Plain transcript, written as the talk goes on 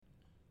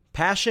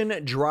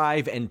Passion,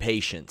 drive, and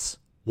patience.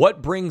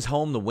 What brings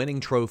home the winning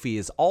trophy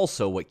is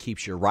also what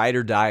keeps your ride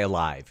or die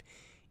alive.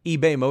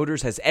 eBay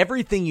Motors has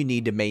everything you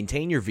need to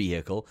maintain your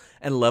vehicle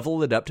and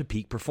level it up to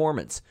peak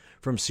performance.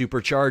 From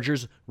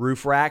superchargers,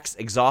 roof racks,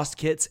 exhaust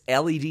kits,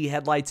 LED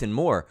headlights, and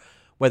more.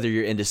 Whether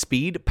you're into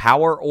speed,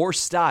 power, or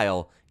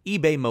style,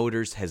 eBay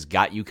Motors has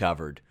got you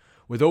covered.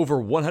 With over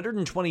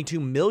 122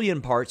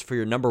 million parts for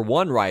your number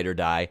one ride or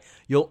die,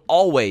 you'll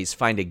always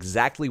find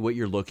exactly what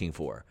you're looking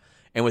for.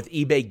 And with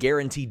eBay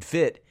Guaranteed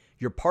Fit,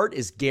 your part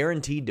is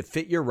guaranteed to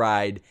fit your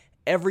ride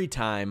every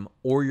time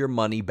or your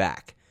money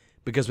back.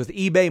 Because with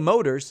eBay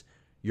Motors,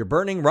 you're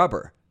burning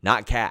rubber,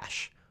 not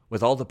cash.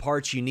 With all the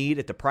parts you need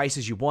at the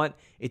prices you want,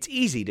 it's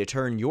easy to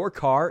turn your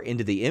car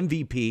into the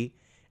MVP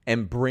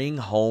and bring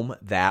home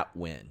that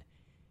win.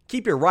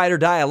 Keep your ride or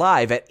die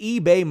alive at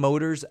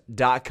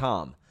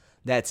ebaymotors.com.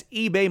 That's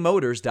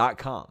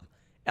ebaymotors.com.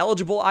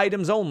 Eligible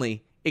items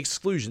only.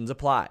 Exclusions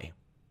apply.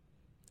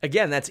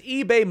 Again, that's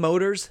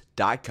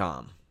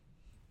ebaymotors.com.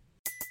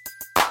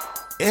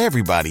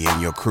 Everybody in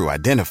your crew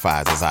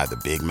identifies as either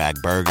Big Mac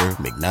Burger,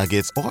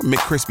 McNuggets, or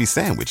McCrispy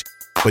Sandwich.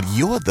 But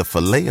you're the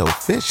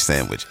Filet-O-Fish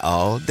Sandwich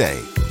all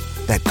day.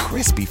 That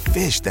crispy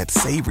fish, that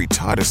savory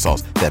tartar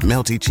sauce, that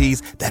melty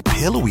cheese, that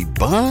pillowy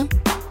bun.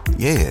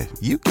 Yeah,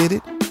 you get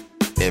it.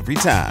 Every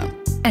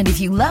time. And if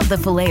you love the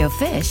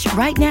Filet-O-Fish,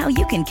 right now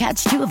you can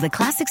catch two of the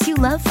classics you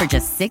love for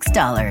just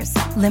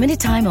 $6. Limited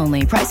time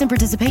only. Price and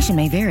participation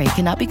may vary.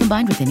 Cannot be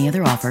combined with any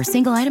other offer.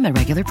 Single item at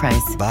regular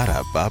price.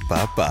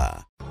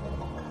 Ba-da-ba-ba-ba.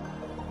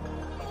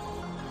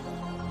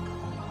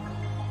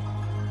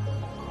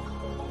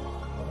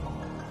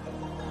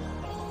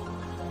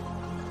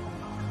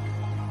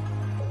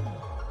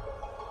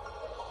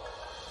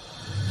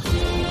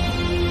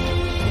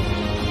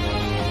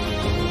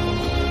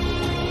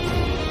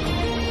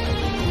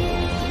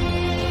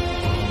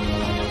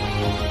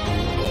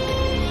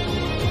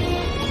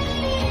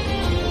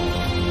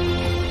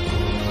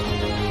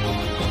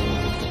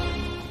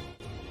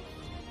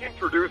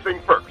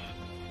 Introducing first,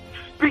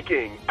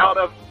 speaking out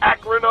of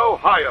Akron,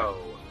 Ohio,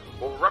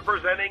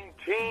 representing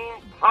Team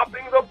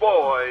Popping the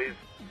Boys,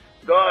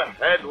 the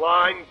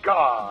headline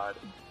god,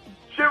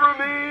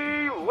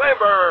 Jeremy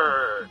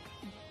Lambert,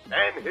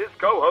 and his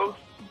co-host,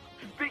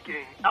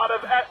 speaking out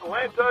of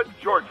Atlanta,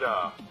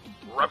 Georgia,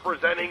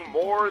 representing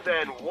more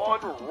than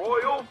one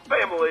royal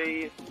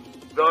family,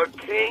 the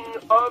king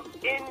of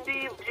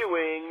indie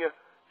viewing,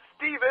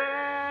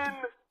 Steven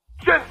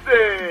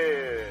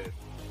Jensen.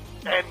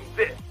 And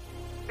this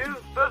is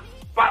the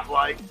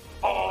Spotlight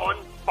on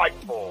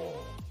Fightful.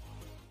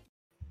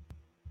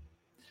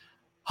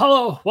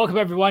 Hello, welcome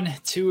everyone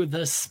to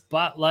the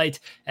Spotlight.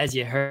 As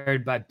you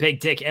heard by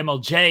Big Dick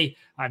MLJ,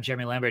 I'm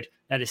Jeremy Lambert.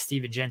 That is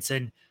Steven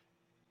Jensen.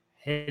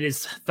 It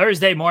is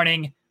Thursday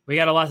morning. We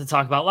got a lot to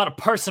talk about, a lot of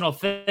personal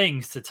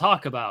things to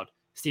talk about.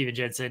 Steven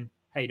Jensen,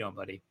 how you doing,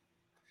 buddy?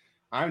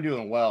 I'm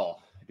doing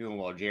well.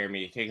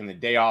 Jeremy. Taking the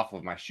day off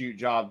of my shoot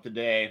job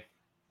today.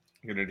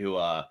 I'm gonna do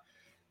a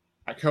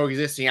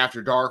coexisting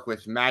after dark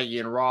with Maggie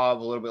and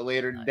Rob a little bit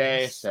later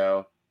today. Nice.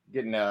 So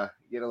getting a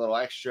little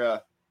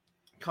extra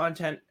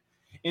content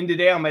in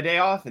today on my day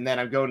off. And then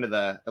I'm going to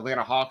the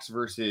Atlanta Hawks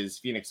versus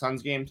Phoenix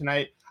Suns game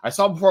tonight. I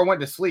saw before I went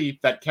to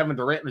sleep that Kevin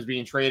Durant was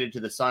being traded to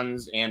the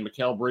Suns and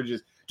Mikal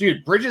Bridges.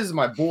 Dude, Bridges is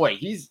my boy.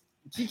 He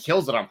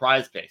kills it on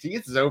Prize Picks. He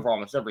gets his over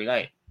almost every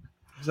night.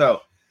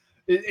 So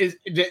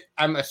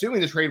I'm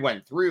assuming the trade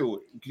went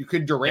through.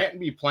 Could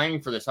Durant be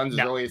playing for the Suns as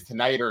early as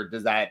tonight, or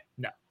does that?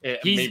 No,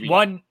 he's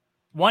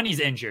One, he's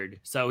injured,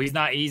 so he's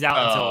out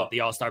until the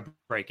All-Star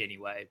break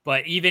anyway.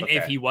 But even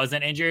if he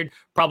wasn't injured,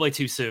 probably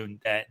too soon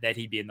that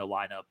he'd be in the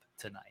lineup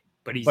tonight.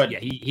 But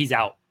he's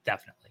out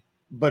definitely.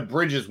 But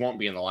Bridges won't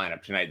be in the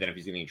lineup tonight. Then if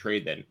he's getting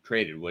traded,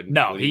 wouldn't?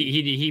 No,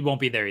 he won't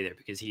be there either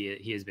because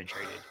he has been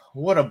traded.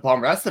 What a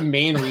bummer! That's the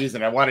main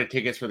reason I wanted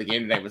tickets for the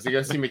game tonight was to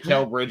go see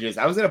Mikal Bridges.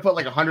 I was gonna put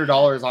like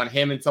 $100 on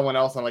him and someone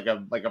else on like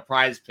a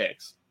Prize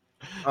Picks.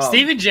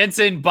 Steven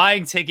Jensen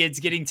buying tickets,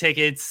 getting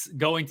tickets,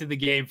 going to the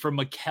game for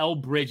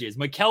Mikal Bridges.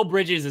 Mikal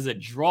Bridges is a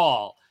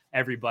draw,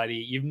 everybody.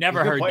 You've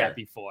never heard that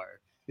before.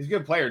 He's a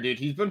good player, dude.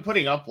 He's been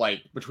putting up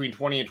like between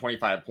 20 and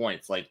 25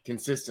 points, like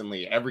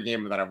consistently every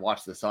game that I've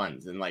watched the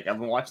Suns. And like I've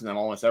been watching them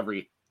almost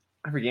every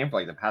game for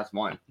like the past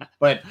month.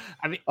 But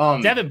I mean,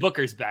 Devin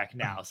Booker's back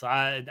now. So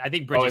I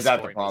think Bridges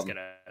scoring was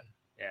gonna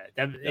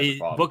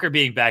Booker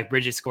being back,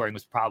 Bridges scoring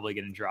was probably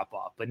gonna drop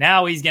off. But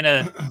now he's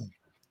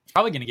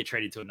probably going to get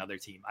traded to another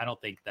team. I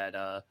don't think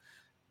that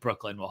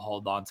Brooklyn will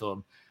hold on to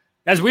him.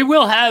 As we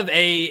will have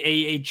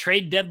a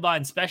trade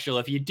deadline special.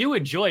 If you do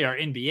enjoy our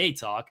NBA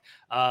talk,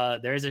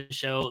 there's a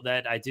show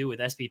that I do with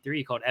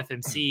SP3 called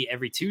FMC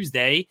every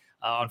Tuesday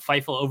on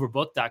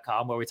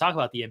FightfulOverbook.com where we talk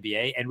about the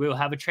NBA, and we will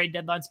have a trade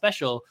deadline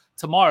special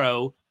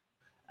tomorrow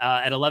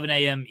at 11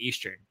 a.m.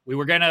 Eastern. We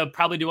were going to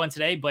probably do one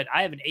today, but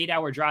I have an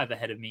 8-hour drive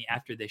ahead of me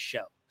after this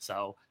show.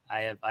 So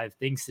I have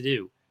things to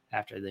do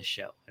after this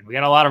show. And we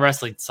got a lot of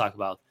wrestling to talk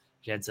about.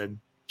 Jensen,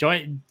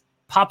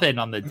 pop in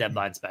on the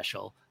deadline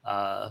special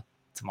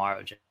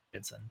tomorrow,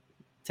 Jensen.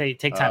 Take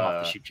time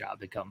off the shoot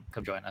job and come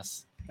join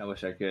us. I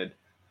wish I could.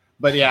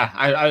 But yeah,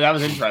 I that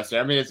was interesting.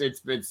 I mean,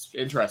 it's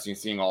interesting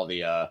seeing all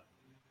the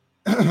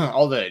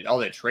all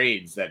the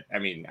trades that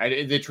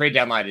the trade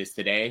deadline is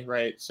today,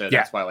 right? So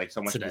that's why like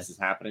so much of this is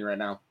happening right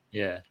now.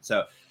 Yeah.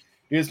 So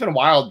it's been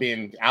wild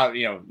being out.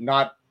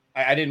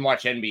 I didn't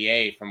watch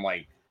NBA from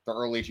like the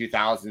early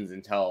 2000s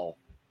until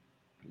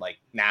like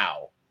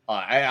now.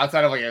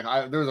 Outside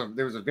of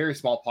there was a very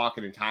small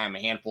pocket in time a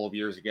handful of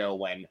years ago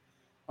when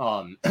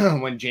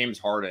when James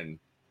Harden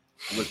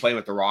was playing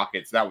with the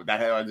Rockets. That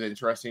was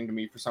interesting to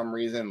me for some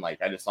reason.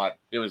 Like I just thought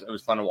it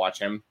was fun to watch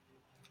him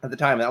at the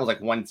time. That was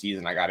like one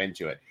season I got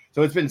into it.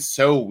 So it's been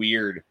so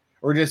weird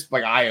or just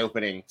like eye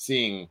opening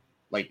seeing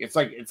like it's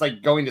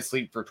like going to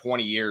sleep for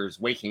 20 years,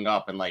 waking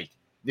up and like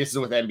this is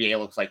what the NBA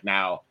looks like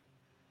now.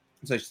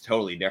 So it's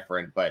totally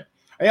different. But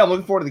yeah, I'm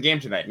looking forward to the game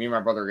tonight. Me and my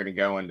brother are going to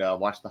go and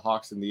watch the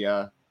Hawks and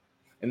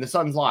the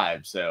Suns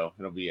live. So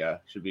it'll be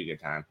should be a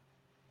good time.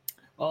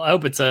 Well, I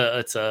hope it's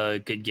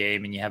a good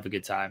game and you have a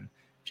good time,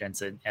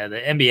 Jensen.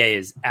 The NBA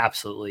is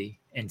absolutely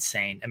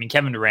insane. I mean,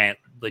 Kevin Durant,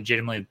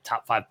 legitimately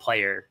top 5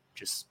 player,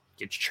 just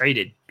gets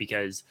traded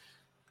because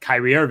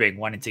Kyrie Irving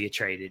wanted to get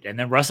traded. And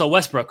then Russell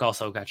Westbrook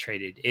also got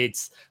traded.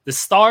 It's the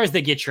stars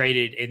that get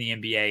traded in the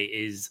NBA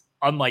is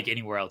unlike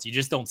anywhere else. You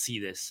just don't see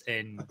this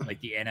in like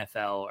the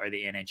NFL or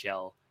the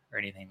NHL or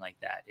anything like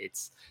that.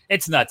 It's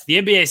nuts.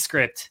 The NBA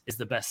script is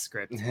the best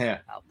script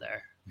out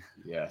there.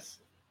 Yes.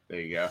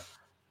 There you go.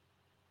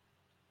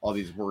 All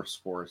these worst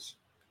sports.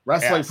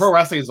 Wrestling, pro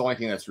wrestling is the only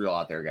thing that's real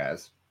out there,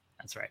 guys.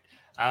 That's right.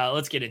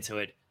 Let's get into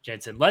it,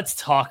 Jensen. Let's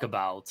talk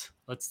about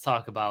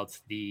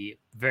the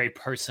very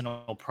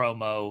personal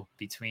promo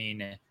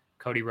between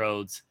Cody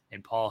Rhodes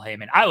and Paul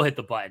Heyman. I will hit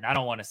the button. I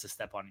don't want us to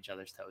step on each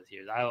other's toes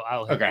here.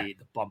 I'll hit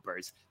the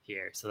bumpers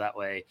here. So that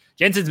way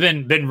Jensen's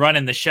been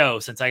running the show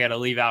since I got to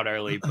leave out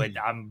early, but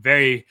I'm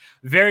very,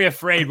 very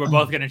afraid we're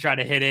both going to try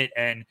to hit it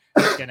and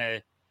it's going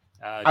to,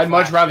 I'd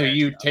much rather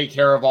you take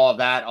care of all of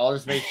that. I'll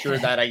just make sure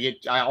that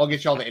I'll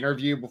get y'all the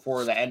interview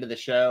before the end of the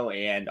show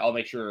and I'll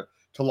make sure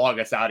to log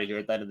us out of here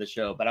at the end of the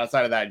show. But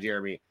outside of that,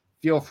 Jeremy,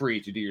 feel free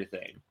to do your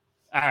thing.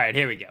 All right,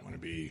 here we go. Want to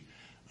be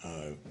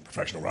a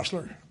professional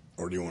wrestler?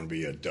 Or do you want to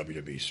be a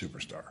WWE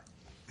superstar?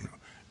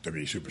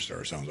 WWE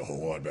superstar sounds a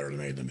whole lot better to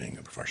me than being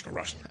a professional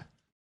wrestler.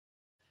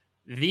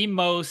 The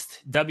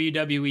most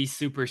WWE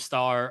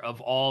superstar of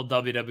all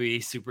WWE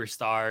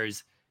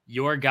superstars,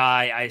 your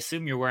guy. I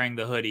assume you're wearing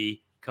the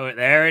hoodie.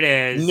 There it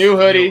is. New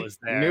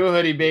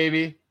hoodie,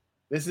 baby.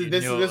 This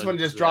one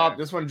just dropped.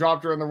 This one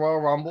dropped during the Royal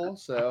Rumble.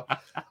 So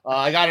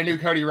I got a new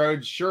Cody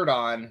Rhodes shirt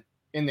on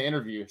in the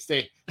interview.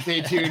 Stay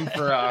tuned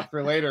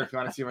for later if you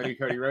want to see my new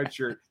Cody Rhodes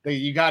shirt.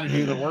 You got to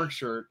do the work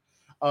shirt.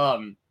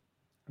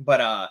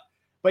 But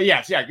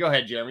yes, yeah. Go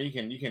ahead, Jeremy. You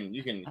can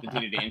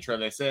continue to intro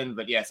this in.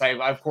 But yes, I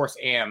of course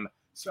am.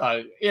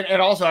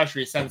 And also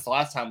actually since the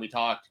last time we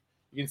talked,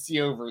 you can see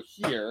over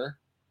here.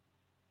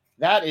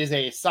 That is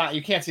a sign.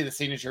 You can't see the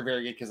signature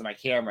very good because of my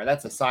camera.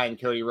 That's a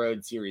signed Cody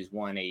Rhodes Series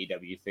 1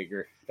 AEW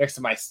figure next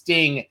to my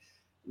Sting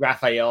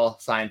Raphael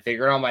signed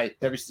figure. And all my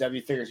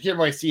WCW figures. You can't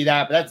really see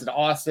that, but that's an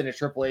Austin, a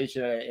Triple H,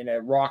 and a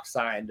Rock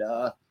signed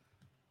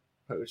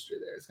poster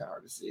there. It's kind of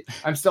hard to see.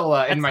 I'm still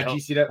in my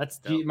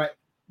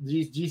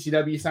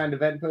GCW signed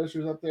event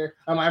posters up there.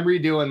 I'm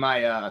redoing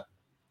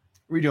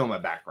my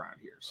background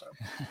here, so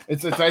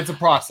it's a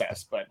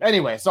process. But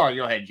anyway, sorry.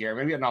 Go ahead,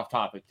 Jeremy. We're getting off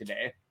topic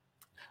today.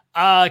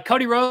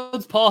 Cody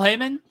Rhodes, Paul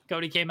Heyman.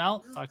 Cody came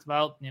out, talked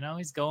about,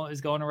 he's going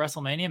to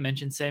WrestleMania,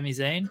 mentioned Sami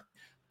Zayn.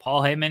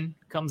 Paul Heyman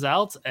comes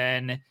out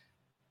and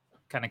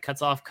kind of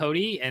cuts off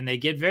Cody, and they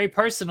get very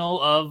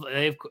personal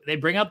they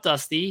bring up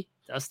Dusty,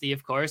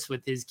 of course,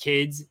 with his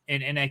kids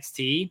in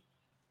NXT.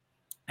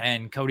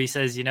 And Cody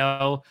says,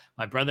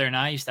 my brother and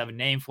I used to have a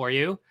name for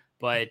you,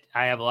 but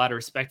I have a lot of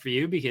respect for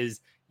you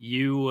because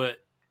you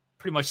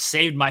pretty much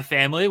saved my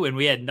family when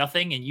we had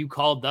nothing, and you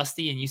called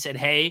Dusty and you said,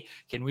 hey,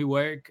 can you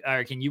work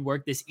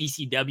this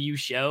ECW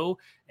show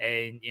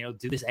and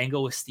do this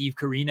angle with Steve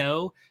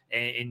Corino,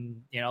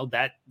 and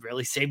that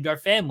really saved our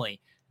family.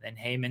 Then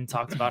Heyman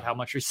talked about how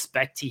much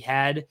respect he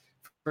had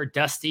for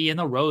Dusty and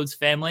the Rhodes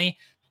family.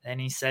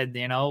 And he said,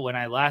 when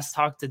I last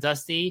talked to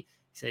Dusty, he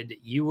said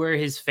you were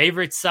his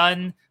favorite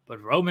son,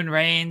 but Roman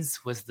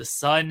Reigns was the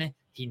son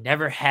he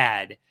never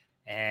had.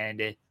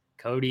 And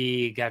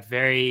Cody got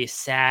very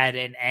sad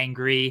and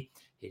angry.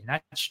 He did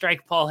not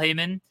strike Paul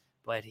Heyman,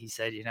 but he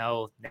said,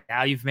 now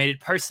you've made it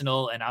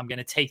personal, and I'm going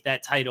to take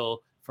that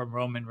title from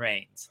Roman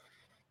Reigns.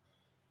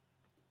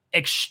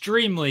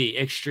 Extremely,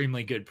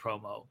 extremely good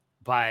promo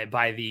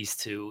by these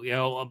two.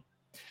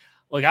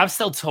 Look, I'm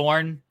still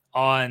torn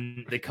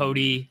on the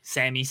Cody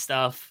Sammy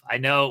stuff. I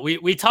know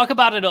we talk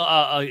about it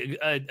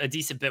a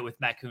decent bit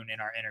with Matt Kuhn in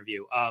our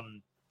interview.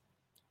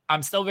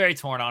 I'm still very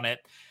torn on it,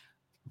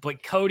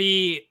 but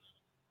Cody,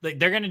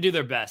 they're going to do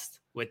their best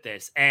with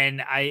this.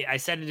 And I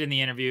said it in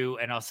the interview,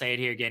 and I'll say it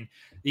here again.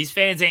 These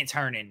fans ain't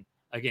turning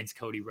against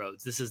Cody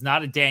Rhodes. This is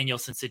not a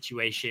Danielson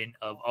situation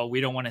of, we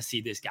don't want to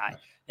see this guy.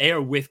 They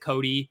are with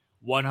Cody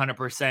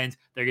 100%.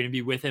 They're going to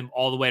be with him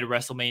all the way to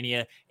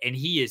WrestleMania. And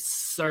he is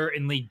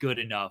certainly good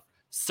enough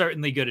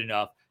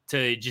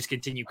to just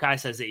continue. Kai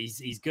says that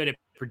he's good at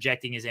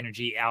projecting his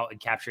energy out and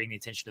capturing the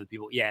attention of the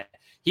people. Yeah,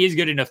 he is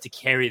good enough to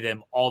carry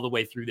them all the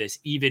way through this,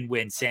 even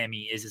when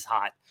Sammy is as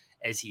hot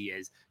as he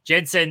is.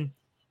 Jensen,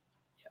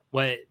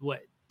 what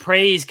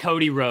praise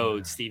Cody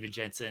Rhodes, Steven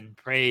Jensen.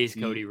 Praise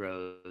Cody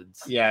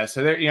Rhodes. Yeah,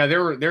 so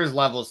there's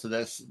levels to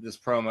this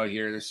promo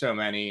here. There's so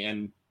many.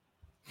 And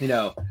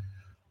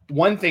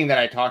one thing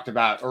that we talked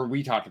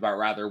about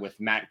rather with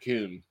Matt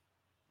Kuhn,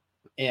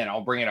 and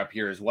I'll bring it up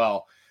here as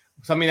well.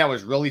 Something that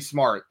was really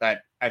smart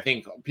that I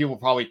think people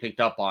probably picked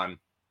up on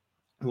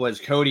was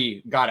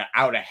Cody got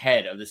out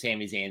ahead of the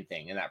Sami Zayn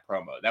thing in that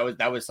promo.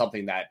 That was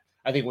something that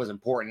I think was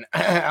important,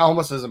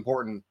 almost as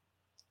important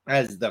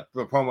as the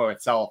promo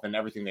itself and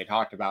everything they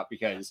talked about,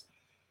 because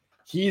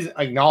he's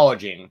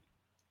acknowledging,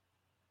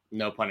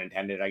 no pun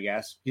intended, I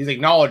guess, he's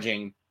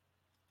acknowledging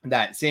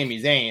that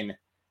Sami Zayn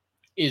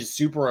is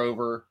super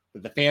over,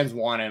 that the fans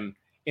want him,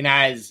 and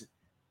as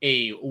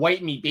a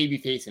white meat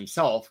babyface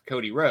himself,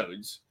 Cody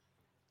Rhodes,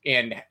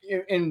 and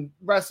in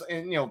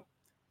wrestling,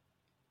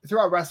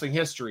 throughout wrestling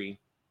history,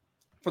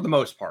 for the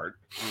most part,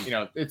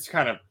 it's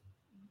kind of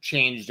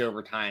changed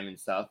over time and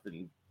stuff,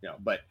 and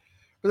but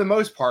for the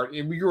most part,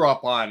 we grew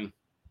up on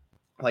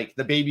like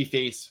the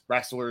babyface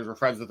wrestlers were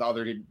friends with the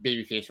other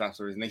babyface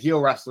wrestlers, and the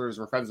heel wrestlers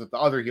were friends with the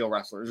other heel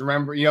wrestlers.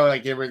 Remember,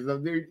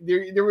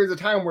 there was a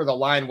time where the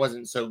line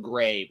wasn't so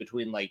gray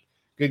between like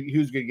good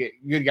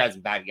guys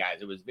and bad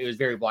guys. It was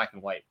very black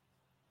and white,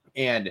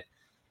 and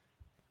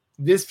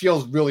this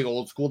feels really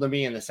old school to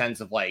me in the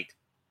sense of like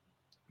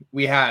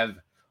we have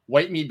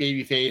white meat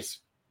babyface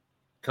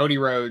Cody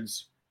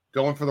Rhodes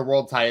going for the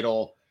world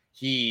title.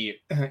 He,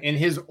 in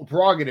his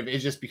prerogative,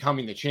 is just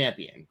becoming the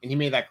champion, and he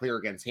made that clear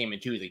against Heyman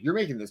too. He's like, "You're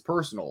making this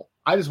personal.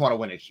 I just want to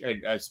win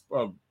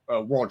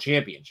a world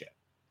championship."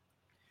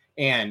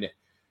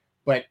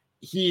 But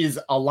he's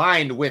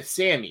aligned with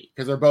Sammy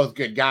because they're both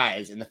good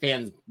guys, and the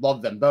fans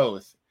love them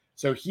both.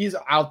 So he's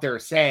out there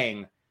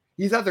getting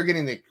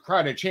the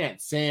crowd to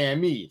chant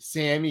 "Sammy,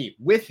 Sammy"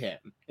 with him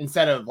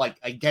instead of like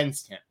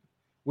against him,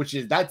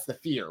 that's the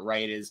fear,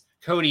 right? Is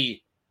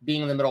Cody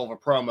being in the middle of a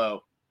promo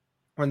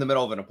or in the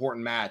middle of an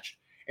important match,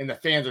 and the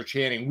fans are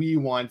chanting, "We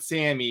want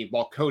Sammy,"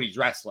 while Cody's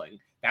wrestling.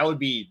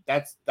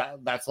 That's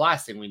the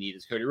last thing we need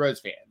as Cody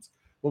Rhodes fans.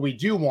 What we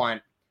do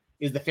want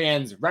is the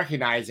fans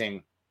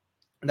recognizing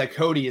that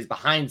Cody is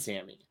behind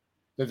Sammy,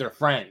 that they're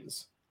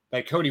friends,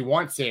 that Cody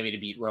wants Sammy to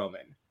beat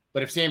Roman.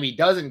 But if Sammy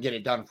doesn't get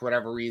it done for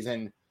whatever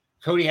reason,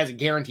 Cody has a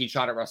guaranteed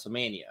shot at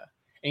WrestleMania.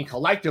 And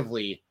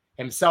collectively,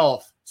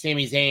 himself,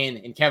 Sami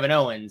Zayn, and Kevin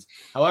Owens,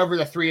 however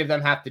the three of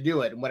them have to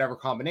do it in whatever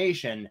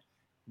combination,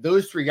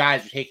 those three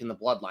guys are taking the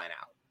bloodline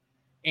out.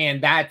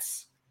 And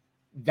that's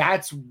I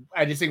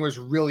just think it was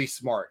really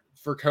smart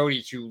for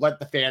Cody to let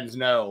the fans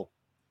know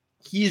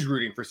he's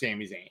rooting for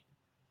Sami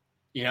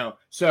Zayn.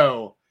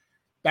 So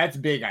that's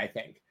big, I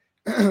think.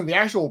 The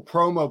actual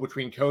promo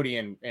between Cody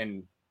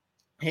and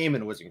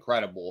Heyman was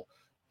incredible.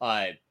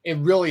 It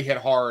really hit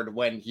hard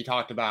when he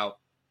talked about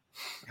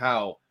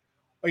how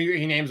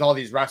he names all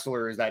these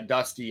wrestlers that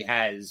Dusty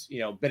has,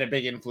 been a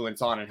big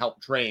influence on and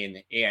helped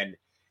train, and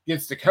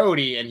gets to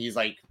Cody and he's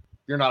like,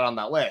 "You're not on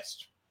that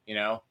list,"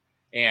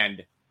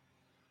 and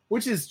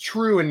which is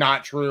true and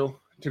not true,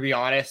 to be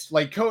honest.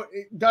 Like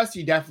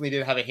Dusty definitely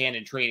did have a hand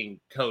in training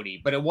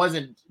Cody, but it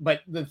wasn't.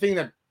 But the thing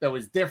that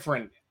was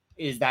different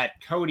is that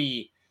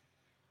Cody,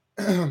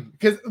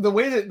 because the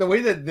way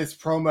that this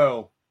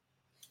promo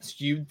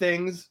skewed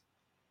things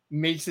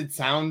makes it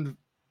sound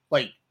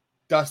like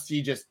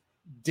Dusty just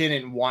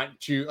didn't want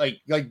to,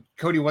 like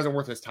Cody wasn't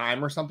worth his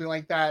time or something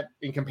like that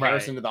in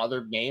comparison to the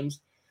other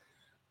names.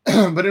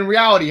 But in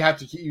reality,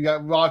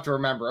 we'll have to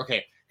remember,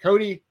 okay,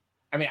 Cody,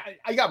 I mean,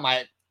 I got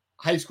my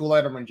high school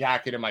Letterman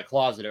jacket in my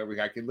closet over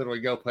here. I could literally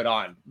go put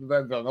on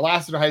the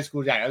last of the high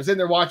school jacket. I was in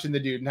there watching the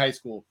dude in high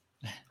school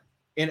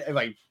in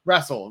like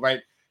wrestle,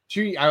 right?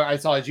 I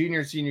saw a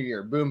junior, senior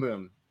year,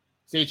 boom,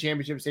 state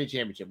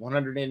championship,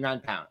 189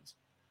 pounds,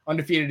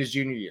 undefeated his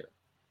junior year,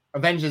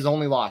 avenged his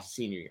only loss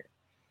senior year.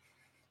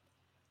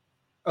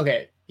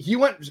 Okay,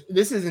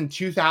 this is in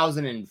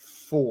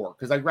 2004,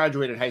 because I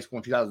graduated high school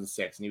in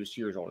 2006, and he was 2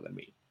 years older than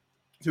me.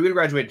 So he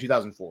graduated in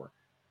 2004.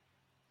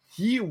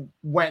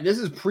 This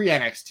is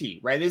pre-NXT,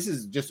 right? This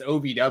is just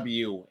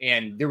OVW,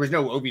 and there was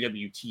no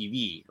OVW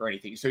TV or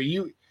anything. So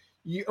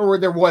or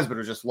there was, but it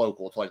was just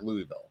local to like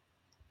Louisville.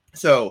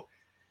 So,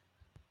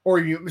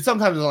 or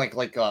sometimes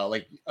like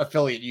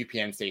affiliate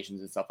UPN stations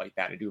and stuff like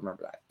that. I do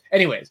remember that.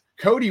 Anyways,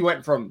 Cody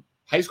went from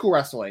high school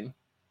wrestling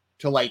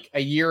to like a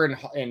year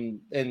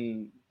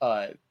in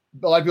a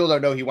lot of people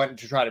don't know he went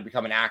to try to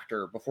become an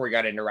actor before he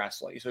got into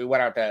wrestling. So he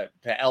went out to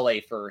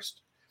LA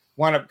first,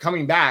 wound up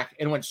coming back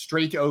and went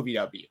straight to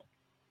OVW.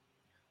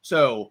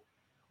 So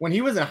when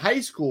he was in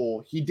high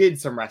school, he did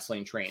some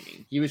wrestling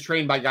training. He was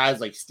trained by guys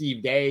like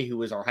Steve Day, who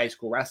was our high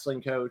school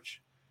wrestling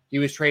coach. He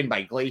was trained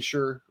by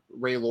Glacier,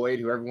 Ray Lloyd,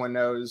 who everyone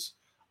knows.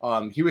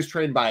 He was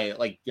trained by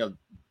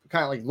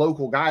kind of like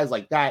local guys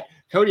like that.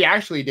 Cody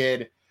actually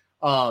did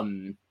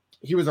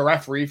he was a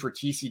referee for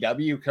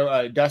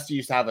TCW. Dusty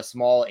used to have a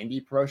small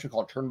indie promotion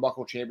called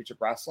Turnbuckle Championship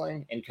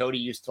Wrestling, and Cody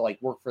used to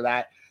like work for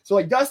that. So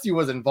like Dusty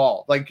was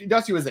involved. Like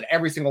Dusty was in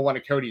every single one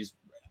of Cody's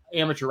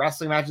amateur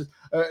wrestling matches.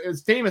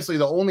 It's famously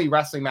the only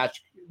wrestling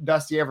match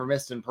Dusty ever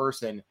missed in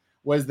person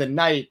was the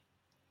night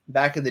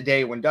back in the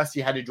day when Dusty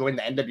had to join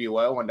the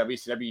NWO on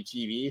WCW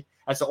TV.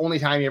 That's the only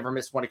time he ever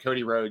missed one of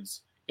Cody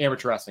Rhodes'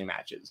 amateur wrestling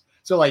matches.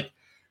 So like,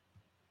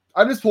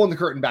 I'm just pulling the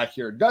curtain back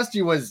here.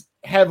 Dusty was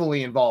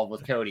heavily involved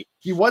with Cody.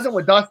 He wasn't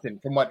with Dustin,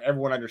 from what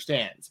everyone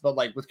understands, but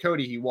like with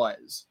Cody, he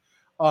was.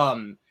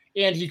 And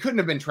he couldn't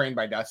have been trained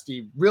by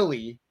Dusty,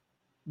 really,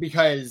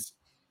 because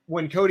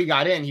when Cody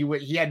got in,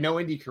 he had no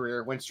indie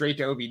career, went straight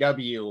to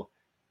OVW.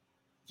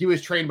 He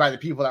was trained by the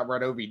people that were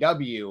at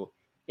OVW,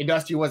 and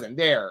Dusty wasn't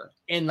there.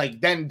 And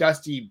like then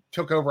Dusty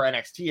took over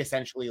NXT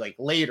essentially like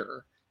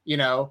later, you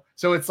know?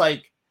 So it's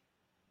like,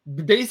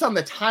 based on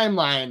the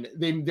timeline,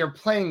 they're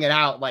playing it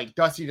out like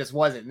Dusty just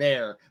wasn't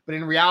there, but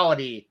in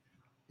reality,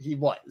 he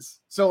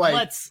was. So like,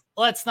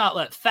 let's not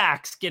let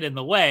facts get in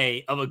the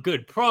way of a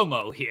good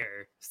promo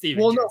here,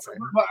 Steven. Well, Jensen.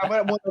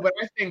 But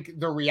I think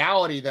the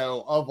reality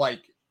though of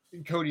like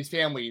Cody's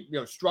family, you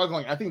know,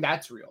 struggling, I think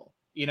that's real.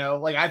 You know,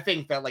 like I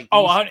think that like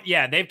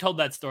yeah, they've told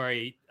that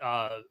story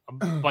a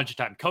bunch of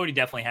times. Cody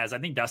definitely has. I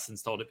think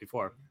Dustin's told it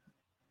before.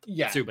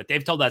 Yeah, too, but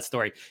they've told that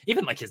story.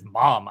 Even like his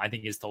mom, I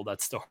think, has told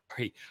that story.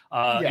 Yes.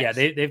 Yeah,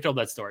 they've told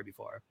that story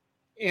before.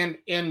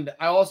 And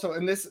I also,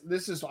 and this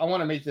is, I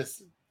want to make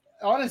this,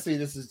 honestly,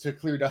 this is to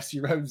clear Dusty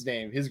Rhodes'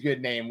 name, his good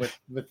name with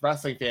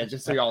wrestling fans,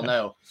 just so y'all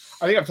know.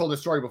 I think I've told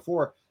this story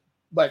before,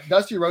 but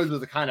Dusty Rhodes was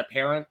the kind of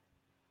parent.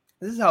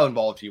 This is how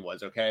involved he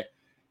was. Okay,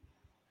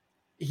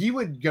 he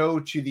would go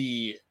to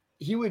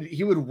he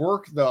would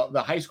work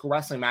the high school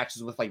wrestling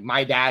matches with like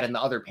my dad and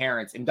the other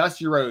parents, and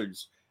Dusty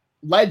Rhodes,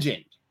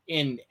 legend.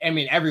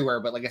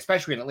 Everywhere, but like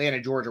especially in Atlanta,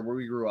 Georgia, where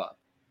we grew up,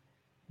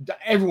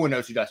 everyone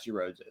knows who Dusty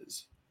Rhodes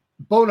is.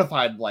 Bona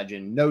fide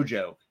legend, no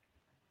joke.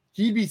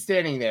 He'd be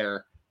standing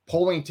there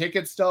pulling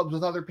ticket stubs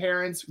with other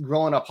parents,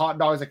 grilling up hot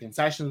dogs at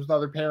concessions with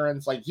other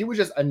parents. Like he was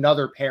just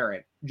another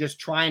parent, just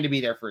trying to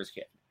be there for his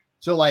kid.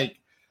 So like,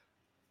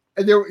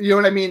 there, you know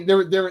what I mean?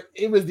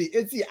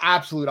 It's the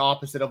absolute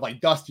opposite of like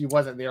Dusty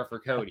wasn't there for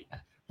Cody,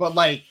 but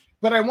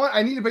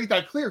I need to make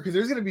that clear because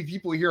there's going to be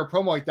people who hear a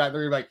promo like that.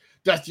 They're like,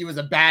 Dusty was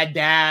a bad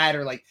dad,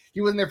 or like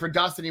he wasn't there for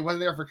Dustin. He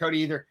wasn't there for Cody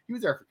either. He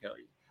was there for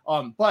Cody.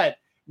 But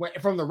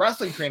from the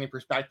wrestling training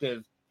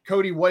perspective,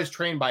 Cody was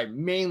trained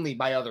mainly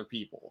by other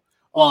people.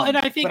 Well, and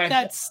I think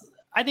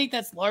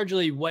that's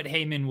largely what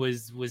Heyman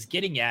was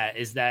getting at,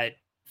 is that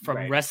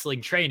from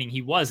wrestling training,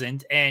 he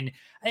wasn't. And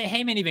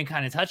Heyman even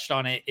kind of touched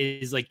on it,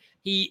 is like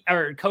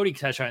Cody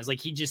touched on it, is like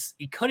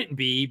he couldn't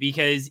be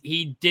because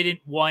he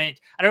didn't want,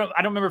 I don't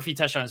remember if he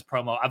touched on his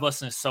promo. I've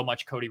listened to so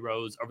much Cody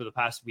Rhodes over the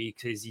past week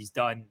because he's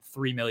done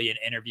 3 million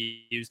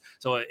interviews.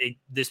 So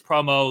this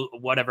promo,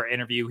 whatever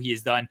interview he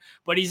has done,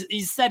 but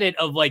he's said it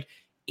of like,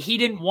 he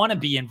didn't want to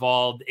be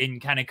involved in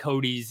kind of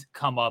Cody's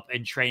come up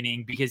and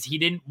training because he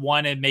didn't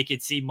want to make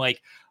it seem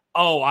like,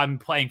 oh, I'm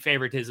playing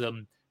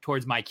favoritism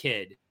towards my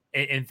kid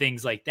and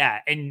things like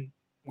that. And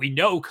we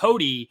know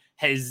Cody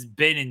has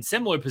been in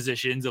similar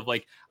positions of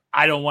like,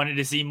 I don't want it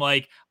to seem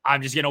like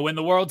I'm just going to win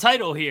the world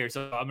title here,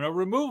 so I'm going to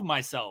remove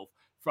myself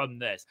from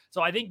this.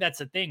 So I think that's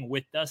the thing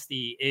with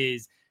Dusty,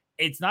 is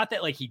it's not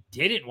that like he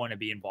didn't want to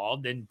be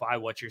involved, and by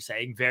what you're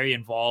saying, very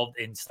involved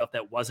in stuff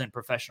that wasn't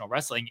professional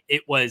wrestling.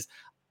 It was,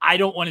 I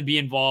don't want to be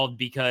involved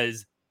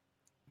because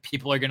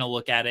people are going to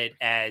look at it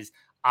as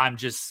I'm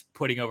just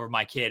putting over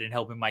my kid and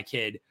helping my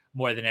kid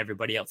more than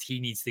everybody else.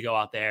 He needs to go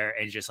out there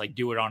and just like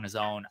do it on his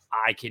own.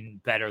 I can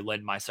better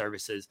lend my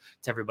services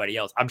to everybody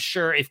else. I'm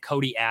sure if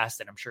Cody asked,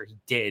 and I'm sure he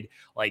did,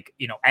 like,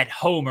 you know, at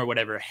home or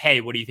whatever, hey,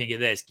 what do you think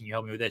of this? Can you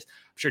help me with this?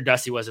 I'm sure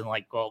Dusty wasn't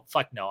like, well,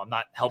 fuck no, I'm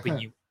not helping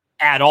you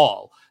at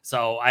all.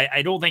 So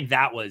I don't think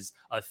that was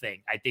a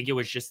thing. I think it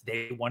was just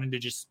they wanted to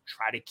just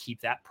try to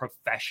keep that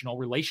professional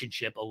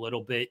relationship a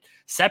little bit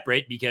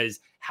separate, because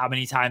how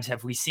many times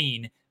have we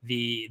seen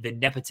the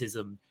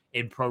nepotism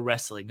in pro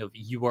wrestling of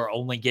you are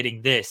only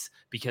getting this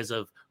because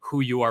of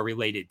who you are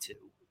related to?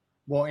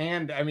 Well,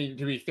 and I mean,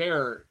 to be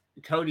fair,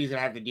 Cody's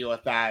gonna have to deal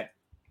with that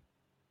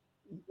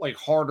like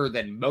harder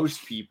than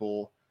most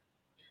people,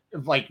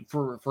 like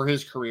for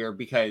his career,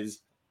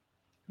 because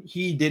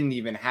he didn't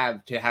even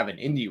have to have an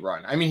indie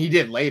run. I mean, he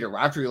did later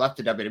after he left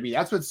the WWE.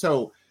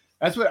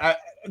 That's what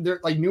they're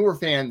like, newer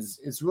fans,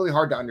 it's really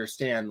hard to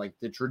understand like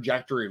the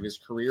trajectory of his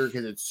career,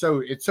 because it's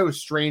so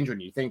strange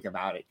when you think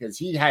about it, because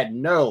he had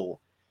no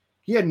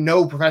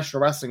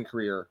professional wrestling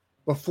career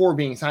before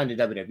being signed to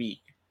WWE.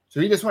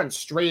 So he just went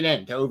straight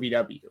into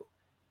OVW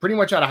pretty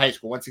much out of high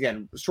school. Once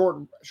again,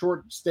 short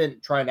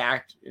stint trying to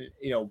act,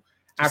 you know,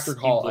 after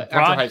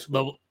high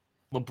school.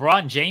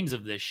 LeBron James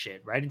of this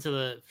shit,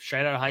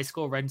 straight out of high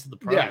school, right into the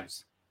pros.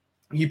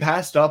 Yeah. He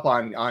passed up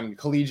on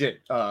collegiate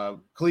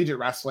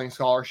wrestling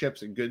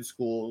scholarships at good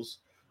schools.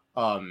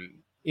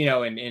 You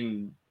know,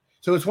 and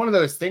so it's one of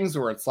those things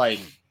where it's like,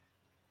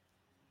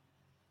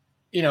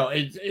 you know,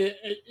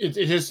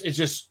 it's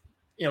just,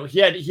 you know, he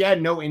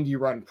had no indie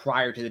run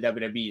prior to the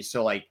WWE.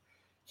 So like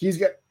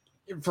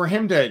for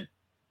him to,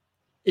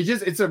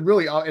 it's a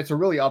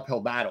really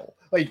uphill battle.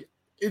 Like,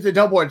 it's a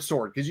double-edged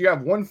sword because you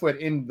have one foot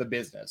in the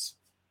business.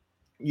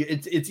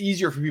 It's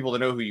easier for people to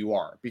know who you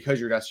are because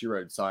you're Dusty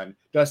Rhodes' son.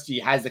 Dusty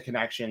has the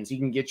connections. He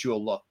can get you a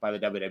look by the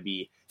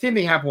WWE. Same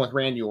thing happened with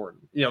Randy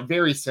Orton.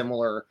 Very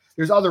similar.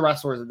 There's other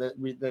wrestlers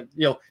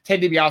that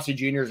Ted DiBiase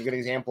Jr. is a good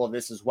example of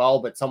this as well,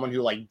 but someone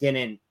who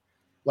didn't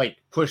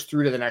push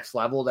through to the next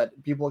level that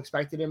people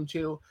expected him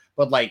to.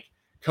 But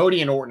Cody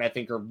and Orton, I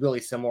think, are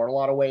really similar in a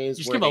lot of ways.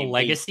 Just give a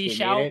legacy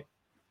shout.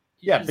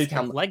 Yeah, big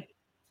time.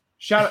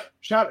 Shout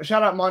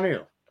out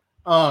Manu.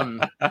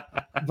 But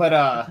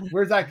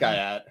where's that guy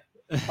at?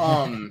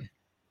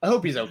 I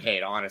hope he's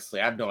okay.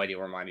 Honestly, I have no idea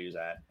where Manu's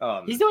at.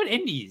 He's doing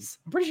indies.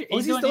 I'm pretty sure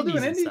he's doing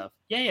indies and stuff.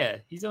 Yeah,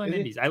 he's doing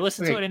indies. I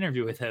listened to an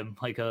interview with him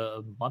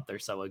a month or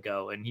so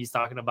ago, and he's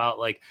talking about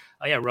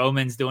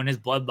Roman's doing his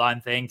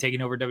bloodline thing,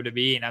 taking over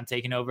WWE, and I'm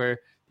taking over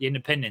the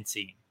independent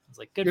scene. I was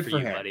like, good for you,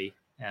 him. Buddy.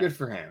 Yeah. Good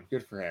for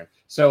him.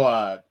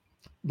 So,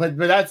 but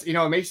that's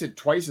it makes it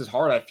twice as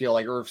hard. I feel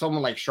or if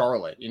someone like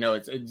Charlotte,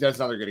 that's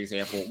another good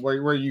example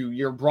where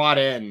you're brought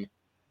in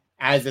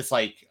as this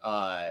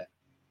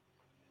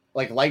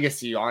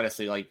legacy,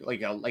 honestly,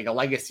 like a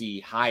legacy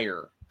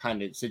hire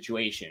kind of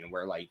situation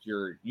where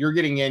you're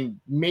getting in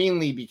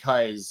mainly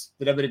because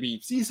the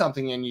WWE sees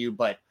something in you,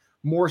 but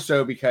more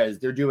so because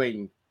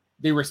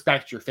they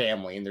respect your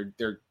family and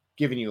they're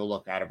giving you a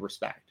look out of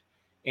respect.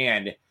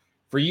 And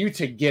for you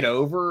to get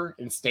over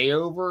and stay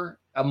over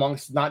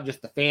amongst not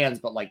just the fans,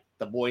 but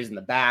the boys in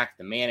the back,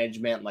 the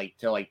management,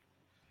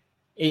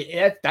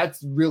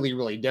 that's really,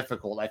 really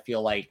difficult. I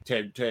feel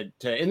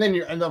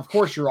and of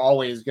course you're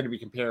always going to be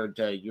compared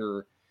to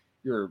your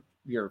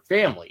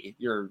family,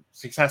 your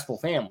successful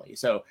family.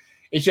 So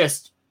it's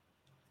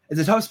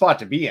a tough spot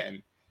to be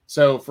in.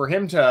 So for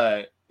him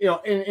to,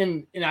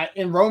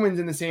 and Roman's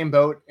in the same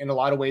boat in a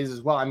lot of ways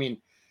as well. I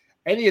mean,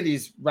 any of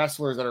these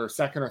wrestlers that are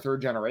second or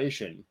third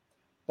generation,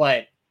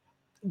 but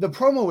the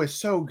promo is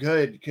so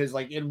good because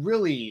it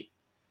really,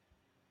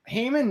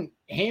 Heyman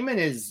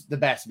is the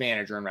best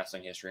manager in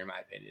wrestling history, in my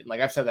opinion.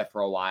 I've said that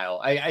for a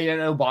while. I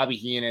know Bobby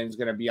Heenan is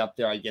going to be up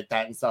there. I get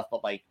that and stuff,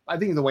 but I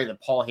think the way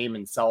that Paul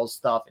Heyman sells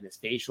stuff and his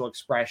facial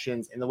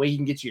expressions and the way he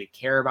can get you to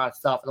care about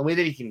stuff and the way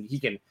that he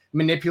can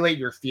manipulate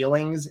your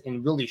feelings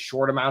in really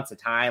short amounts of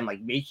time,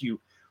 make you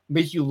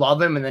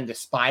love him and then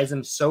despise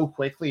him so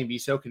quickly and be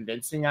so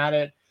convincing at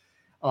it.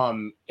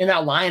 In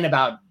that line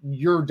about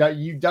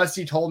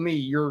Dusty told me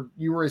you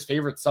were his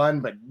favorite son,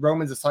 but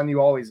Roman's the son he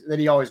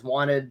always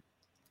wanted.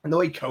 And the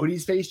way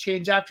Cody's face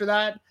changed after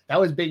that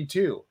was big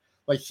too.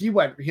 He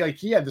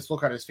had this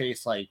look on his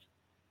face,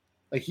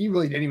 he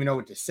really didn't even know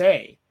what to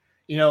say,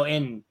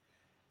 and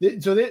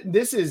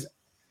this is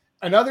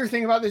another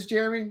thing about this,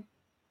 Jeremy.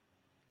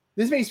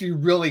 This makes me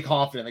really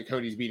confident that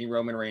Cody's beating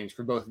Roman Reigns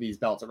for both of these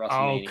belts at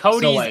WrestleMania.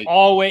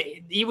 Oh,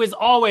 Cody's he was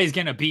always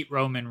going to beat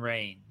Roman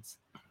Reigns.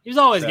 He was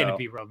always going to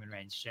beat Roman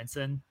Reigns,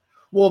 Jensen.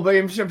 Well, but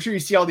I'm sure you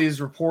see all these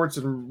reports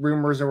and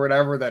rumors or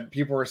whatever that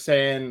people are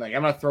saying.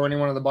 I'm not throwing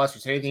anyone on the bus or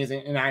say anything is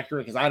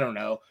inaccurate because I don't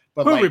know.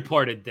 But who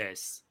reported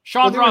this?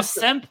 Sean Ross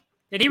Simp?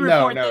 Did he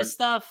report this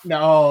stuff?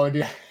 No,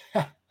 dude.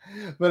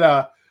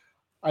 But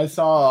I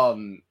saw.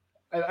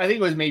 I think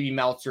it was maybe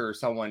Meltzer or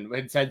someone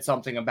had said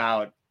something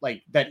about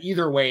that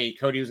either way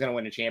Cody was going to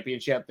win a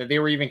championship. That they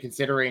were even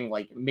considering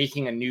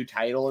making a new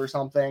title or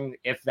something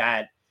if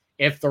The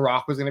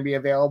Rock was going to be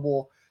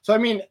available. So I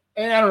mean,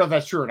 and I don't know if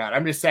that's true or not.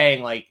 I'm just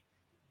saying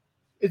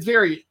it's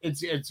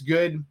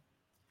good.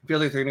 I feel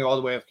like they're going to go all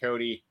the way with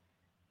Cody.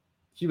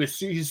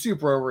 He's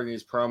super over in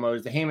these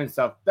promos. The Heyman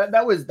stuff,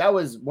 that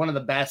was one of the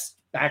best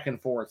back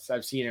and forths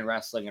I've seen in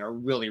wrestling in a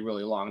really,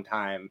 really long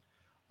time.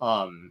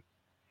 And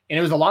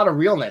it was a lot of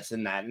realness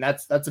in that. And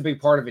that's a big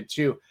part of it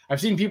too.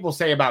 I've seen people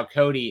say about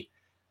Cody,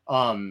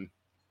 what's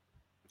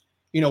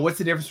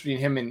the difference between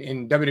him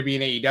and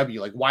WWE and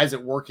AEW? Why is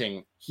it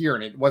working here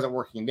and it wasn't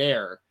working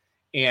there?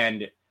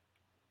 And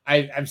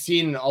I've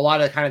seen a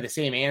lot of kind of the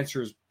same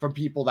answers from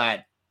people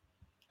that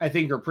I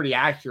think are pretty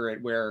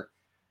accurate, where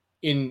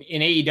in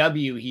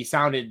AEW, he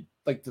sounded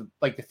like the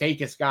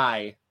fakest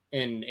guy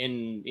in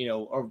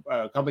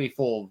a company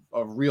full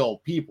of real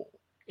people.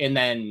 And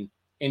then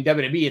in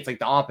WWE, it's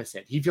the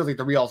opposite. He feels like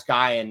the realest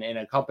guy in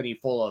a company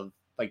full of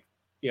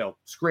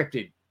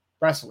scripted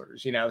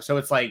wrestlers, So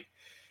it's I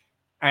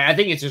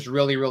think it's just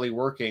really, really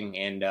working.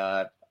 And,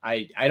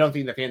 I don't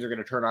think the fans are going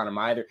to turn on him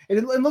either.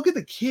 And look at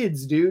the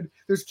kids, dude.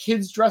 There's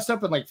kids dressed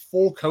up in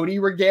full Cody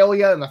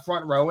regalia in the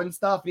front row and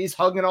stuff. And he's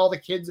hugging all the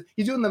kids.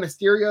 He's doing the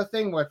Mysterio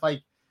thing with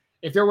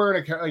if they're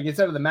wearing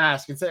instead of the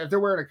mask, if they're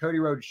wearing a Cody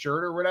Rhodes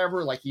shirt or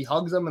whatever, he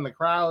hugs them in the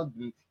crowd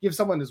and gives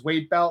someone his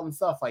weight belt and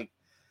stuff.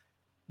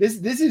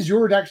 This is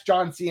your next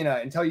John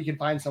Cena until you can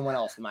find someone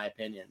else, in my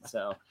opinion.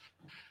 So.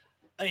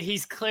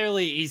 He's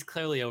clearly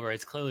over.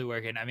 It's clearly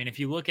working. I mean, if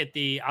you look at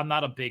I'm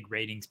not a big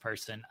ratings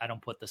person. I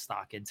don't put the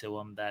stock into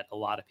them that a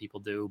lot of people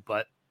do.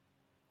 But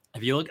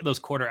if you look at those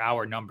quarter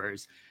hour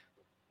numbers,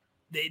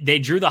 they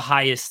drew the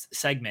highest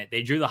segment.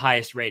 They drew the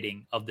highest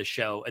rating of the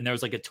show. And there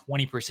was a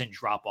 20%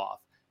 drop off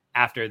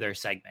after their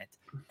segment.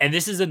 And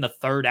this is in the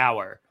third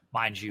hour,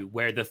 mind you,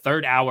 where the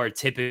third hour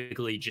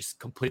typically just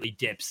completely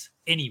dips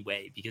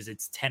anyway, because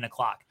it's 10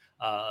 o'clock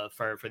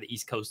for the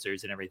East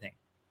Coasters and everything.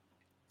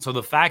 So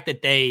the fact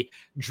that they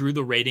drew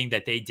the rating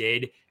that they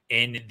did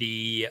in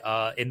the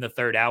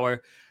third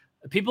hour,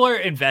 people are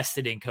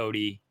invested in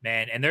Cody,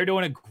 man, and they're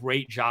doing a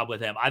great job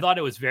with him. I thought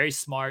it was very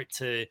smart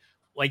to,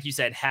 like you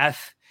said, have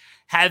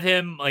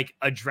him like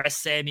address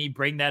Sammy,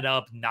 bring that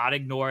up, not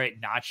ignore it,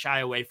 not shy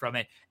away from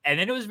it. And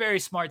then it was very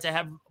smart to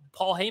have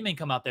Paul Heyman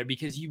come out there,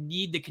 because you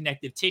need the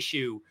connective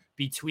tissue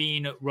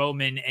between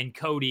Roman and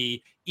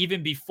Cody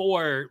even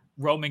before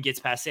Roman gets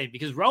past Sammy,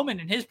 because Roman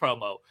in his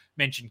promo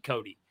mentioned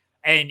Cody.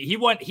 And he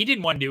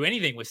didn't want to do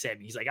anything with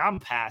Sammy. He's like, I'm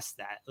past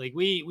that. Like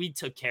we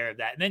took care of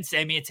that. And then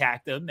Sammy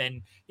attacked them,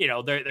 and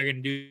they're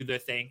going to do their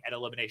thing at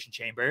Elimination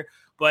Chamber.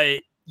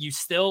 But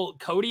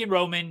Cody and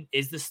Roman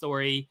is the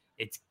story.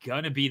 It's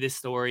going to be the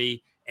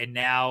story. And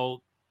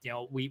now,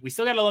 we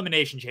still got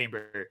Elimination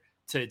Chamber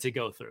to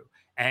go through.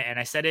 And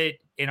I said it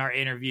in our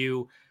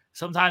interview.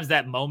 Sometimes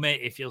that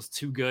moment, it feels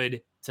too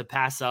good to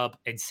pass up.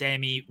 And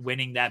Sammy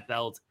winning that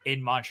belt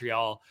in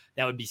Montreal,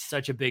 that would be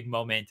such a big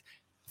moment.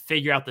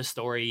 Figure out the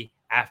story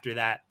after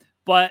that.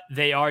 But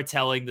they are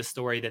telling the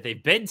story that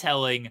they've been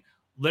telling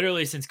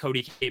literally since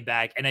Cody came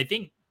back. And I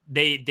think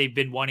they've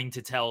been wanting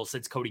to tell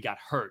since Cody got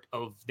hurt.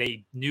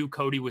 They knew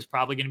Cody was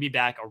probably going to be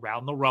back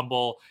around the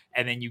Rumble,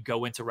 and then you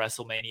go into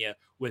WrestleMania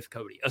with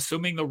Cody,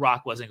 assuming The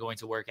Rock wasn't going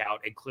to work out,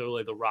 and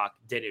clearly The Rock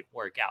didn't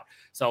work out.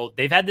 So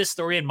they've had this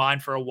story in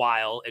mind for a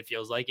while, it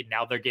feels like, and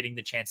now they're getting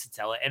the chance to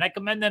tell it. And I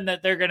commend them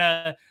that they're going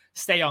to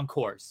stay on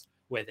course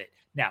with it.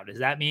 Now, does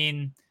that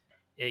mean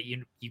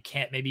you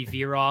can't maybe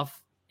veer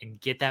off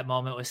and get that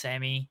moment with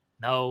Sammy?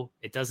 No,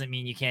 it doesn't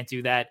mean you can't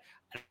do that.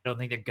 I don't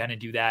think they're going to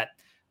do that.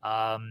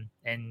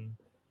 And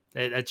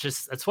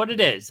that's what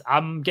it is.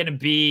 I'm going to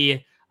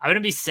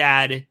be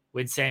sad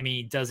when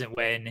Sammy doesn't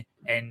win.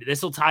 And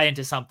this will tie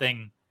into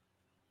something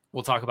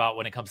we'll talk about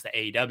when it comes to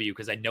AEW,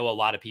 because I know a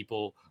lot of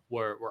people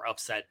were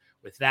upset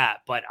with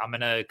that, but I'm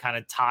going to kind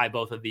of tie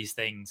both of these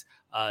things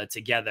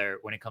together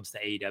when it comes to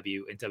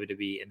AEW and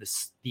WWE and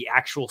the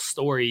actual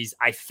stories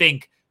I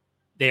think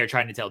they are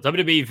trying to tell.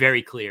 WWE,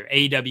 very clear.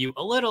 AEW,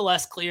 a little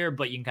less clear,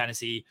 but you can kind of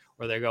see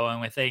where they're going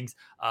with things,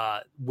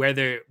 what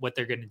they're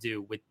going to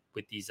do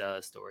with these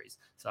stories.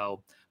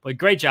 So, but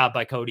great job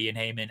by Cody and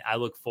Heyman. I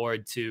look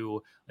forward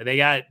to, they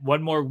got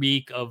one more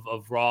week of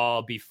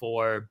Raw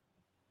before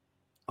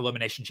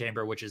Elimination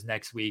Chamber, which is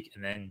next week.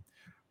 And then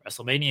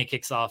WrestleMania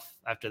kicks off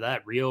after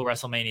that, real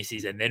WrestleMania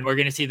season. Then we're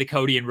going to see the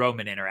Cody and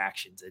Roman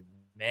interactions. And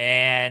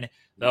man,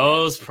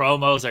 those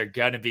promos are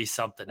going to be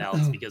something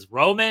else, because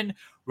Roman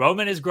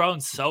has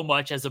grown so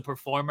much as a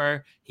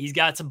performer. He's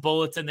got some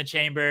bullets in the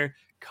chamber.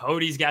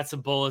 Cody's got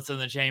some bullets in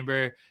the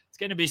chamber. It's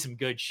going to be some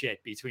good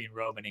shit between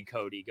Roman and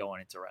Cody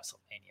going into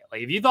WrestleMania.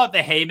 Like, if you thought the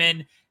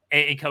Heyman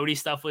and Cody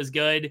stuff was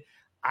good,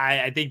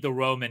 I think the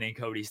Roman and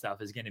Cody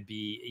stuff is going to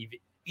be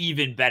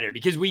even better,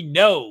 because we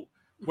know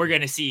we're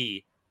going to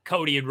see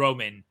Cody and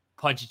Roman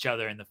punch each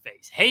other in the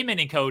face. Heyman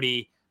and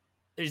Cody,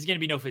 there's going to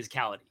be no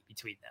physicality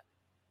between them.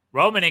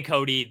 Roman and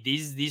Cody,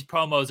 these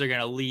promos are going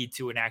to lead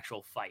to an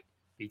actual fight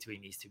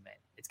between these two men.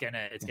 It's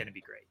gonna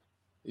be great.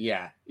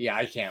 Yeah,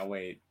 I can't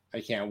wait.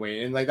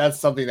 And like, that's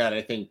something that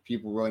I think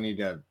people really need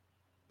to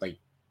like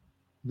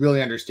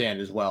really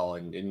understand as well,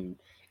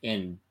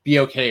 and be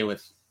okay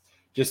with,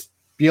 just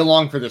be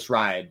along for this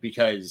ride,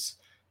 because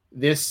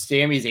this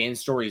Sami Zayn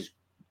story is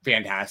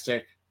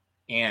fantastic.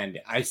 And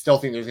I still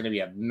think there's going to be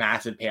a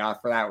massive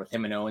payoff for that, with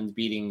him and Owens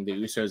beating the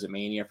Usos at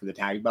Mania for the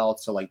tag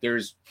belts. So like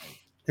there's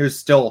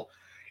still,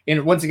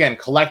 and once again,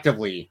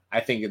 collectively, I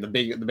think the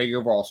big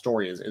overall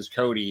story is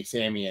Cody,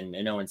 Sami,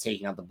 and Owens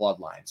taking out the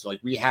Bloodline. So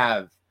like we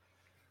have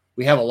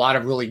a lot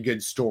of really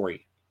good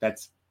story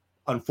that's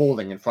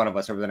unfolding in front of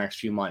us over the next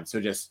few months.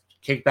 So just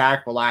kick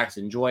back, relax,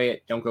 enjoy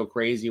it. Don't go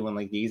crazy when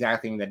like the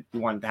exact thing that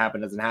you want to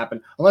happen doesn't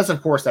happen. Unless, of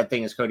course, that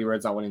thing is Cody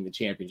Rhodes not winning the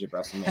championship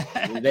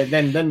WrestleMania.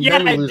 then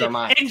we lose our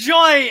mind.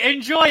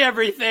 Enjoy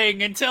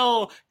everything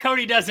until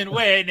Cody doesn't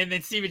win, and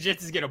then Steven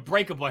just is gonna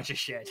break a bunch of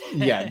shit.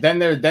 Yeah, then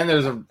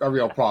there's a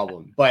real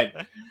problem. But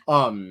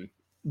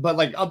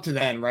like up to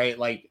then, right?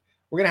 Like,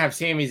 we're gonna have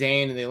Sami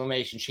Zayn in the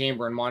Elimination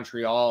Chamber in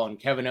Montreal, and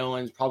Kevin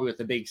Owens probably with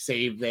the big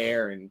save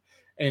there, and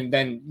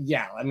then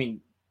I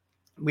mean,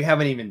 we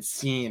haven't even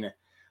seen.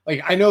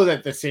 Like, I know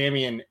that the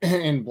Sami and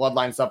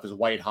Bloodline stuff is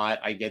white hot.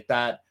 I get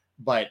that.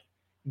 But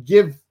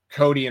give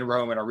Cody and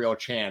Roman a real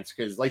chance,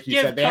 because, like you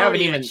said, they haven't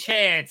even... Give Cody a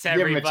chance,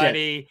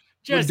 everybody.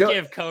 Just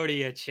give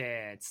Cody a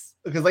chance.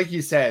 Because, like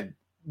you said,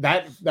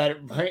 that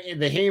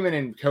the Heyman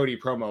and Cody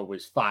promo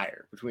was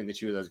fire between the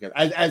two of those guys.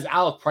 As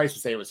Alec Price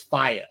would say, it was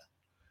fire.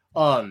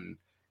 And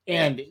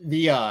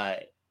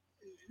the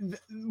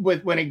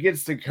when it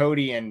gets to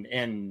Cody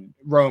and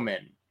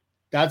Roman,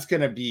 that's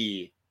going to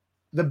be...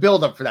 The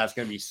buildup for that's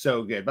going to be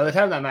so good. By the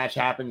time that match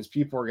happens,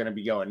 people are going to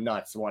be going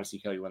nuts to want to see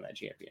Cody win that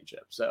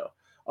championship. So,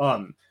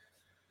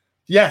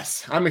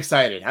 yes, I'm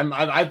excited.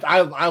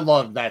 I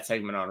love that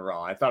segment on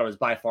Raw. I thought it was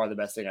by far the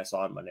best thing I saw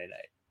on Monday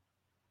night.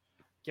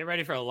 Get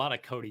ready for a lot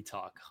of Cody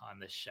talk on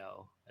this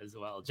show as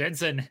well.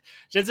 Jensen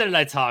and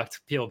I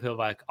talked, peel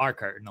back our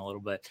curtain a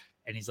little bit.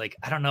 And he's like,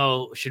 I don't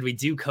know, should we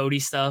do Cody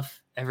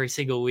stuff every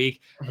single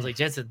week? I was like,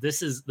 Jensen,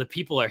 the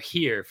people are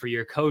here for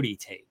your Cody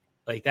take.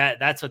 Like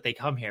that's what they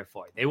come here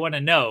for. They want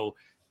to know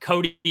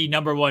Cody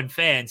 #1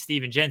 fan,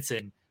 Steven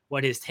Jensen,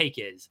 what his take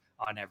is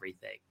on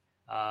everything.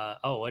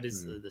 What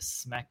is the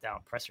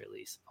SmackDown press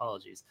release?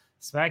 Apologies.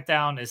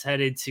 SmackDown is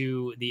headed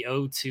to the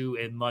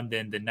O2 in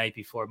London the night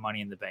before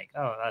Money in the Bank.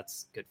 Oh,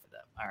 that's good for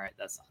them. All right,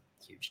 that's not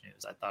huge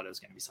news. I thought it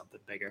was going to be something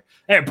bigger.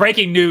 Hey,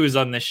 breaking news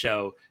on this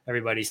show,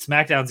 everybody.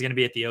 SmackDown's going to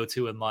be at the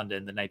O2 in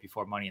London the night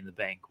before Money in the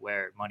Bank,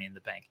 where Money in the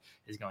Bank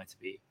is going to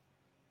be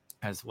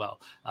as well.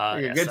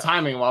 Good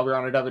timing while we're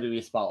on a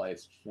WWE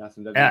spotlight. Got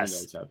some WWE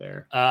notes out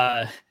there.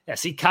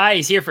 See, Kai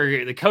is here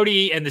for the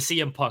Cody and the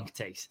CM Punk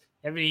takes.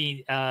 Have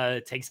any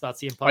takes about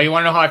CM Punk? Oh, you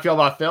want to know how I feel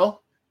about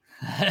Phil?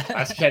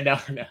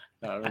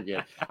 No, we're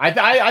good. I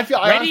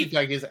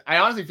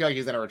honestly feel like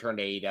he's going to return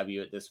to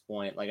AEW at this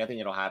point. Like, I think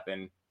it'll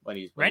happen when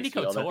he's Randy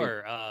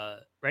Couture.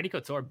 Randy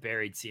Couture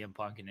buried CM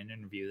Punk in an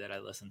interview that I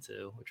listened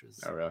to, which was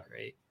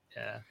great.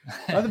 Yeah,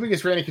 not the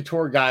biggest Randy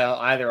Couture guy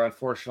either,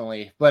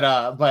 unfortunately. But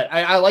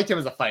I liked him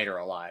as a fighter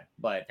a lot.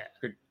 But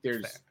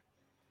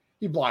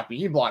he blocked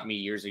me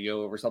years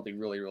ago over something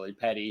really, really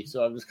petty.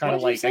 So I'm just kind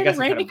of like, I guess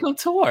Randy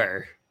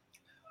Couture.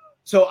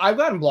 So I've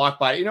gotten blocked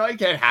by,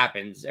 it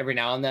happens every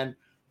now and then.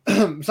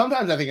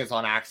 Sometimes I think it's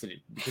on accident,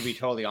 to be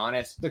totally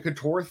honest. The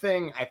Couture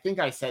thing, I think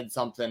I said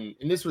something,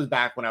 and this was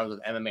back when I was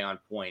with MMA on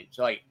Point.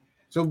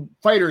 So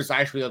fighters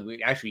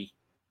actually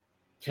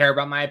care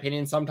about my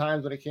opinion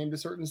sometimes when it came to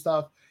certain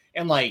stuff.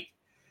 And I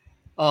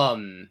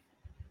wasn't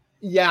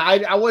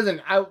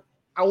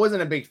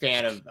a big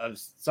fan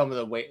of some of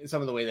the way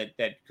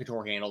that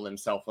Couture handled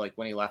himself, like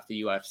when he left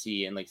the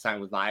UFC and signed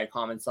with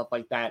Viacom and stuff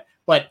like that.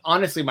 But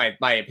honestly,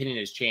 my opinion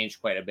has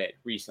changed quite a bit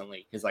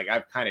recently because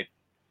I've kind of.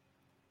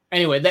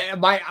 Anyway,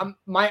 how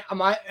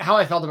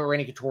I felt about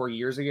Randy Couture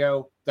years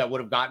ago that would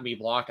have gotten me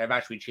blocked, I've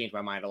actually changed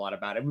my mind a lot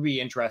about it. It would be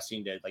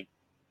interesting to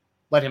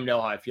let him know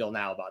how I feel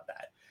now about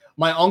that.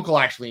 My uncle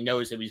actually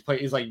knows him. He's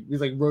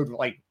rode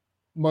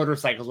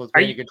motorcycles with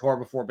Randy Couture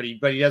before, but he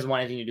doesn't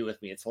want anything to do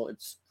with me.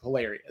 It's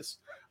hilarious.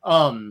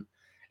 And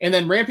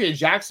then Rampage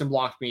Jackson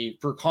blocked me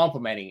for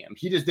complimenting him.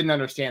 He just didn't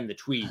understand the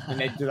tweet,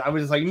 and I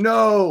was just like,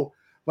 no.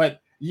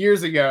 But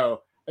years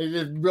ago.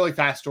 It's a really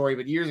fast story,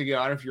 but years ago,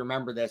 I don't know if you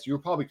remember this. You were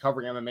probably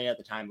covering MMA at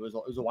the time. It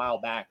was a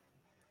while back.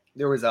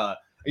 There was a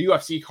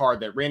UFC card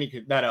that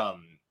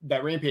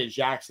Rampage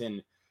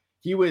Jackson,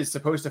 he was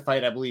supposed to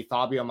fight, I believe,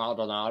 Fabio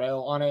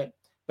Maldonado on it,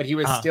 but he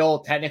was still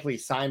technically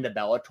signed to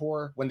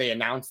Bellator when they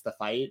announced the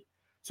fight.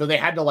 So they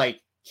had to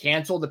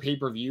cancel the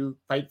pay-per-view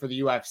fight for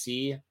the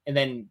UFC, and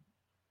then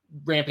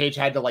Rampage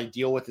had to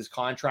deal with his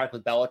contract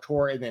with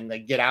Bellator and then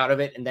get out of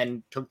it, and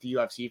then took the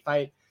UFC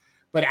fight.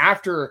 But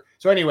there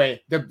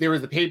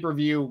was the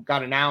pay-per-view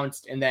got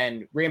announced, and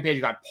then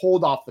Rampage got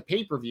pulled off the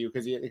pay-per-view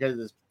because of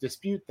this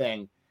dispute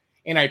thing.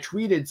 And I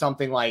tweeted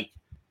something like,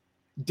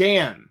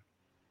 damn,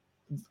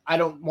 I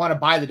don't want to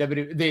buy the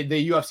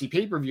UFC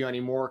pay-per-view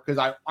anymore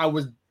because I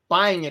was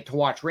buying it to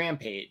watch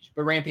Rampage,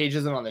 but Rampage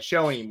isn't on the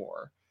show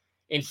anymore.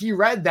 And he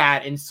read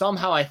that and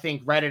somehow I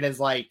think read it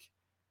as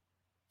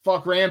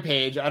fuck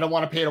Rampage. I don't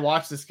want to pay to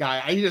watch this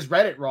guy. He just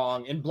read it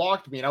wrong and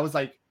blocked me. And I was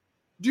like,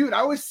 dude,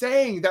 I was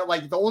saying that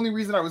the only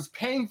reason I was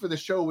paying for the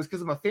show was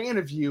because I'm a fan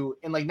of you,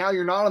 and now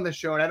you're not on the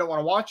show and I don't want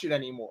to watch it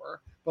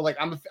anymore. But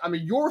I'm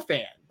your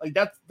fan.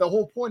 That's the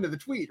whole point of the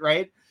tweet,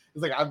 right?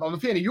 It's I'm a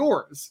fan of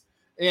yours,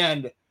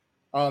 and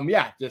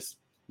just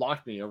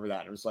blocked me over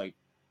that. It was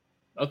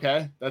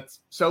okay, that's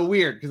so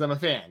weird because I'm a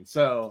fan.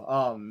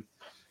 So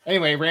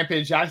anyway,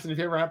 Rampage Jackson, if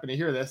you ever happen to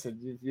hear this, and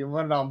if you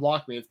want to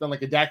unblock me, it's been a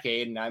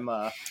decade, and I'm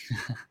I'm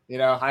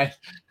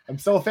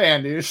still a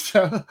fan, dude.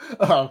 So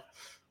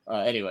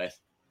anyways.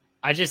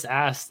 I just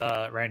asked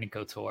Randy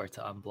Couture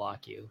to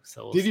unblock you.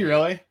 So did you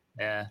really?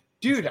 Yeah,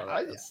 dude.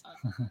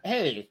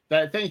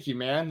 Thank you,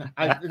 man.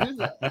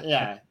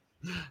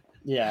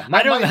 Yeah.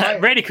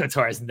 Randy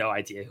Couture has no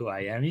idea who I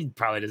am. He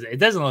probably doesn't. It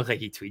doesn't look like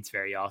he tweets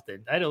very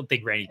often. I don't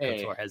think Randy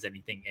Couture has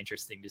anything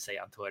interesting to say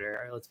on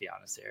Twitter. Let's be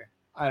honest here.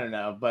 I don't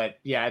know, but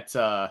yeah, it's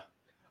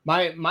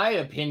my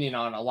opinion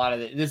on a lot of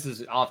it. This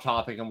is off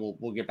topic, and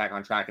we'll get back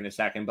on track in a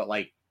second. But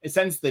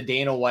since the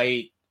Dana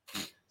White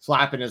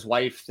slapping his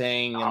wife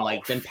thing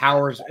and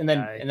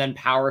then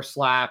power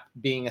slap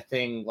being a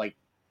thing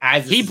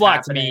as he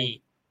blocked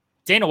me.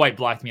 Dana White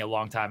blocked me a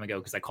long time ago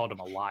because I called him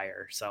a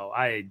liar. So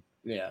I've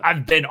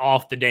been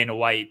off the Dana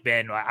White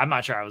bin. I'm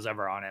not sure I was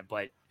ever on it,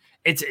 but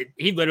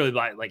he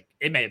literally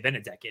it may have been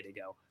a decade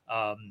ago.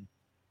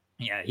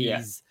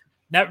 He's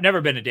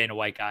never been a Dana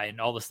White guy,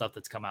 and all the stuff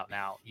that's come out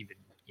now even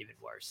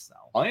worse. So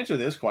I'll answer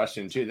this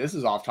question too. This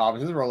is off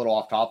topic. This is a little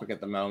off topic at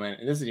the moment,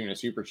 and this isn't even a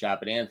super chat.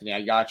 But Anthony,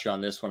 I got you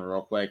on this one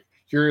real quick.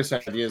 Curious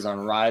ideas on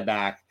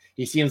Ryback.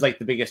 He seems like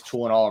the biggest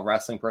tool in all of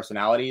wrestling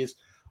personalities.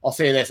 I'll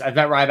say this: I've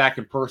met Ryback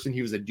in person.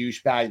 He was a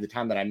douchebag the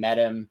time that I met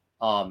him.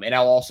 And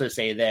I'll also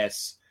say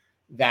this: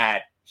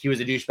 that he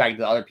was a douchebag to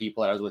the other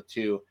people that I was with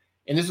too.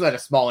 And this was at a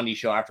small indie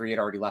show after he had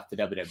already left the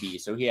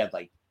WWE. So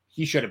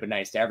he should have been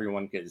nice to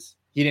everyone because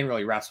he didn't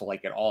really wrestle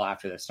like at all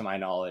after this, to my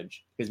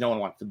knowledge, because no one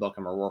wants to book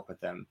him or work with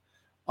him.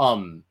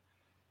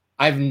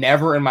 I've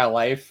never in my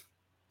life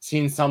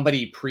seen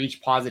somebody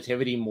preach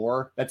positivity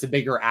more. That's a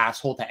bigger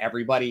asshole to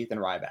everybody than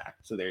Ryback.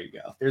 So there you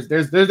go.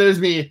 There's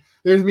me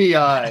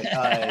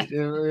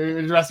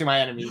addressing my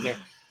enemies there.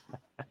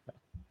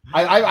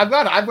 I've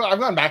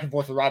gone back and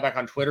forth with Ryback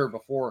on Twitter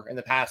before in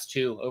the past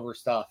too over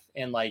stuff,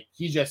 and like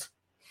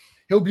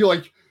he'll be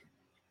like,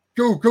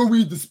 go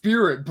read the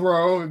spirit,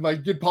 bro, and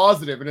like get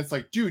positive, and it's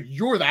like, dude,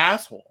 you're the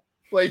asshole,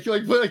 like you're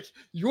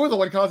the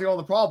one causing all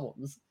the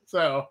problems.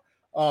 So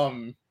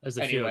there's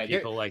a few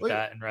people like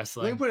that in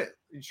wrestling. Let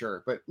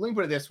me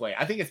put it this way.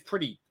 I think it's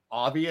pretty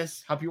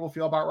obvious how people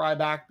feel about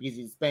Ryback because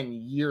it's been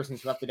years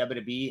since he left the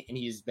WWE and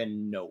he's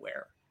been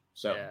nowhere.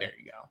 So there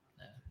you go.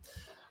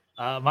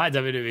 My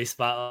WWE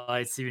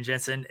spotlight, Steven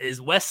Jensen, is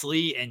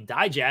Wesley and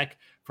Dijak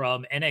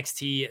from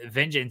NXT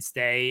Vengeance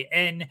Day.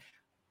 And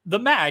the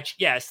match,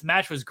 yes, the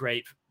match was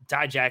great.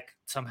 Dijak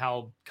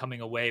somehow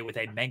coming away with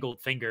a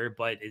mangled finger,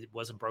 but it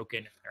wasn't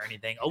broken or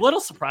anything. A little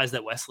surprised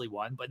that Wesley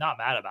won, but not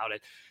mad about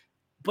it.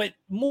 But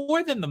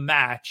more than the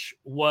match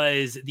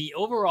was the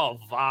overall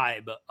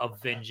vibe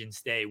of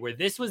Vengeance Day, where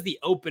this was the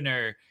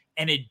opener.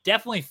 And it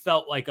definitely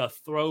felt like a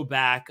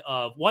throwback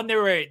of one.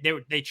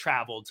 They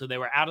traveled, so they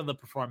were out of the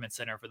Performance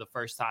Center for the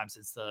first time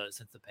since the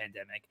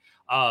pandemic.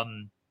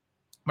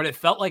 But it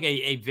felt like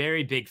a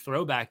very big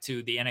throwback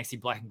to the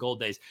NXT Black and Gold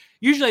days.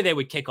 Usually they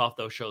would kick off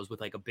those shows with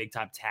like a big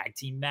time tag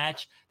team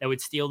match that would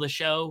steal the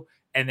show,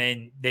 and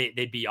then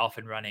they'd be off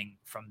and running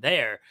from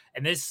there.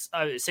 And this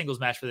singles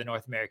match for the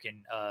North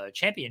American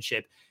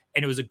Championship,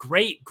 and it was a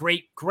great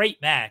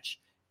match.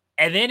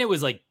 And then it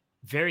was like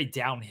very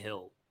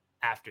downhill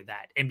after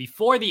that. And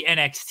before the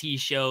NXT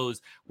shows,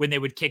 when they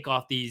would kick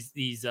off these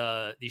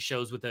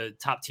shows with a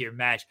top tier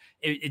match,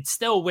 it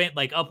still went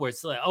like upwards.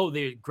 So like, oh,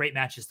 they're great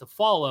matches to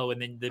follow.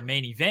 And then the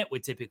main event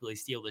would typically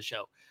steal the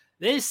show.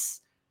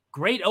 This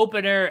great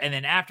opener. And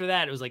then after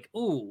that, it was like,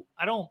 ooh,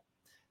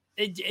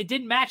 it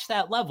didn't match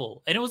that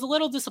level. And it was a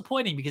little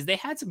disappointing because they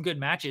had some good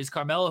matches.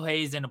 Carmelo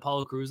Hayes and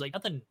Apollo Crews, like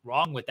nothing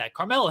wrong with that.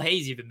 Carmelo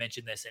Hayes even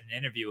mentioned this in an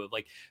interview of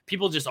like,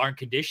 people just aren't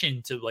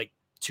conditioned to like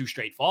 2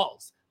 straight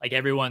falls. Like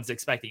everyone's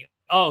expecting,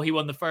 oh, he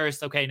won the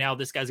first. Okay, now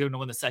this guy's going to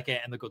win the second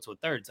and they'll go to a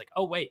third. It's like,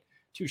 oh, wait,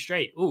 2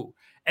 straight. Ooh.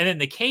 And then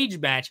the cage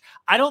match,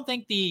 I don't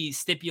think the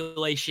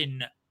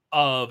stipulation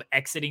of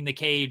exiting the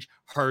cage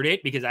hurt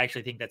it because I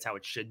actually think that's how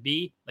it should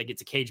be. Like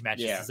it's a cage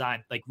match. It's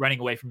designed like running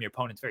away from your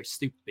opponent's very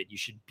stupid. You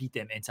should beat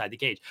them inside the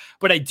cage.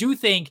 But I do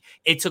think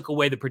it took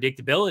away the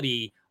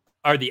predictability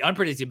or the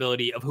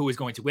unpredictability of who was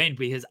going to win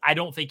because I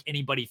don't think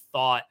anybody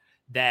thought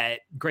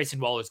that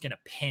Grayson Waller is going to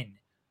pin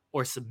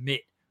or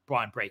submit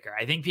Braun Breaker.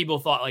 I think people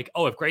thought like,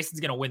 oh, if Grayson's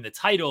going to win the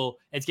title,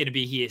 it's going to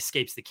be he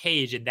escapes the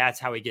cage and that's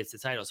how he gets the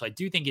title. So I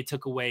do think it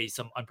took away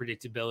some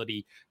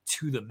unpredictability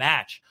to the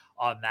match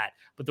on that.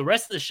 But the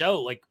rest of the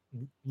show, like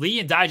Lee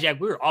and Dijak,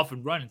 we were off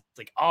and running. It's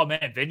like, oh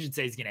man, Vengeance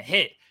Day is going to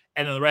hit.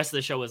 And then the rest of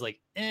the show was like,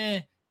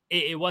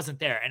 it wasn't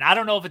there. And I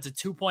don't know if it's a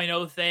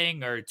 2.0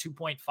 thing or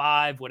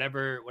 2.5,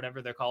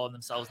 whatever they're calling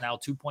themselves now,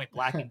 2.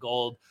 Black and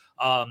Gold.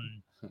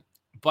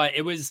 But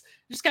it was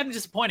just kind of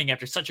disappointing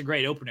after such a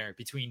great opener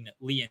between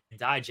Lee and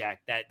Dijak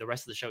that the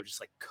rest of the show just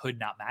like could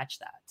not match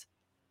that.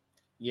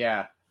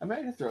 Yeah, I'm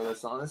going to throw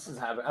this on. This is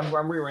happening.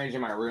 I'm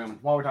rearranging my room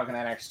while we're talking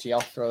NXT.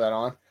 I'll throw that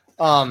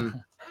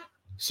on.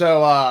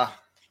 So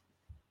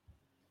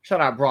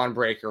shout out Braun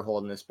Breaker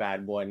holding this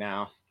bad boy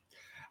now.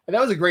 That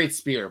was a great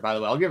spear, by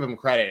the way. I'll give him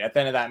credit at the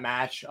end of that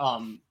match.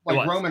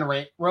 Like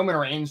Roman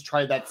Reigns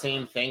tried that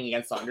same thing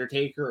against The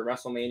Undertaker at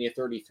WrestleMania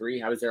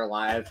 33. I was there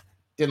live.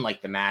 Didn't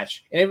like the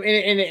match, and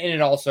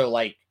it also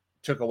like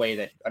took away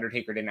that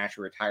Undertaker didn't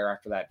actually retire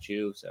after that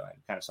too. So I'm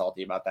kind of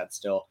salty about that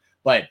still.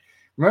 But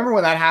remember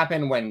when that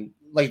happened when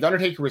like the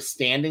Undertaker was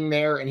standing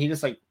there and he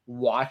just like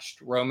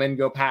watched Roman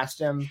go past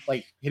him,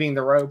 like hitting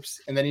the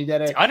ropes, and then he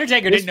did it.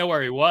 Undertaker didn't know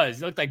where he was.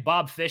 He looked like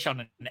Bob Fish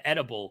on an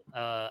edible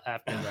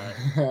after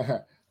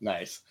that.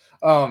 Nice.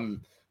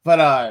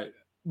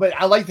 But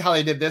I liked how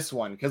they did this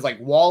one because like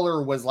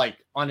Waller was like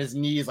on his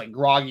knees, like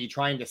groggy,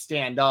 trying to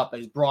stand up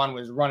as Braun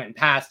was running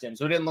past him.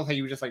 So it didn't look like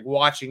he was just like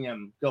watching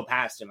him go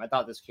past him. I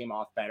thought this came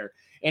off better.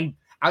 And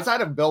outside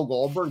of Bill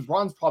Goldberg,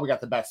 Braun's probably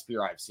got the best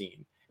spear I've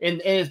seen.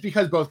 And it's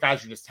because both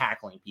guys are just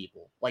tackling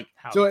people. Like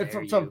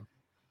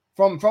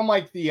from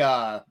like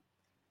the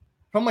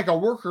from like a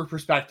worker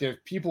perspective,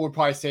 people would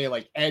probably say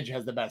like Edge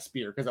has the best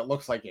spear because it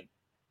looks like it,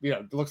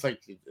 it looks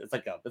like it's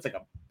like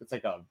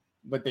a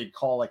what they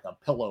call like a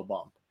pillow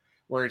bump.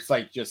 Where it's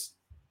like just,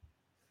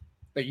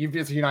 but you're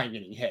not even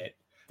getting hit.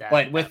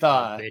 But with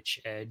bitch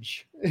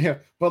Edge, yeah.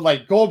 But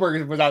like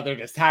Goldberg was out there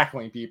just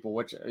tackling people,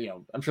 which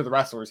I'm sure the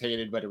wrestlers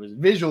hated, but it was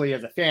visually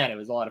as a fan, it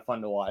was a lot of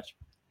fun to watch.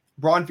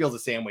 Braun feels the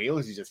same way. He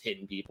looks like he's just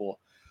hitting people.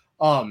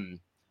 The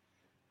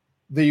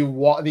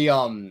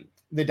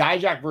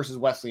Dijak versus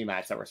Wesley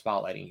match that we're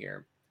spotlighting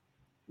here,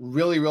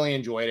 really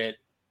enjoyed it.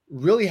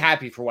 Really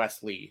happy for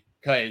Wesley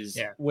because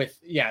with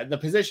the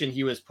position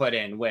he was put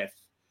in with.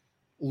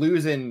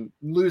 losing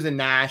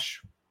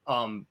Nash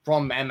from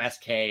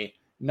MSK,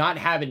 not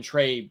having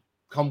Trey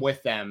come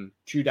with them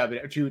to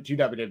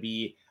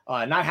WWE,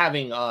 not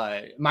having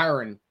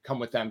Myron come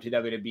with them to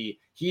WWE.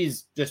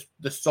 He's just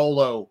the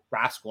solo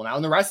rascal now,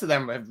 and the rest of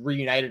them have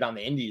reunited on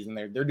the indies, and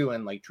they're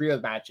doing like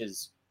trios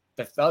matches,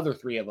 the other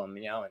three of them,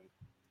 and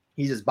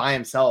he's just by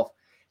himself.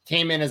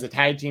 Came in as a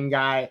tag team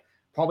guy,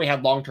 probably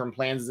had long-term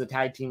plans as a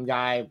tag team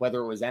guy,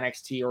 whether it was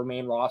NXT or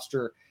main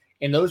roster,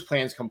 and those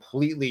plans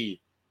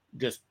completely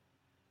just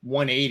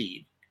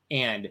 180'd,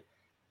 and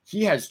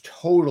he has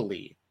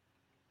totally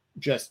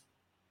just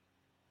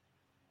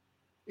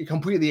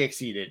completely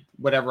exceeded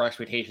whatever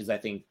expectations I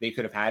think they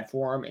could have had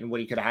for him and what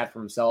he could have had for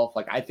himself.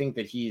 Like, I think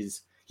that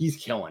he's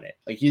killing it.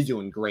 Like, he's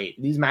doing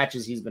great. These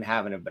matches he's been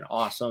having have been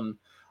awesome.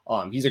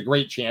 He's a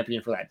great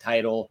champion for that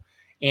title.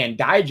 And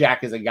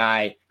Dijak is a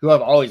guy who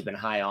I've always been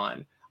high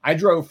on. I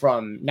drove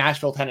from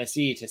Nashville,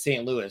 Tennessee to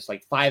St. Louis,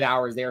 like 5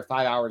 hours there,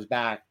 5 hours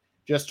back,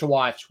 just to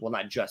watch, well,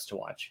 not just to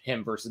watch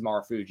him versus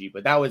Marufuji,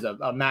 but that was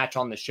a match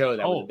on the show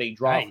that was a big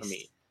draw for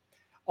me.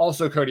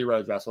 Also, Cody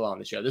Rhodes wrestled on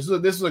the show. This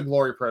was a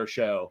Glory Pro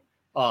show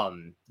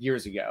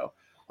years ago.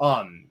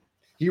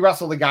 He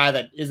wrestled a guy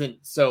that isn't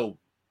so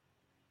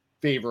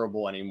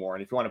favorable anymore.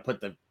 And if you want to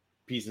put the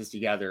pieces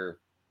together,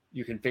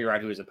 you can figure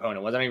out who his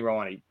opponent was. I don't even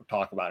want to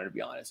talk about it, to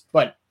be honest.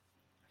 But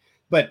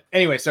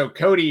anyway, so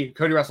Cody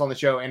wrestled on the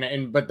show,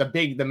 but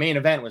the main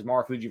event was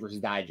Marufuji versus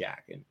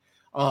Dijak,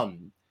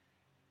 and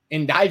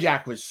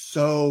Dijak was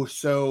so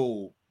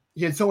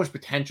he had so much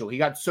potential. He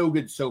got so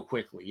good so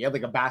quickly. He had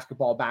like a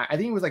basketball back. I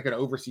think he was like an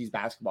overseas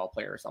basketball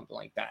player or something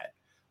like that,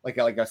 like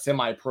a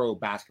semi-pro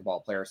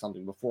basketball player or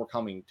something before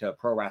coming to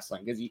pro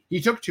wrestling, because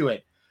he took to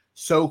it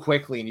so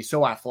quickly, and he's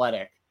so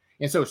athletic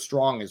and so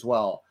strong as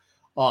well.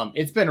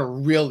 It's been a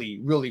really,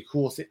 really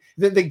cool.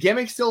 The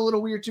gimmick's still a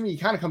little weird to me. He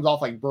kind of comes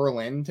off like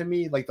Berlin to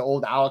me, like the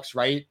old Alex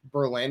Wright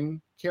Berlin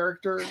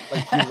character.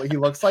 Like he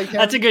looks like him.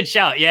 That's a good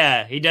shout.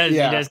 Yeah, he does.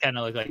 Yeah. He does kind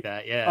of look like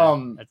that. Yeah.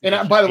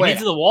 By the way, he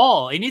needs the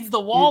wall. He needs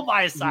the wall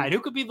by his side. Who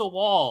could be the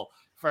wall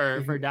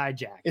for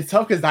Dijak? It's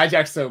tough because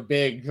Dijak's so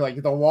big. Like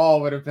the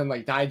wall would have been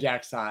like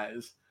Dijak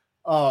size.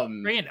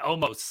 Bringing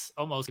almost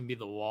can be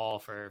the wall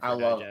for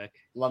Dijak.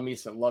 Love me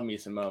some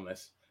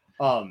Momus.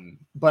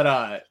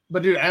 But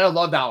dude, I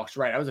loved Alex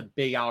Wright. I was a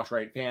big Alex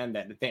Wright fan.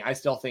 I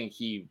still think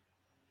he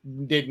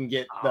didn't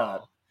get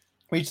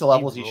reach the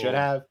levels he should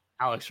have.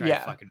 Alex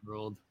Wright fucking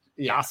ruled.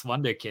 Yeah. Das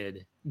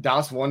Wunderkind.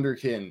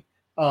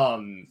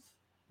 Trying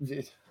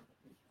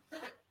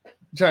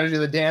to do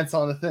the dance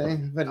on the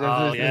thing, but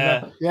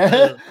yeah.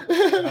 That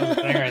was the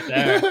thing right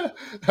there.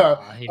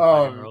 He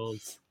fucking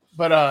rules.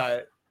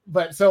 But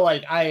so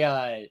like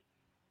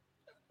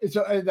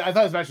So I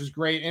thought this match was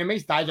great, and it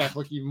makes Dijak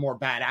look even more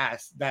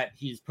badass that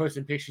he's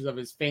posting pictures of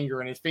his finger,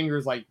 and his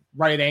finger's like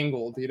right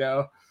angled,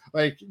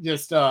 like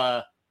just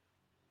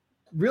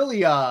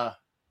really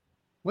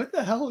what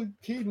the hell,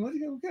 Caden? What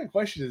kind of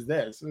question is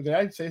this? Did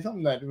I say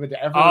something that would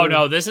ever? Oh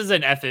no, this is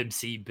an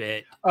FMC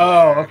bit.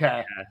 Oh,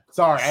 okay. Yeah.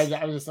 Sorry,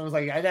 I was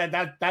like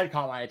that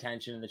caught my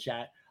attention in the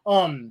chat.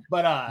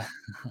 But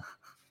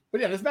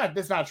yeah,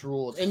 this match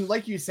ruled. And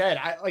like you said,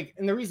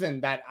 and the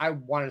reason that I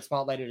wanted to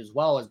spotlight it as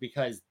well is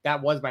because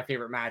that was my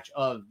favorite match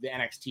of the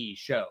NXT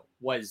show,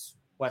 was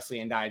Wesley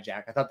and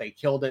Dijak. I thought they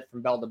killed it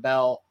from bell to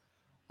bell.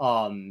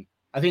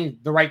 I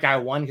think the right guy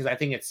won because I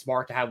think it's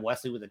smart to have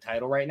Wesley with the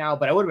title right now,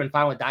 but I would have been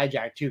fine with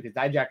Dijak too, because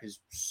Dijak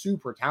is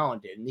super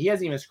talented and he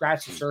hasn't even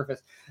scratched the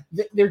surface.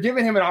 They're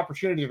giving him an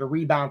opportunity to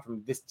rebound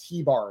from this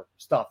T-bar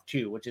stuff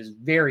too, which is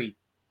very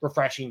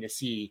refreshing to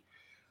see.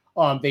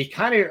 They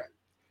kind of,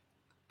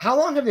 how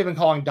long have they been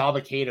calling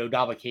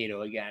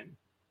Dabba-Kato again?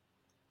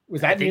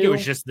 Was that I think new? It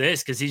was just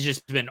this because he's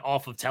just been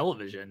off of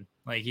television.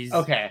 Like he's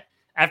okay.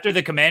 After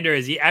the Commander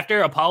Aziz,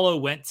 after Apollo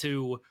went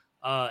to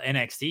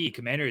NXT,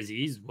 Commander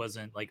Aziz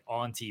wasn't like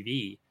on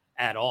TV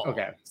at all.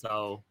 Okay.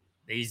 So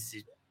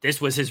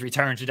this was his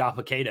return to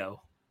Dabba-Kato.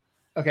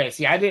 Okay.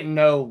 See, I didn't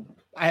know.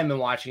 I haven't been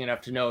watching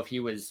enough to know if he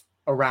was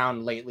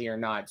around lately or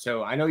not.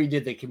 So I know he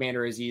did the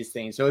Commander Aziz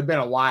thing. So it'd been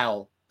a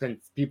while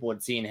since people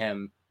had seen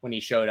him when he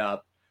showed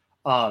up.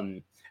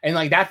 And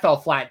like that fell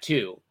flat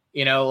too,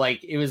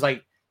 like it was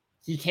like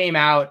he came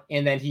out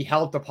and then he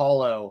helped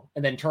Apollo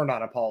and then turned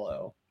on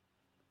Apollo.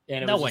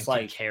 And no one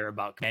can care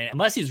about Commander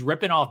unless he's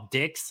ripping off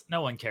dicks.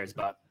 No one cares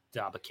about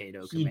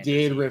Dabba-Kato. He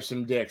did rip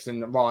some dicks in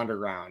the Raw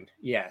Underground.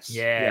 Yes.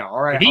 Yeah.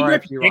 All right. If he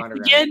ripped dicks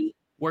again,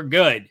 we're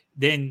good.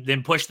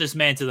 Then push this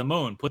man to the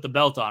moon. Put the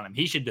belt on him.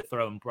 He should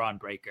dethrone Braun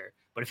Breaker.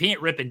 But if he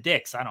ain't ripping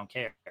dicks, I don't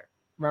care.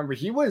 Remember,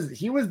 he was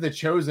the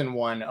chosen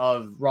one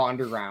of Raw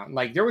Underground.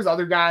 Like there was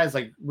other guys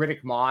like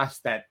Riddick Moss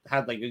that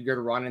had like a good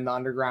run in the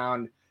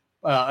Underground.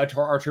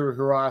 Arturo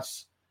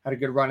Huras had a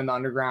good run in the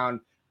Underground,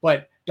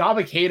 but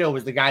Dabba-Kato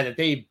was the guy that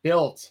they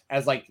built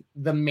as like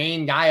the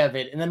main guy of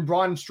it. And then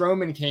Braun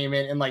Strowman came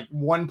in and like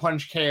one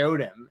punch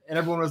KO'd him, and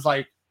everyone was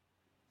like,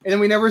 and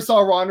then we never saw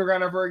Raw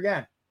Underground ever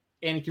again.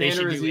 And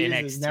Commander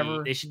Aziz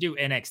They should do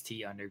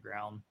NXT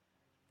Underground.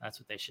 That's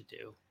what they should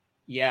do.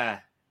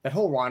 Yeah. that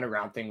whole Ronda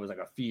Round thing was like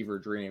a fever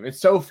dream. It's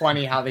so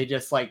funny how they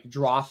just like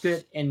dropped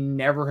it and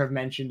never have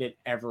mentioned it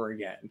ever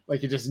again.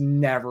 Like it just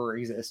never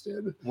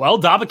existed. Well,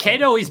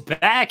 Dabba-Kato, he's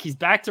back. He's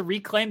back to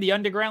reclaim the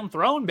underground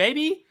throne,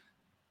 baby.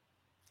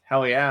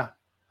 Hell yeah.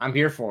 I'm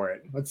here for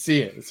it. Let's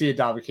see it. Let's see it,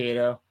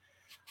 Dabba-Kato.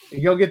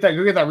 Go get that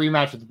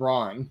rematch with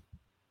Braun.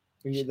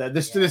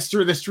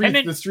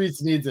 The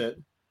streets needs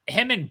it.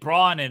 Him and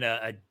Braun in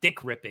a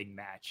dick ripping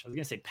match. I was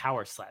gonna say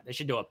power slap. They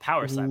should do a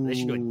power slap. They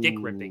should do a dick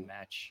ripping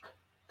match.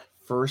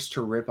 First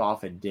to rip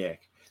off a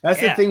dick.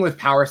 That's the thing with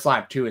power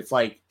slap too. It's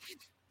like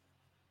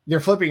they're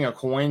flipping a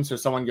coin, so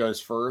someone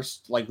goes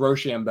first. Like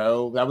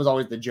Rochambeau, that was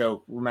always the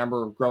joke.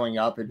 Remember growing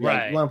up, it'd be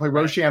like, you want to play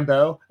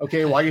Rochambeau?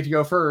 Okay, well I get to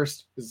go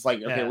first. It's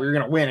like, okay, well, you're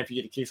gonna win if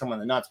you get to kick someone in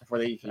the nuts before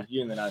they kick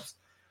you in the nuts.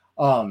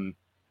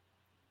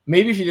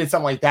 Maybe if you did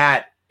something like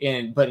that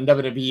in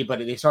WWE, but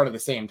they start at the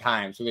same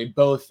time, so they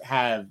both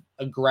have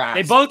a grasp.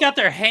 They both got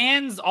their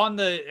hands on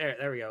the.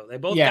 There we go. They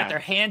both got their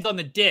hands on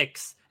the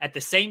dicks at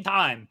the same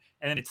time.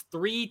 And then it's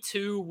 3,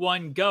 2,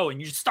 1, go, and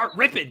you just start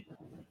ripping.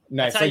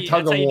 Nice, like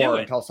tug of war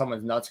until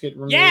someone's nuts get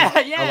removed. Yeah.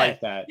 I like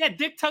that. Yeah,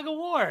 dick tug of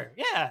war.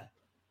 Yeah.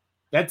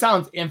 That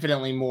sounds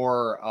infinitely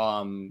more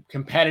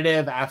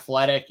competitive,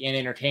 athletic, and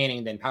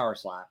entertaining than power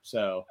slap.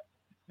 So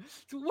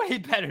it's way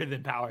better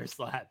than power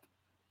slap.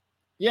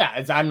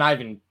 Yeah, I'm not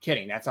even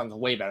kidding. That sounds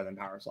way better than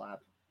power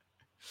slap.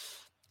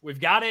 We've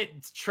got it.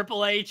 It's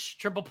Triple H,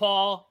 Triple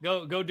Paul.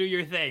 Go do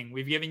your thing.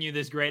 We've given you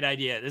this great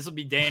idea. This will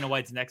be Dana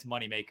White's next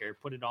moneymaker.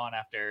 Put it on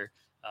after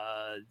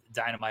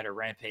Dynamite or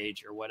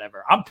Rampage or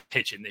whatever. I'm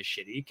pitching this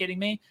shit. Are you kidding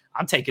me?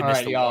 I'm taking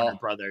this to Warner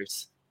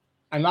Brothers.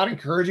 I'm not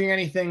encouraging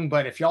anything,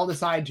 but if y'all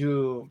decide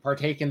to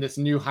partake in this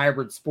new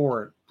hybrid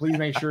sport, please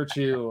make sure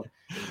to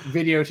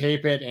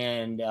videotape it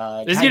and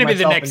this is going to be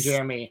the next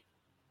Jeremy.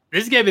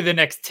 This is going to be the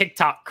next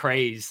TikTok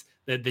craze,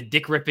 the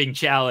dick ripping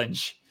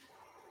challenge.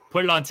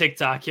 Put it on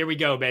TikTok. Here we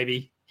go,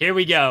 baby. Here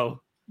we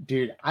go.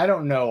 Dude, I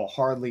don't know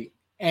hardly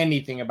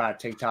anything about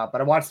TikTok, but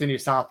I watched the new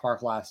South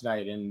Park last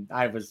night and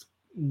I was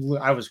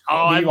I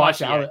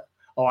watched it.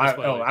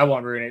 I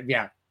won't ruin it.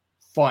 Yeah.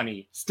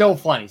 Funny. Still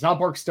funny. South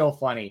Park's still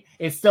funny.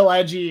 It's still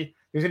edgy.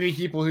 There's gonna be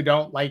people who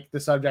don't like the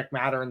subject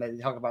matter and they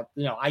talk about,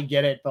 I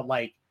get it, but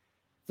like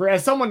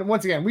as someone,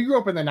 once again, we grew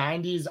up in the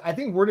 90s. I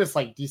think we're just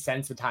like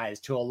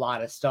desensitized to a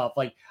lot of stuff.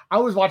 Like we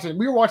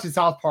were watching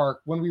South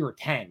Park when we were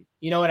 10.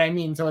 You know what I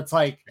mean? So it's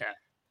like,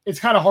 it's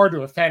kind of hard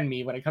to offend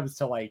me when it comes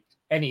to like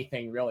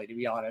anything really, to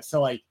be honest.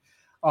 So like,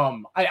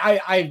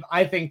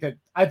 I think that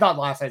I thought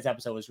last night's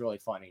episode was really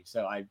funny.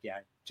 So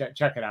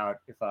check it out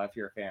if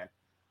you're a fan.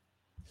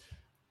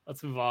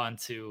 Let's move on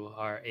to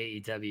our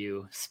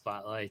AEW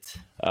spotlight.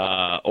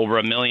 Over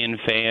 1 million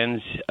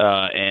fans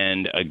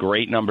and a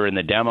great number in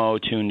the demo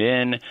tuned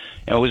in. And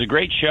it was a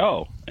great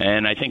show.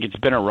 And I think it's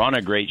been a run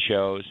of great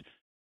shows.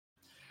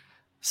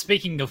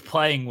 Speaking of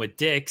playing with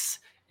dicks,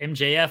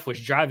 MJF was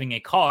driving a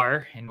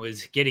car and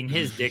was getting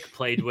his dick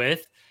played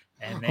with,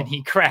 and then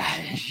he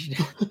crashed.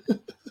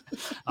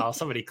 Oh,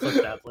 somebody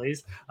clip that,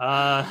 please.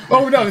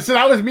 Oh, no. So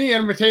that was me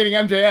imitating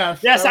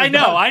MJF. Yes, I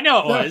know. I know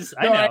it was.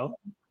 I know.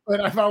 But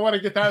if I want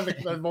to get that,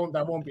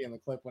 that won't be in the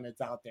clip when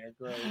it's out there.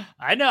 Great.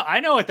 I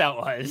know what that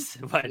was,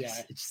 but it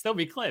should still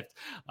be clipped.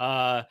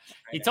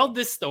 He told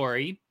this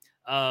story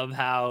of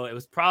how it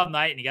was prom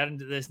night and he got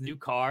into this new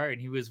car and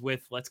he was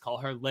with, let's call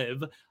her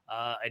Liv,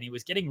 and he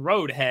was getting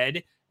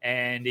roadhead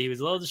and he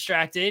was a little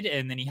distracted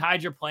and then he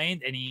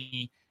hydroplaned and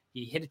he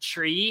hit a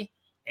tree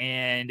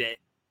and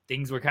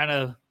things were kind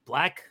of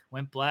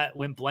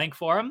went blank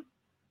for him.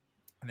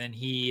 And then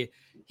he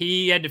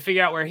had to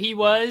figure out where he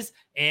was,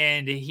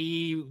 and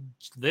Liv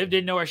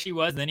didn't know where she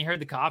was. And then he heard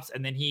the cops,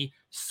 and then he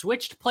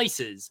switched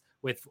places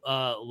with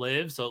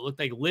Liv. So it looked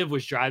like Liv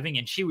was driving,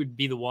 and she would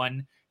be the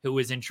one who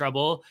was in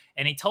trouble.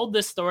 And he told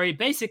this story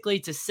basically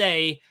to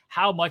say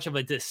how much of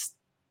a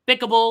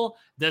despicable,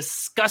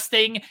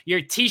 disgusting, your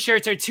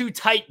T-shirts are too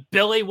tight,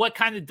 Billy. What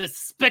kind of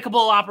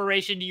despicable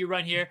operation do you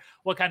run here?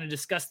 What kind of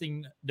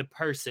disgusting the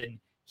person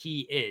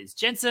he is.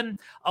 Jensen,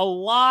 a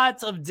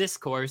lot of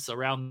discourse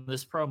around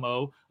this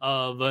promo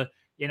of,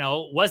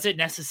 was it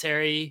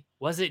necessary?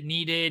 Was it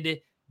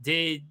needed?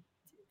 Did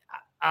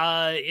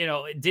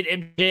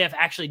MJF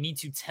actually need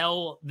to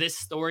tell this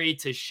story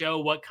to show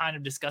what kind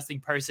of disgusting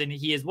person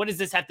he is? What does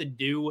this have to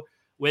do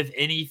with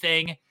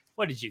anything?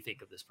 What did you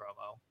think of this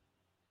promo?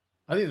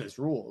 I think this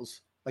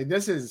rules. Like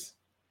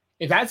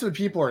if that's what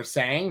people are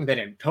saying, then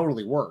it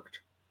totally worked.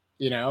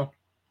 Like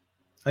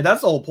that's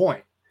the whole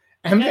point.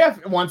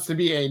 MJF wants to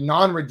be a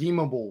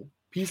non-redeemable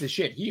piece of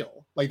shit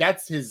heel. Like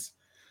that's his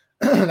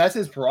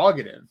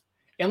prerogative.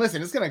 And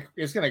listen, it's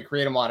gonna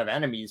create him a lot of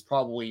enemies,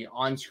 probably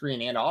on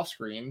screen and off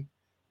screen.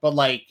 But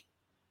like,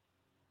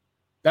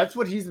 that's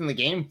what he's in the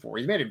game for.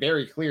 He's made it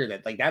very clear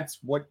that like that's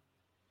what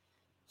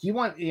he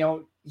wants.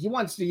 He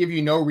wants to give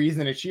you no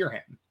reason to cheer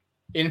him.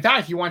 In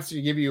fact, he wants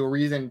to give you a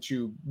reason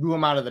to boo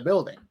him out of the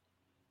building.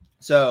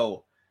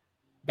 So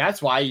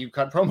that's why you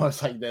cut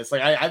promos like this.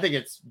 Like, I think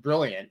it's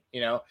brilliant,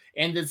 and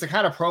it's the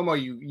kind of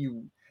promo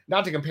you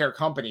not to compare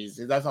companies,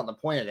 that's not the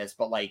point of this,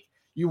 but like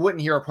you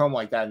wouldn't hear a promo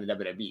like that in the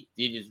WWE.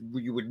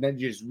 You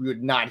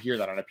would not hear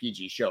that on a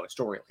PG show, a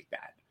story like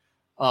that.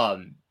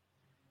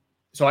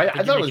 So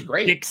I thought it was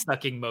great. Dick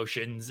sucking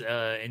motions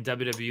in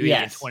WWE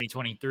in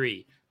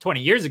 2023. 20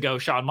 years ago,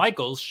 Shawn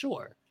Michaels,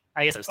 sure.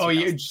 I guess. So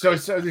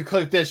to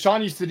click this,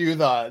 Shawn used to do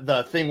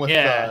the thing with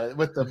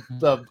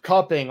the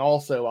cupping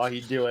also while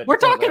he'd do it. We're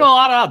talking a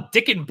lot about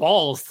dick and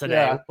balls today.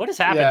 Yeah. What has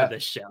happened to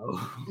this show?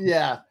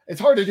 Yeah,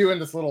 it's hard to do in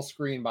this little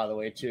screen, by the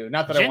way, too.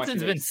 Not that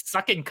Jensen's been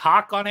sucking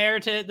cock on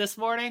air this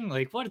morning.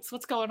 Like,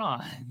 what's going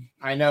on?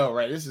 I know,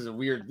 right? This is a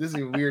weird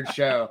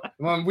show.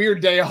 I'm on a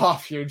weird day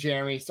off here,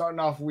 Jeremy. Starting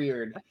off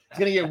weird. It's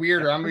gonna get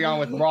weirder. I'm gonna be on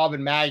with Rob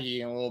and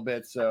Maggie in a little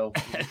bit. So,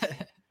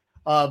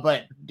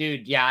 but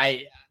dude, yeah,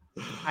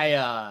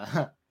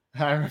 I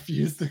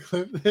refuse to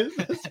clip this.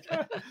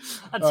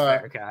 That's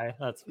fair, guy.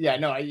 That's fair.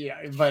 No,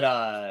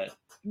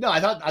 I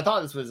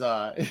thought this was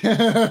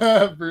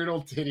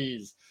brutal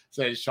titties.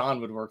 So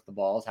Shawn would work the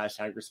balls.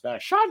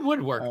 #respect. Shawn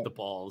would work the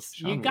balls.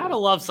 You gotta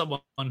love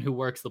someone who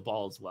works the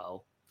balls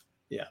well.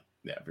 Yeah,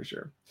 for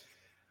sure.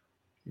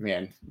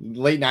 Man,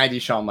 late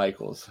 '90s Shawn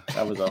Michaels.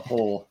 That was a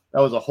whole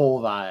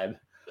vibe.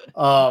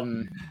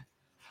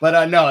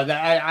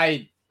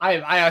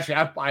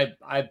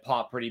 I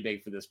popped pretty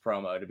big for this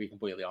promo, to be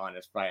completely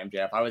honest, by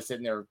MJF. I was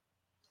sitting there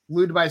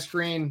glued to my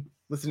screen,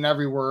 listening to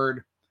every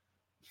word.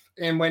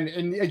 And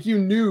like you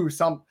knew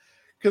some,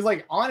 because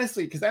like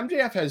honestly, because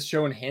MJF has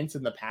shown hints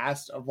in the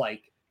past of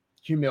like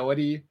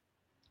humility,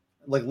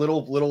 like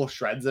little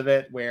shreds of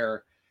it,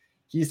 where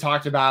he's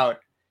talked about,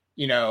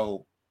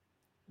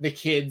 the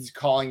kids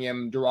calling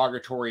him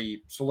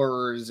derogatory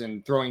slurs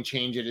and throwing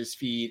change at his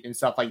feet and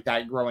stuff like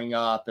that growing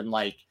up. And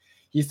like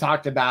he's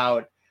talked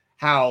about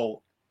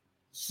how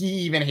he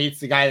even hates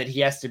the guy that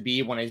he has to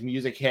be when his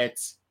music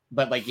hits.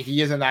 But like, if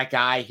he isn't that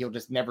guy, he'll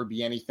just never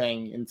be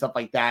anything and stuff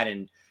like that.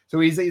 And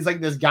so he's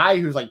like this guy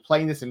who's like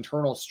playing this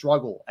internal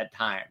struggle at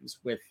times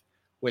with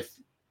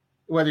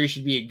whether he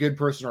should be a good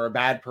person or a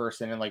bad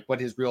person and like what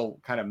his real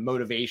kind of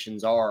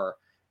motivations are.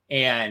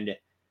 And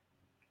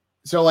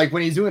so like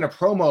when he's doing a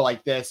promo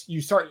like this,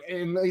 you start,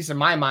 at least in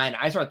my mind,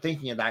 I start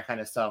thinking of that kind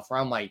of stuff where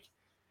I'm like,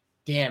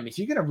 damn, is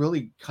he going to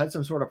really cut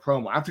some sort of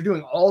promo after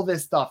doing all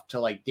this stuff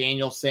to like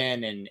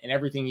Danielson and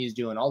everything he's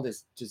doing, all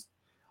this, just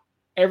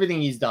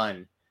everything he's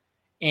done.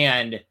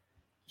 And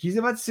he's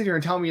about to sit here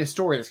and tell me a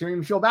story that's going to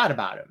make me feel bad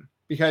about him,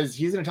 because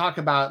he's going to talk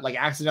about like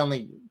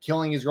accidentally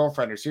killing his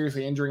girlfriend or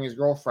seriously injuring his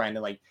girlfriend.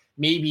 And like,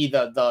 maybe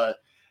the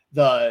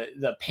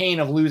pain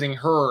of losing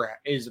her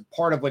is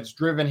part of what's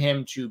driven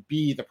him to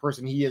be the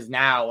person he is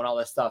now and all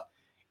this stuff.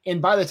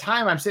 And by the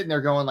time I'm sitting there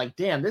going like,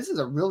 damn, this is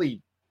a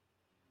really,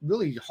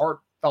 really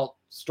heartfelt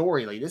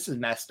story. Like, this is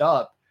messed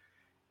up.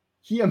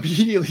 He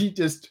immediately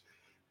just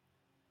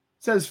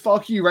says,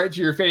 fuck you right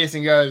to your face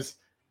and goes,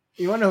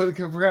 you want to know who the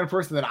kind of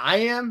person that I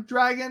am,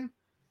 Dragon?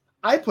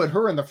 I put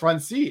her in the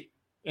front seat,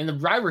 in the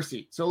driver's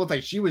seat. So it looked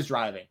like she was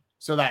driving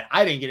so that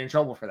I didn't get in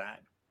trouble for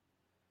that.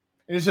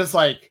 And it's just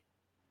like,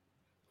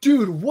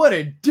 dude, what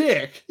a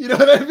dick. You know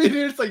what I mean?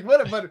 It's like,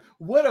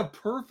 what a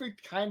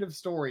perfect kind of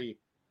story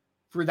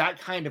for that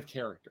kind of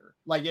character.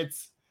 Like,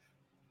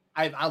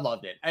 I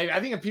loved it.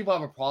 I think if people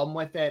have a problem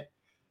with it,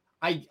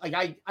 I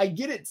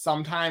get it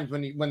sometimes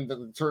when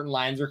the certain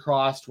lines are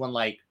crossed, when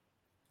like,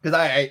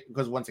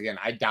 because once again,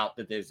 I doubt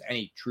that there's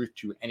any truth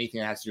to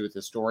anything that has to do with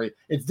this story.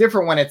 It's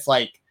different when it's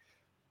like,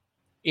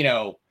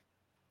 Charlotte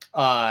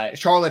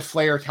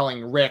Flair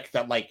telling Rick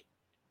that like,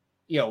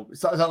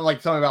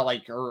 something about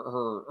like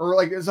her or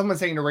like someone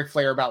saying to Ric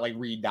Flair about like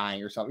Reed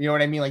dying or something. You know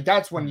what I mean? Like,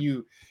 that's when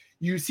you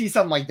see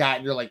something like that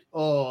and you're like,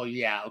 oh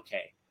yeah,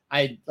 okay.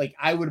 I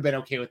would have been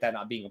okay with that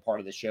not being a part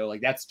of the show.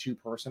 Like, that's too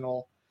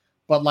personal.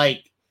 But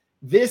like,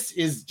 this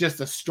is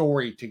just a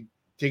story to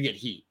get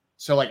heat.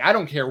 So like, I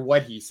don't care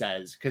what he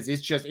says, because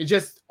it's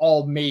just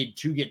all made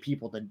to get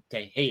people to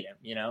hate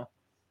him,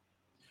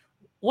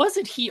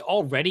 Wasn't he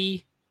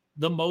already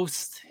the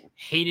most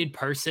hated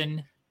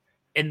person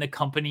in the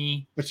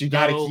company? But you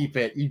got to keep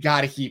it. You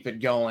got to keep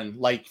it going.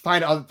 Like,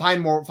 find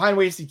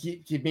ways to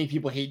keep make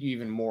people hate you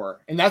even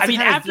more. And that's the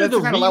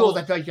kind of levels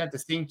I feel like you have to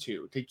sink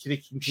to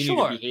continue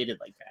to be hated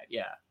like that.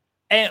 Yeah.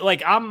 And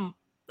like,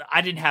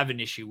 I didn't have an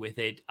issue with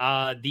it.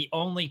 The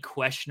only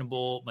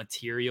questionable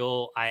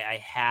material I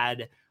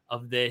had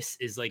of this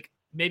is like,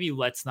 maybe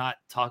let's not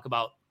talk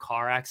about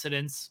car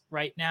accidents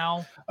right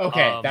now.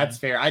 Okay, that's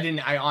fair.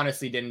 I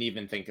honestly didn't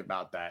even think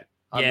about that.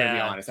 I'm gonna be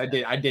honest.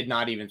 I did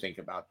not even think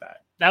about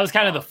that. That was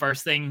kind of the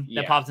first thing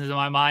that popped into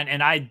my mind.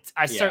 And I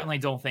certainly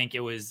don't think it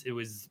was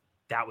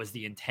that was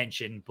the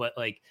intention, but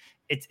like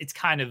it's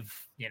kind of,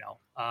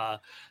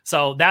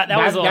 so that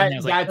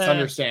was that's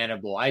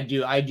understandable. I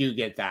do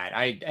get that.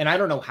 I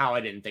don't know how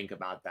I didn't think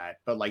about that,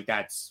 but like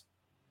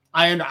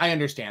I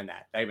understand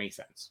that. That makes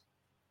sense.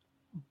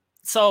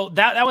 So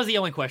that was the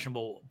only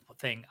questionable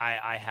thing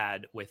I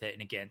had with it.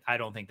 And again, I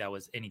don't think that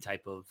was any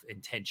type of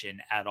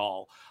intention at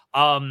all.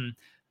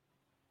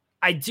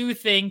 I do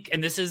think,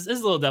 and this is a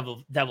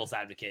little devil's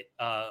advocate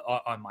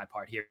on my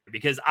part here,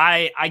 because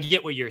I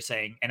get what you're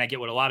saying, and I get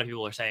what a lot of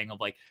people are saying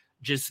of like,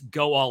 just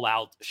go all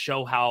out,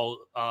 show how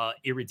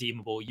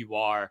irredeemable you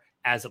are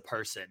as a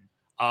person.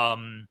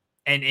 And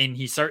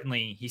he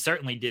certainly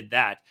did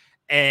that.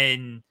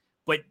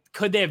 But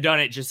could they have done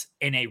it just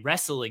in a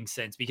wrestling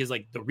sense? Because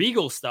like the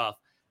Regal stuff,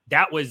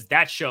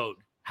 that showed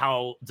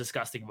how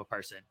disgusting of a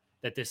person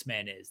that this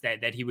man is,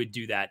 that he would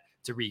do that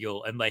to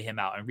Regal and lay him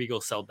out. And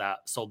Regal sold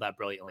that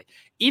brilliantly.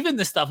 Even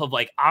the stuff of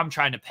like, I'm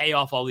trying to pay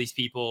off all these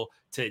people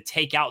to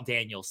take out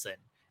Danielson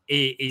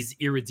is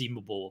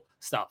irredeemable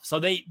stuff. So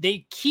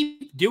they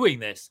keep doing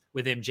this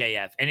with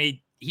MJF, and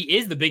he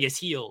is the biggest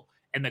heel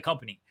in the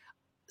company.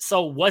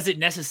 So was it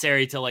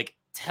necessary to like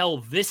tell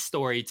this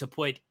story to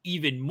put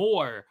even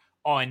more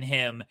on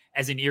him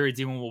as an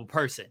irredeemable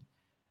person?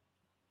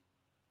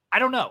 I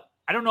don't know.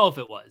 I don't know if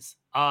it was.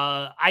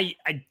 I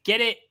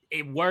get it.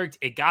 It worked.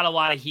 It got a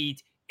lot of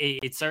heat.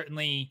 It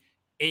certainly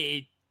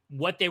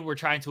what they were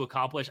trying to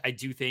accomplish, I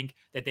do think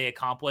that they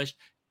accomplished.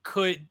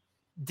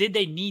 Did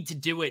they need to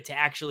do it to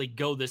actually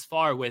go this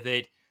far with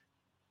it?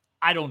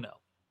 I don't know.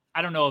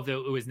 I don't know if it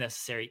was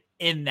necessary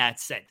in that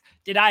sense.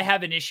 Did I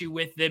have an issue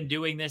with them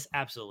doing this?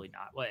 Absolutely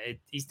not.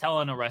 He's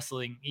telling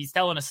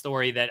a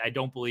story that I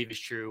don't believe is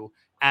true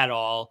at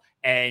all.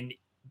 And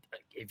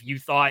if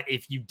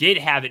you did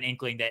have an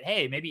inkling that,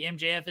 hey, maybe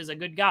MJF is a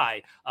good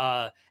guy,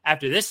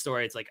 after this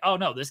story, it's like, oh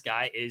no, this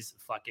guy is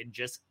fucking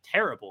just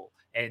terrible.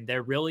 And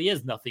there really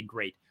is nothing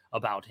great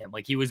about him.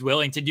 Like, he was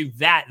willing to do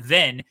that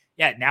then.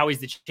 Yeah, now he's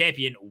the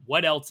champion.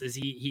 What else is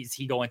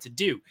he going to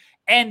do?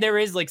 And there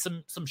is like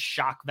some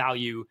shock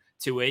value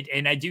to it.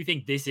 And I do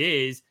think this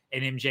is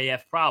an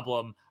MJF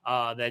problem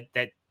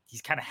that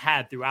he's kind of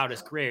had throughout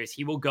his careers.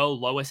 He will go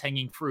lowest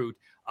hanging fruit,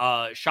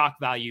 shock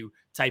value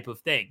type of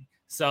thing.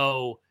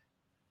 So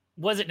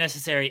was it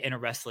necessary in a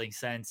wrestling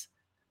sense?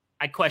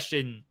 I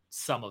question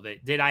some of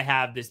it. Did I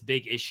have this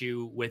big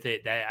issue with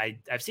it that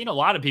I've seen a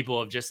lot of people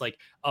have just like,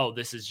 oh,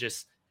 this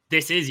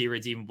is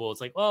irredeemable.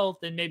 It's like, well,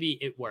 then maybe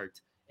it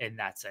worked in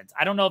that sense.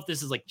 I don't know if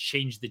this is like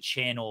changed the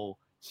channel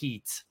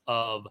heat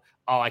of,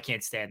 oh, I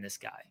can't stand this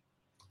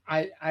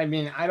guy. I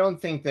mean, I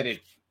don't think that I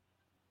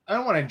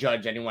don't want to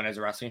judge anyone as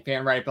a wrestling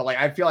fan, right? But like,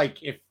 I feel like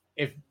if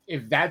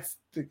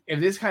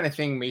this kind of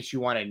thing makes you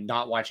want to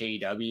not watch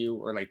AEW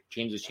or like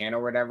change the channel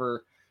or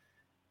whatever,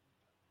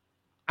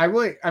 I'm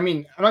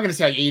not going to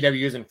say like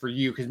AEW isn't for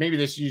you, because maybe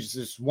this uses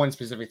this one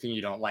specific thing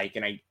you don't like.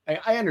 And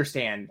I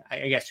understand,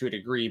 I guess, to a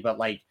degree, but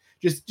like,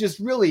 just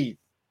really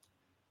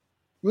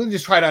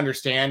just try to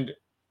understand.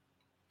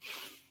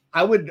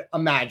 I would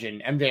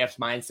imagine MJF's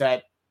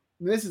mindset,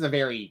 this is a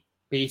very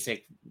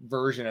basic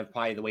version of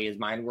probably the way his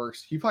mind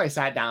works. He probably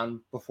sat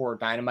down before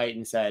Dynamite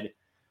and said,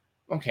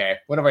 okay,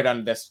 what have I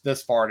done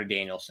this far to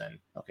Danielson?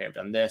 Okay, I've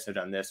done this, I've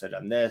done this, I've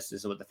done this.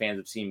 This is what the fans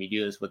have seen me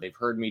do. This is what they've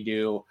heard me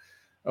do.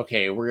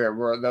 Okay,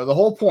 the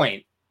whole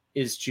point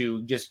is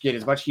to just get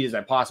as much heat as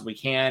I possibly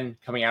can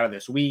coming out of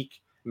this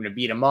week. I'm going to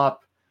beat him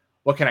up.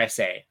 What can I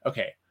say?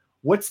 Okay,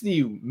 what's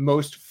the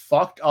most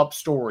fucked up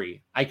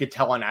story I could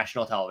tell on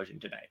national television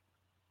today?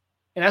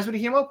 And that's what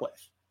he came up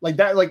with. Like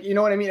that, like, you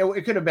know what I mean?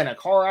 It could have been a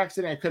car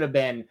accident. It could have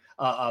been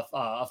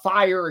a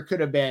fire. It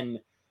could have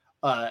been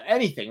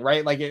anything,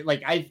 right?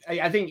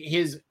 I think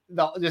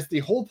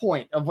the whole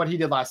point of what he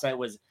did last night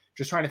was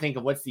just trying to think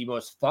of what's the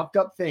most fucked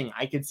up thing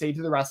I could say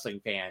to the wrestling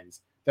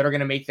fans that are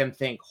going to make them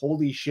think,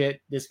 holy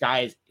shit, this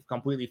guy is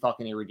completely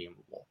fucking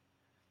irredeemable,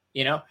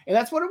 you know? And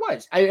that's what it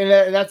was.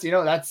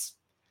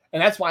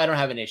 That's why I don't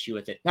have an issue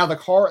with it. Now the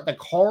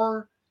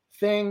car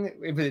thing,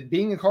 if it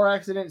being a car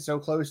accident so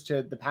close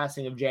to the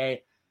passing of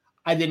Jay,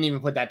 I didn't even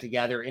put that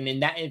together. And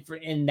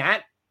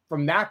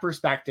from that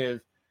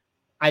perspective,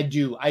 I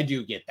do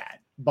get that.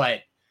 But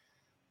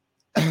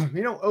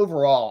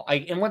overall,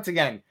 and once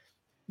again,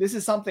 this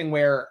is something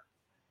where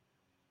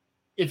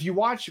if you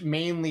watch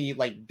mainly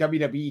like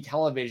WWE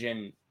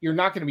television, you're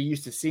not going to be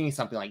used to seeing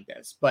something like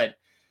this. But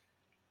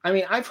I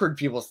mean, I've heard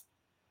people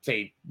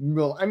say,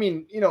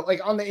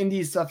 like on the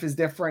indies stuff is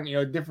different,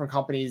 different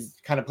companies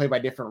kind of play by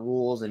different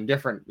rules and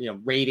different,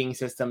 rating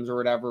systems or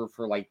whatever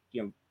for like,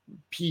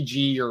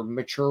 PG or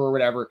mature or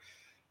whatever.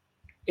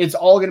 It's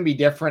all going to be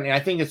different. And I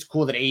think it's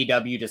cool that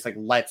AEW just like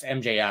lets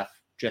MJF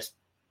just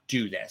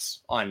do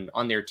this on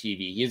their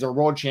TV. He's a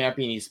world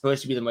champion. He's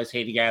supposed to be the most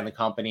hated guy in the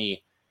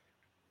company.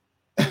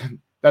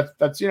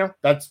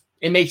 That's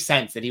it makes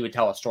sense that he would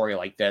tell a story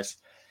like this.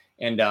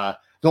 And the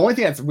only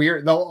thing that's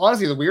weird, though,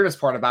 honestly, the weirdest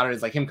part about it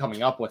is like him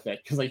coming up with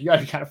it. Cause like you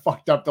gotta be kind of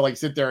fucked up to like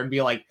sit there and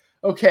be like,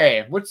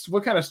 okay,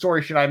 what kind of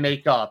story should I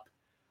make up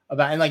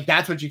about? And like,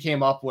 that's what you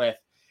came up with.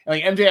 And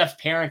like MJF's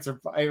parents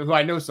who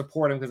I know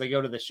support him because they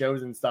go to the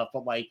shows and stuff,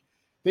 but like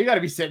they got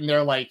to be sitting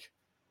there like,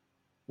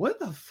 what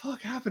the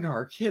fuck happened to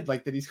our kid?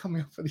 Like that he's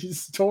coming up with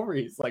these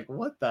stories. Like,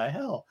 what the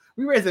hell?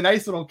 We raised a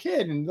nice little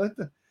kid, and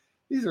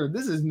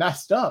this is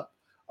messed up.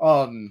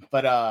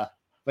 But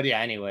yeah.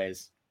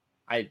 Anyways,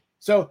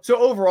 so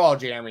overall,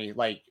 Jeremy,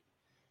 like,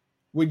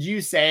 would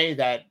you say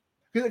that?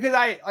 Because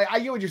I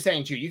get what you're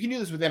saying too. You can do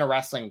this within a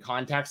wrestling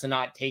context and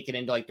not take it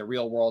into like the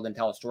real world and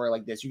tell a story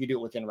like this. You can do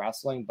it within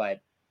wrestling,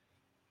 but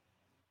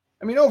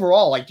I mean,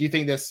 overall, like, do you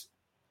think this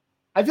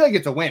I feel like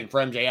it's a win for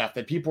MJF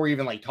that people are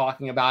even like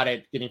talking about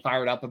it, getting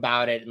fired up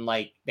about it, and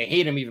like they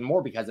hate him even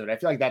more because of it. I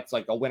feel like that's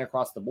like a win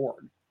across the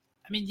board.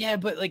 I mean, yeah,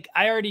 but like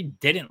I already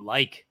didn't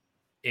like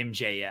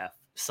MJF.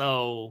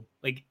 So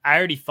like I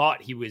already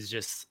thought he was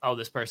just, oh,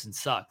 this person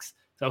sucks.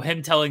 So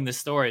him telling the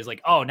story is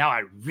like, oh, now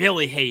I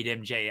really hate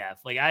MJF.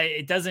 Like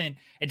it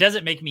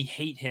doesn't make me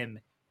hate him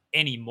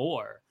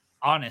anymore.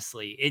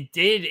 Honestly, it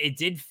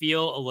did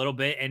feel a little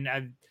bit,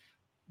 and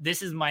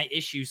this is my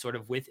issue sort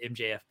of with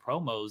MJF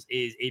promos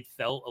is it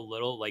felt a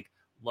little like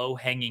low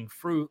hanging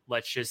fruit.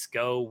 Let's just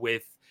go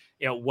with,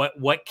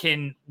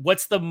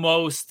 what's the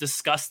most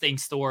disgusting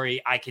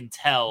story I can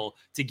tell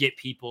to get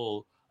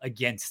people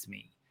against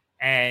me.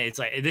 And it's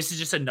like, this is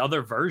just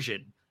another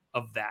version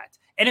of that.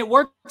 And it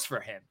works for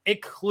him.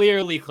 It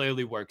clearly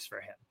works for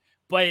him.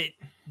 But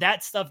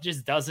that stuff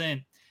just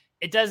doesn't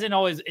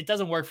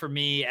work for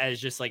me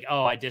as just like,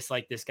 oh, I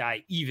dislike this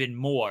guy even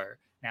more.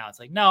 Now it's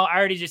like, no, I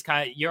already just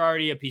you're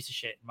already a piece of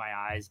shit in my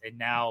eyes. And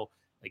now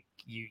like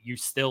you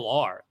still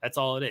are. That's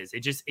all it is.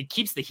 It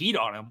keeps the heat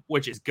on him,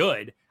 which is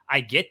good. I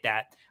get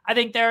that. I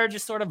think there are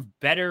just sort of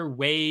better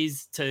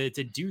ways to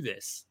do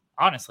this.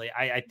 Honestly,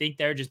 I think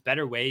there are just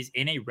better ways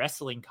in a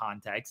wrestling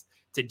context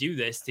to do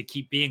this, to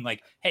keep being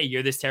like, hey,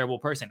 you're this terrible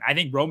person. I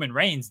think Roman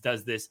Reigns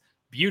does this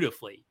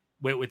beautifully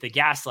with the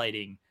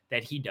gaslighting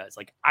that he does.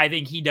 Like, I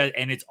think he does,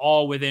 and it's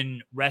all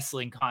within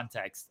wrestling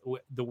context,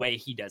 the way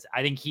he does it.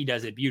 I think he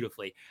does it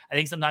beautifully. I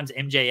think sometimes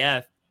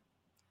MJF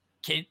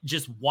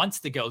just wants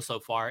to go so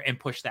far and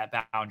push that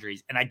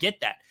boundaries. And I get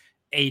that.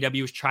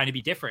 AEW is trying to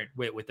be different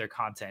with their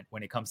content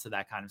when it comes to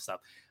that kind of stuff.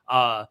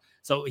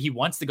 So he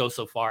wants to go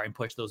so far and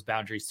push those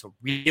boundaries to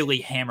really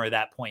hammer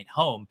that point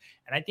home.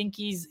 And I think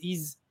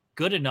he's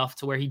good enough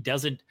to where he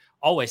doesn't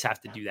always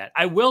have to do that.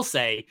 I will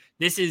say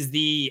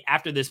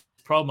after this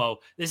promo,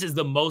 this is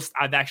the most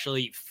I've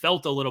actually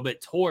felt a little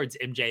bit towards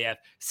MJF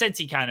since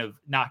he kind of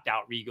knocked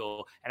out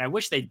Regal. And I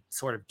wish they'd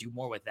sort of do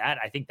more with that.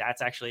 I think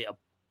that's actually a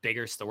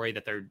bigger story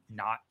that they're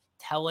not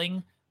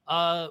telling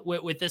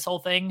with this whole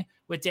thing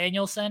with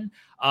Danielson.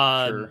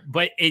 Sure.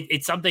 But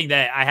it's something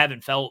that I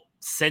haven't felt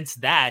since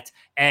that.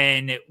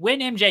 And when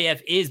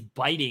MJF is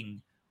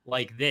biting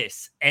like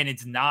this, and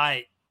it's not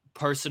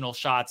personal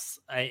shots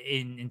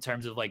in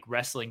terms of like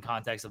wrestling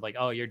context of like,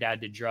 oh, your dad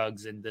did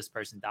drugs and this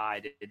person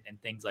died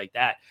and things like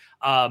that.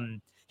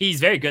 He's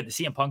very good. The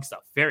CM Punk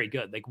stuff, very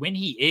good. Like when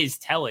he is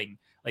telling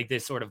like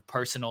this sort of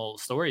personal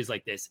stories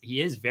like this,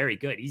 he is very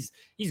good. He's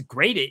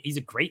great. He's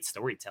a great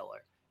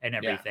storyteller and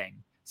everything.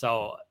 Yeah.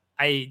 So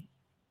I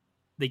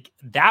like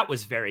that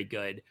was very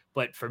good.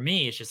 But for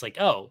me, it's just like,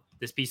 oh,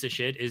 this piece of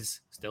shit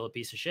is still a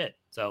piece of shit.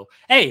 So,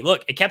 hey,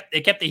 look, it kept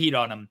the heat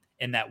on him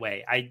in that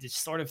way. I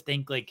just sort of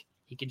think like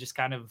he can just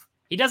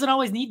he doesn't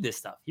always need this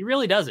stuff. He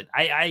really doesn't.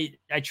 I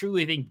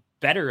truly think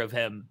better of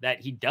him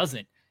that he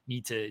doesn't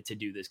need to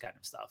do this kind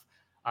of stuff.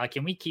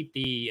 Can we keep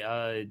the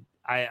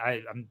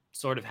I'm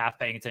sort of half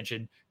paying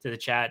attention to the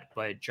chat,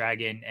 but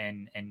Dragon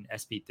and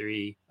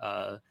SP3,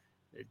 I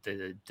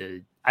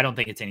don't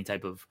think it's any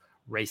type of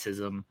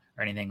racism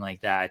or anything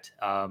like that.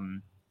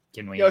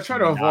 Can we? Let's try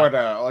to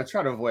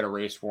avoid a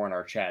race war in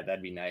our chat.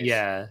 That'd be nice.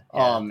 Yeah.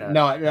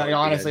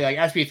 Honestly, like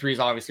SP3 is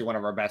obviously one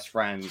of our best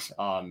friends.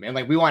 And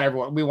like we want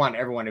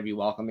everyone to be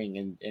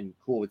welcoming and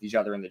cool with each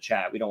other in the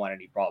chat. We don't want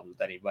any problems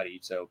with anybody.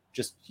 So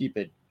just keep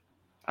it.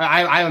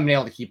 I haven't been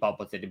able to keep up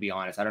with it, to be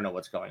honest. I don't know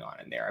what's going on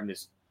in there. I'm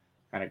just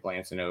kind of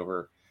glancing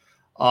over.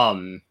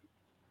 But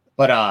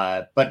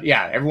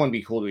yeah, everyone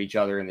be cool to each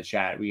other in the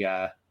chat. We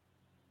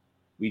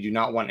do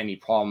not want any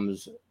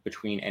problems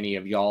between any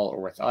of y'all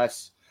or with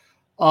us.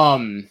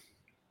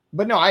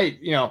 But no, I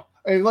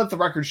let the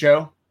record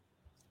show.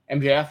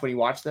 MJF, when you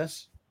watch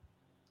this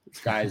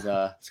guy's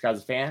a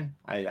fan.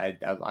 I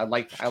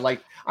like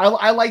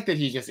that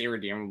he's just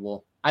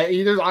irredeemable.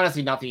 There's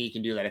honestly nothing he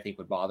can do that I think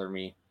would bother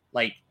me.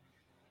 Like,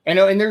 I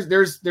know, and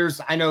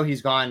there's I know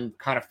he's gone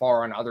kind of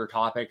far on other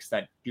topics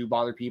that do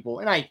bother people.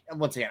 And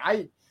once again,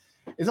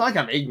 it's not like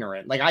I'm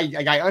ignorant. Like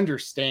I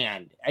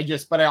understand.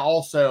 But I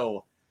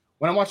also,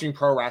 when I'm watching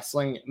pro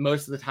wrestling,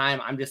 most of the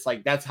time I'm just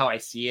like, that's how I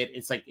see it.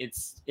 It's like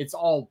it's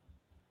all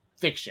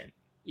fiction,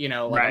 like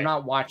right. I'm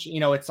not watching,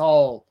 it's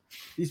all,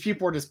 these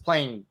people are just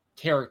playing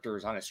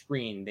characters on a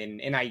screen.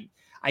 And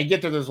I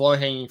get that there's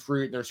low-hanging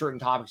fruit. There's certain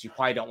topics you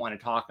probably don't want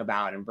to talk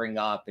about and bring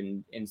up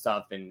and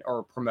stuff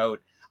or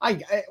promote. I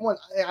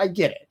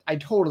get it. I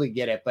totally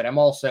get it. But I'm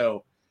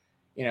also,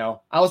 I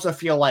also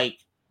feel like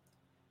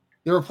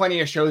there are plenty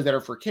of shows that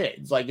are for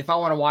kids. Like if I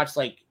want to watch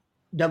like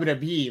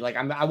WWE, like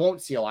I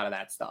won't see a lot of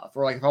that stuff.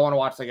 Or like if I want to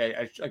watch like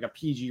a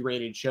PG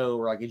rated show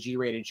or like a G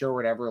rated show or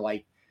whatever,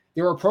 like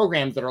there are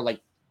programs that are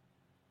like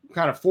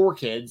kind of for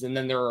kids, and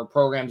then there are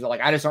programs that like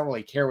I just don't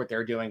really care what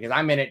they're doing because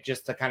I'm in it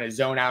just to kind of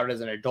zone out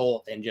as an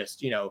adult and just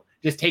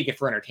take it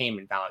for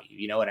entertainment value.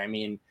 You know what I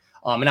mean?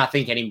 And not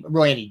think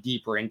any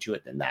deeper into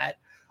it than that.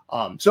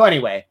 So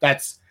anyway,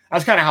 that's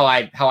kind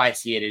of how I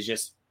see it. Is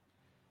just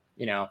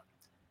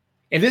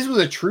if this was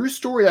a true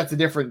story, that's a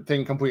different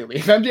thing completely.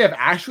 If MJF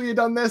actually had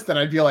done this, then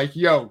I'd be like,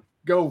 yo,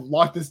 go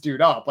lock this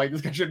dude up. Like,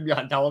 this guy shouldn't be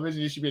on television.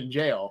 He should be in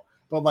jail.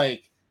 But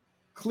like,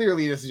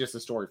 clearly this is just a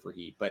story for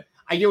heat. But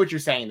I get what you're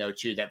saying though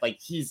too, that like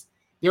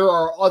there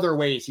are other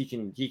ways he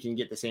can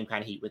get the same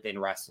kind of heat within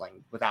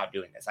wrestling without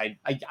doing this.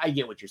 I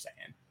get what you're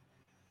saying.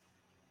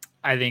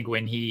 I think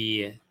when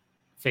he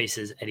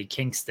faces Eddie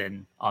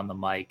Kingston on the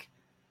mic,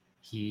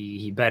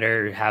 he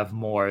better have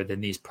more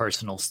than these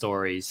personal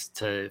stories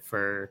to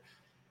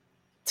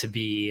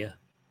be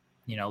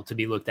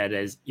looked at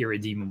as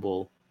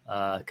irredeemable.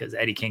 Because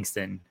Eddie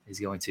Kingston is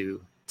going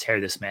to tear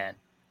this man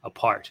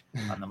apart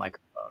on the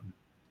microphone.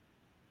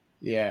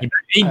 Yeah,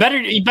 he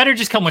better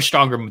just come with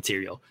stronger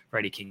material for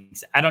Eddie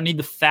Kingston. I don't need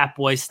the fat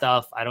boy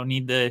stuff. I don't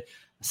need the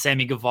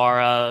Sammy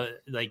Guevara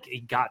like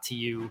it got to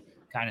you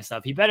kind of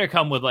stuff. He better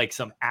come with like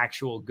some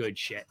actual good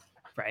shit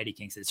for Eddie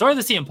Kingston. Sort of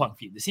the CM Punk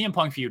feud. The CM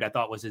Punk feud I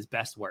thought was his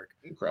best work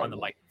on the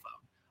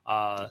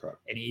microphone.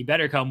 And he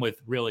better come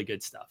with really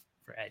good stuff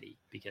for Eddie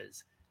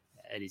because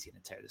Eddie's going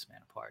to tear this man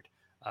apart.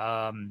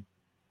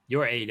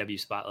 Your AEW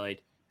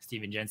spotlight,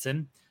 Steven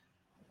Jensen.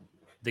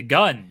 The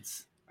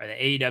Guns are the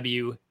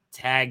AEW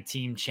Tag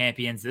Team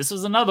Champions. This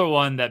was another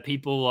one that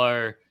people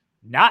are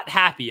not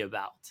happy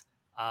about.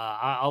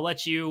 I'll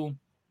let you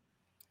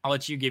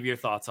give your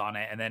thoughts on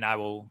it, and then I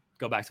will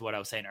go back to what I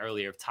was saying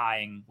earlier of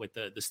tying with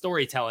the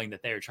storytelling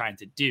that they're trying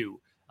to do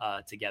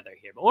together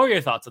here. But what are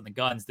your thoughts on the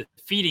Guns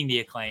defeating the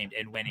Acclaimed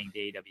and winning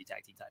the AEW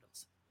Tag Team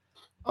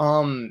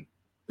titles?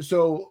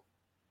 So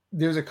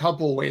there's a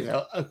couple ways.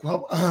 A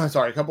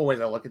couple ways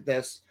I look at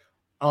this.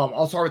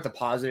 I'll start with the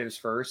positives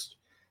first.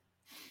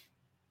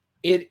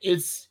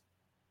 It's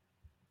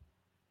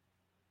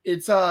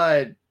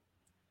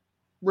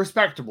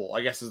respectable,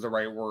 I guess is the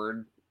right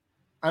word.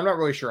 I'm not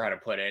really sure how to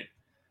put it.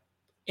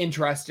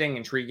 Interesting,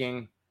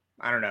 intriguing.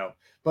 I don't know,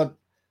 but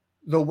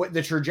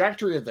the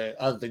trajectory of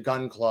the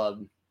Gun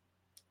Club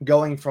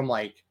going from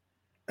like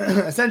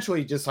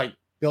essentially just like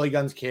Billy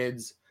Gunn's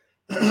kids,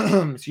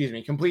 excuse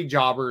me, complete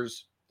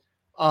jobbers.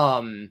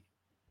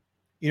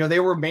 They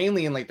were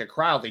mainly in like the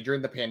crowd. Like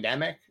during the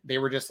pandemic, they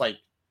were just like,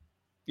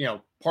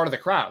 part of the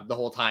crowd the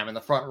whole time in the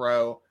front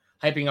row,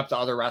 hyping up the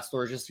other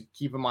wrestlers just to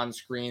keep them on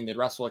screen. They'd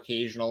wrestle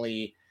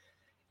occasionally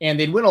and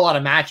they'd win a lot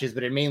of matches,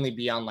 but it'd mainly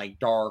be on like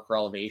Dark or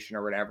Elevation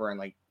or whatever. And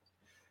like,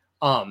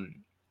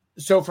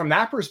 so from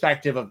that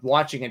perspective of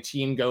watching a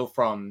team go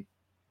from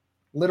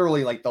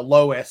literally like the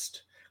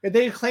lowest,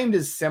 they claimed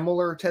is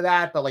similar to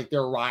that, but like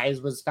their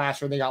rise was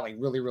faster. They got like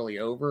really, really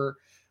over.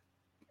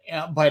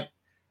 But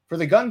for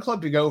the Gun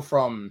Club to go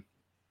from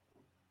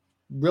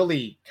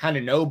really kind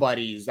of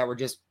nobodies that were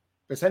just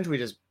essentially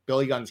just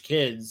Billy Gunn's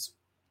kids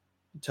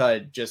to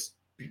just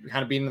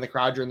kind of being in the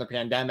crowd during the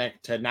pandemic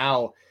to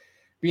now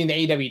being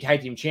the AEW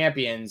Tag Team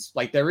Champions,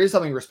 like there is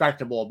something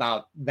respectable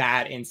about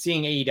that, and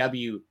seeing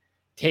AEW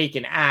take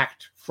an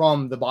act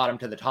from the bottom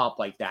to the top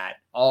like that,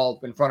 all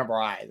in front of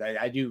our eyes.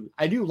 I do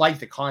like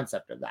the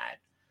concept of that.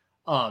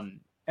 And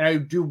I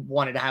do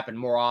want it to happen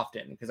more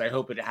often because I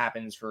hope it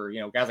happens for,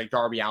 guys like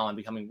Darby Allin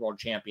becoming world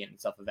champion and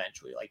stuff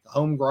eventually, like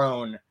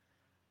homegrown,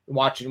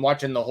 watching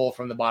the whole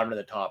from the bottom to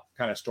the top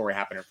kind of story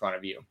happen in front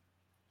of you.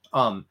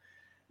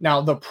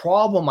 Now the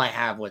problem I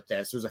have with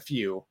this, there's a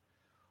few.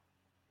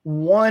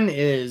 One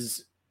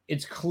is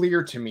it's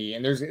clear to me,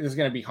 and there's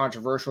going to be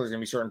controversial. There's going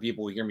to be certain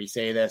people who hear me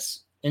say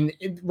this, and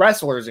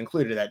wrestlers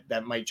included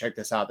that might check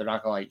this out. They're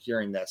not going to like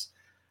hearing this.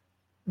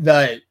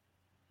 The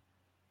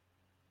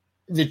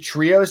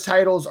trios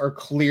titles are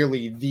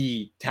clearly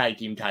the tag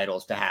team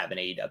titles to have in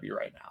AEW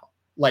right now.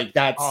 Like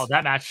that's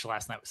that match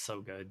last night was so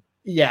good.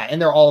 Yeah,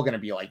 and they're all going to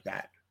be like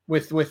that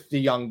with the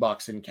Young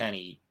Bucks and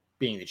Kenny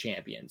being the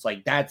champions.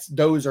 Like that's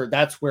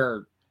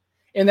where,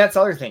 and that's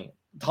the other thing.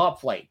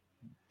 Top Flight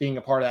being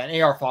a part of that,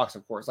 and AR Fox,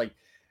 of course, like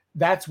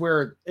that's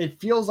where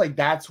it feels like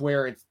that's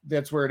where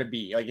to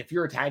be. Like if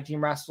you're a tag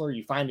team wrestler,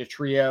 you find a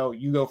trio,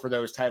 you go for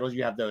those titles,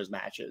 you have those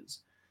matches.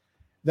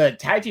 The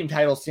tag team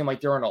titles seem like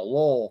they're in a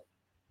lull,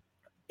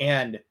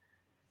 and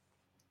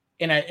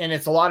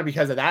it's a lot of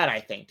because of that,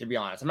 I think, to be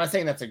honest. I'm not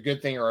saying that's a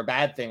good thing or a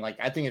bad thing. Like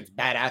I think it's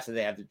badass that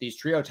they have these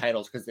trio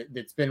titles because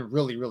it's been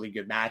really, really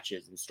good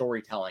matches and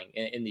storytelling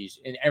in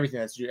everything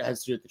that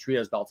has to do with the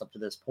trios belts up to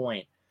this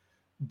point.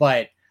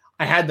 But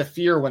I had the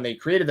fear when they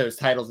created those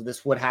titles that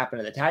this would happen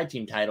to the tag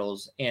team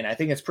titles. And I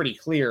think it's pretty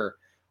clear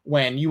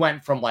when you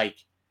went from like,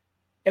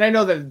 and I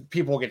know that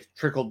people get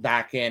trickled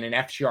back in, and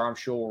FTR I'm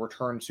sure will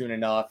return soon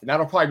enough. And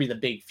that'll probably be the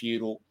big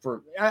feud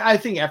for, I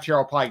think FTR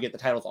will probably get the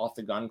titles off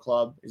the Gun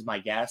Club is my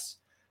guess.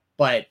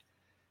 But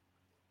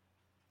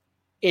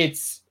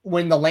it's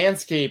when the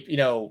landscape,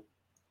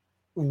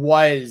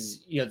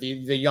 was,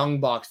 the Young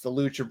Bucks, the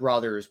Lucha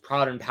Brothers,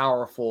 Proud and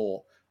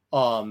Powerful,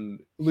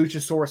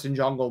 Luchasaurus and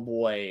Jungle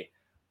Boy,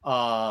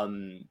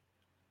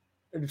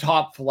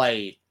 Top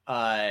Flight,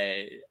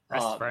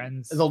 Best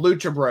Friends, the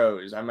Lucha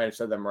Bros. I might have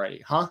said them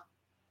right, huh?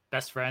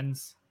 Best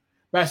Friends,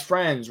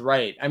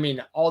 right? I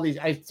mean, all these.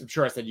 I'm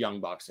sure I said Young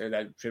Bucks. So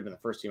that should have been the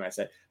first team I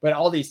said. But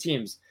all these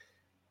teams,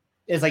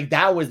 it's like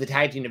that was the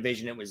tag team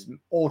division. It was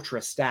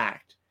ultra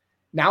stacked.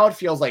 Now it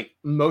feels like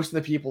most of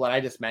the people that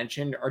I just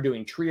mentioned are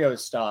doing trio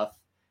stuff,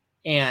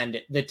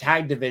 and the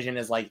tag division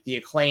is like the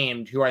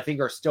Acclaimed, who I think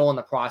are still in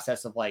the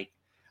process of like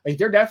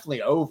they're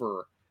definitely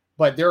over.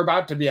 but they're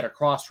about to be at a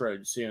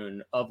crossroads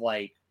soon of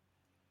like,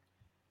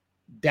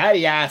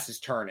 Daddy Ass is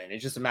turning.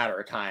 It's just a matter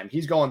of time.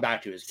 He's going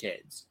back to his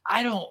kids.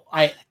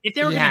 If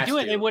they were going to do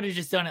it, they would have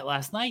just done it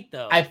last night,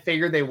 though. I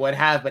figured they would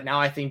have, but now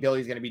I think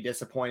Billy's going to be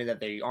disappointed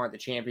that they aren't the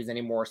champions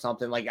anymore or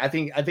something. Like, I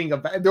think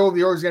there's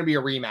going to be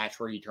a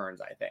rematch where he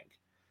turns, I think.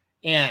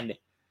 And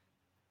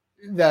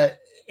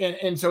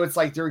so it's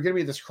like, there's going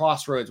to be this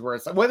crossroads where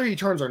it's like, whether he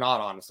turns or not,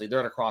 honestly,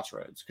 they're at a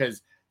crossroads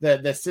because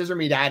the Scissor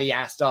Me Daddy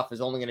Ass stuff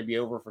is only going to be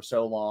over for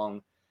so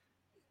long.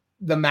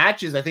 The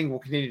matches, I think, will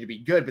continue to be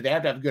good, but they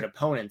have to have good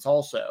opponents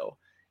also.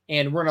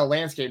 And we're in a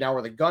landscape now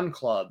where the Gun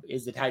Club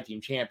is the tag team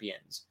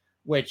champions,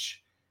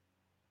 which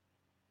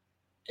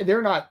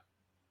they're not.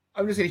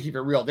 I'm just going to keep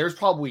it real. There's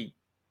probably,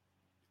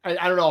 I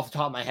don't know off the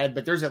top of my head,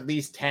 but there's at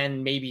least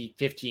 10, maybe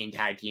 15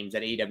 tag teams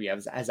that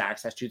AEW has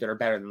access to that are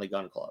better than the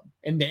Gun Club.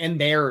 And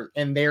they're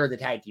the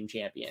tag team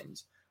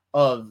champions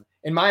of,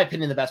 in my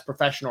opinion, the best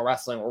professional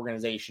wrestling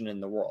organization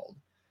in the world.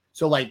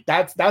 So like,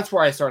 that's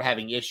where I start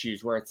having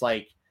issues where it's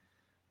like,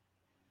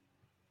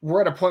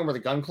 we're at a point where the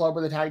Gun Club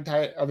are the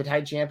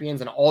tag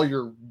champions, and all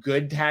your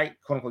good tag,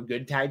 quote unquote,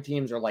 good tag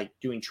teams are like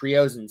doing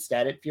trios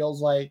instead. It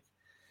feels like,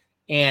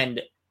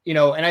 and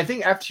I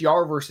think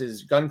FTR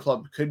versus Gun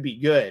Club could be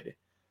good,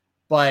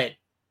 but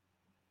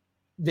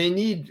they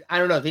need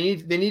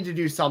to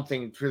do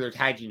something through their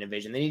tag team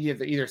division. They need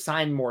to either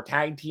sign more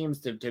tag teams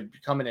to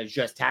come in as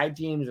just tag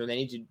teams, or they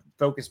need to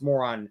focus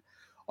more on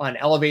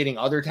elevating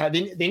other tag.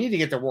 They need to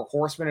get their Work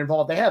Horsemen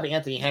involved. They have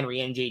Anthony Henry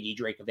and JD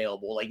Drake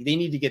available. Like, they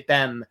need to get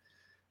them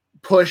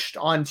pushed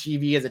on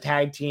TV as a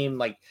tag team.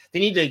 Like, they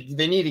need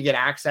to get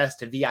access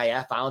to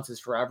VIF, Violence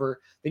is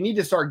Forever. They need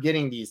to start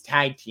getting these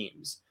tag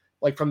teams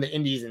like from the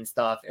indies and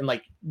stuff, and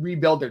like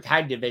rebuild their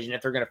tag division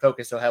if they're going to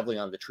focus so heavily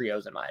on the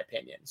trios, in my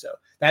opinion. So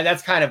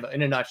that's kind of,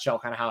 in a nutshell,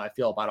 kind of how I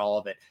feel about all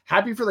of it.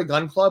 Happy for the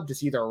Gun Club to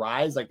see their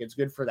rise. Like, it's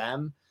good for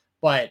them,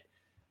 but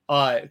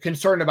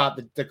concerned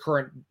about the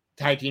current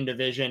tag team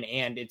division.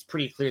 And it's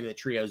pretty clear that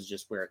trios is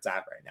just where it's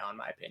at right now, in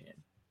my opinion.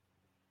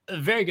 A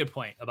very good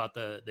point about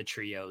the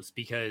trios,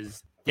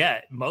 because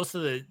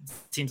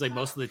seems like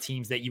most of the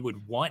teams that you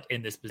would want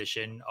in this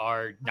position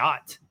are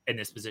not in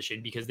this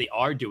position because they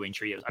are doing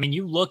trios. I mean,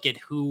 you look at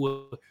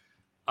who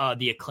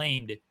the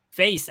Acclaimed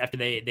faced after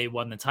they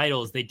won the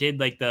titles. They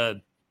did like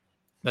the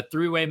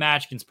three-way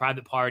match against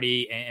Private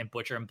Party and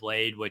Butcher and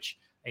Blade,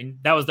 and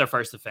that was their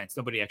first offense.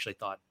 Nobody actually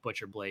thought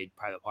Butcher, Blade,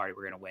 Private Party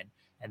were going to win.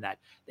 And that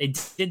they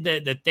did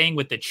the thing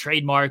with the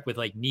trademark with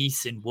like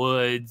Nice and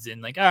Woods,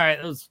 and like, all right,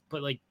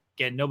 but like,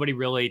 again, nobody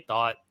really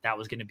thought that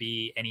was going to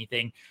be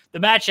anything. The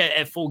match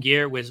at Full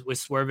Gear with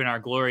Swerve and Our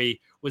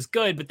Glory was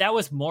good, but that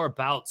was more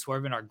about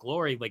Swerve and Our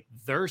Glory, like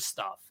their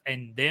stuff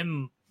and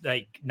them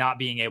like not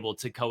being able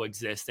to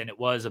coexist. And it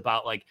was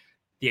about like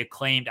the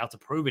Acclaimed out to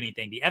prove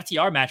anything. The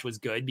FTR match was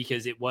good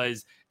because it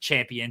was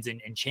champions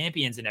and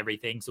champions and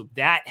everything. So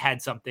that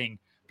had something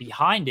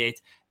behind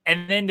it.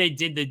 And then they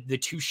did the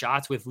two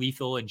shots with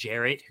Lethal and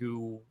Jarrett,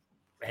 who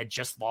had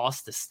just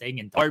lost to Sting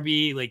and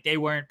Darby. Like, they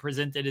weren't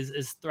presented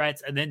as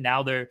threats, and then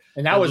now they're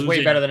was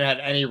way better than it had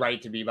any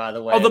right to be, by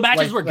the way. Oh, the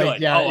matches were good.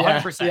 Like, yeah,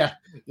 100%.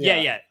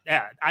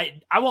 Yeah.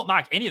 I won't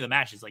knock any of the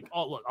matches. Like,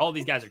 all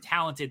these guys are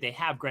talented. They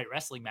have great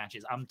wrestling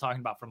matches. I'm talking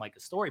about from like a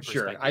story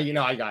perspective.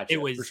 Sure, I got you.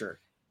 It was for sure.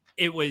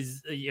 It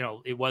was,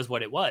 it was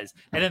what it was.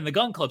 And then the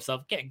Gun Club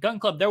stuff. Again, Gun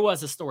Club, there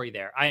was a story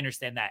there. I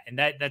understand that, and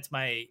that's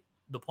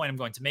the point I'm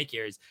going to make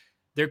here is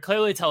they're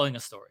clearly telling a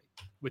story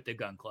with the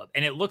Gun Club,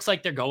 and it looks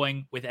like they're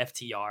going with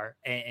FTR,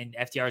 and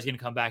FTR is going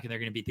to come back and they're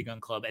going to beat the Gun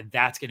Club, and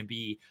that's going to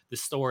be the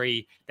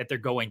story that they're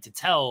going to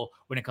tell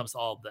when it comes to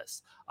all of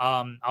this.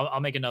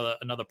 I'll make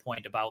another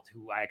point about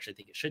who I actually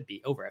think it should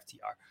be over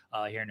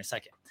FTR here in a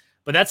second,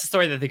 but that's the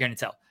story that they're going to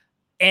tell.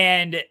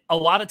 And a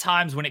lot of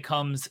times when it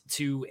comes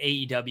to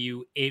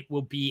AEW, it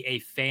will be a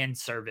fan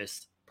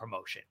service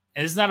promotion,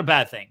 and this is not a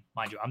bad thing,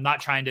 mind you. I'm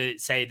not trying to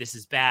say this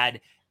is bad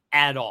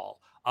at all.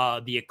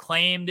 The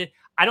Acclaimed,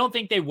 I don't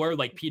think they were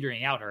like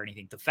petering out or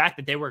anything. The fact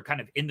that they were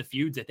kind of in the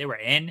feuds that they were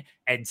in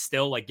and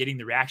still like getting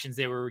the reactions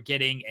they were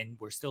getting and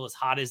were still as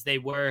hot as they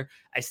were,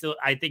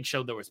 I think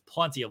showed there was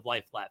plenty of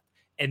life left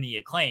in the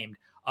Acclaimed.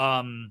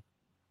 And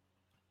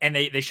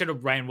they should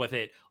have ran with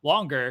it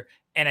longer.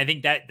 And I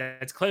think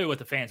that's clearly what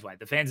the fans want.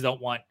 The fans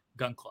don't want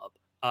Gun Club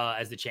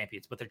as the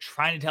champions, but they're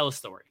trying to tell a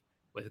story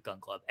with Gun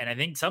Club. And I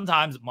think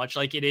sometimes, much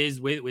like it is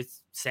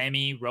with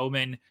Sammy,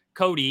 Roman,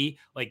 Cody,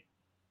 like,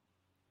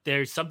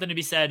 there's something to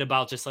be said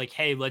about just like,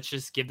 hey, let's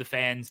just give the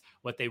fans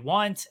what they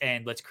want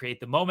and let's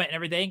create the moment and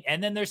everything.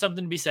 And then there's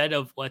something to be said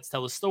of let's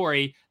tell a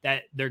story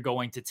that they're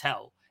going to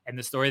tell. And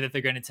the story that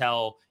they're going to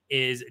tell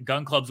is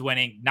Gun Club's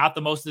winning, not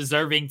the most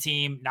deserving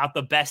team, not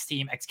the best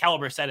team.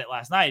 Excalibur said it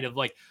last night of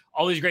like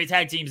all these great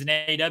tag teams in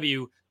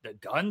AEW, the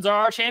Guns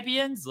are our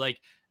champions. Like,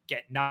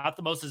 not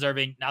the most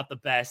deserving, not the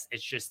best.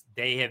 It's just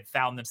they have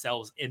found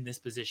themselves in this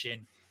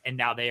position and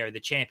now they are the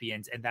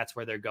champions, and that's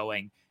where they're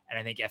going. And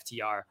I think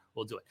FTR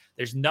will do it.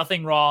 There's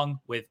nothing wrong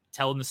with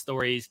telling the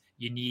stories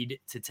you need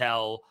to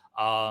tell.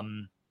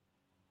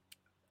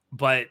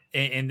 But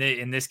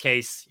in this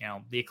case,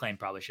 the Acclaim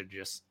probably should have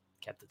just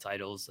kept the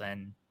titles,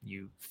 and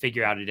you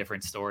figure out a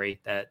different story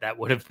that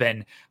would have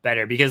been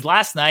better. Because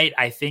last night,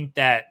 I think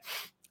that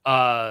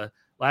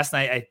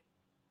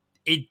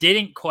it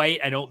didn't quite,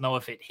 I don't know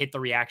if it hit the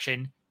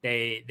reaction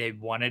they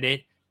wanted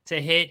it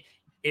to hit.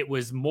 It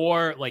was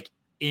more like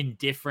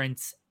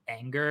indifference,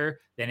 anger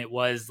than it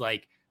was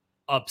like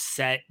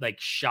upset, like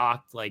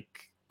shocked,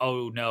 like,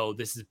 oh no,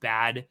 this is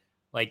bad,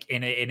 like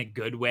in a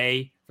good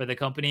way for the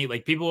company.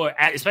 Like people were,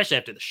 especially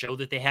after the show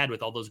that they had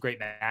with all those great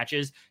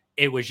matches,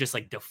 it was just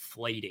like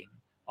deflating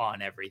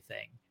on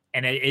everything.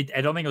 And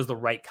I don't think it was the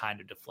right kind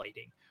of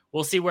deflating.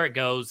 We'll see where it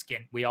goes.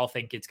 Again, we all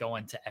think it's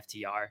going to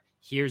FTR.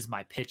 Here's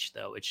my pitch,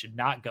 though. It should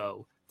not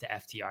go to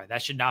FTR.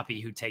 That should not be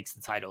who takes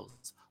the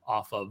titles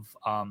off of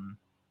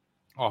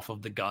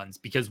the Guns.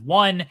 Because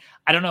one,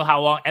 I don't know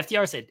how long.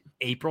 FTR said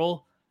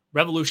April.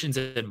 Revolution's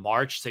in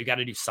March, so you got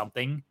to do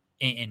something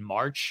in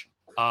March.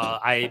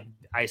 I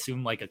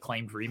assume like a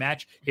claimed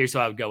rematch. Here's who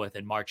I would go with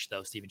in March,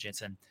 though, Steven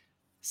Jensen.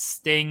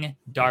 Sting,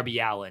 Darby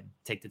Allin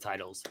take the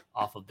titles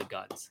off of the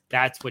Guns.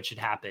 That's what should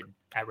happen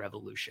at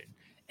Revolution.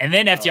 And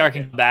then FTR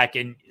can come back,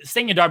 and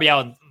Sting and Darby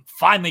Allin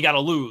finally got to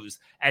lose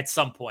at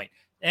some point.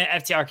 And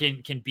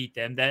FTR can beat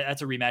them.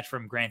 That's a rematch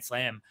from Grand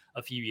Slam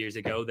a few years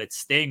ago that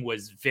Sting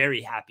was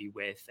very happy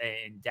with.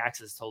 And Dax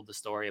has told the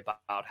story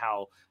about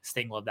how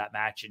Sting loved that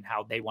match and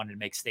how they wanted to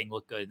make Sting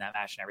look good in that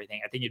match and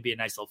everything. I think it'd be a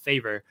nice little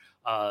favor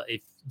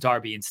if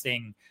Darby and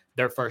Sting,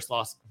 their first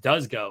loss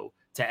does go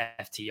to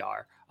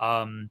FTR.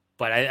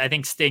 But I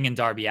think Sting and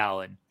Darby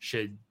Allin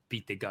should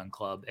beat the Gun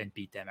Club and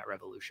beat them at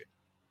Revolution.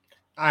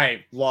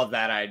 I love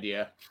that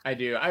idea. I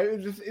do.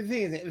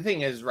 The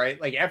thing is, right,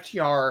 like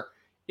FTR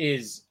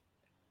is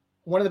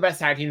one of the best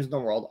tag teams in the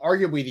world,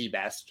 arguably the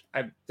best.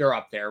 They're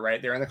up there,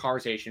 right? They're in the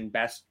conversation,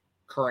 best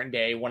current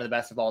day, one of the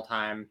best of all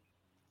time.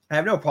 I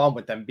have no problem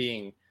with them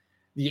being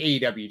the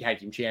AEW tag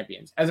team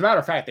champions. As a matter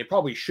of fact, they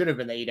probably should have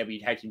been the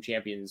AEW tag team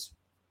champions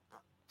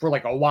for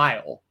like a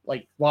while.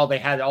 Like while they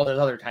had all those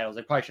other titles,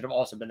 they probably should have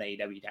also been the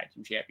AEW tag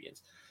team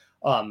champions.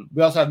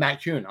 We also have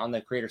Matt Kuhn on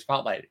the Creator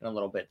Spotlight in a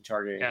little bit, the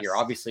charger here.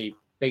 Obviously,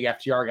 big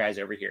FTR guys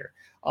over here.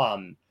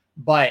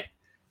 But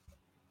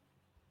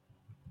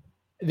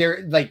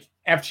they're like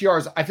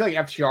FTR's. I feel like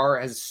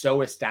FTR has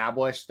so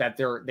established that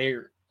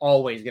they're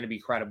always going to be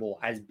credible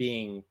as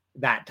being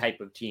that type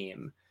of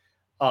team.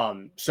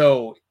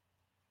 So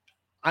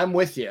I'm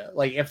with you.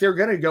 Like if they're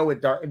going to go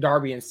with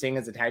Darby and Sting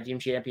as the tag team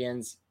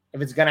champions,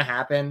 if it's going to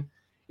happen,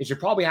 it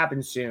should probably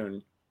happen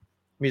soon.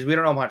 Because we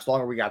don't know how much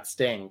longer we got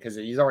Sting, because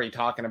he's already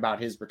talking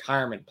about his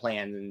retirement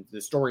plan and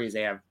the stories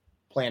they have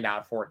planned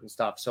out for it and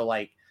stuff. So,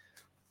 like,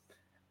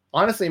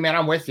 honestly, man,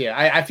 I'm with you.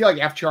 I feel like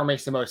FTR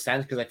makes the most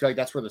sense because I feel like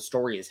that's where the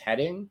story is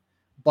heading.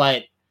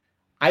 But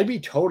I'd be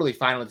totally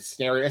fine with the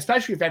scenario,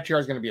 especially if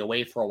FTR is going to be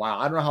away for a while.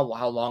 I don't know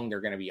how long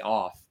they're going to be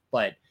off,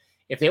 but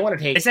if they want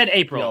to take, they said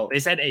April. They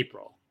said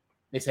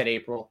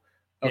April.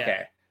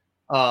 Okay. Yeah.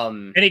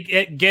 And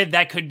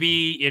that could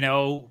be,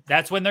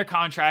 that's when their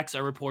contracts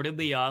are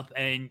reportedly up,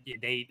 and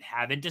they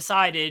haven't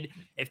decided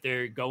if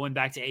they're going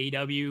back to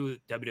AEW.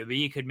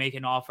 WWE could make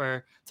an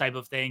offer type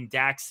of thing.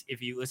 Dax,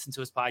 if you listen to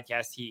his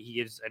podcast, he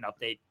gives an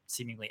update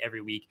seemingly every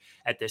week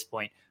at this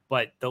point.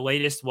 But the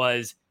latest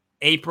was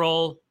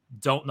April.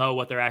 Don't know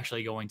what they're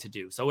actually going to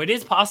do. So it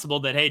is possible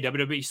that, hey,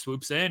 WWE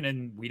swoops in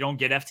and we don't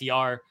get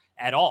FTR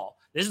at all.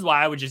 This is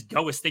why I would just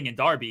go with Sting and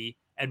Darby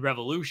at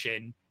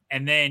Revolution.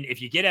 And then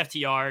if you get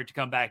FTR to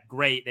come back,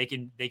 great. They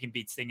can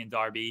beat Sting and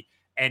Darby.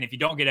 And if you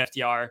don't get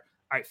FTR, all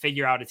right,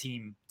 figure out a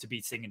team to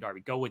beat Sting and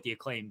Darby. Go with the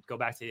Acclaimed. Go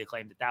back to the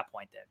Acclaimed at that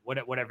point then.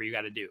 Whatever you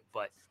got to do.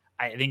 But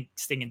I think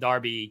Sting and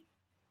Darby,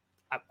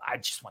 I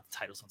just want the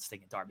titles on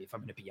Sting and Darby, if I'm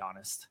going to be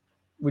honest.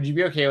 Would you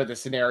be okay with the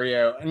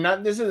scenario?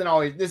 And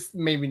this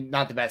maybe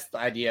not the best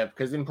idea,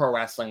 because in pro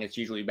wrestling, it's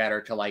usually better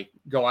to like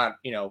go out,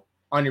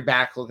 on your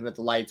back, looking at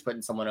the lights,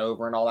 putting someone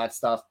over and all that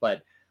stuff.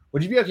 But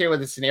would you be okay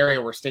with a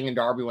scenario where Sting and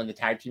Darby win the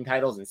tag team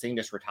titles and Sting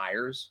just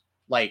retires?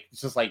 Like,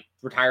 it's just like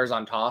retires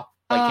on top?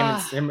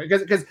 Like him,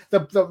 because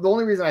the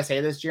only reason I say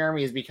this,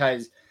 Jeremy, is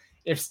because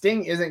if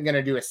Sting isn't going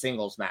to do a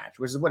singles match,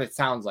 which is what it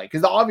sounds like,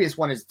 because the obvious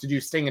one is to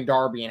do Sting and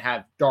Darby and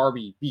have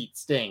Darby beat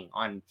Sting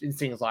in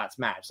Sting's last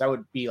match. That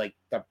would be like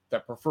the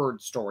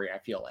preferred story, I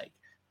feel like.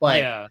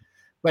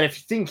 But if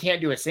Sting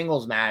can't do a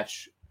singles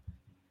match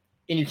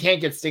and you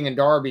can't get Sting and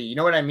Darby, you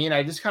know what I mean?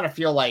 I just kind of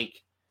feel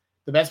like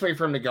the best way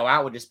for him to go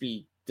out would just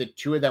be the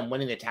two of them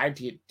winning the tag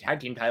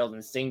team titles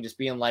and Sting just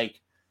being like,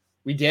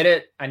 we did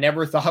it. I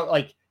never thought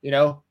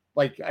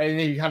I think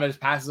he kind of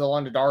just passes it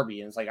along to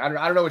Darby. And it's like, I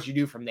don't know what you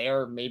do from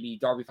there. Maybe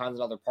Darby finds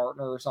another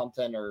partner or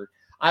something, or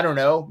I don't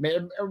know.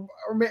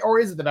 Or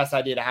is it the best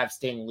idea to have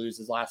Sting lose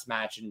his last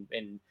match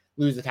and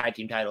lose the tag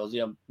team titles?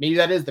 Maybe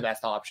that is the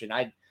best option.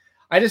 I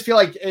just feel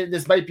like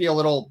this might be a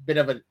little bit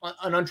of an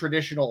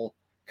untraditional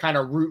kind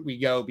of route we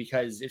go,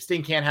 because if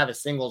Sting can't have a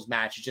singles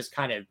match, it's just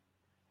kind of,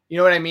 you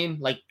know what I mean?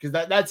 Like, because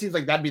that seems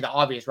like that'd be the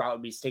obvious route,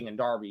 would be Sting and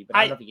Darby, but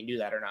I don't know if he can do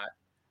that or not.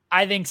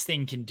 I think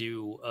Sting can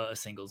do a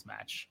singles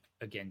match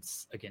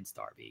against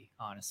Darby.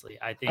 Honestly,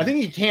 I think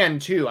he can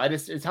too.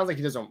 It sounds like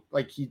he doesn't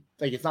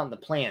it's not in the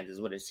plans,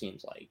 is what it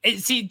seems like.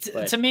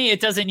 To me, it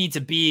doesn't need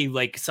to be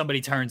like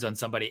somebody turns on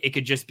somebody. It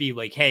could just be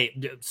like, hey,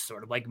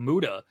 sort of like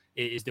Muta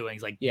is doing.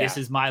 It's like, this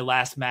is my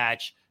last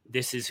match.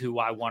 This is who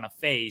I want to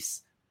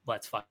face.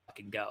 Let's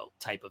fucking go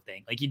type of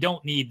thing. Like, you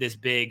don't need this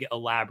big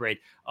elaborate,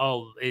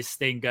 oh, is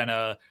Sting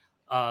gonna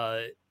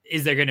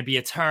is there going to be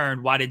a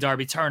turn? Why did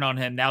Darby turn on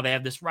him? Now they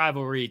have this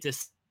rivalry to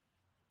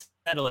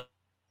settle it.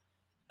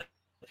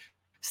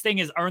 Sting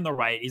has earned the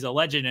right. He's a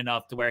legend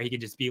enough to where he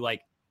can just be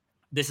like,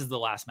 this is the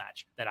last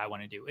match that I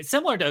want to do. It's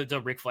similar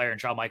to Ric Flair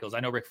and Shawn Michaels. I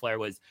know Ric Flair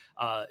was,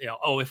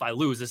 if I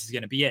lose, this is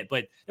going to be it.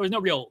 But there was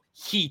no real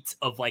heat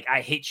of like,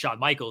 I hate Shawn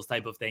Michaels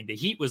type of thing. The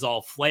heat was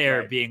all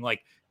Flair being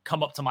like,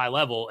 come up to my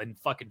level and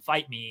fucking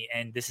fight me.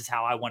 And this is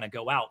how I want to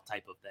go out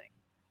type of thing.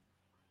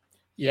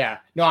 Yeah,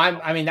 no,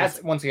 I mean,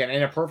 that's, once again,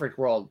 in a perfect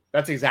world,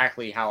 that's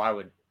exactly how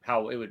it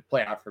would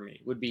play out for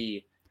me. Would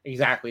be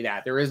exactly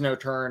that. There is no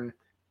turn,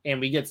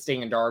 and we get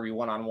Sting and Darby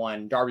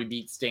one-on-one. Darby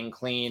beats Sting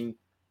clean.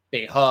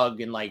 They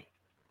hug, and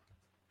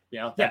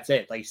that's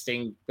it. Like,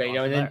 Sting,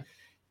 and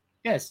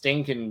then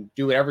Sting can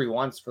do whatever he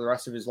wants for the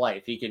rest of his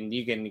life. He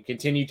can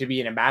continue to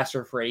be an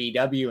ambassador for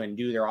AEW and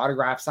do their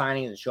autograph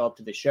signings and show up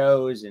to the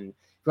shows. And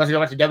if he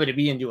wants to go back to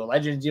WWE and do a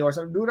Legends deal or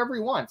something, do whatever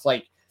he wants.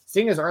 Like,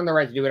 Sting has earned the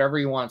right to do whatever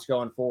he wants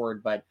going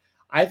forward, but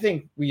I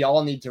think we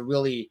all need to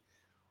really,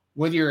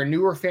 whether you're a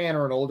newer fan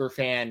or an older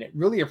fan,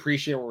 really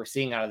appreciate what we're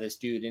seeing out of this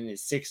dude in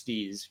his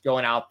 60s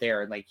going out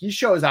there. And like, he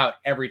shows out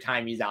every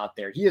time he's out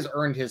there. He has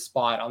earned his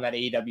spot on that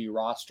AEW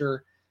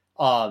roster.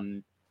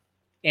 And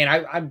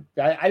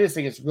I just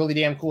think it's really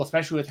damn cool,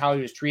 especially with how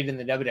he was treated in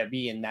the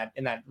WWE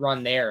in that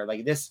run there.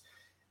 Like, this,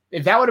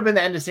 if that would have been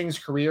the end of Sting's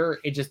career,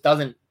 it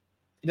doesn't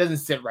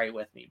sit right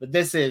with me. But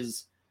this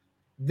is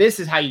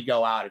how you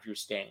go out if you're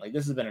Sting. Like,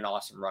 this has been an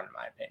awesome run in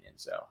my opinion.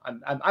 So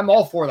I'm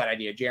all for that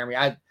idea, Jeremy.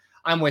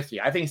 I'm with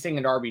you. I think Sting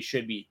and Darby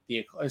should beat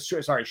the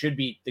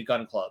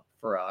Gun Club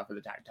for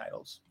the tag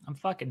titles. I'm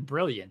fucking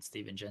brilliant,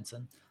 Steven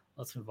Jensen.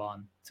 Let's move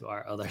on to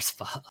our other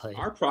spotlight.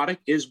 Our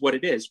product is what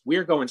it is.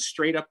 We're going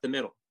straight up the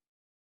middle.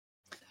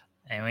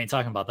 And we ain't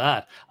talking about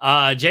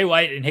that. Jay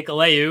White and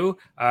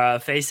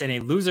Hikuleo face in a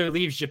loser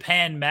leaves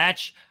Japan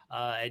match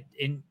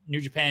in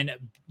New Japan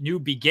New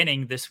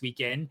Beginning this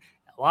weekend.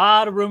 A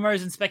lot of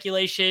rumors and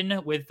speculation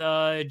with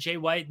Jay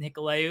White and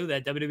Hikuleo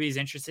that WWE is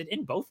interested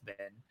in both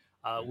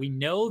men. We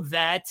know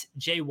that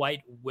Jay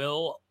White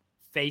will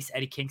face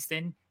Eddie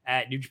Kingston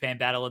at New Japan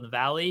Battle in the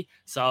Valley.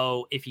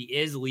 So if he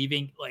is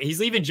leaving, he's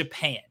leaving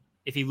Japan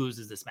if he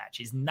loses this match.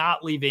 He's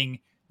not leaving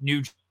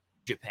New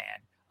Japan,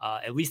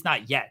 at least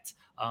not yet.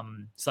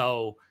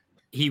 So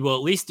he will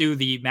at least do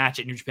the match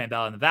at New Japan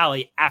Battle in the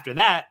Valley. After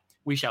that,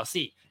 we shall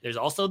see. There's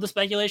also the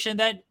speculation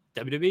that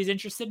WWE is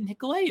interested in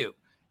Hikuleo.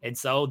 And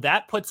so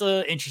that puts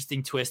an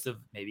interesting twist of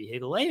maybe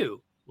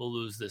Hikuleo will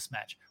lose this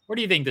match. Where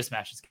do you think this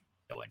match is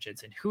going,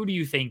 Jensen? Who do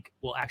you think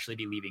will actually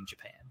be leaving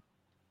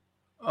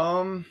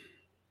Japan?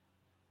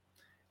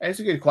 That's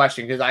a good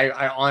question, because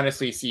I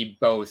honestly see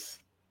both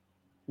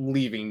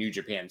leaving New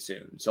Japan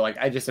soon. So like,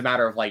 I just a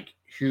matter of like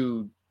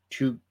who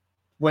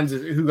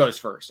goes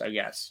first, I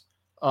guess.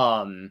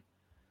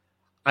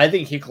 I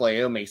think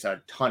Hikuleo makes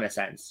a ton of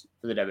sense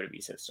for the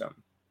WWE system.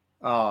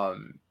 I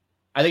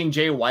think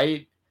Jay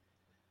White,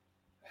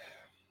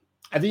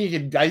 I think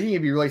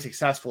he'd be really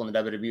successful in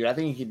the WWE. I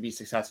think he could be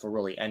successful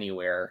really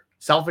anywhere.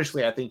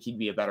 Selfishly, I think he'd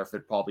be a better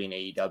fit probably in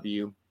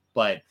AEW,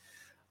 but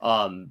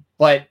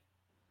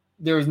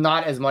there's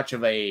not as much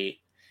of a,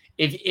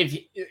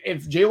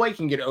 if Jay White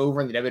can get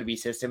over in the WWE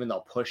system and they'll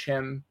push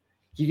him,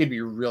 he could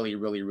be really,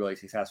 really, really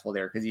successful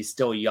there, because he's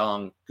still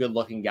young, good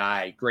looking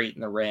guy, great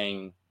in the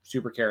ring,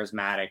 super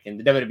charismatic, and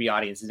the WWE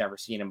audience has never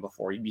seen him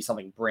before. He'd be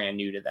something brand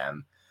new to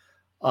them.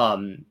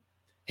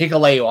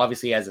 Hikuleo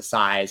obviously has a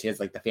size. He has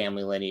like the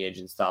family lineage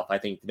and stuff. I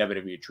think the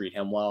WWE would treat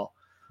him well.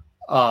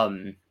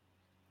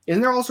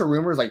 Isn't there also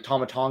rumors like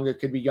Tama Tonga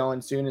could be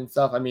going soon and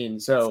stuff? I mean,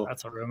 so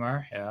that's a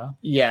rumor. Yeah.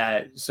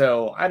 Yeah.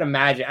 So I'd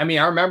imagine, I mean,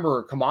 I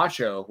remember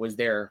Camacho was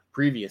there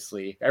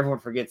previously. Everyone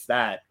forgets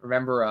that.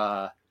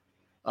 Remember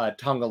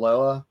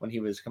Tongaloa when he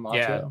was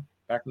Camacho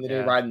back in the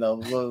day, riding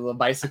the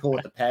bicycle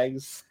with the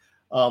pegs,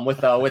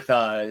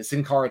 with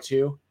Sin Cara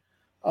too.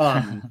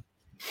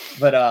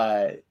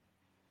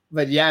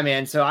 But yeah,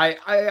 man. So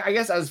I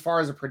guess as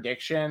far as a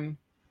prediction,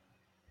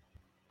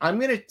 I'm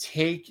going to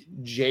take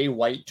Jay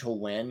White to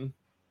win.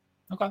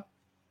 Okay.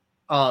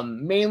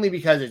 Mainly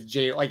because it's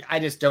Jay. Like, I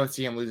just don't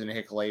see him losing to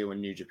Hikuleo in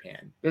New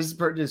Japan. This is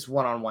just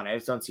one-on-one. I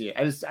just don't see it.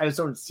 I just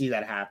don't see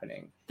that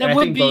happening. I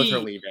think both are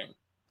leaving.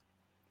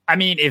 I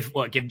mean, if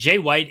Jay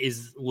White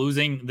is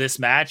losing this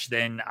match,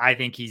 then I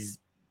think he's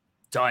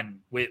done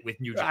with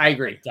New Japan. I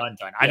agree. Like, done.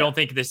 I don't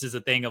think this is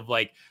a thing of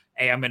like,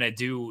 hey, I'm going to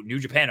do New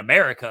Japan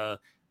America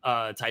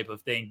type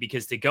of thing,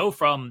 because to go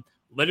from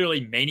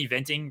literally main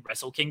eventing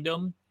Wrestle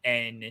Kingdom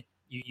and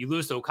you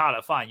lose to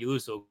Okada, fine, you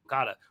lose to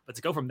Okada, but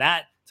to go from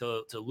that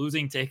to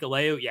losing to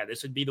Hikuleo,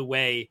 this would be the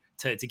way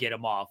to get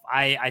him off.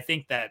 I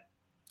think that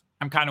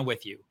I'm kind of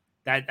with you.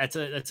 that's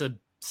a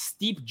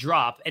steep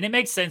drop, and it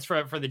makes sense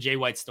for the Jay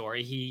White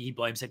story. He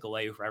blames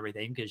Hikuleo for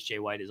everything because Jay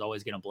White is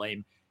always going to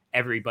blame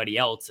everybody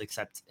else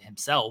except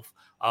himself.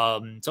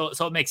 So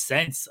it makes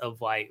sense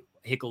of why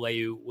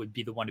Hikuleo would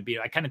be the one to beat.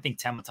 I kind of think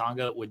Tama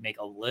Tonga would make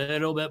a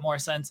little bit more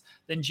sense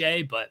than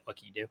Jay, but what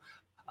can you do?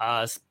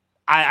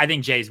 I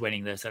think Jay's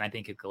winning this, and I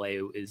think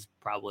Hikuleo is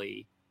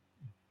probably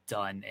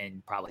done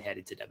and probably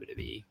headed to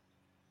WWE.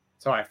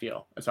 That's how I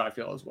feel. That's how I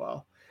feel as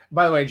well.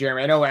 By the way,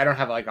 Jeremy, I know I don't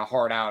have like a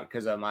hard out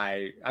because I'm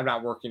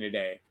not working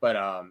today, but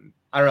I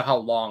don't know how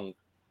long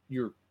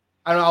you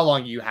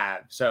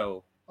have.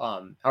 So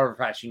however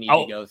fast you need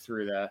to go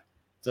through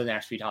the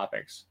next few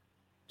topics.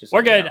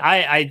 We're good.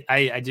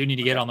 I do need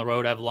to get on the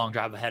road. I have a long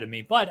drive ahead of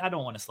me, but I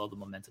don't want to slow the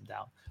momentum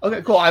down.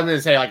 Okay, cool. I'm going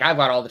to say, like, I've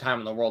got all the time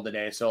in the world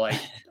today. So, like,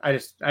 I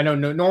know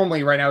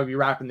normally right now we'd be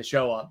wrapping the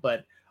show up,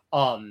 but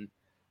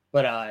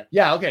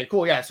yeah, okay,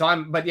 cool. Yeah. So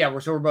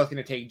we're both going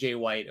to take Jay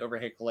White over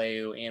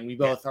Hikuleo, and we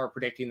both are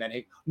predicting that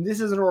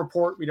this isn't a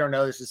report. We don't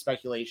know. This is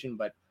speculation,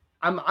 but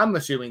I'm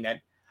assuming that,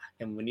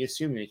 and when you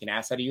assume, you can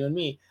ask that to you and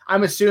me.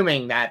 I'm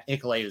assuming that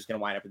Hikuleo is going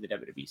to wind up at the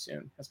WWE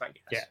soon. That's my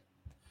guess. Yeah.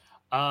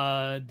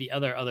 The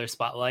other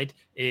spotlight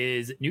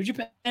is New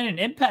Japan and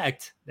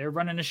Impact. They're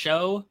running a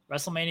show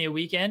WrestleMania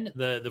weekend.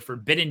 The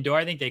Forbidden Door,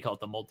 I think they call it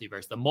the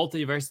multiverse. The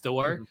multiverse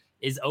door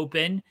is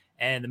open,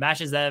 and the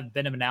matches that have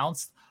been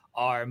announced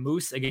are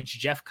Moose against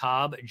Jeff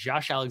Cobb,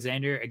 Josh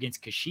Alexander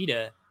against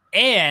Kushida,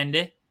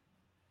 and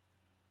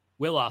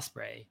Will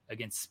Ospreay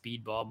against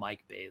Speedball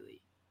Mike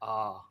Bailey.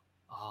 Oh,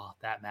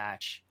 that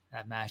match,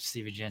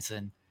 Steven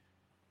Jensen.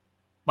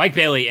 Mike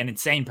Bailey, an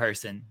insane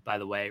person, by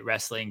the way,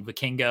 wrestling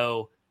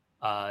Vikingo,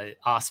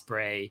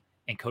 Ospreay,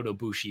 and Kota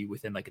Ibushi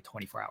within like a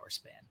 24-hour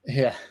span.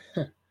 Yeah.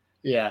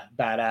 Yeah,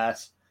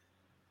 badass.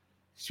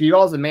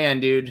 Speedball's a man,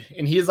 dude.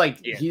 And he's like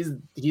he's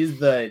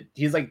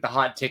like the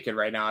hot ticket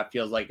right now, it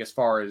feels like, as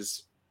far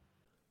as.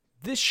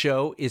 This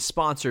show is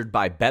sponsored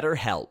by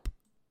BetterHelp.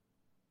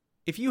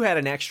 If you had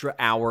an extra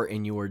hour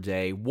in your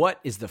day, what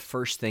is the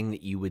first thing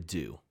that you would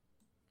do?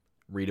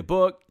 Read a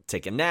book,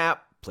 take a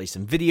nap, play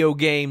some video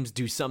games,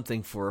 do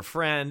something for a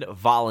friend,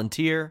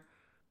 volunteer.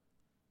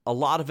 A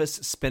lot of us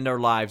spend our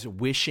lives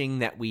wishing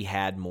that we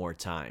had more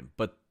time.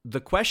 But the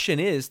question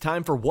is,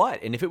 time for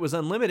what? And if it was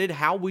unlimited,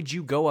 how would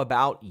you go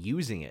about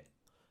using it?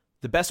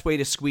 The best way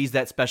to squeeze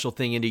that special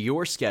thing into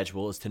your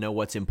schedule is to know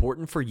what's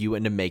important for you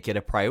and to make it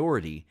a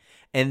priority.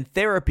 And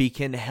therapy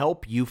can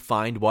help you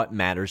find what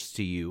matters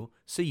to you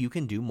so you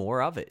can do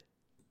more of it.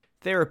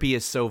 Therapy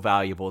is so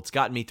valuable. It's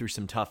gotten me through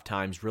some tough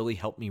times, really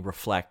helped me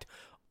reflect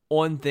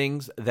on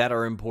things that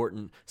are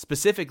important,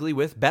 specifically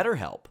with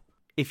BetterHelp.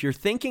 If you're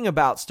thinking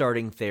about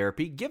starting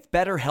therapy, give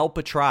BetterHelp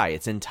a try.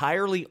 It's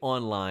entirely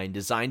online,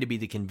 designed to be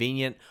the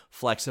convenient,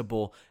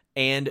 flexible,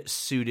 and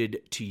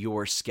suited to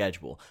your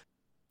schedule.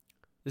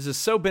 This is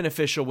so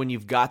beneficial when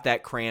you've got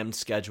that crammed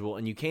schedule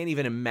and you can't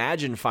even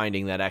imagine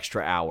finding that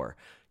extra hour.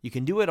 You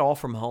can do it all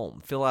from home.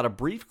 Fill out a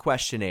brief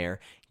questionnaire,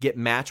 get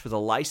matched with a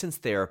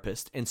licensed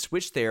therapist, and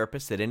switch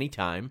therapists at any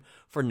time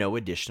for no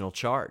additional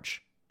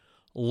charge.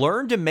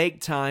 Learn to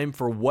make time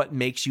for what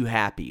makes you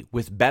happy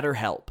with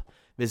BetterHelp.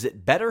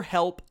 Visit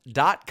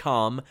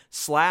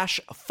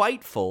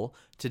BetterHelp.com/Fightful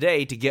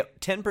today to get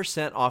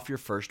 10% off your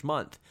first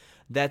month.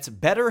 That's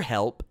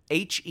BetterHelp,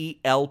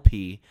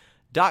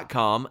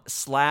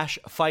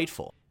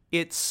 HELP.com/Fightful.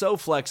 It's so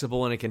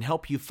flexible and it can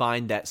help you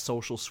find that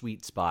social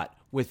sweet spot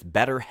with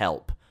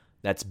BetterHelp.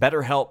 That's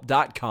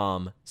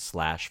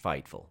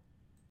BetterHelp.com/Fightful.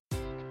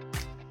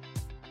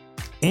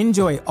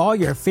 Enjoy all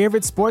your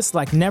favorite sports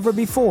like never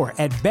before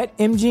at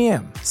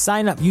BetMGM.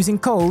 Sign up using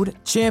code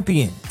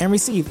CHAMPION and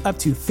receive up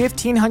to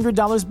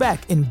 $1,500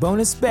 back in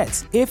bonus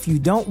bets if you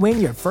don't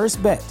win your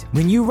first bet.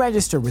 When you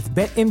register with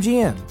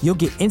BetMGM, you'll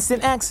get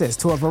instant access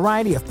to a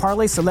variety of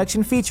parlay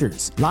selection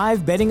features,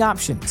 live betting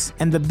options,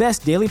 and the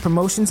best daily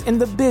promotions in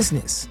the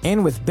business.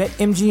 And with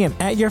BetMGM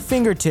at your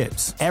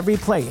fingertips, every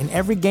play and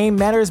every game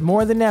matters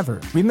more than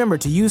ever. Remember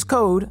to use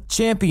code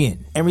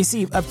CHAMPION and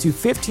receive up to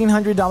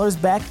 $1,500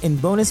 back in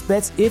bonus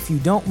bets if you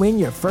don't win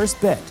your first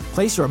bet.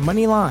 Place your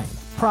money line,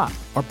 prop,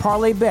 or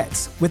parlay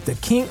bets with the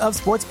king of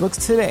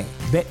sportsbooks today.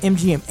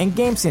 BetMGM and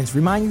GameSense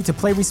remind you to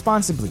play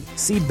responsibly.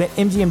 See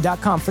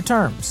BetMGM.com for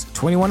terms.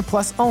 21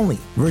 plus only.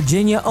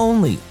 Virginia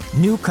only.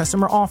 New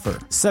customer offer.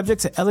 Subject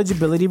to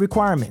eligibility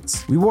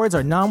requirements. Rewards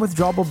are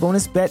non-withdrawable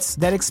bonus bets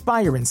that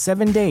expire in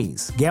 7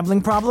 days.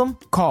 Gambling problem?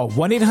 Call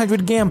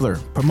 1-800-GAMBLER.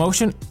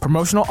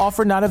 Promotional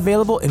offer not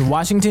available in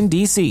Washington,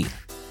 D.C.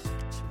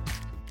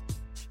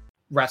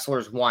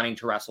 Wrestlers wanting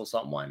to wrestle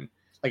someone,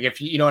 like,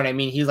 if you know what I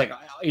mean, he's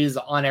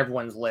on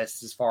everyone's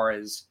list as far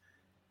as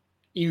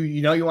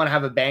you want to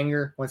have a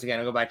banger. Once again,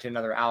 I'll go back to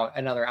another Alec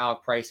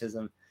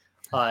Priceism.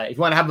 If you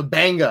want to have a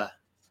banger,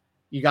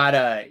 you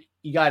gotta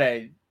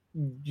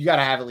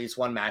have at least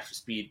one match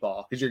with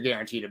Speedball because you're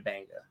guaranteed a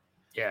banger.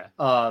 Yeah.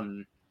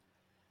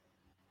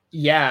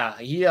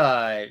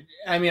 Yeah.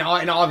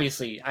 And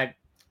obviously,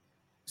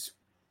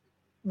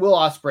 Will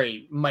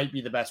Ospreay might be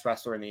the best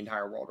wrestler in the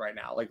entire world right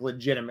now. Like,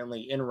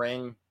 legitimately in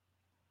ring,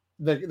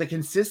 the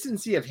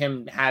consistency of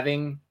him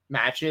having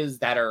matches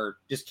that are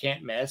just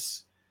can't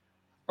miss,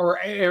 or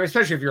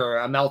especially if you're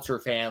a Meltzer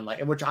fan,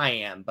 like, which I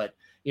am, but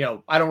you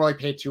know, I don't really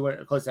pay too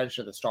close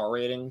attention to the star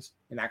ratings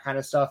and that kind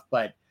of stuff,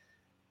 but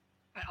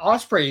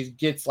Ospreay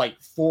gets like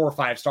 4 or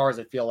 5 stars,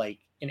 I feel like,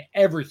 in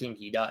everything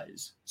he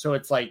does. So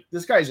it's like,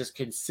 this guy's just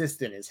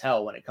consistent as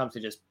hell when it comes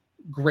to just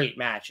great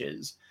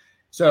matches.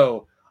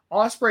 So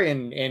Ospreay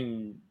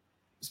and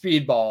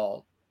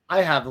Speedball,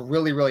 I have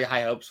really, really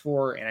high hopes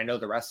for, and I know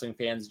the wrestling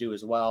fans do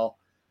as well.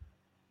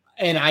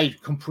 And I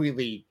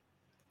completely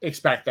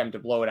expect them to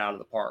blow it out of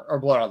the park, or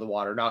blow it out of the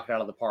water, knock it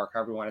out of the park,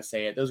 however you want to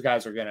say it. Those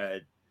guys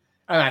are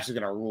I'm actually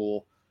going to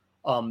rule.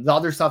 The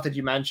other stuff that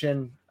you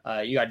mentioned,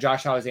 you got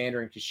Josh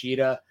Alexander and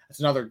Kushida. That's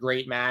another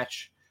great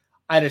match.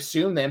 I'd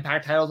assume the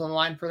Impact title's on the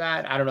line for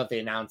that. I don't know if they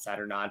announced that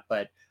or not,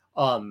 but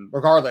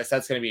regardless,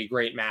 that's going to be a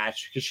great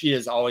match. Kushida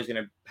is always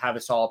going to have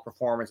a solid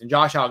performance. And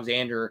Josh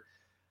Alexander,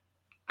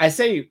 I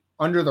say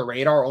under the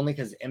radar only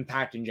because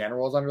Impact in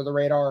general is under the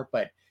radar,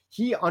 but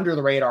he under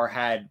the radar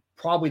had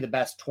probably the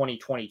best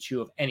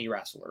 2022 of any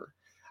wrestler.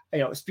 You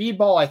know,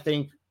 Speedball, I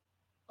think,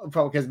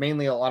 because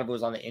mainly a lot of it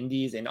was on the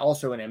indies and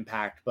also in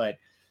Impact, but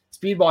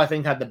Speedball, I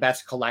think, had the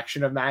best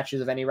collection of matches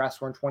of any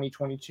wrestler in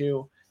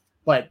 2022.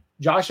 But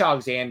Josh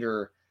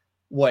Alexander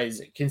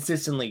was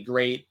consistently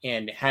great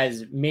and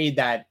has made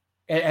that,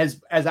 has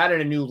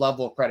added a new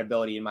level of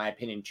credibility, in my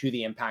opinion, to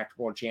the Impact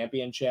World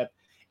Championship.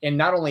 And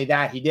not only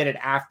that, he did it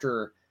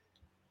after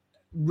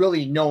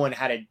really no one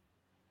had a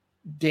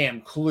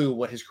damn clue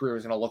what his career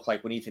was going to look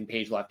like when Ethan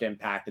Page left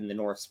Impact and the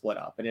North split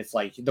up. And it's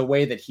like the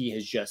way that he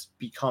has just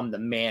become the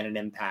man in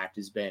Impact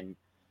has been,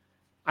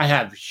 I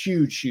have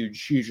huge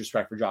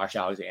respect for Josh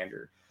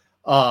Alexander.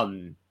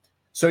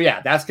 So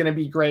yeah, that's going to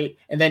be great.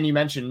 And then you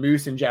mentioned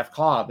Moose and Jeff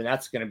Cobb, and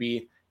that's going to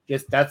be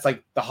that's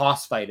like the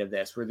Hoss fight of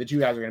this, where the two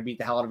guys are going to beat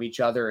the hell out of each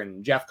other,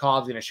 and Jeff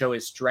Cobb's going to show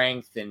his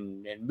strength,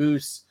 and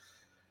Moose,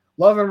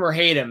 love him or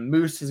hate him,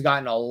 Moose has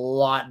gotten a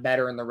lot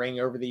better in the ring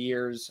over the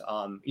years.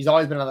 He's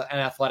always been an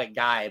athletic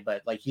guy,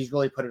 but like he's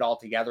really put it all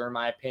together, in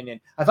my opinion.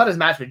 I thought his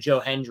match with Joe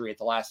Hendry at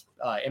the last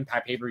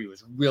Impact pay-per-view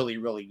was really,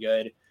 really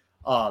good.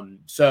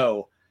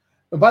 So,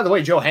 but by the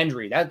way, Joe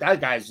Hendry, that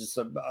guy's just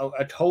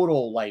a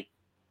total, like,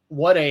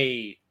 what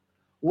a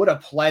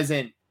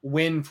pleasant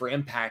win for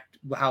Impact,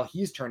 how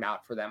he's turned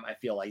out for them. I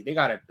feel like they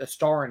got a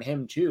star in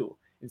him too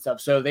and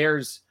stuff. So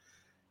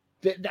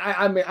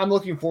I'm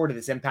looking forward to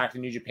this Impact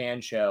and New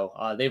Japan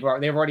show. They've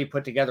already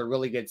put together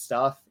really good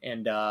stuff,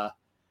 and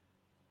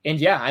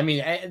yeah, I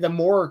mean, the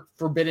more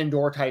Forbidden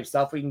Door type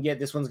stuff we can get,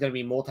 this one's going to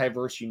be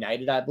Multiverse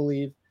United, I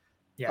believe.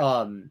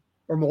 Yeah.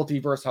 Or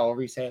Multiverse,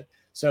 however you say it.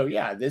 So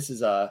yeah, this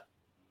is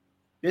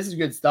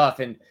good stuff.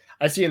 And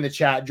I see in the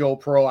chat, Joel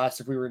Pearl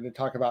asked if we were going to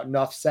talk about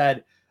Enough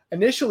Said.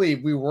 Initially,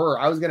 that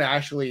was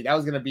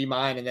going to be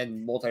mine, and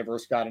then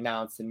Multiverse got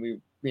announced, and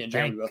me and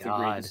Jeremy both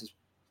agreed.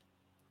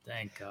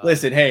 Thank God.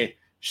 Listen, hey,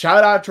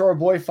 shout out to our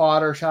boy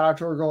Fodder. Shout out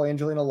to our girl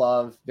Angelina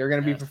Love. They're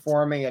going to be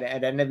performing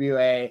at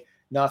NWA.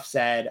 Enough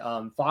Said.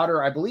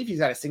 Fodder, I believe he's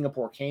got a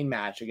Singapore Cane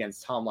match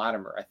against Tom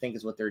Latimer, I think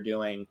is what they're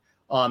doing.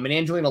 And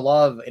Angelina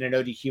Love in an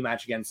ODQ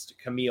match against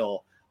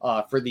Camille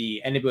for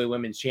the NWA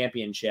Women's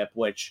Championship,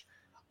 which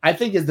I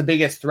think is the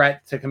biggest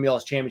threat to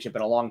Camille's championship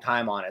in a long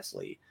time,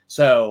 honestly.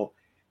 So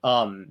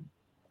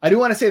I do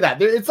want to say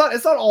that it's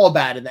not all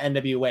bad in the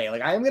NWA.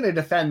 Like, I am going to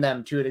defend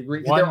them to a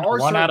degree. There are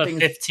one out of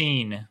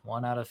 15.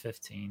 1 out of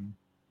 15.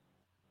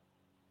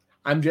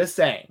 I'm just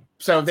saying.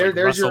 So there's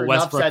Russell your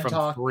Westbrook Enough Said from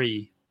talk.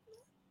 3.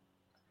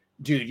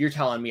 Dude, you're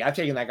telling me I've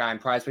taken that guy in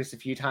Prize Picks a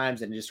few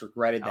times and just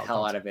regretted the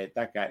hell out of it.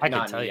 That guy, I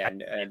can tell you.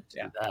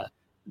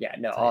 I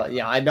know.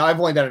 I've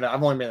only done it.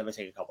 I've only made a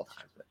mistake a couple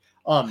times,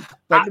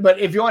 but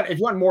if you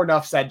want more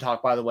Enough Said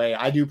talk, by the way,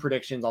 I do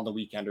predictions on the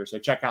Weekender, so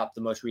check out the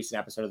most recent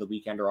episode of the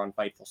Weekender on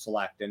Fightful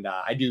Select, and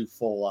I do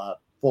full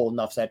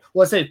Enough Said.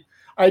 Well, let's say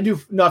I do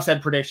Enough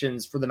Said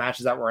predictions for the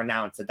matches that were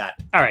announced at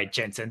that. All right,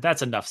 Jensen,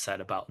 that's enough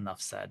said about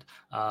Enough Said.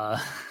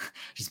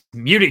 Just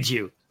muted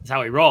you. That's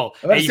how we roll.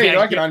 I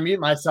can unmute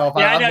myself.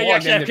 Yeah, I know you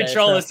actually have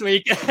control this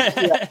week.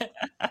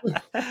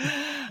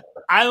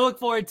 I look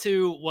forward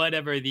to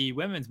whatever the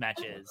women's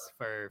match is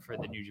for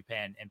the New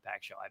Japan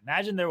Impact show. I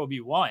imagine there will be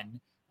one.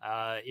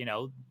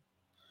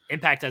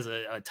 Impact has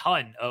a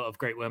ton of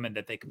great women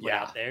that they could put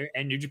out there.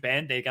 And New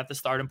Japan, they got the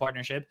Stardom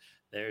partnership.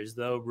 There's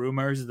the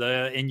rumors,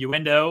 the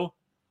innuendo.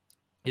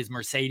 Is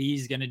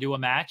Mercedes going to do a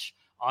match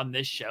on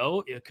this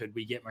show? Could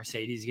we get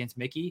Mercedes against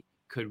Mickey?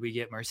 Could we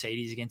get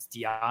Mercedes against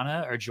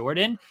Deanna or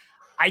Jordan?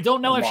 I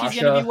don't know if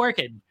she's going to be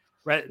working.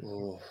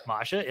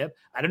 Masha, yep.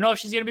 I don't know if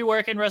she's going to be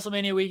working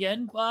WrestleMania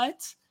weekend, but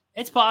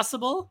it's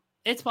possible.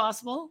 It's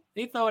possible.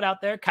 They throw it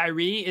out there.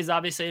 Kyrie is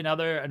obviously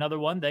another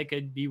one that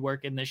could be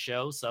working this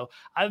show. So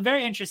I'm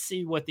very interested to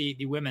see what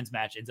the women's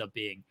match ends up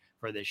being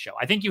for this show.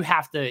 I think you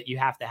have to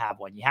have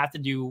one. You have to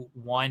do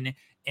one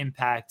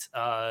Impact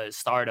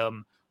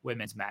Stardom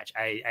women's match.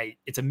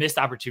 It's a missed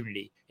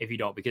opportunity if you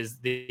don't, because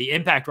the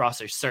Impact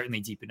roster is certainly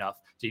deep enough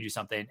to do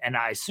something. And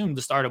I assume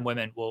the Stardom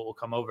women will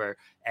come over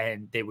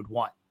and they would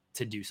want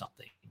to do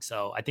something.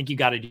 So I think you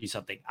got to do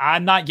something.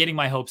 I'm not getting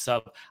my hopes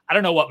up. I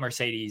don't know what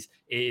Mercedes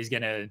is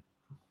going to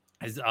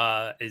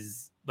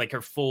is like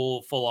her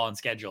full on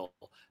schedule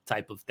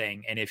type of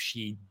thing, and if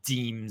she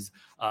deems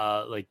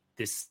like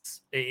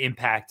this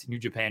Impact New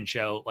Japan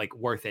show like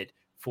worth it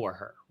for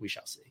her, we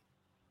shall see.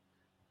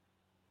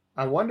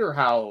 I wonder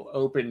how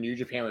open New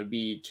Japan would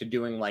be to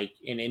doing like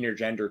an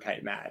intergender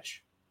type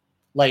match,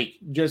 like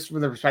just from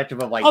the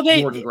perspective of like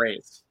Jordynne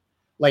Grace.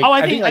 Like,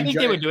 I think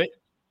they would do it.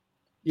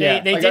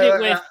 Yeah, they did it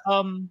with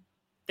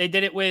they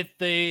did it with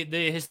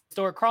the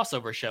historic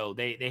crossover show.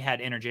 They had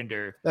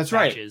intergender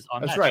matches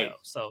on that show.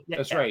 So yeah,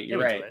 that's right. You're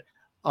right.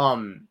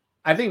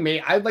 I think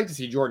I'd like to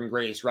see Jordynne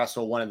Grace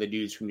wrestle one of the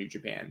dudes from New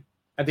Japan.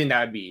 I think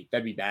that'd be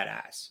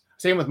badass.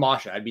 Same with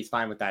Masha. I'd be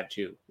fine with that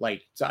too.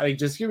 Like, so,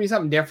 just give me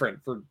something different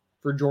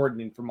for Jordan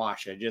and for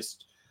Masha.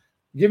 Just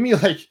give me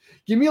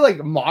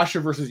like Masha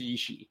versus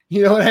Ishii.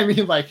 You know what I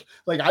mean? Like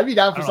I'd be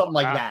down for something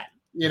like that.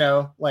 You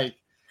know, like,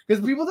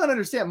 because people don't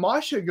understand.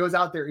 Masha goes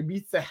out there and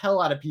beats the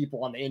hell out of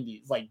people on the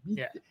indies. Like,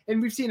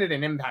 and we've seen it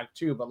in Impact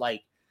too. But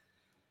like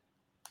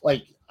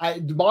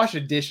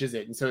Masha dishes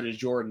it, and so does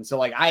Jordan. So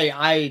like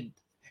I'd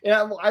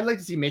like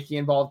to see Mickey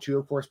involved too,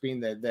 of course, being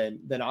the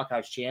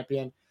Knockouts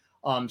champion.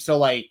 So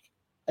like,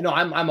 I know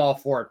I'm all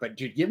for it, but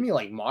dude, give me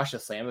like Masha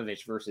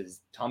Slamovich versus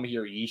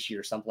Tomohiro Ishii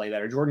or something like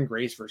that, or Jordynne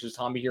Grace versus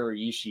Tomohiro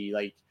Ishii.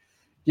 Like,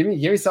 give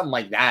me something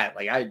like that.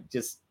 Like, I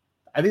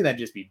think that'd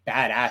just be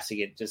badass to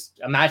get just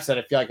a match that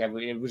I feel like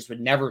I just would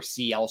never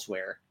see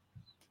elsewhere.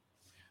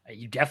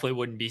 You definitely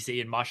wouldn't be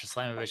seeing Masha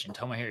Slamovich and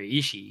Tomohiro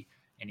Ishii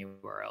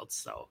anywhere else.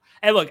 So,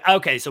 and look,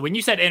 okay, so when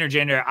you said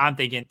intergender, I'm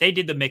thinking they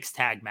did the mixed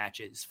tag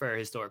matches for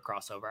historic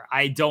crossover.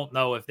 I don't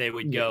know if they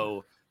would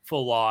go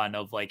full on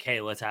of like,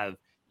 hey, let's have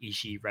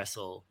Ishii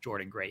wrestle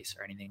Jordynne Grace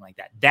or anything like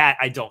that. That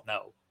I don't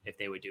know if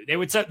they would do. They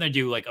would certainly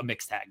do like a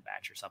mixed tag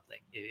match or something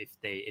if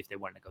they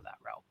wanted to go that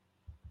route.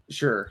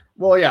 Sure.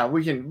 Well, yeah,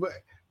 we can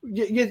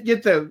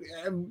get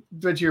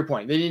but to your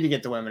point, they need to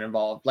get the women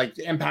involved. Like,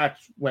 the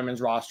Impact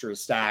women's roster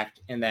is stacked,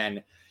 and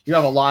then you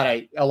have a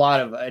lot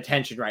of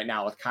attention right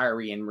now with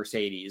Kyrie and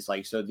Mercedes.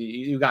 Like, so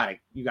you gotta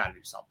do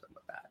something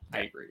with that. I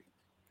agree.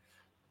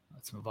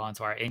 Let's move on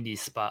to our indie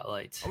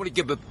spotlights. I want to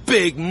give a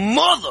big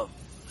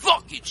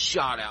motherfucking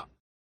shout out.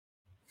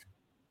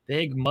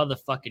 Big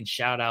motherfucking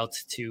shout out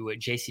to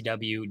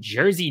JCW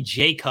Jersey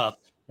J Cup.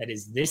 That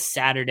is this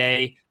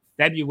Saturday,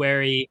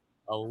 February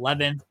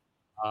 11th.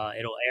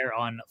 It'll air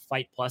on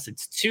Fight Plus.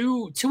 It's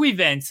two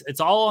events. It's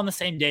all on the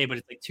same day, but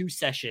it's like 2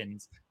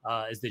 sessions.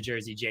 Is the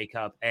Jersey J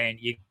Cup, and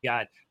you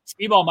got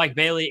Speedball Mike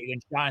Bailey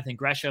against Jonathan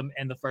Gresham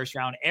in the first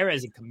round.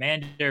 Ares and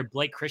Commander,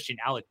 Blake Christian,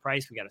 Alec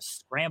Price. We got a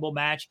scramble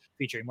match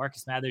featuring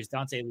Marcus Mathers,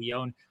 Dante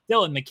Leone,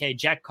 Dylan McKay,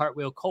 Jack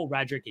Cartwheel, Cole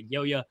Radrick, and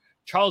Yo-Yo.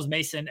 Charles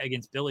Mason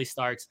against Billy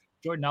Starks.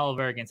 Jordan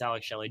Oliver against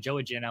Alex Shelley.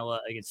 Joey Janela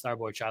against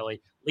Starboy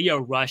Charlie. Leo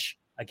Rush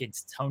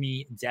against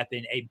Tony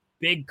Deppen. A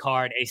big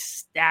card, a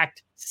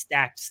stacked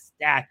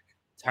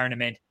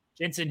tournament.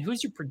 Jensen,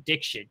 who's your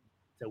prediction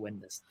to win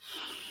this?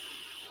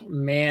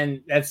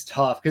 Man, that's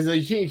tough because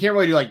you can't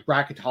really do like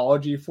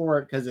bracketology for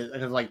it because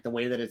of like the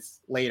way that it's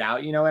laid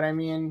out. You know what I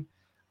mean?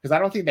 Because I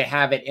don't think they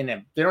have it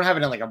they don't have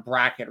it in like a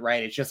bracket,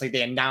 right? It's just like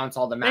they announce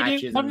all the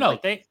matches. No,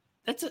 like, they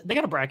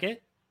got a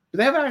bracket. Do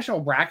they have an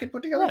actual bracket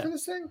put together for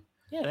this thing?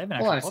 Yeah, they have an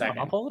actual. Hold on,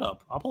 I'll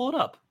pull it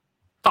up.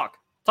 Talk.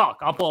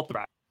 I'll pull up the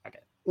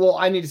bracket. Well,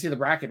 I need to see the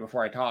bracket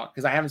before I talk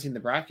because I haven't seen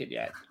the bracket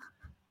yet.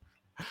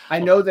 I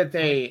know that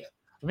they.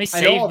 Let me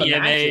save the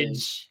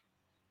image.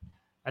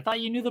 I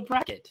thought you knew the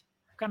bracket.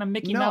 What kind of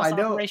Mickey Mouse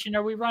operation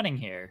are we running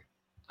here?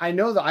 I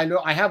know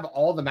I have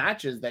all the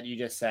matches that you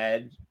just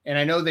said, and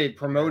I know they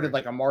promoted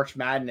like a March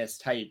Madness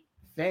type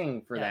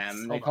thing for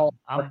them. They call it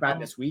March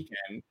Madness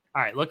weekend.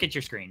 All right, look at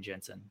your screen,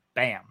 Jensen.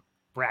 Bam,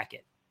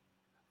 bracket.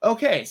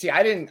 Okay, see,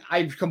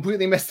 I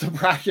completely missed the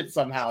bracket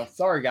somehow.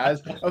 Sorry,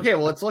 guys. Okay,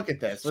 well, let's look at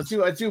this. Let's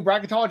do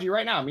bracketology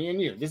right now, me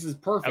and you. This is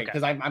perfect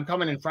because I'm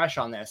coming in fresh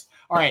on this.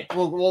 All right,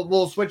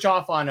 we'll switch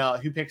off on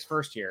who picks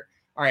first here.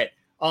 All right,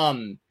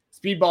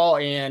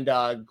 Speedball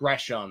and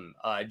Gresham.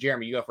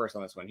 Jeremy, you go first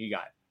on this one. Who you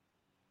got?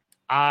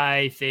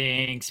 I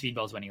think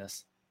Speedball's winning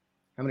this.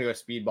 I'm gonna go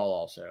Speedball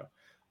also.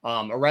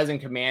 Arez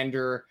and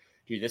Commander.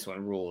 Dude, this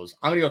one rules.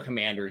 I'm gonna go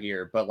Commander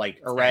here, but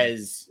like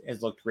Arez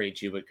has looked great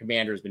too, but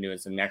Commander's been doing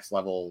some next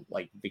level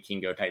like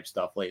Vikingo type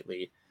stuff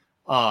lately.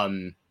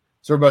 So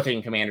we're both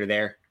taking Commander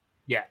there.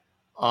 Yeah.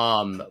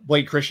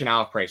 Blake Christian,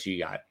 Alec Price, who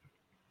you got?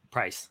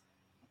 Price.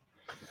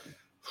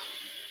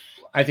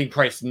 I think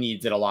Price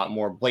needs it a lot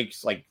more. Blake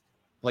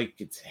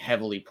gets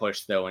heavily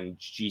pushed though in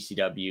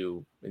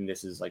GCW, and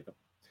this is like,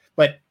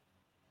 but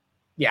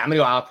yeah, I'm gonna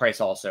go Alec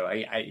Price also.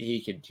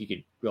 He could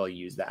really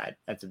use that.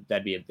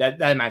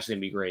 That match is gonna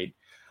be great.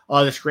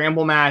 The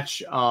scramble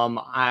match, I'm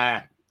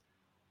gonna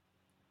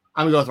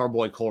go with our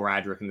boy Cole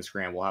Radrick in the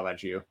scramble. How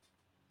about you?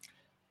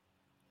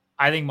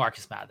 I think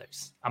Marcus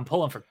Mathers. I'm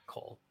pulling for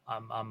Cole. I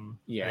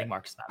think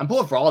Marcus Mathers. I'm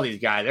pulling for all these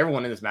guys.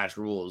 Everyone in this match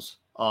rules.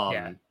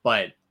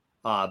 But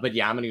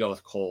yeah, I'm gonna go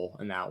with Cole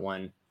in that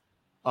one.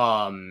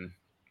 Charles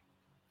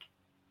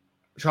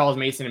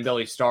Mason and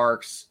Billy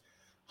Starks.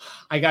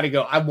 I gotta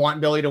go. I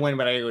want Billy to win,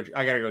 but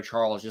I gotta go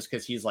Charles just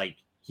because he's a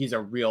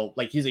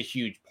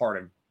huge part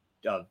of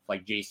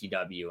like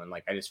JCW, and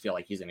like I just feel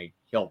like he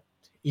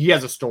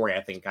has a story,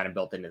 I think, kind of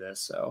built into this.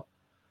 So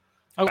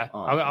okay,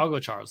 I'll go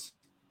Charles.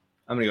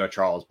 I'm gonna go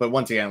Charles, but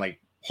once again, like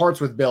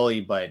hearts with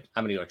Billy, but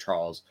I'm gonna go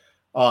Charles.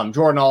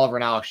 Jordan Oliver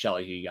and Alex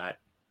Shelley. Who you got?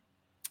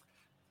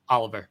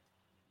 Oliver.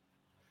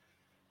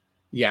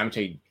 Yeah, I'm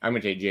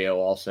gonna take Jo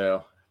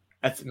also.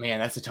 That's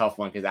a tough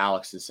one because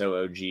Alex is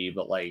so OG,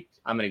 but like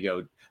I'm gonna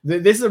go.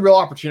 This is a real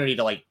opportunity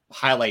to like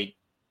highlight,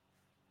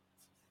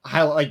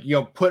 like, you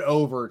know, put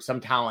over some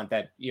talent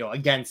that, you know,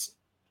 against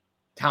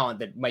talent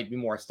that might be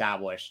more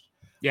established.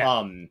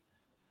 Yeah.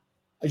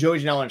 Joey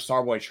Janela and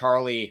Starboy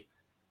Charlie.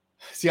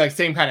 See, like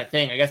same kind of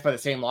thing. I guess by the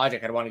same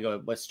logic, I'd want to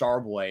go with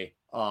Starboy.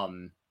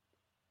 And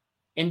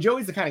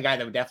Joey's the kind of guy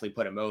that would definitely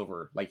put him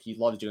over. Like he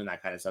loves doing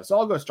that kind of stuff. So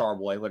I'll go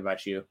Starboy. What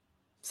about you?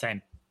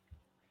 Same.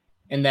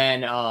 And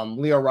then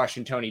Leo Rush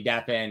and Tony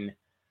Deppen.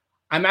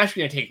 I'm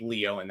actually going to take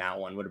Leo in that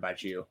one. What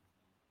about you?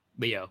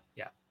 Leo.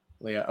 Yeah.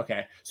 Leo.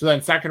 Okay. So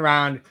then second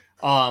round,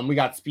 we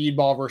got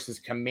Speedball versus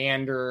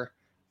Commander.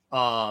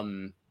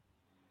 I'll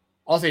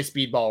say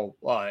Speedball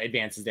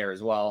advances there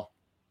as well.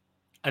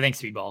 I think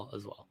Speedball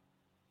as well.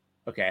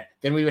 Okay.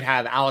 Then we would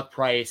have Alec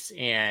Price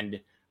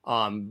and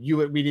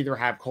we'd either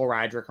have Cole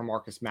Radrick or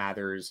Marcus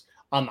Mathers.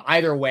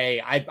 Either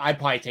way, I'd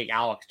probably take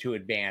Alec to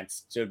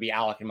advance. So it'd be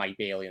Alec and Mike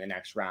Bailey in the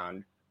next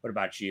round. What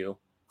about you?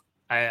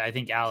 I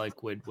think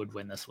Alec would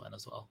win this one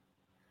as well.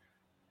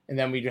 And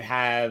then we'd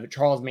have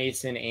Charles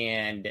Mason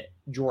and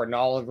Jordan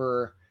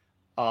Oliver.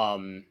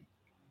 I'm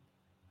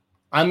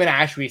going to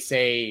actually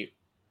say,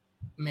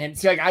 man,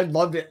 see, like I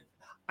loved it.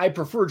 I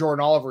prefer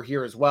Jordan Oliver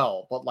here as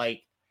well, but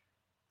like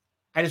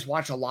I just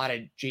watch a lot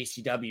of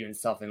JCW and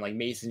stuff, and like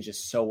Mason's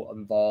just so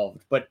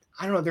involved. But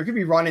I don't know, there could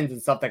be run-ins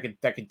and stuff that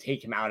could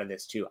take him out of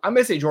this too. I'm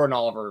going to say Jordan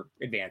Oliver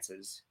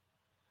advances.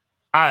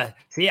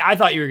 See, I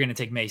thought you were going to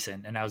take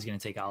Mason, and I was going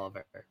to take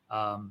Oliver.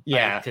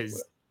 Yeah,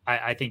 because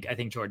I think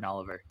Jordan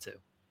Oliver too.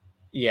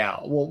 Yeah,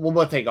 we'll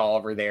both take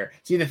Oliver there.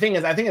 See, the thing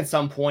is, I think at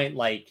some point,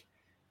 like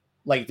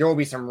there will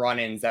be some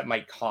run-ins that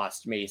might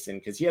cost Mason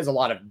because he has a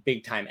lot of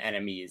big-time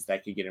enemies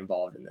that could get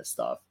involved in this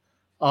stuff.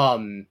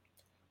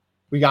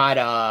 We'd have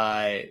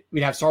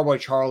Starboy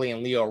Charlie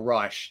and Leo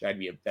Rush. That'd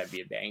be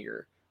a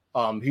banger.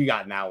 Who you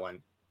got in that one?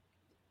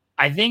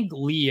 I think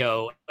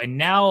Leo, and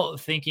now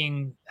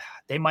thinking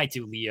they might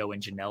do Leo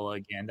and Janela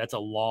again. That's a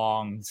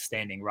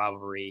long-standing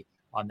rivalry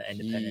on the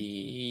independent.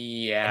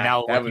 Yeah, and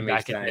now looking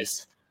back at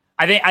this,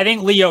 I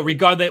think Leo,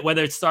 regardless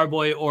whether it's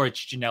Starboy or it's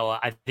Janela,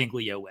 I think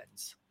Leo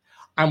wins.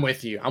 I'm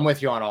with you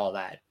on all of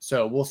that.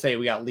 So we'll say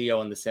we got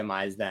Leo in the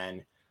semis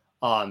then.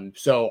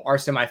 So our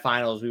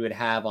semifinals, we would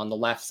have on the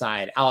left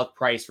side Alec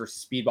Price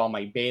versus Speedball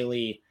Mike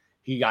Bailey.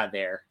 Who you got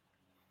there?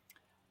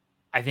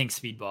 I think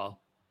Speedball.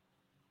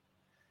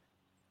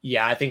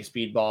 Yeah, I think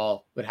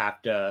Speedball would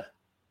have to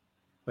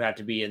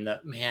be in the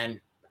man.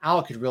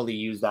 Alec could really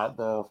use that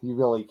though. He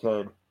really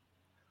could.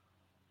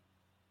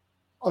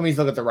 Let me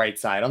look at the right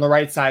side. On the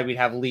right side, we'd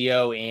have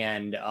Leo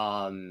and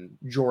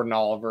Jordan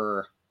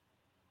Oliver.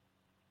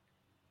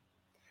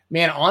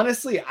 Man,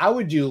 honestly, I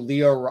would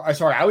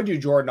do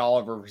Jordan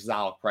Oliver versus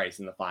Alec Price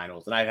in the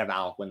finals, and I'd have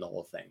Alec win the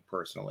whole thing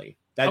personally.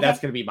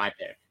 That's going to be my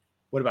pick.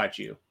 What about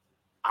you?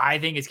 I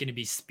think it's going to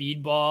be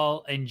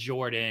Speedball and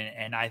Jordan,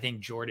 and I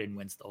think Jordan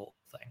wins the whole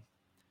thing.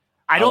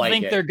 I don't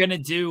think they're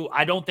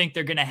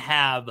going to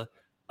have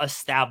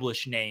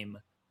established name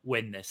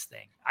win this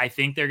thing. I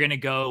think they're going to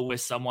go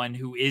with someone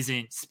who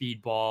isn't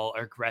Speedball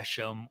or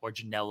Gresham or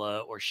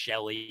Janela or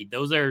Shelley.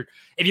 Those are,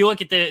 if you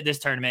look at this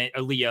tournament,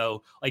 or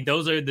Leo, like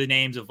those are the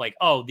names of like,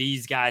 oh,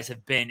 these guys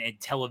have been in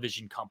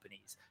television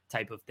companies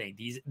type of thing.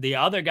 The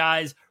other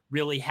guys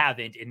really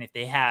haven't. And if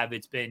they have,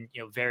 it's been,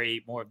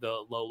 very more of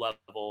the low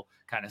level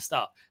kind of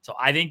stuff. So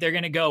I think they're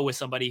going to go with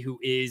somebody who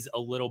is a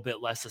little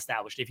bit less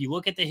established. If you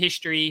look at the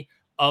history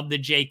of the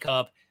J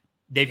Cup,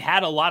 they've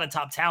had a lot of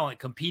top talent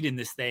compete in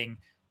this thing.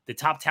 The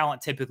top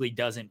talent typically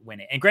doesn't win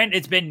it. And granted,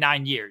 it's been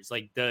 9 years.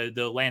 Like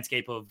the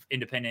landscape of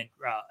independent,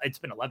 it's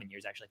been 11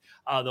 years actually.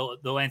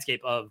 The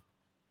landscape of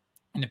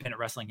independent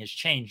wrestling has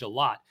changed a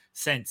lot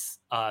since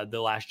the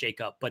last J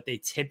Cup, but they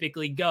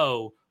typically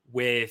go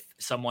with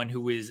someone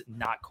who is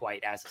not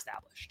quite as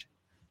established.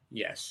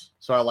 Yes.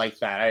 So I like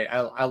that.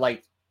 I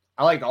like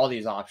all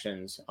these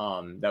options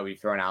that we've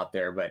thrown out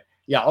there, but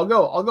yeah, I'll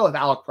go with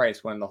Alec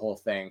Price winning the whole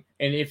thing.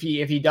 And if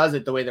he does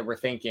it the way that we're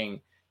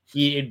thinking,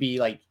 it'd be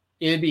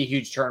a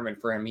huge tournament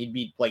for him. He'd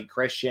beat Blake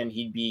Christian.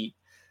 He'd beat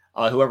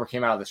whoever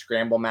came out of the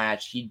scramble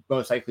match. He'd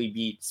most likely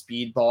beat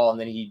Speedball, and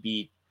then he'd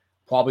beat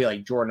probably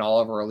like Jordan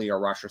Oliver or Leo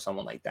Rush or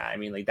someone like that. I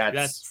mean, like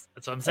that's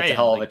what I'm saying. That's a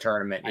hell of a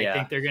tournament. Yeah. I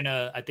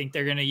think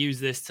they're gonna use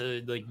this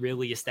to like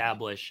really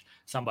establish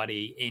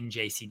somebody in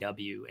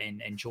JCW,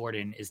 and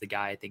Jordan is the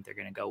guy I think they're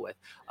gonna go with.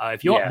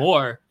 If you want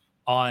more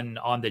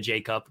on the J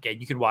Cup, again,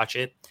 you can watch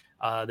it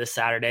this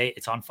Saturday.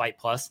 It's on Fight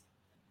Plus.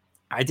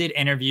 I did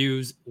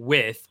interviews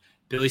with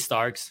Billy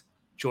Starks,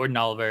 Jordan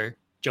Oliver,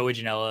 Joey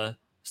Janela,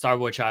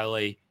 Starboy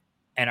Charlie,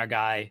 and our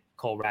guy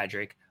Cole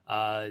Radrick.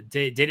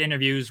 did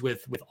interviews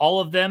with all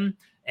of them.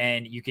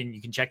 And you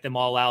can check them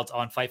all out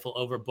on Fightful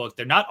Overbook.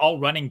 They're not all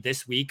running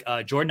this week.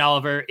 Jordan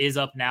Oliver is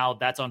up now.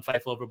 That's on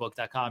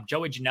FightfulOverbook.com.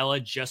 Joey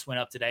Janela just went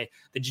up today.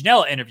 The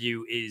Janela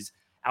interview is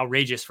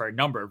outrageous for a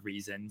number of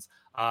reasons.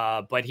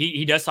 But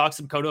he does talk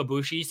some Kota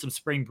Ibushi, some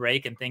spring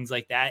break and things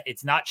like that.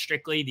 It's not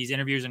strictly, these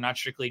interviews are not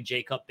strictly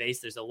J-Cup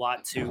based. There's a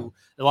lot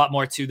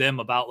more to them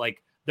about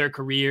like their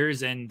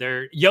careers, and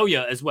their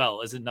Yo-Yo as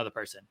well as another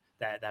person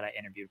that I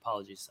interviewed.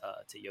 Apologies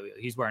to Yo-Yo.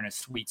 He's wearing a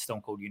sweet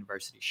Stone Cold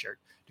University shirt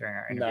during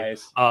our interview.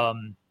 Nice.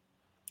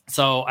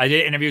 So I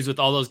did interviews with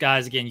all those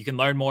guys. Again, you can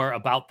learn more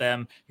about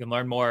them. You can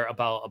learn more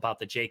about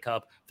the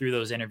J-Cup through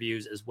those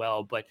interviews as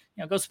well. But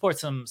go support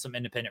some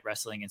independent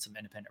wrestling and some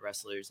independent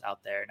wrestlers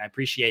out there. And I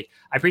appreciate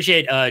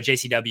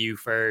JCW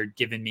for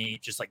giving me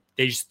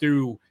they just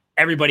threw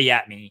everybody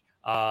at me.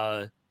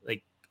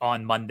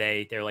 On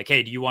Monday, they're like,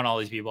 "Hey, do you want all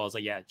these people?" I was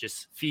like, "Yeah,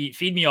 just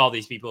feed me all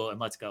these people and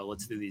let's go.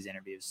 Let's do these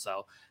interviews."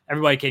 So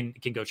everybody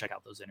can go check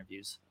out those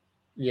interviews.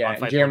 Yeah,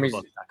 Jeremy's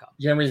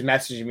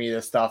messaging me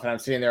this stuff, and I'm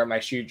sitting there at my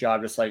shoot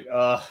job, just like,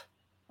 I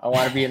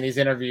want to be in these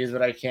interviews,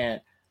 but I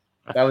can't.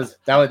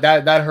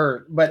 That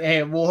hurt. But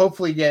hey, we'll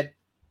hopefully get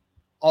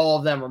all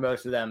of them or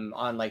most of them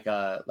on like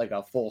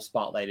a full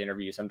spotlight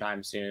interview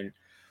sometime soon.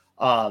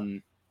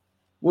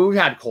 We've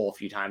had Cole a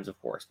few times,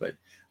 of course, but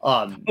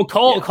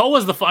Cole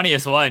was the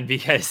funniest one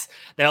because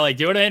they're like,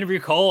 "Do you want to interview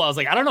Cole?" I was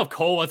like, "I don't know if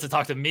Cole wants to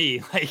talk to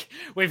me." Like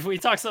we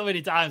talked so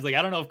many times, like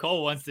I don't know if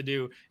Cole wants to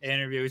do an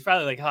interview. He's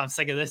probably like, "Oh, I'm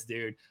sick of this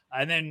dude."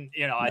 And then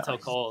nice. I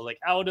told Cole like,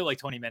 "I will do like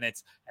 20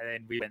 minutes," and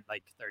then we went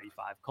like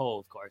 35. Cole,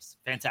 of course,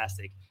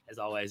 fantastic as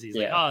always. He's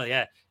like, "Oh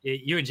yeah,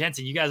 you and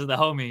Jensen, you guys are the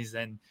homies."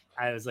 And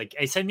I was like,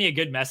 "Hey, send me a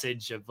good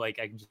message of like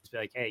I can just be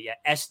like, hey, yeah,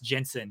 S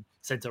Jensen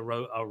sent a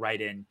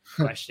write-in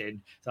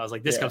question." So I was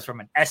like, this comes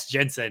from an S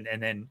Jensen,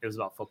 and then it was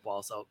about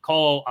football. So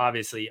Cole,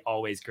 obviously,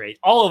 always great.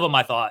 All of them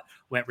I thought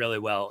went really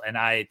well, and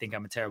I think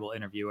I'm a terrible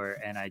interviewer,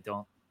 and I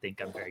don't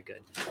think I'm very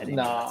good at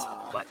interviews.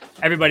 But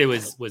everybody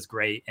was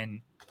great,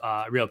 and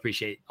I really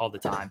appreciate all the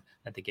time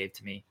that they gave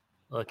to me.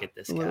 Look at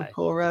this guy.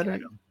 Cole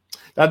Radrick.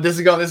 This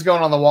is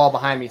going on the wall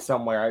behind me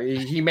somewhere.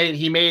 He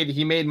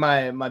made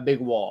my big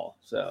wall,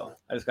 so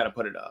I just got to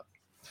put it up.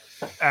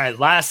 All right,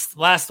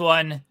 last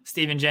one,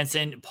 Steven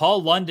Jensen.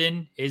 Paul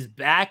London is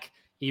back.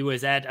 He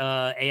was at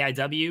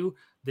AIW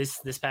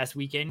this past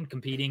weekend,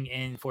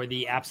 competing for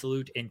the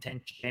Absolute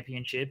Intent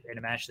Championship in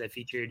a match that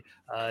featured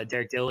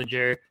Derek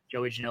Dillinger,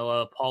 Joey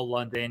Janela, Paul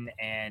London,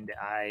 and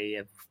I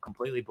have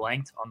completely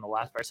blanked on the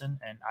last person,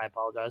 and I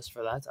apologize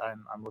for that.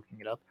 I'm looking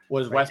it up.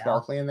 Was Wes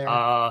Barkley in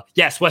there?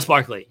 Yes, Wes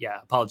Barkley.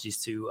 Yeah,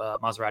 apologies to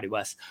Maserati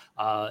Wes.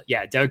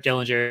 Derek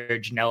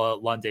Dillinger,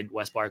 Janela, London,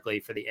 Wes Barkley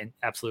for the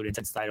Absolute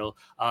Intense title.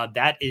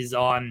 That is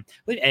on, I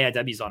believe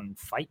AIW is on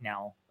Fight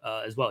Now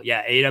as well.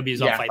 Yeah, AIW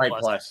is on Fight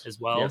Plus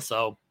as well. Yep.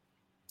 So,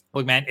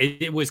 look, man,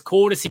 it was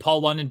cool to see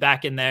Paul London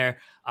back in there.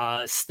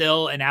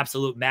 Still an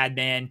absolute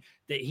madman.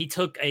 He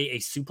took a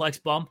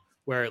suplex bump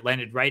where it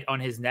landed right on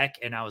his neck.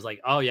 And I was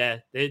like, oh, yeah,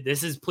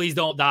 this is Please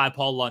Don't Die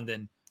Paul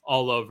London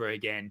all over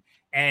again.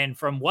 And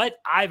from what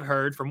I've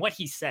heard, from what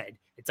he said,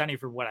 it's not even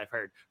from what I've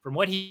heard. From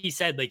what he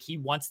said, like he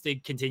wants to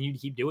continue to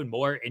keep doing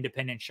more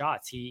independent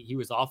shots. He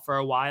was off for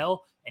a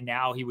while, and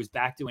now he was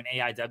back doing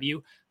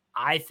AIW.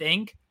 I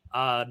think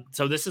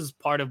so this is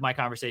part of my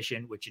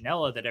conversation with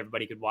Janela that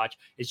everybody could watch.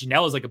 Is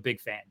Janela's like a big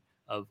fan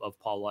of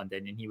Paul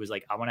London, and he was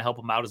like, I want to help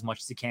him out as much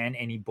as he can.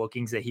 Any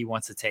bookings that he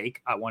wants to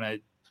take, I want to,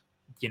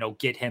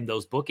 get him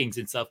those bookings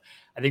and stuff.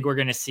 I think we're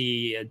going to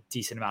see a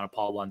decent amount of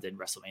Paul London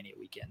WrestleMania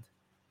weekend.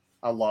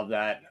 I love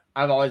that.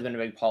 I've always been a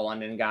big Paul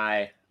London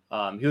guy.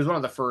 He was one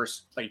of the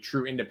first like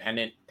true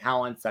independent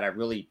talents that I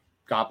really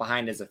got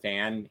behind as a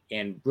fan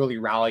and really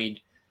rallied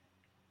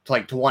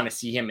to want to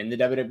see him in the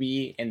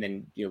WWE, and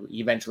then he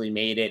eventually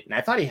made it. And I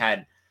thought he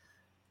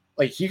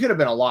could have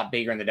been a lot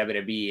bigger in the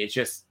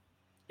WWE.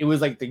 It was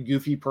like the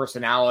goofy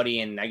personality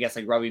and I guess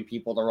like rubbing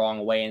people the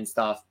wrong way and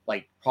stuff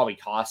like probably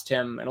cost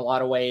him in a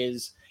lot of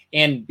ways.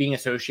 And being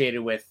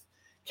associated with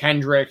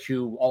Kendrick,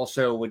 who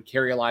also would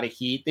carry a lot of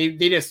heat.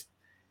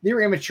 They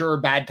were immature,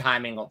 bad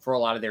timing for a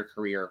lot of their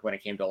career when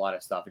it came to a lot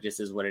of stuff. It just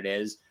is what it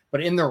is.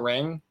 But in the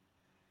ring,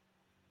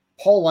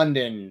 Paul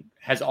London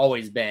has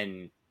always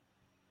been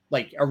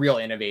like a real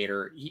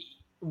innovator.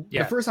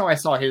 The first time I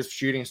saw his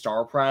shooting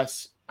star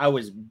press, I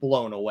was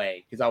blown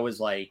away because I was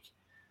like,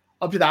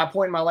 up to that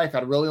point in my life,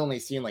 I'd really only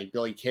seen like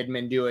Billy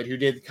Kidman do it, who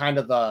did kind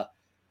of the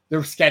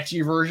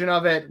sketchy version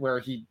of it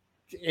where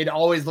it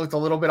always looked a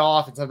little bit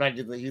off, and sometimes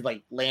he'd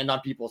like land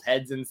on people's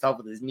heads and stuff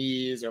with his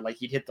knees, or like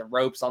he'd hit the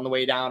ropes on the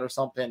way down or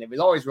something. It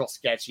was always real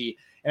sketchy.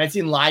 And I'd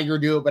seen Liger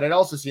do it, but I'd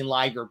also seen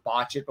Liger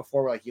botch it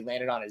before, where like he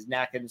landed on his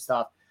neck and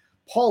stuff.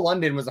 Paul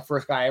London was the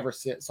first guy I ever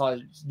saw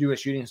do a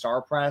shooting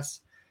star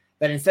press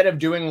that instead of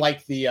doing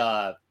like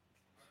the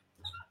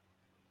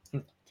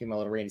take my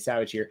little Randy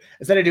Savage here,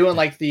 instead of doing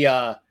like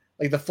the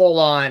full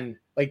on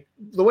like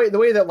the way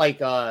that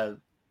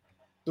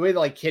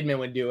Kidman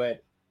would do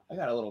it. I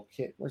got a little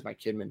kid. Where's my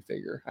Kidman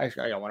figure? I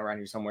got one around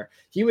here somewhere.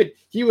 He would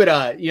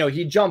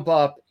he'd jump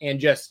up and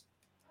just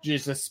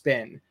a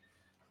spin.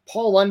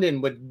 Paul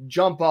London would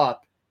jump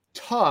up,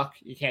 tuck.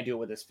 You can't do it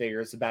with his figure.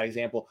 It's a bad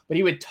example, but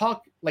he would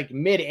tuck like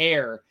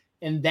midair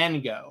and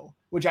then go,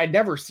 which I'd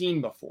never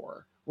seen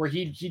before, where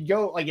he'd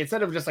go like,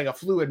 instead of just like a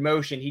fluid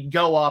motion, he'd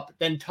go up,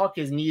 then tuck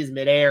his knees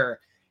midair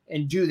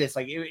and do this.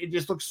 Like it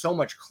just looks so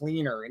much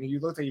cleaner. And he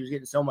looked like he was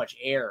getting so much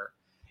air.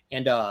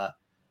 And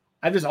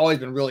I've just always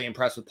been really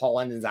impressed with Paul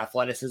London's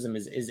athleticism,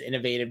 his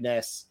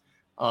innovativeness.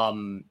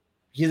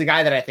 He's a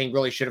guy that I think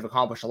really should have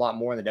accomplished a lot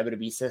more in the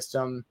WWE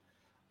system.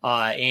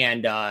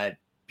 And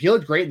he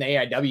looked great in the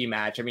AIW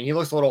match. I mean, he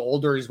looks a little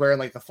older. He's wearing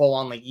like the full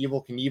on like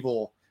Evel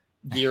Knievel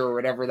gear or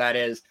whatever that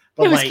is.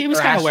 But he was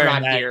kind of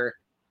wearing that gear.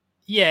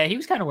 Yeah, he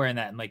was kind of wearing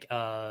that in like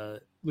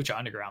Lucha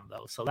Underground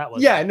though. So that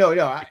was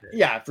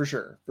for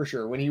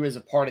sure. When he was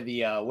a part of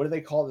the what do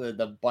they call it?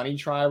 The Bunny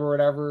Tribe or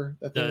whatever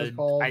that thing was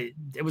called.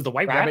 It was the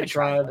White Rabbit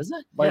Tribe,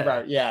 wasn't it? White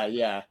Rabbit,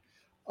 yeah.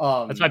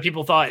 That's why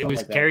people thought it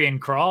was Karrion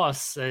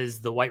Kross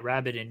as the White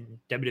Rabbit in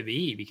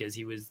WWE, because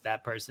he was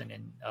that person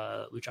in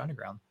Lucha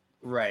Underground.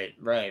 Right.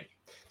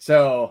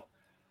 So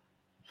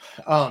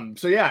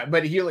yeah,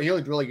 but he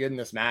looked really good in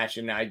this match,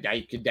 and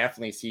I could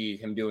definitely see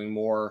him doing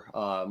more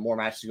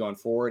matches going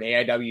forward.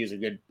 AIW is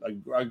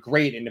a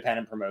great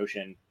independent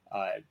promotion,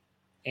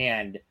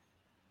 and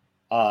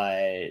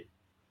I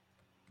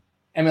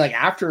mean, like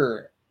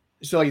after,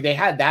 so like they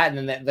had that,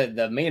 and then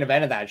the main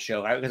event of that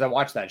show, because I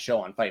watched that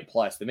show on Fight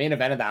Plus, the main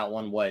event of that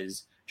one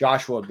was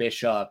Joshua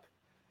Bishop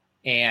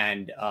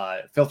and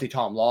Filthy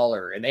Tom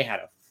Lawler, and they had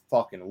a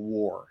fucking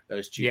war,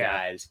 those two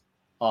guys.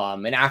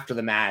 And after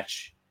the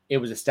match, it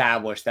was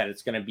established that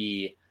it's going to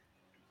be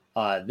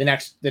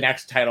the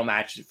next title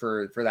match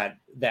for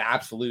the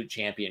absolute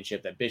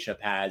championship that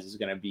Bishop has is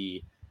going to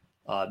be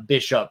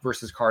Bishop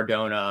versus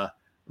Cardona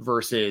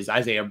versus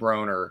Isaiah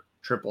Broner,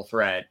 triple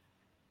threat,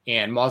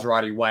 and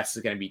Maserati West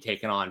is going to be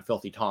taking on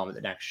Filthy Tom at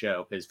the next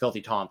show, because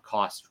Filthy Tom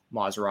cost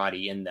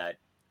Maserati in that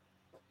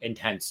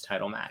intense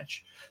title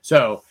match.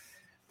 So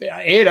the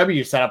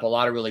AEW set up a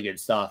lot of really good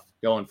stuff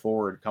going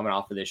forward coming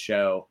off of this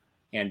show.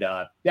 And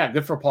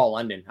good for Paul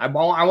London. I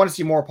want to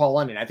see more Paul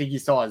London. I think he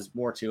still has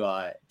more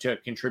to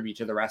contribute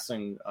to the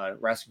wrestling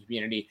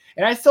community.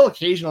 And I still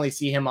occasionally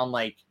see him on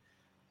like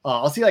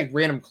I'll see like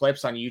random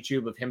clips on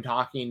YouTube of him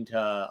talking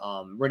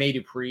to Rene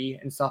Dupree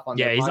and stuff on.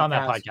 Yeah, he's on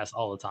that podcast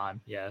all the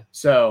time. Yeah.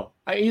 So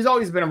he's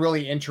always been a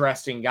really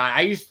interesting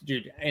guy.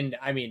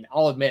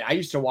 I'll admit, I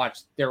used to watch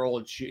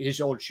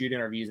his old shoot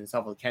interviews and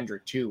stuff with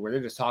Kendrick too, where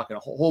they're just talking a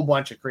whole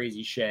bunch of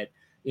crazy shit.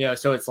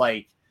 So it's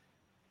like,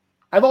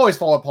 I've always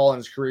followed Paul in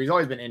his career. He's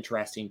always been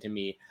interesting to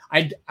me.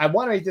 I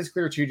want to make this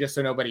clear too, just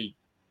so nobody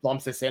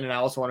lumps this in. And I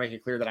also want to make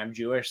it clear that I'm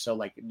Jewish. So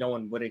like no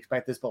one would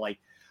expect this, but like,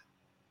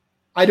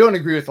 I don't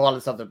agree with a lot of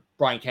the stuff that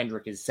Brian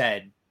Kendrick has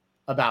said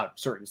about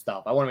certain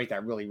stuff. I want to make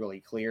that really, really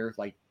clear.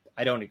 Like,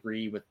 I don't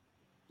agree with,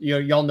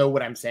 y'all know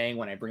what I'm saying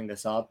when I bring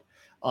this up.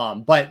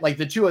 But like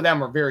the two of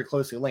them are very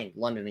closely linked,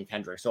 London and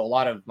Kendrick. So a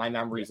lot of my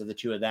memories of the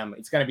two of them,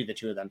 it's going to be the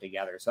two of them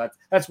together. So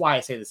that's why I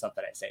say the stuff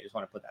that I say. I just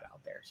want to put that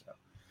out there. So,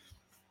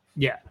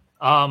 yeah.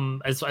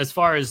 As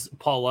far as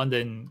Paul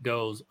London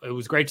goes, it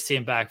was great to see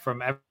him back.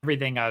 From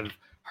everything I've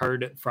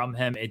heard from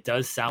him, it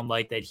does sound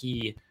like that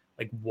he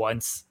like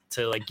wants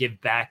to like give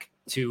back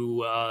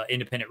to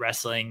independent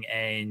wrestling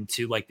and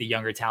to like the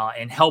younger talent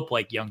and help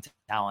like young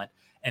talent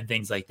and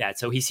things like that.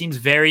 So he seems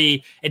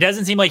it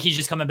doesn't seem like he's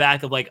just coming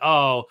back of like,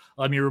 oh,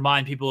 let me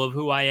remind people of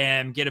who I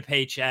am, get a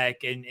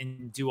paycheck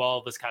and do all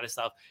of this kind of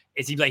stuff.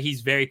 It seems like he's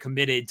very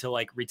committed to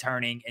like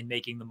returning and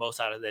making the most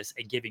out of this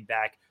and giving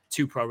back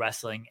to pro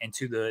wrestling and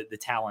to the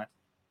talent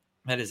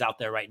that is out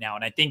there right now.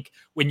 And I think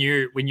when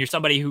you're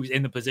somebody who's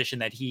in the position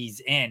that he's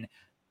in,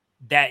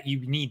 that you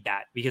need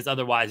that, because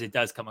otherwise it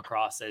does come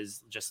across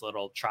as just a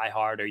little try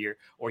hard, or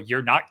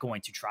you're not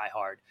going to try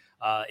hard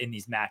in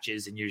these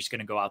matches, and you're just going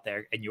to go out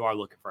there and you are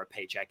looking for a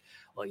paycheck.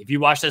 Well, if you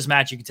watch this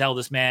match, you can tell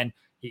this man,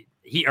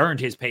 he earned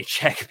his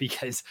paycheck,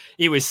 because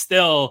even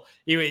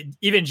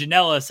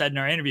Janela said in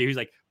our interview, he was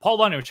like, Paul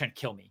London was trying to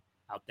kill me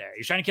out there.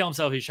 He's trying to kill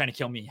himself. He's trying to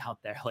kill me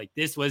out there. Like,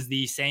 this was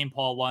the same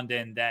Paul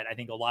London that I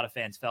think a lot of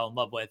fans fell in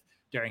love with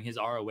during his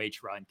ROH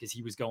run, because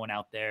he was going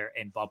out there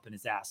and bumping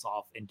his ass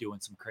off and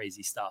doing some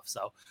crazy stuff.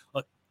 So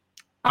look,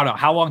 I don't know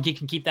how long he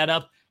can keep that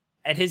up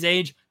at his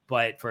age,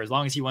 but for as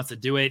long as he wants to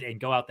do it and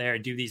go out there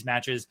and do these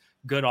matches,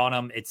 good on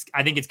him.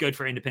 I think it's good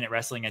for independent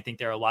wrestling. I think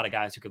there are a lot of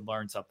guys who could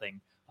learn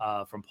something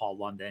from Paul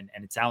London,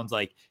 and it sounds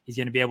like he's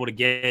going to be able to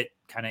get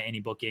kind of any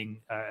booking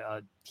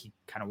he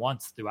kind of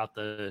wants throughout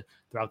the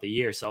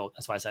year. So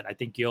that's why I said I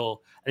think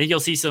you'll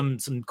see some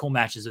cool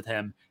matches with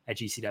him at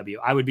GCW.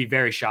 I would be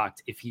very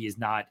shocked if he is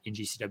not in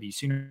GCW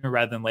sooner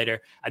rather than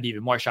later. I'd be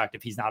even more shocked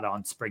if he's not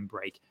on spring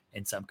break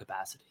in some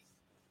capacity.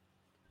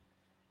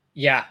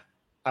 Yeah,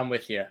 I'm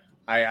with you.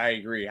 I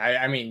agree.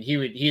 I mean,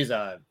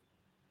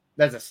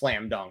 that's a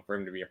slam dunk for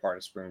him to be a part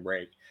of spring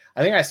break.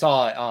 I think I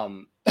saw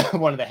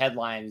one of the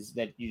headlines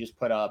that you just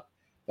put up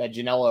that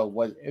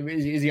Janela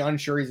is he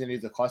unsure he's gonna do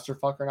the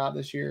clusterfuck or not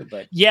this year?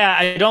 But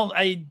yeah,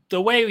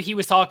 the way he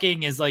was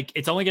talking is like,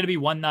 it's only going to be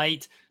one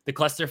night. The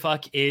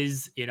clusterfuck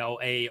is,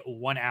 a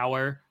 1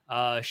 hour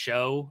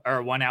show or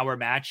a 1 hour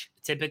match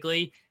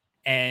typically.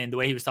 And the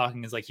way he was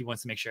talking is like he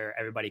wants to make sure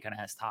everybody kind of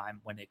has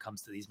time when it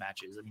comes to these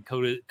matches. I mean,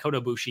 Kota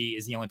Ibushi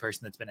is the only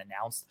person that's been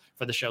announced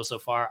for the show so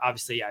far.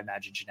 Obviously, I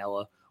imagine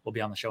Janela will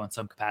be on the show in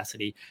some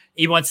capacity.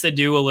 He wants to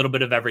do a little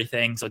bit of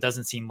everything, so it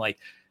doesn't seem like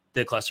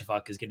the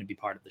clusterfuck is going to be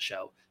part of the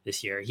show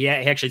this year. He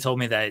actually told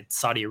me that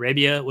Saudi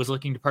Arabia was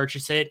looking to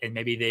purchase it, and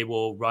maybe they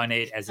will run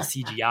it as a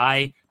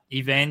CGI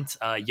event.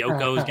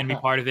 Yoko is going to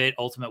be part of it.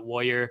 Ultimate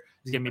Warrior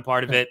is going to be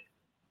part of it.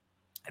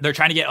 They're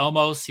trying to get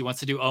Omos. He wants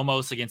to do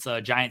Omos against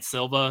Giant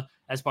Silva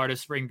as part of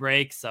Spring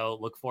Break. So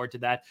look forward to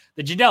that.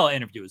 The Janela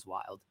interview is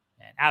wild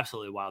and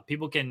absolutely wild. I'm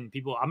going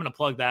to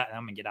plug that and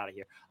I'm going to get out of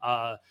here.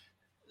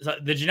 So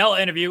the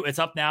Janela interview, it's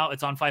up now.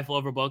 It's on Fightful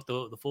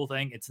Overbooked, the full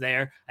thing. It's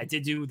there. I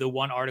did do the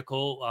one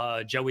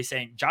article, Joey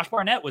saying Josh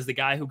Barnett was the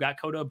guy who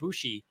got Kota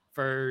Ibushi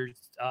for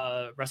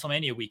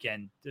WrestleMania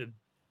weekend.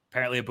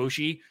 Apparently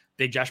Ibushi,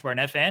 big Josh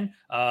Barnett fan,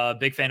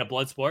 big fan of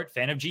Bloodsport,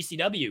 fan of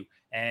GCW.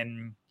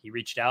 And he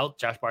reached out.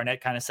 Josh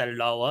Barnett kind of set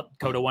it all up.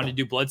 Kota wanted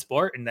to do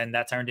Bloodsport, and then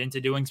that turned into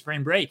doing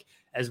Spring Break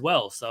as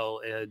well. So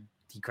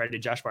he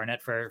credited Josh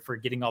Barnett for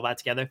getting all that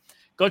together.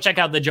 Go check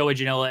out the Joey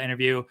Janela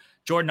interview.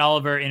 Jordan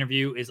Oliver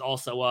interview is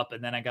also up.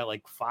 And then I got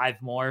like 4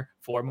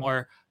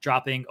 more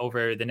dropping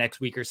over the next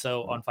week or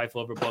so on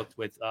Fightful Overbooked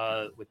with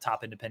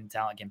top independent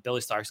talent. Again, Billy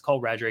Starks, Cole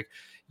Radrick,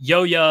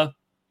 Yo-Ya,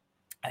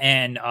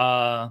 and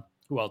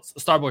who else?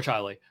 Starboy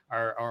Charlie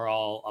are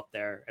all up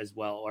there as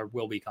well, or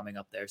will be coming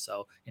up there.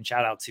 So, and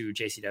shout out to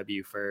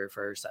JCW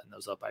for setting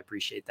those up. I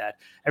appreciate that.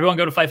 Everyone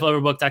go to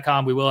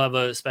FightfulOverbooked.com. We will have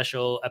a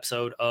special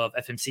episode of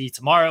FMC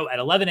tomorrow at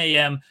 11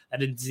 a.m.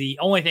 That is the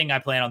only thing I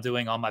plan on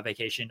doing on my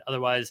vacation.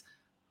 Otherwise,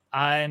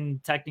 I'm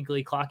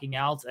technically clocking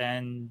out,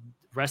 and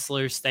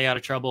wrestlers stay out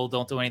of trouble.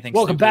 Don't do anything.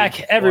 Welcome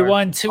back,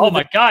 everyone. Oh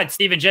my God,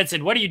 Steven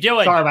Jensen, what are you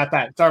doing? Sorry about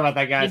that,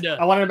 guys.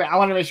 I wanted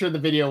to make sure the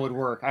video would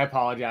work. I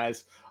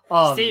apologize.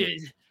 Steven,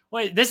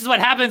 wait, this is what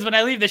happens when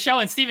I leave the show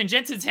in Steven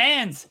Jensen's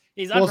hands.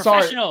 He's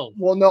unprofessional. Sorry.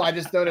 Well, no, I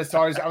just noticed.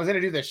 I was going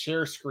to do the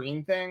share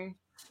screen thing,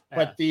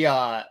 but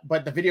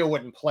the video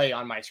wouldn't play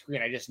on my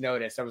screen. I just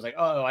noticed. I was like,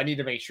 oh, I need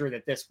to make sure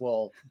that this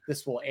will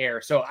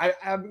air. So I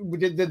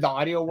did the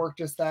audio work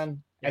just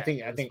then? Yeah, I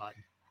think. Fine.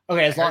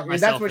 Okay, as long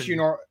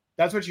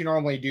that's what you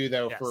normally do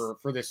though. Yes.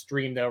 for this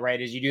stream though,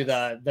 right? Is you do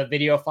the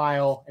video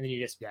file and then you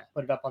just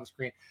put it up on the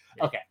screen.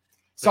 Yeah. Okay.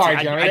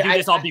 Sorry, Jeremy. I do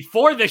this all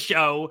before the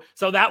show,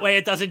 so that way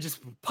it doesn't just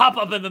pop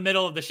up in the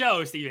middle of the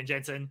show, Steven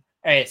Jensen.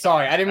 Hey,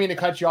 sorry. I didn't mean to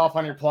cut you off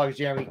on your plugs,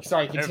 Jeremy.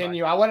 Sorry,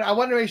 continue. I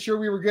wanted to make sure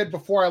we were good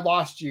before I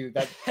lost you,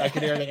 that I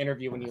could air the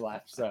interview when you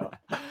left. So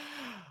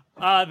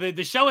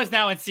the show is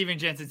now in Steven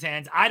Jensen's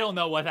hands. I don't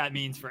know what that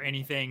means for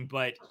anything,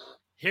 but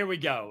here we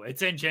go.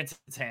 It's in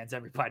Jensen's hands,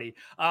 everybody.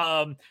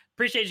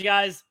 Appreciate you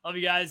guys. Love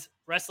you guys.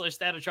 Wrestlers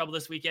stay out of trouble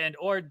this weekend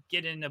or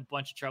get in a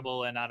bunch of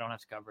trouble and I don't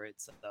have to cover it.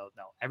 So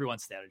no,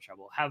 everyone's stay out of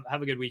trouble. Have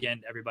a good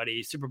weekend,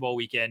 everybody. Super Bowl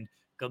weekend.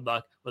 Good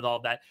luck with all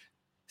of that.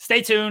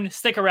 Stay tuned.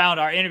 Stick around.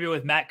 Our interview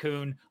with Matt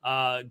Kuhn.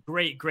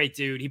 Great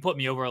dude. He put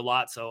me over a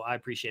lot, so I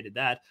appreciated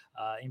that.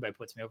 Anybody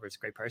puts me over is a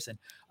great person.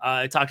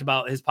 I talked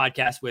about his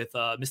podcast with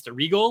Mr.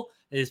 Regal,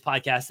 his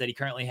podcast that he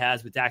currently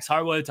has with Dax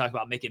Harwood. Talked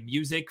about making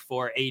music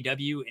for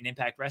AEW and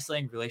Impact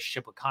Wrestling,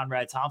 relationship with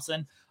Conrad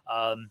Thompson.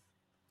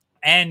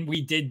 And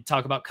we did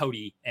talk about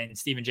Cody, and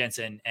Steven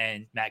Jensen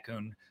and Matt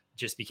Kuhn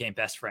just became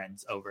best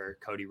friends over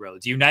Cody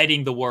Rhodes,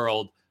 uniting the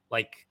world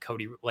like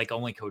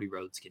only Cody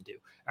Rhodes can do.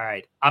 All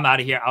right, I'm out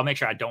of here. I'll make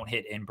sure I don't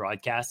hit in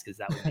broadcast because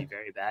that would be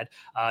very bad.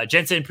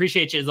 Jensen,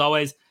 appreciate you as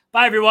always.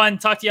 Bye, everyone.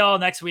 Talk to y'all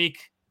next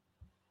week.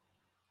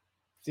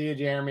 See you,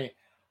 Jeremy.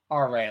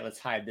 All right, let's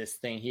hide this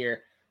thing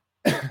here.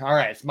 All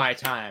right, it's my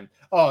time.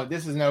 Oh,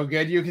 this is no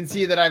good. You can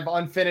see that I've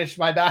unfinished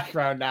my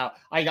background now.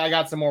 I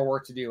got some more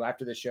work to do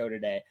after the show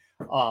today.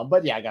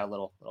 But yeah, I got a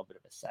little bit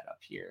of a setup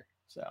here.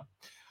 So,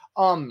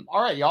 all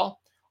right, y'all.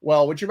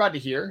 Well, what you're about to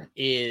hear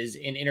is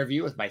an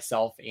interview with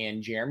myself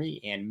and Jeremy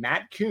and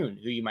Matt Kuhn,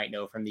 who you might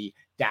know from the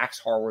Dax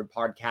Harwood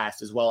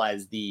podcast, as well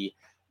as the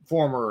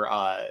former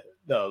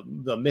the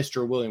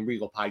Mr. William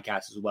Regal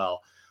podcast as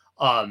well.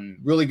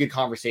 Really good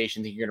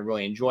conversation. I think you're going to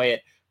really enjoy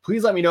it.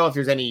 Please let me know if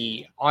there's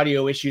any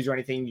audio issues or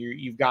anything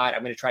you've got.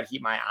 I'm going to try to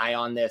keep my eye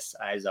on this,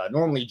 as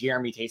normally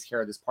Jeremy takes care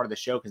of this part of the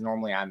show because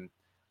normally I'm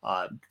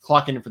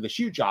clocking in for the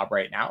shoot job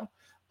right now.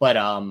 But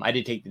I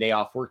did take the day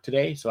off work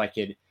today so I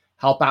could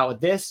help out with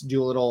this,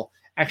 do a little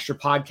extra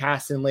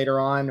podcasting later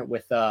on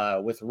with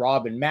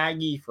Rob and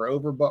Maggie for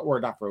Overbook, or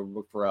not for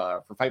Overbook,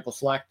 for Fightful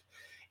Select.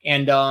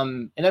 And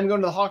I'm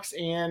going to the Hawks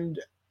and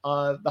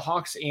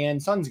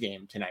Suns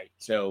game tonight.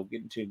 So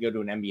getting to go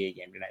to an NBA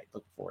game tonight.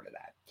 Looking forward to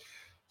that.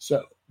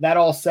 So that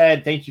all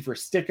said, thank you for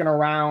sticking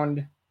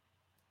around.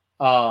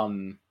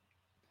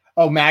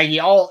 Maggie,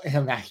 I'll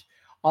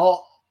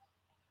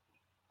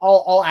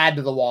add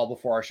to the wall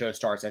before our show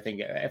starts. I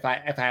think if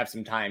I have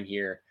some time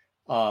here.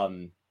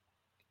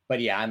 But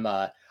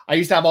yeah, I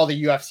used to have all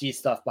the UFC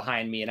stuff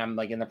behind me, and I'm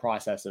like in the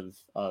process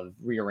of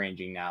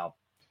rearranging now.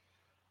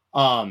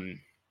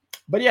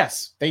 But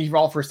yes, thank you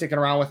all for sticking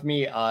around with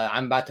me.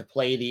 I'm about to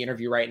play the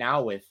interview right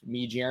now with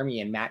me,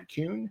 Jeremy, and Matt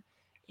Kuhn,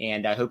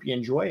 and I hope you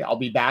enjoy. I'll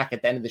be back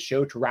at the end of the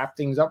show to wrap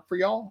things up for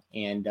y'all.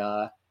 And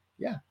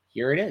yeah,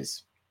 here it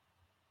is.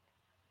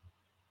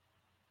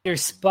 Your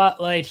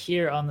spotlight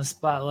here on the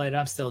spotlight.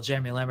 I'm still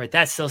Jeremy Lambert.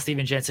 That's still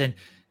Steven Jensen.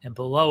 And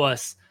below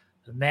us,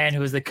 the man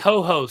who is the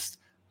co-host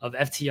of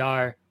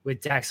FTR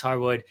with Dax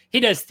Harwood. He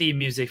does theme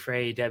music for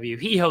AEW.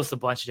 He hosts a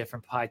bunch of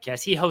different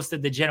podcasts. He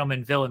hosted the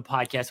Gentleman Villain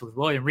podcast with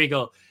William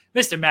Regal.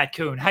 Mr. Matt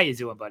Kuhn, how you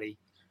doing, buddy?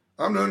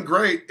 I'm doing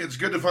great. It's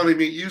good to finally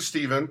meet you,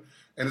 Steven.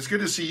 And it's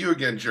good to see you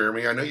again,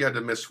 Jeremy. I know you had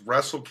to miss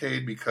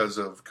WrestleCade because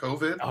of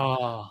COVID,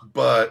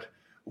 but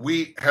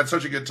we had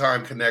such a good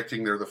time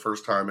connecting there the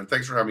first time. And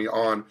thanks for having me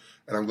on.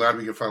 And I'm glad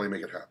we could finally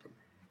make it happen.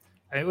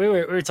 I mean, we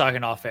were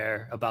talking off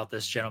air about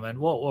this gentleman.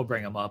 We'll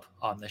bring him up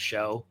on the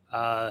show.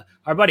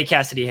 Our buddy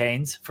Cassidy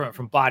Haynes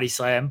from Body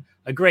Slam,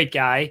 a great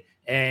guy,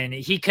 and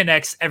he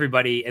connects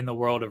everybody in the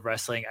world of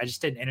wrestling. I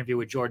just did an interview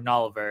with Jordan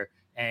Oliver,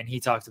 and he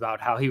talked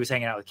about how he was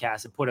hanging out with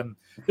Cass and put him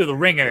through the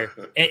ringer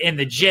in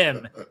the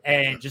gym,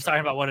 and just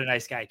talking about what a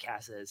nice guy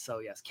Cass is. So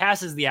yes,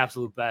 Cass is the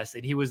absolute best,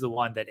 and he was the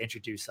one that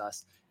introduced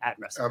us at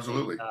wrestling.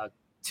 Absolutely.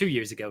 2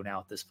 years ago now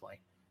at this point.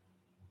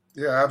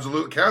 Yeah,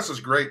 absolutely. Cass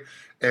is great.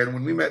 And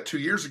when we met 2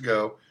 years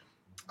ago,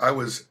 I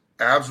was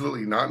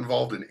absolutely not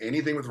involved in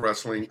anything with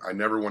wrestling. I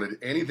never wanted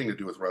anything to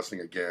do with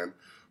wrestling again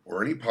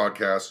or any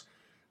podcasts.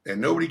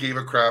 And nobody gave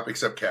a crap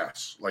except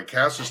Cass. Like,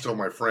 Cass is still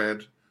my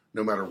friend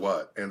no matter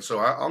what. And so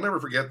I'll never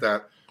forget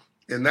that.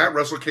 And that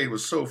WrestleCade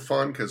was so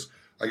fun because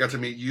I got to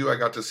meet you. I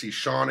got to see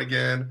Sean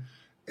again.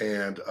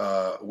 And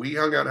we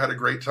hung out and had a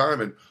great time.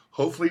 And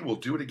hopefully we'll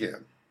do it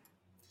again.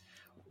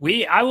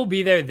 I will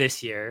be there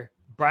this year.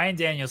 Brian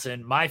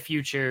Danielson, my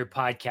future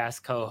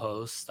podcast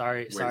co-host.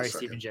 Sorry,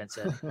 Steven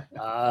Jensen.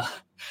 Are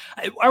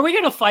we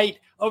going to fight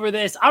over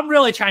this? I'm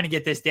really trying to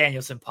get this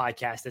Danielson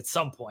podcast at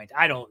some point.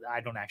 I don't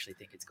actually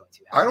think it's going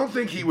to happen. I don't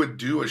think he would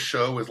do a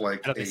show with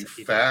like a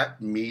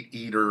fat meat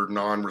eater,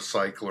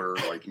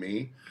 non-recycler like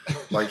me.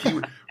 Like he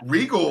would,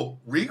 Regal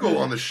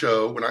on the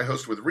show when I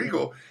hosted with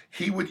Regal,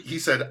 he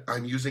said,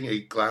 "I'm using a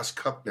glass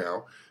cup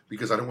now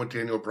because I don't want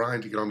Daniel Bryan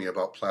to get on me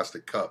about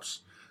plastic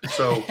cups."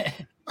 So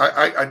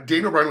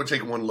Daniel Bryan would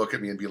take one look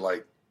at me and be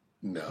like,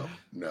 no,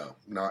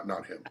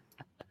 not him.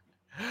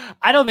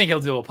 I don't think he'll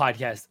do a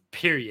podcast,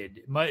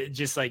 period.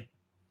 Just like,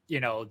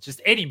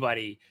 just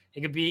anybody.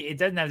 It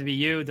doesn't have to be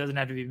you. It doesn't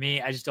have to be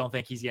me. I just don't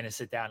think he's going to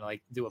sit down and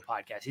like do a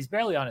podcast. He's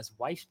barely on his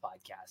wife's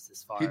podcast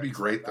as far as. He'd be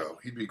great though.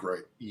 He'd be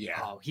great. Yeah.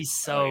 Oh,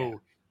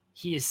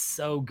 he is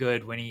so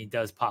good when he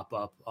does pop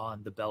up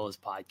on the Bellas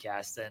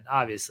podcast. And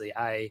obviously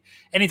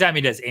anytime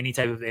he does any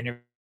type of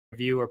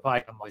interview or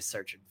podcast, I'm always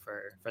searching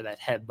for that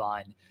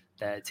headline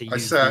to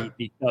use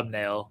the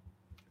thumbnail.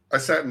 I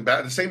sat in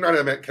the same night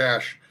I met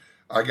Cash.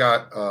 I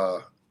got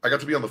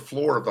to be on the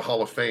floor of the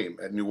Hall of Fame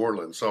at New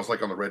Orleans. So I was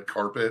like on the red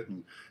carpet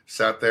and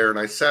sat there, and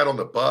I sat on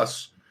the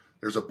bus.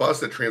 There's a bus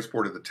that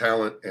transported the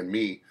talent and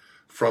me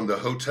from the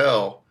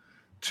hotel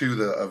to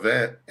the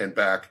event and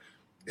back.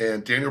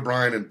 And Daniel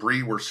Bryan and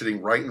Bree were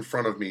sitting right in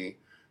front of me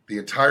the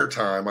entire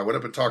time. I went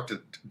up and talked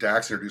to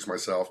Dax, introduced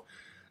myself,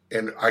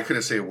 and I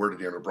couldn't say a word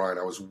to Daniel Bryan.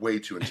 I was way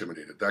too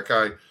intimidated. That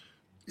guy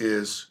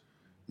is,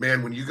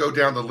 man, when you go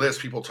down the list,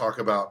 people talk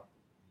about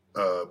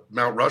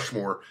Mount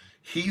Rushmore.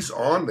 He's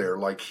on there.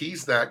 Like,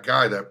 he's that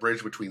guy, that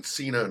bridge between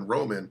Cena and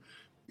Roman.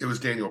 It was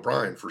Daniel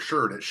Bryan for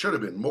sure, and it should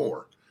have been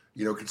more,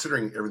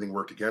 considering everything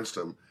worked against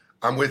him.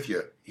 I'm with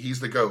you. He's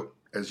the GOAT,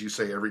 as you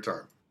say every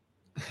time.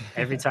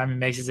 Every time he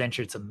makes his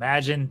entrance,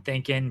 imagine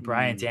thinking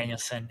Brian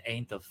Danielson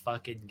ain't the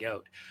fucking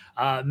GOAT.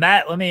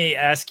 Matt, let me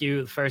ask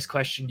you the first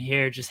question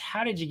here. Just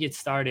how did you get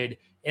started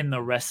in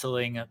the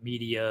wrestling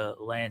media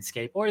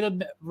landscape or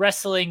the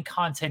wrestling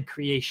content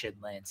creation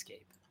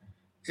landscape?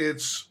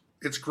 It's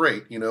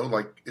great.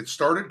 Like, it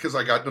started because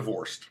I got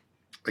divorced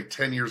like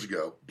 10 years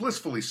ago,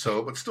 blissfully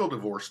so, but still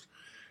divorced.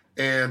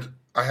 And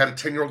I had a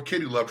 10-year-old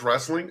kid who loved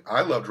wrestling.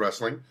 I loved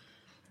wrestling.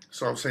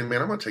 So I'm saying,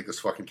 man, I'm going to take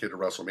this fucking kid to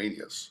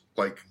WrestleManias.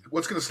 Like,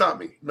 what's going to stop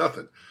me?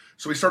 Nothing.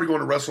 So we started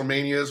going to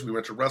WrestleManias. We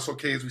went to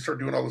WrestleCades. We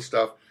started doing all this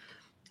stuff.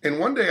 And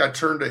one day I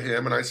turned to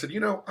him and I said,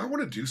 I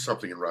want to do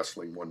something in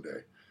wrestling one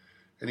day.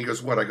 And he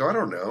goes, what? I go, I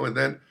don't know. And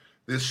then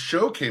this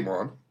show came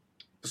on,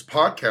 this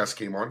podcast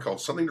came on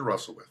called Something to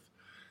Wrestle With.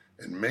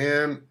 And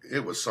man,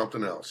 it was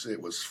something else.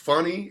 It was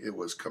funny. It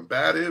was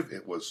combative.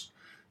 It was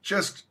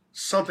just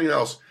something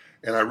else.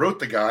 And I wrote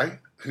the guy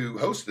who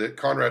hosted it,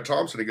 Conrad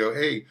Thompson, to go,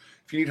 hey,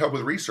 if you need help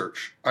with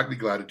research, I'd be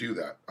glad to do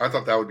that. I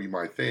thought that would be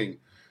my thing.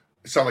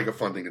 It sounded like a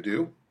fun thing to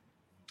do.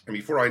 And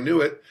before I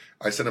knew it,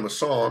 I sent him a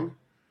song.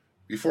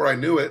 Before I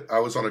knew it, I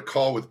was on a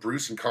call with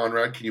Bruce and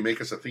Conrad. Can you make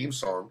us a theme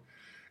song?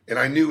 And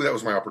I knew that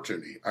was my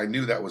opportunity. I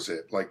knew that was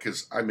it. Like,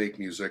 because I make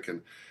music,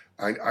 and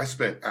I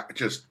spent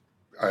just,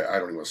 I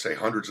don't even want to say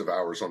hundreds of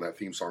hours on that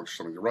theme song,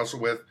 Something to Wrestle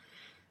With.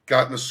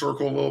 Got in the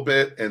circle a little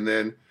bit, and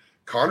then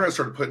Conrad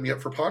started putting me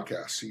up for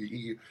podcasts.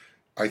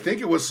 I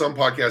think it was some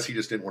podcast he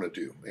just didn't want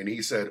to do. And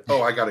he said,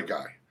 oh, I got a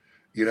guy,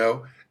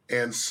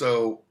 And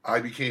so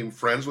I became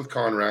friends with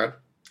Conrad.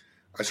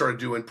 I started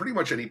doing pretty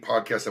much any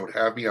podcast that would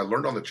have me. I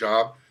learned on the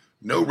job,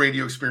 no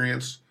radio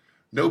experience,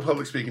 no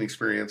public speaking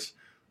experience,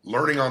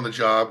 learning on the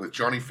job with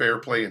Johnny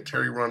Fairplay and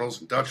Terry Runnels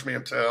and Dutch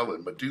Mantel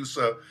and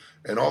Medusa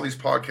and all these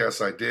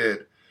podcasts I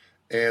did.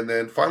 And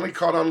then finally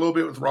caught on a little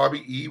bit with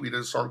Robbie E. We did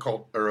a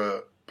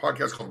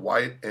podcast called Why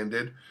It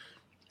Ended.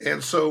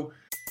 And so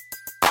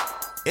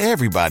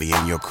everybody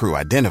in your crew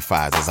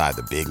identifies as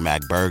either Big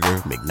Mac Burger,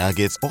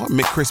 McNuggets, or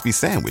McCrispy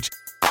Sandwich.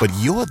 But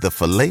you're the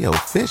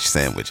Filet-O-Fish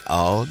Sandwich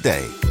all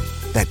day.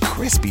 That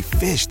crispy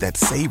fish, that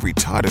savory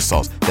tartar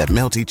sauce, that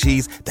melty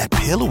cheese, that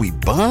pillowy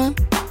bun.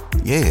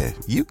 Yeah,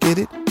 you get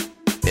it.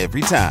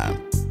 Every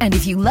time. And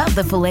if you love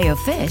the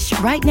Filet-O-Fish,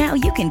 right now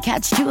you can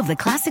catch 2 of the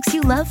classics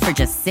you love for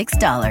just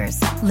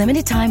 $6.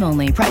 Limited time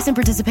only. Price and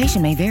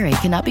participation may vary.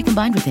 Cannot be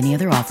combined with any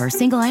other offer.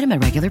 Single item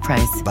at regular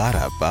price.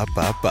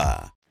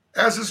 Ba-da-ba-ba-ba.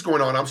 As this is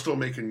going on, I'm still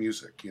making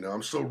music. You know,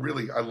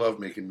 I love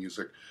making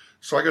music.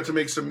 So I got to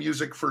make some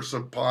music for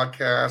some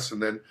podcasts,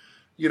 and then,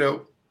 you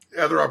know,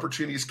 other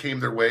opportunities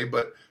came their way.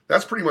 But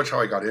that's pretty much how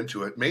I got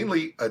into it.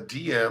 Mainly a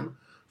DM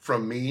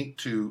from me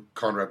to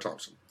Conrad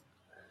Thompson.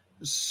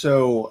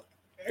 So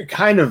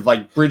kind of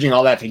like bridging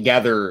all that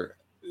together.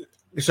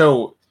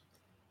 So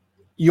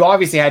you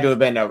obviously had to have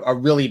been a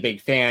really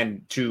big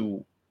fan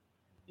to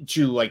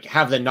like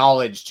have the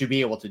knowledge to be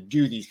able to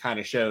do these kind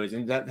of shows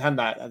and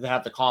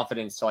have the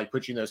confidence to like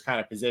put you in those kind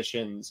of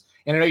positions.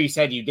 And I know you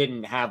said you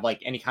didn't have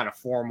like any kind of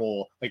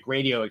formal like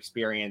radio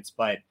experience,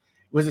 but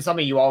was it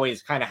something you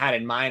always kind of had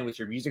in mind with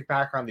your music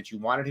background that you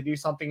wanted to do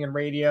something in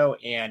radio?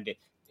 And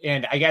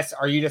I guess,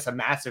 are you just a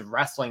massive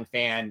wrestling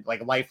fan,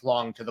 like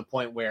lifelong, to the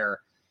point where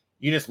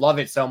you just love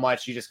it so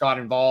much, you just got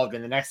involved,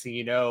 and the next thing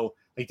you know,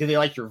 like, did they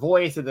like your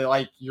voice? Did they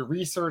like your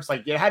research?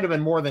 Like, it had to have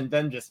been more than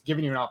them just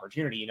giving you an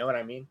opportunity. You know what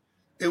I mean?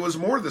 It was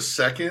more the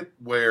second,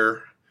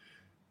 where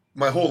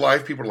my whole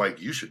life people are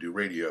like, you should do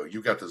radio.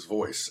 You got this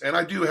voice. And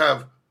I do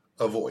have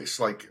a voice.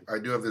 Like, I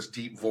do have this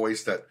deep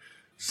voice that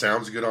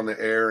sounds good on the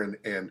air.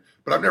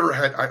 But I've never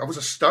had, I was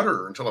a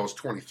stutterer until I was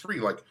 23.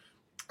 Like,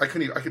 I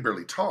could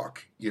barely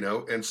talk, you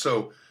know? And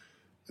so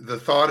the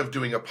thought of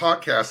doing a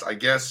podcast, I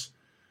guess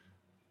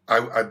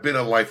I've been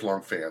a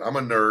lifelong fan. I'm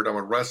a nerd. I'm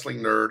a wrestling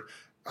nerd.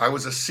 I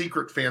was a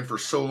secret fan for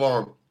so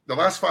long. The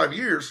last 5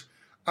 years,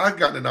 I've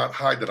gotten to not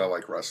hide that I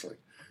like wrestling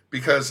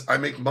because I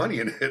make money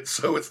in it.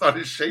 So it's not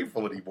as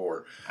shameful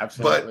anymore.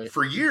 Absolutely. But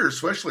for years,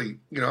 especially,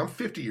 you know, I'm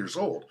 50 years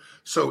old.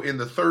 So in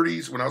the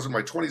 30s, when I was in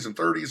my 20s and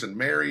 30s and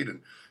married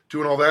and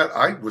doing all that,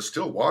 I was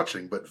still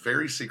watching, but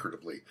very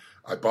secretively.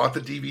 I bought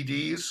the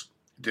DVDs,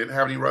 didn't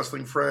have any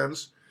wrestling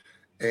friends.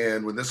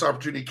 And when this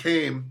opportunity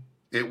came,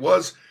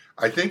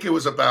 I think it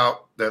was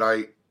about that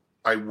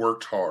I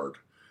worked hard.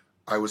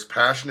 I was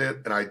passionate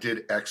and I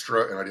did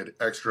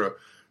extra.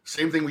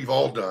 Same thing we've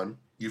all done.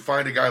 You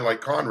find a guy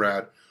like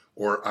Conrad,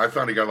 or I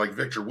found a guy like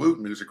Victor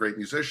Wooten, who's a great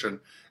musician,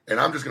 and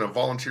I'm just going to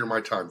volunteer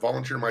my time,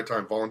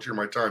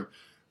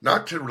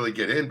 not to really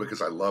get in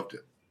because I loved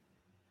it.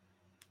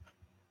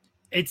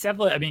 It's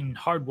definitely, I mean,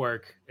 hard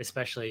work,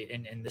 especially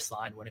in this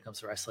line when it comes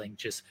to wrestling,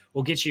 just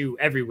will get you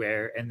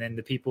everywhere. And then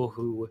the people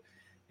who,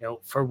 you know,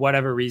 for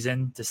whatever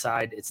reason,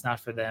 decide it's not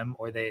for them,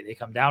 or they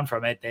come down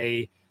from it,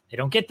 they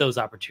don't get those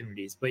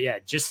opportunities. But yeah,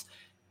 just,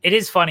 it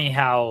is funny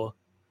how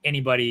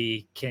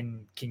anybody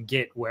can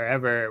get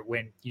wherever.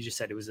 When you just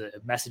said it was a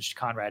message to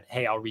Conrad,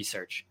 hey, I'll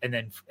research. And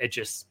then it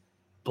just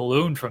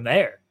ballooned from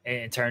there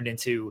and turned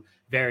into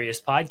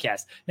various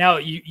podcasts. Now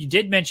you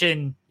did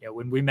mention, you know,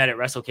 when we met at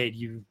WrestleCade,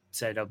 you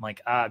said,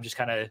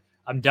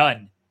 I'm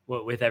done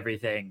with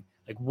everything.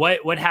 Like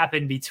what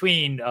happened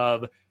between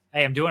of,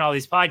 hey, I'm doing all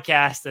these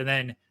podcasts, and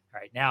then, all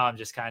right, now I'm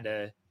just kind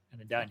of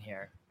done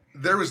here.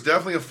 There was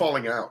definitely a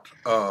falling out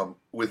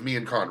with me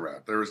and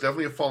Conrad. There was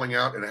definitely a falling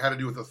out, and it had to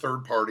do with a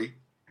third party,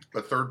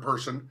 a third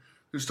person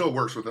who still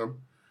works with him,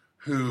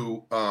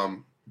 who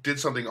did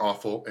something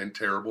awful and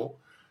terrible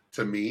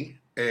to me.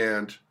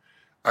 And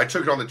I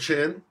took it on the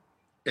chin,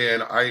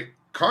 and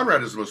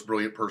Conrad is the most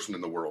brilliant person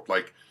in the world.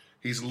 Like,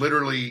 he's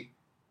literally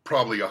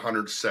probably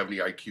 170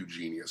 IQ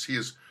genius. He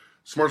is the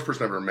smartest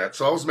person I've ever met.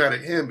 So I was mad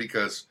at him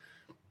because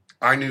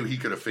I knew he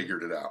could have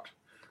figured it out.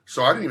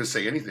 So I didn't even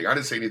say anything. I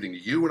didn't say anything to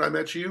you when I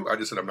met you. I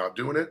just said, I'm not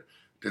doing it.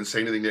 Didn't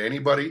say anything to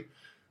anybody.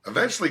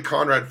 Eventually,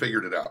 Conrad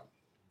figured it out.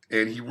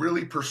 And he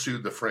really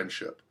pursued the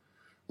friendship,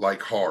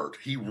 like hard.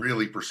 He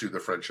really pursued the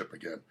friendship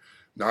again.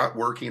 Not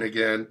working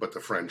again, but the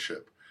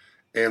friendship.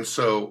 And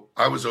so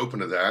I was open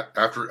to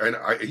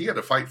that. He had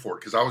to fight for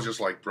it because I was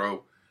just like,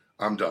 bro,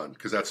 I'm done,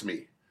 because that's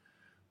me.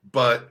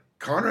 But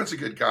Conrad's a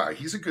good guy.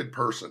 He's a good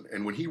person.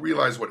 And when he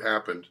realized what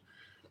happened,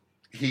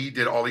 he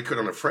did all he could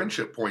on a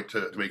friendship point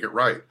to make it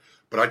right.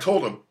 But I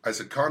told him, I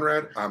said,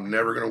 Conrad, I'm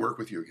never going to work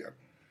with you again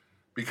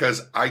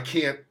because I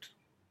can't,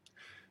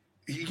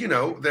 you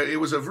know, that it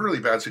was a really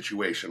bad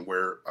situation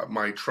where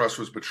my trust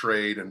was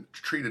betrayed and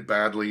treated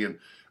badly. And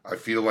I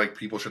feel like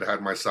people should have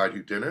had my side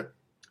who didn't.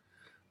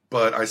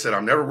 But I said,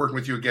 I'm never working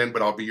with you again,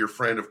 but I'll be your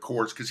friend, of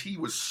course, because he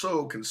was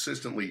so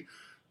consistently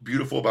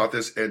beautiful about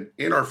this. And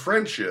in our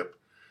friendship,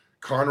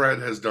 Conrad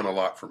has done a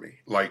lot for me.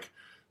 Like,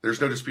 there's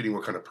no disputing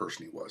what kind of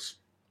person he was.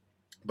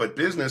 But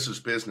business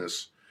is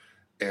business.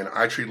 And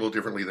I treat a little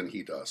differently than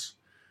he does.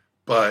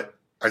 But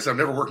I said, I'm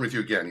never working with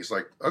you again. He's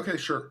like, okay,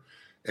 sure.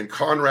 And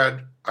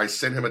Conrad, I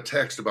sent him a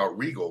text about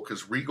Regal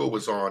because Regal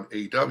was on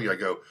AEW. I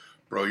go,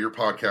 bro, your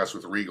podcast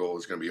with Regal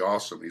is going to be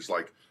awesome. He's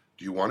like,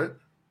 do you want it?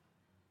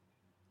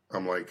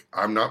 I'm like,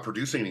 I'm not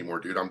producing anymore,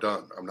 dude. I'm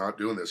done. I'm not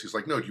doing this. He's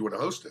like, no, do you want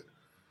to host it?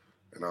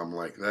 And I'm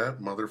like, that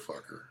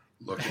motherfucker.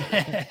 Look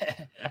at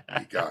him.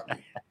 He got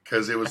me.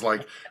 Because it was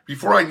like,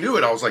 before I knew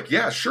it, I was like,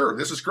 yeah, sure.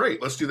 This is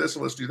great. Let's do this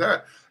and let's do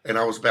that. And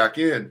I was back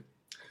in.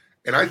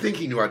 And I think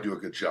he knew I'd do a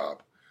good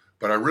job.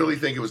 But I really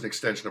think it was an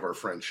extension of our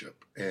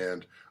friendship.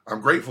 And I'm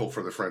grateful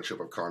for the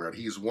friendship of Conrad.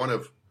 He's one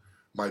of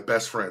my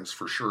best friends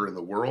for sure in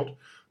the world.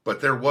 But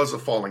there was a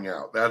falling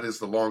out. That is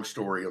the long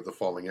story of the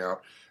falling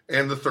out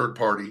and the third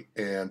party.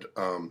 And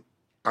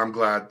I'm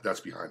glad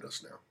that's behind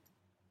us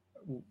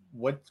now.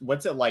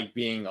 What's it like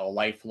being a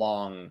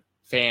lifelong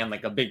fan,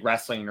 like a big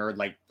wrestling nerd,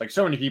 like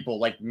so many people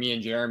like me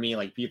and Jeremy,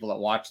 like people that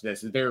watch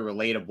this, is very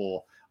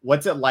relatable.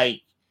 What's it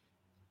like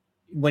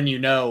when you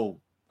know,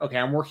 okay,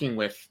 I'm working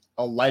with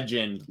a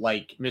legend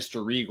like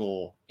Mr.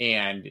 Regal,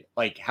 and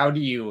like, do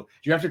you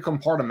have to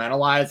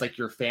compartmentalize like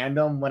your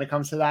fandom when it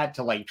comes to that,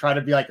 to like try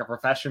to be like a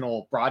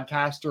professional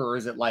broadcaster? Or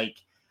is it like,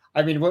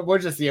 I mean,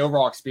 what's just the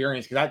overall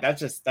experience? Because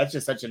that's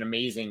just such an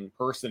amazing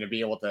person to be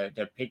able to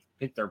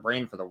pick their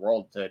brain for the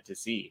world to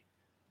see.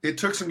 It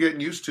took some getting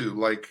used to.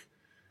 Like,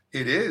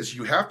 it is,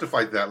 you have to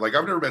fight that. Like,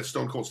 I've never met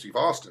Stone Cold Steve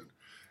Austin,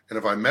 and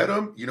if I met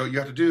him, you know, you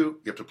have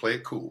to play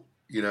it cool.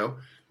 You know,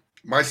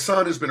 my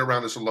son has been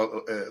around this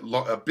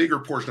a bigger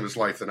portion of his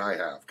life than I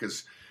have,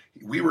 because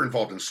we were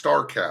involved in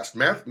StarCast.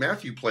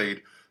 Matthew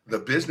played the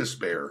business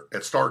bear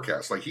at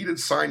StarCast. Like, he did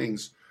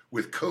signings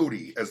with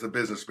Cody as the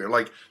business bear.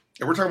 Like,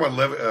 and we're talking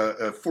about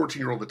a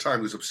 14-year-old at the time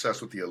who's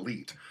obsessed with the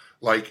Elite.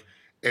 Like,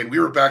 and we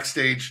were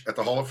backstage at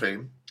the Hall of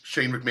Fame.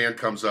 Shane McMahon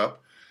comes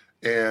up,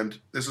 and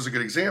this is a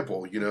good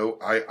example. You know,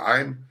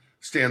 I'm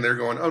standing there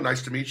going, oh,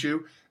 nice to meet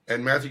you.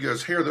 And Matthew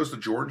goes, hey, are those the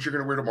Jordans you're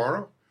going to wear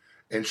tomorrow?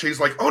 And Shane's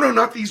like, oh, no,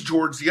 not these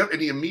Jordans. Yep.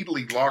 And he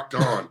immediately locked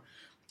on.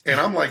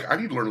 And I'm like, I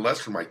need to learn less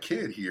from my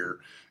kid here.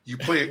 You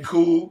play it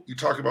cool. You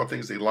talk about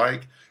things they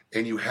like.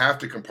 And you have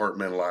to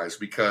compartmentalize,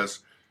 because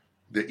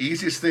the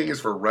easiest thing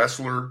is for a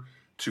wrestler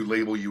to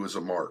label you as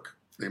a mark.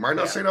 They might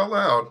not say it out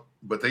loud,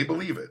 but they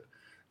believe it.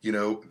 You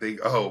know,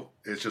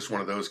 it's just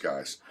one of those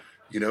guys.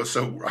 You know,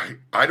 so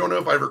I don't know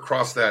if I ever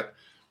crossed that.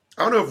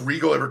 I don't know if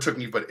Regal ever took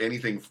me but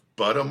anything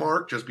but a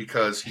mark, just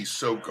because he's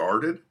so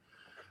guarded.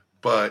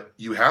 But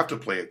you have to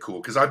play it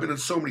cool, because I've been in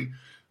so many,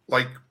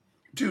 like,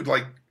 dude,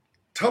 like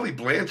Tully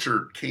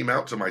Blanchard came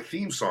out to my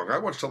theme song. I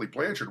watched Tully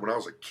Blanchard when I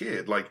was a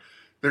kid. Like,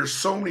 there's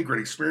so many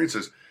great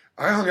experiences.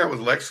 I hung out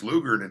with Lex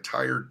Luger an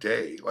entire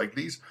day. Like,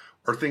 these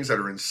are things that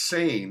are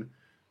insane,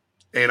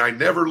 and I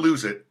never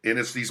lose it. And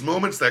it's these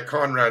moments that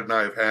Conrad and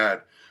I have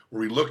had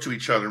where we look to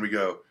each other and we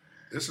go,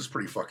 this is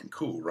pretty fucking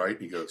cool, right?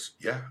 And he goes,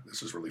 yeah,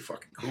 this is really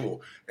fucking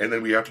cool. And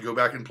then we have to go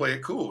back and play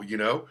it cool, you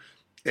know?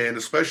 And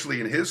especially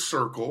in his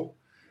circle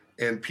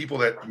and people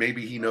that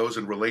maybe he knows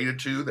and related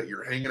to, that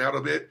you're hanging out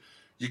a bit,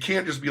 you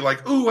can't just be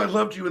like, ooh, I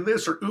loved you in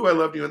this, or ooh, I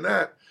loved you in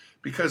that,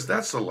 because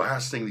that's the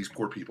last thing these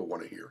poor people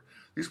want to hear.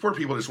 These poor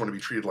people just want to be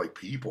treated like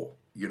people,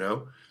 you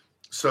know?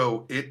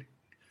 So it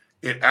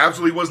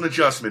absolutely was an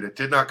adjustment. It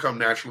did not come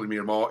naturally to me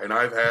at all. And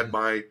I've had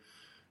my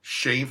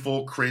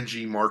shameful,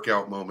 cringy mark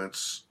out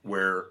moments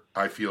where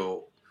I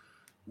feel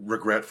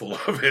regretful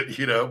of it,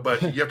 you know,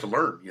 but you have to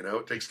learn, you know,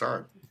 it takes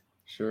time.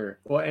 Sure.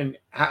 Well, and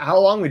how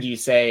long would you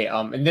say,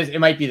 and this, it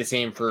might be the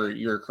same for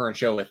your current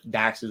show with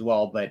Dax as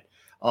well, but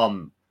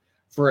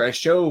for a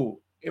show,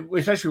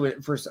 especially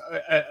for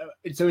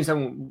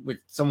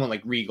someone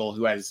like Regal,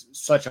 who has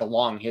such a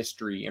long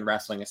history in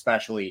wrestling,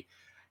 especially,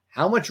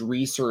 how much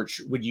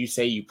research would you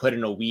say you put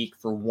in a week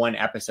for one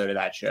episode of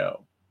that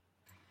show?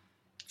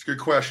 It's a good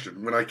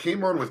question. When I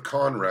came on with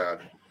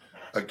Conrad,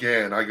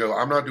 again, I go,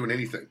 I'm not doing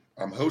anything.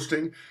 I'm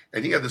hosting.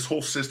 And he had this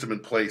whole system in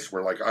place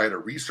where, like, I had a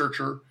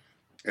researcher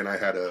and I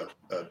had a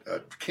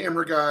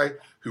camera guy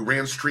who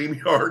ran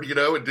StreamYard, you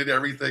know, and did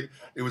everything.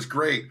 It was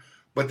great.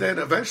 But then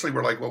eventually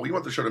we're like, well, we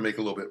want the show to make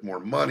a little bit more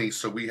money,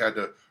 so we had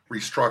to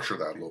restructure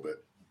that a little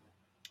bit.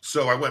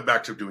 So I went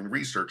back to doing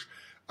research.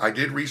 I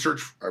did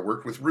research. I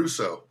worked with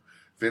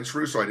Vince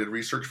Russo. I did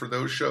research for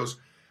those shows.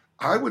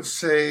 I would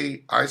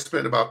say I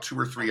spent about 2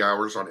 or 3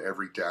 hours on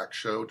every Dax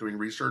show doing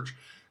research,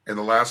 and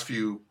the last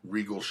few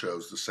Regal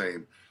shows the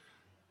same.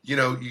 You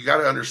know, you got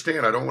to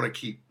understand, I don't want to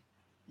keep,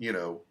 you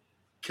know,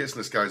 kissing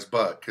this guy's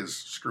butt, because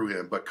screw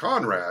him. But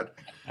Conrad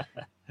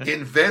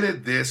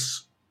invented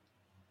this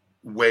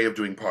way of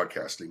doing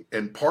podcasting,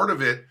 and part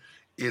of it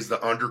is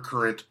the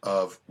undercurrent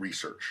of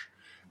research.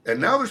 And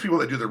now there's people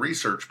that do the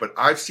research, but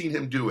I've seen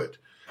him do it.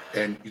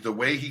 And the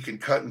way he can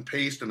cut and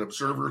paste an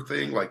observer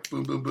thing, like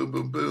boom, boom, boom,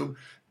 boom, boom,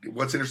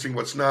 what's interesting,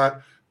 what's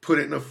not, put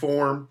it in a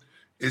form.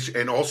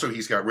 And also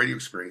he's got radio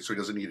experience, so he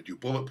doesn't need to do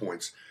bullet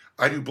points.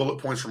 I do bullet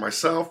points for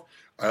myself.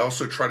 I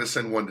also try to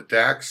send one to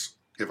Dax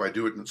if I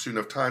do it in soon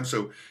enough time,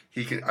 so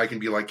I can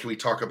be like, can we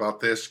talk about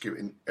this?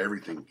 And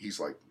everything. He's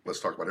like, let's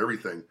talk about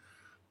everything.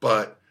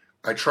 But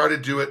I try to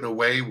do it in a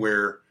way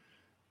where,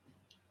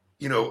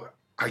 you know,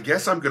 I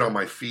guess I'm good on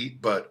my feet,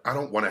 but I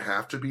don't want to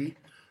have to be.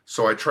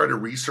 So I try to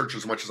research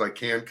as much as I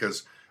can,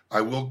 because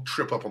I will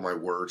trip up on my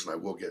words and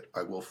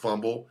I will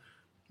fumble.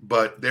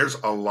 but there's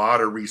a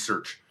lot of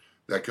research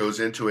that goes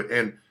into it.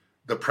 And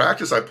the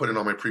practice I put in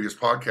on my previous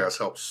podcast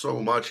helped so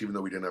much, even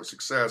though we didn't have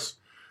success,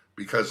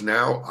 because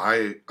now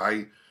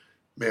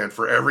man,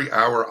 for every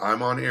hour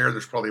I'm on air,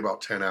 there's probably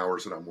about 10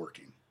 hours that I'm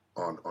working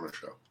on a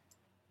show.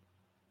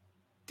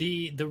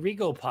 The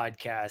Regal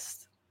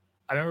podcast,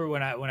 I remember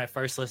when I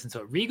first listened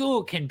to it,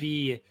 Regal can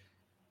be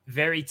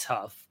very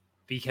tough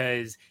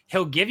because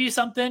he'll give you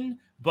something,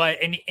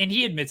 and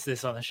he admits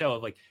this on the show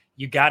of like,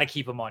 you got to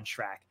keep him on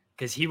track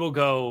because he will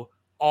go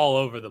all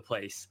over the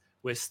place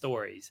with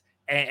stories.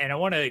 And I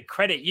want to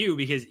credit you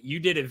because you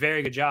did a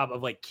very good job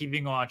of like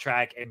keeping him on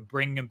track and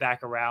bringing him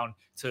back around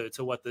to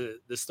what the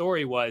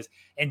story was.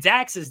 And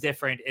Dax is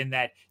different in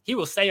that he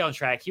will stay on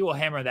track. He will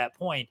hammer that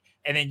point.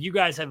 And then you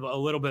guys have a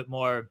little bit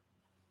more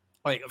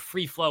like a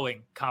free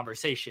flowing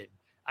conversation,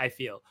 I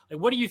feel. Like,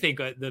 what do you think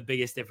the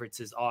biggest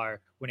differences are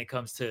when it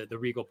comes to the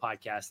Regal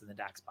podcast and the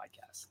Dax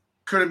podcast?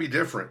 Couldn't be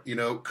different.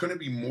 Couldn't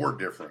be more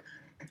different.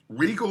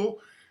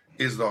 Regal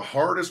is the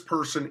hardest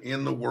person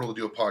in the world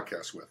to do a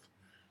podcast with.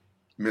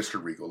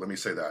 Mr. Regal, let me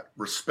say that.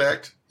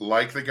 Respect,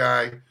 like the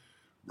guy,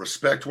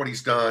 respect what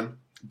he's done.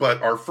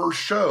 But our first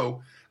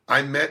show,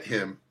 I met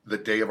him the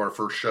day of our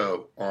first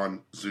show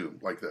on Zoom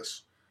like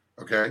this.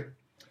 Okay?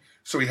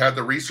 So he had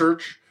the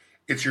research.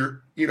 It's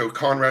your,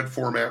 Conrad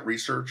format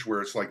research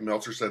where it's like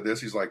Meltzer said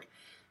this. He's like,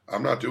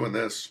 I'm not doing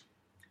this.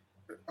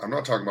 I'm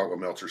not talking about what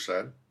Meltzer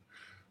said.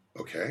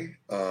 Okay.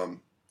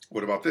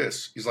 What about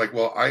this? He's like,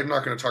 well, I'm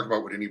not going to talk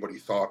about what anybody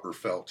thought or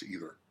felt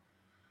either.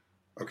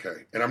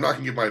 Okay. And I'm not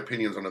going to give my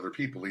opinions on other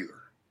people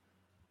either.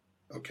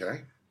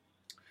 Okay.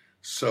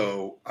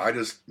 So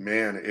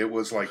it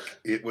was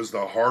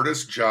the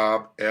hardest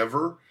job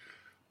ever.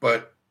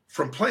 But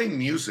from playing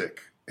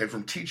music and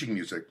from teaching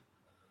music,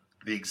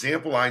 the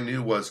example I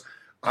knew was,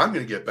 I'm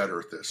going to get better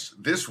at this.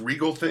 This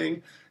Regal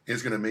thing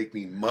is going to make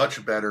me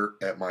much better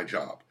at my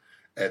job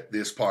at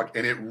this pod.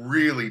 And it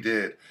really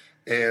did.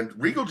 And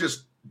Regal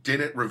just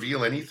didn't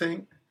reveal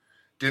anything,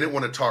 didn't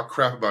want to talk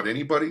crap about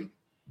anybody,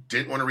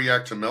 didn't want to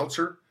react to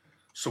Meltzer.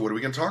 So what are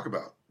we going to talk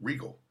about?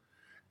 Regal.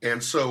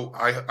 And so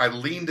I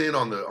leaned in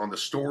on the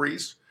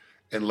stories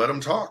and let him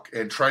talk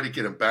and try to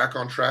get him back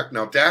on track.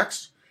 Now,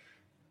 Dax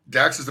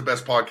is the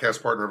best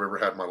podcast partner I've ever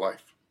had in my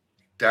life.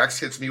 Dax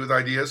hits me with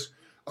ideas.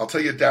 I'll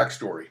tell you a Dax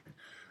story.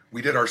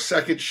 We did our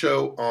second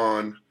show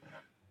on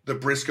the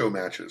Briscoe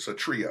matches, a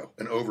trio,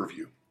 an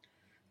overview.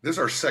 This is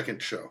our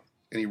second show.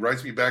 And he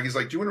writes me back. He's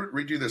like, do you want to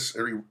redo this?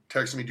 Or he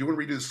texts me, do you want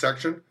to redo this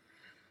section?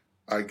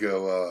 I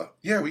go,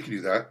 yeah, we can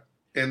do that.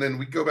 And then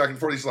we go back and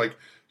forth. He's like,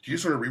 do you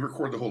just want to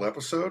re-record the whole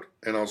episode?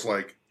 And I was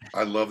like,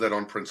 I love that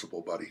on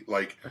principle, buddy.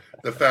 Like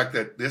the fact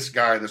that this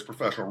guy, this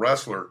professional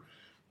wrestler,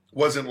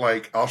 wasn't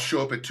like, I'll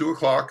show up at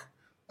 2:00,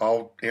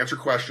 I'll answer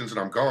questions and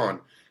I'm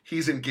gone.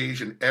 He's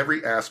engaged in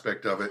every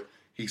aspect of it.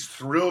 He's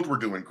thrilled we're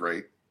doing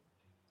great.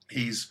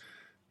 He's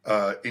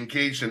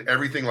engaged in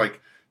everything.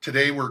 Like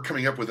today we're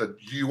coming up with a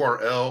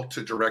URL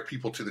to direct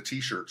people to the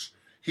t-shirts.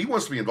 He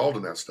wants to be involved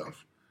in that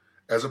stuff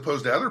as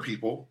opposed to other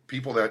people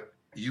that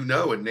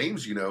and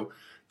names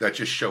that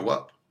just show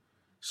up.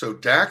 So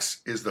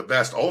Dax is the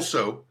best.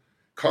 Also,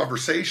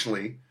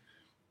 conversationally,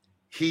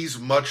 he's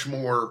much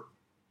more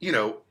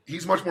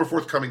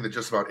forthcoming than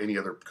just about any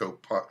other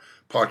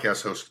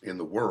podcast host in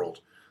the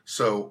world.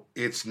 So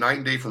it's night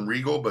and day from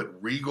Regal,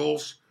 but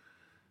this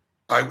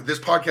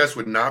podcast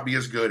would not be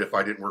as good if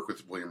I didn't work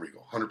with William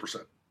Regal,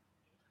 100%.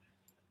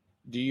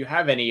 Do you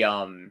have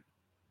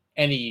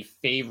any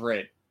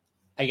favorite,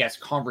 I guess,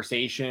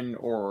 conversation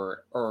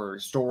or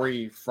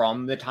story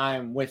from the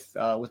time with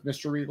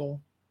Mr.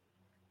 Regal?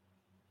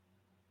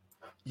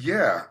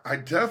 Yeah, I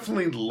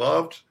definitely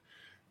loved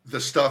the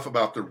stuff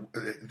about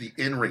the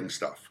in-ring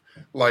stuff.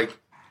 Like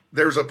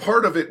there's a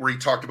part of it where he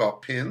talked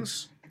about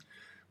pins,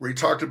 where he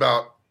talked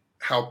about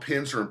how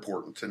pins are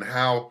important and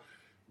how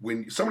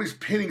when somebody's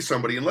pinning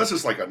somebody, unless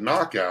it's like a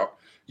knockout,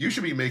 you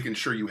should be making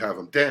sure you have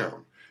them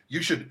down.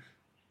 You should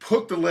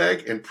hook the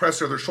leg and press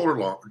their other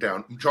shoulder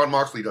down. John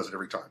Moxley does it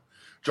every time.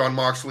 John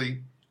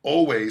Moxley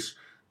always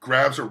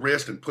grabs a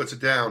wrist and puts it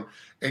down.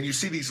 And you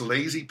see these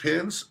lazy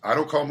pins. I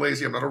don't call them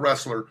lazy. I'm not a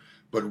wrestler,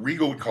 but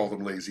Regal would call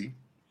them lazy.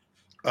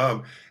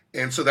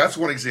 And so that's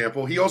one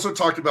example. He also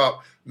talked about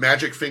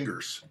magic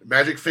fingers.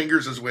 Magic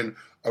fingers is when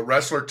a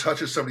wrestler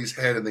touches somebody's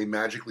head and they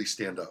magically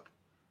stand up,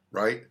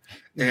 right?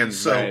 And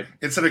so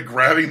instead of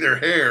grabbing their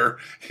hair,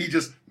 he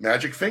just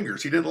magic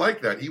fingers. He didn't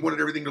like that. He wanted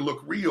everything to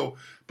look real,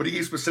 but he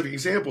gave specific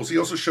examples. He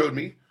also showed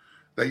me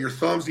that your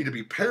thumbs need to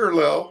be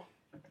parallel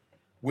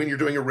when you're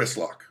doing a wrist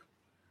lock.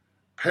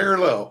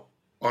 Parallel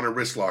on a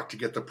wrist lock to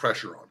get the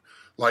pressure on.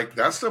 Like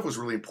that stuff was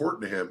really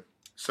important to him.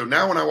 So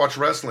now when I watch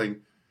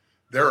wrestling,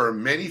 there are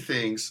many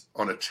things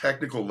on a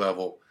technical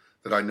level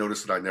that I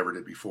noticed that I never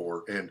did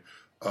before. And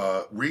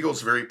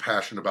Regal's very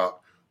passionate about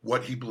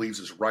what he believes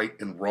is right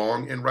and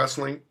wrong in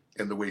wrestling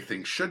and the way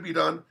things should be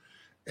done.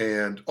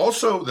 And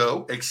also,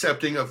 though,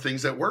 accepting of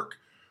things that work.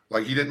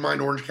 Like he didn't mind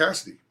Orange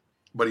Cassidy,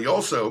 but he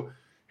also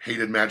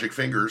hated magic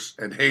fingers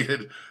and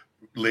hated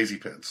lazy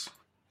pins.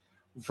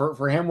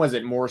 for him, was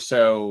it more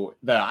so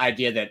the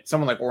idea that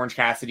someone like Orange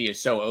Cassidy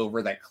is so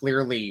over that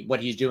clearly what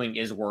he's doing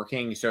is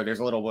working, so there's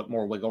a little bit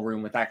more wiggle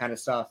room with that kind of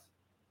stuff?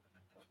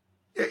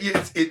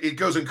 It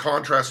goes in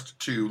contrast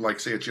to, like,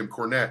 say, a Jim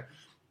Cornette.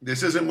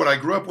 This isn't what I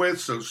grew up with,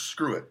 so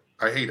screw it.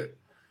 I hate it.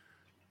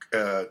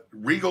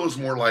 Regal is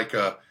more like,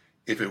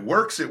 if it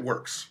works, it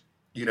works.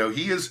 You know,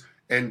 he is,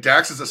 and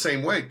Dax is the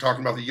same way,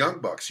 talking about the Young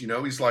Bucks. You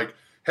know, he's like,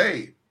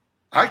 hey,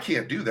 I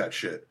can't do that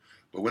shit.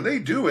 But when they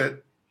do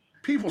it,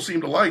 people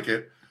seem to like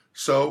it.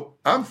 So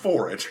I'm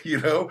for it, you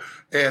know?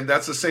 And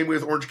that's the same way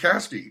with Orange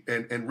Cassidy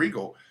and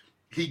Regal.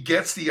 He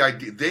gets the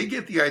idea. They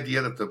get the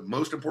idea that the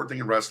most important thing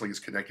in wrestling is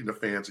connecting to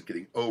fans and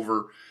getting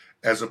over,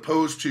 as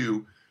opposed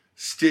to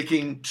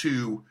sticking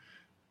to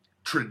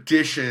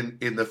tradition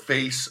in the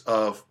face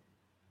of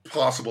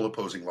possible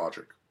opposing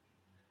logic.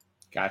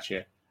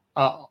 Gotcha.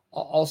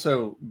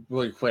 Also,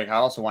 really quick, I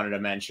also wanted to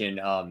mention,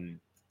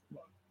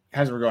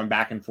 as we're going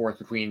back and forth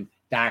between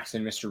Dax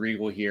and Mr.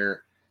 Regal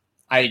here,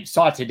 I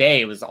saw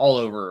today, it was all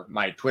over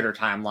my Twitter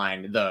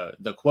timeline,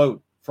 the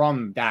quote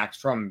from Dax,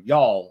 from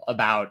y'all,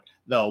 about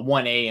the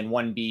 1A and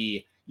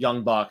 1B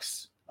Young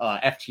Bucks,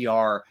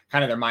 FTR,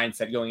 kind of their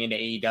mindset going into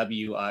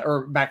AEW,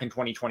 or back in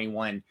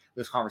 2021,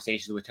 those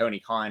conversations with Tony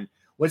Khan.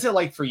 What's it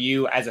like for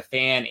you as a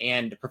fan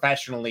and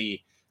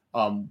professionally?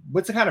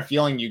 What's the kind of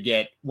feeling you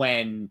get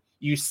when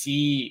you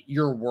see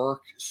your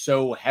work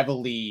so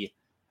heavily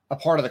a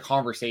part of the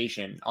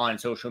conversation on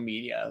social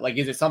media? Like,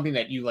 is it something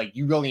that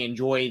you really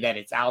enjoy that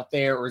it's out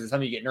there, or is it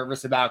something you get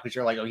nervous about because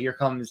you're like, oh, here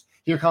comes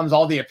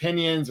all the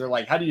opinions? Or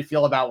like, how do you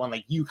feel about when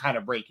like you kind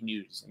of break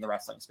news in the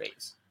wrestling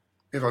space?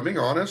 If I'm being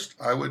honest,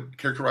 I would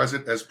characterize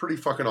it as pretty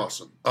fucking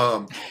awesome.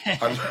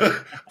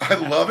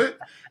 I love it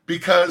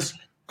because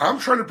I'm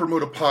trying to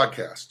promote a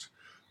podcast.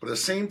 But at the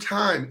same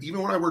time,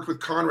 even when I worked with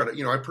Conrad,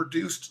 you know, I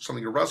produced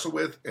something to wrestle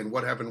with, and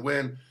What Happened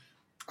When,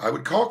 I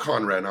would call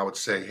Conrad and I would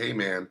say, hey,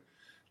 man,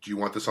 do you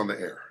want this on the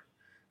air?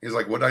 He's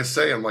like, what'd I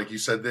say? I'm like, you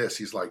said this.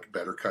 He's like,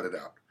 better cut it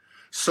out.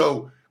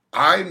 So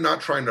I'm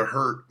not trying to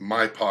hurt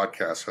my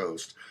podcast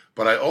host,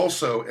 but I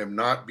also am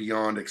not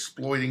beyond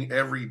exploiting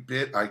every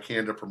bit I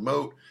can to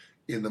promote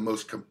in the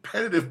most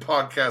competitive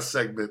podcast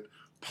segment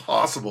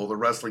possible, the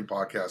wrestling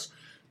podcast.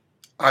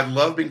 I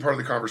love being part of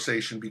the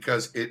conversation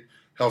because it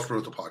helps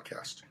promote the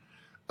podcast.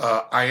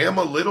 I am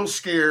a little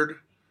scared,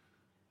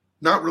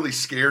 not really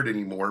scared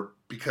anymore,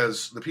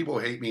 because the people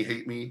who hate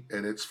me,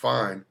 and it's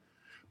fine.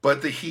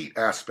 But the heat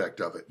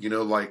aspect of it, you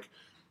know, like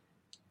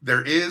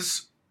there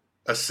is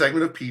a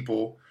segment of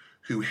people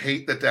who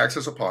hate that Dax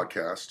has a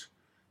podcast,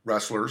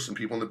 wrestlers and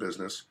people in the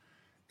business.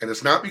 And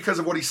it's not because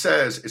of what he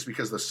says, it's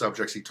because of the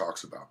subjects he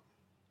talks about.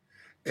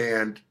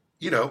 And,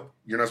 you know,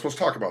 you're not supposed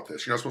to talk about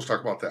this. You're not supposed to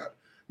talk about that.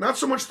 Not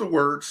so much the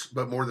words,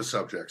 but more the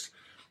subjects.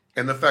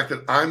 And the fact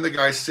that I'm the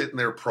guy sitting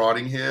there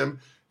prodding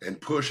him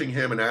and pushing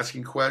him and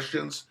asking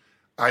questions,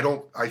 I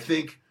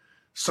think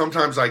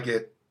sometimes I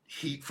get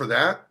heat for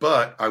that,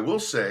 but I will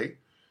say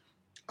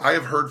I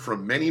have heard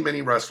from many,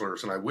 many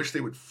wrestlers, and I wish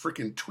they would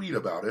freaking tweet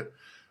about it,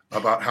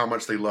 about how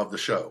much they love the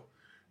show.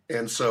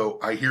 And so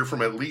I hear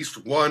from at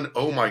least one,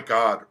 oh my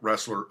God,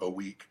 wrestler a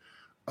week.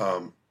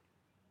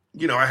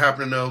 You know, I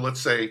happen to know,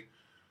 let's say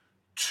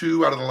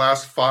 2 out of the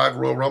last 5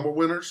 Royal Rumble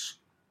winners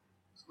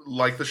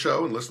like the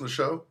show and listen to the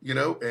show, you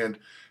know,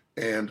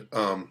 and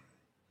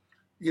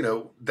you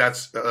know,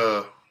 that's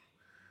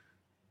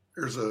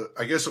there's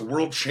I guess a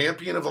world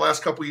champion of the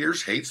last couple of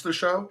years hates the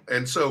show.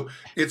 And so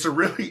it's a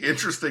really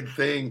interesting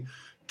thing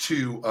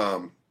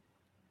to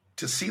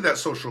see that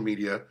social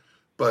media.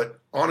 But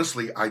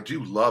honestly, I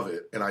do love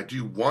it and I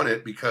do want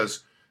it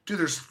because, dude,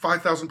 there's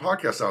 5,000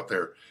 podcasts out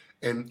there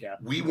and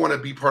we want to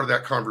be part of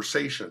that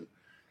conversation.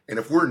 And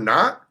if we're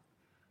not,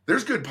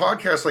 there's good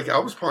podcasts like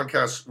Albus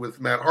podcast with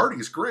Matt Hardy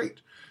is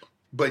great,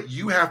 but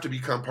you have to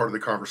become part of the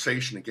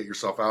conversation and get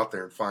yourself out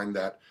there and find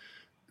that.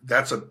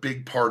 That's a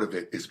big part of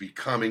it, is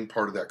becoming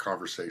part of that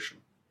conversation.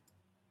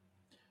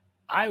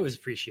 I always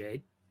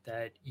appreciate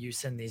that you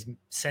send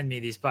me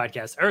these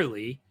podcasts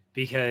early,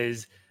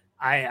 because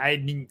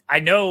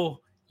I know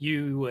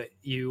you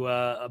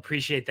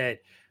appreciate that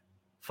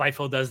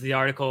Fightful does the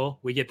article.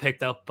 We get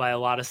picked up by a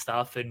lot of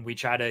stuff and we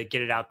try to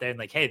get it out there and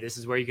like, hey, this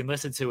is where you can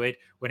listen to it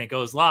when it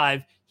goes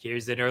live.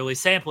 Here's an early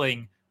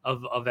sampling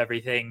of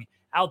everything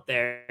out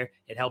there.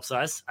 It helps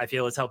us. I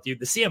feel it's helped you.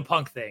 The CM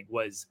Punk thing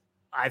was,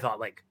 I thought,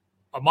 like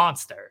a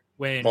monster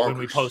when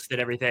we posted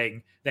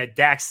everything that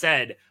Dax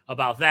said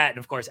about that. And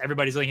of course,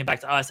 everybody's linking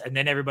back to us, and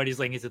then everybody's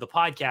linking to the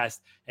podcast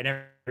and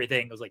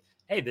everything. It was like,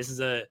 hey, this is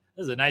a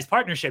nice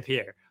partnership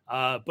here.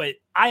 But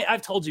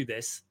I've told you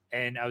this,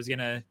 and I was going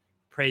to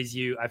praise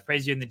you. I've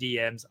praised you in the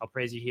DMs. I'll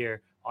praise you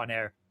here on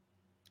air.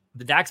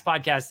 The Dax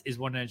podcast is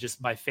one of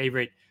just my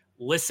favorite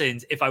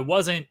listens. If I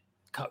wasn't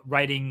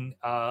writing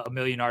a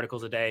million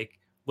articles a day,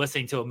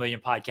 listening to a million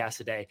podcasts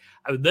a day,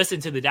 I would listen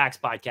to the Dax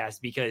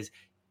podcast because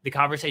the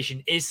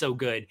conversation is so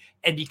good.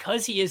 And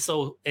because he is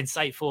so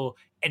insightful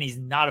and he's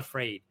not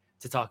afraid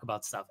to talk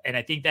about stuff. And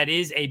I think that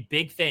is a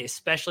big thing,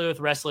 especially with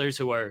wrestlers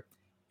who are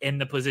in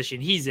the position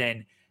he's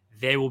in,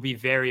 they will be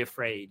very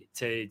afraid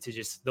to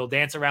just, they'll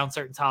dance around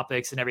certain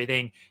topics and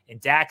everything. And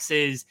Dax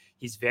he's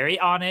very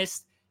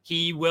honest.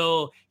 He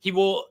will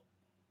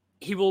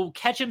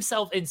catch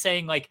himself in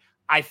saying like,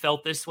 I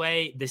felt this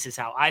way. This is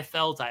how I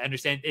felt. I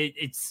understand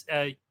it's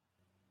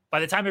by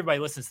the time everybody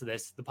listens to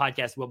this, the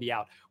podcast will be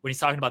out. When he's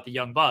talking about the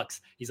Young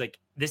Bucks, he's like,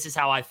 this is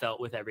how I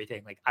felt with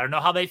everything. Like, I don't know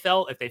how they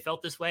felt. If they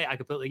felt this way, I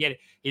completely get it.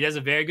 He does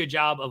a very good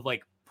job of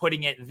like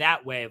putting it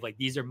that way of like,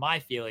 these are my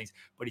feelings,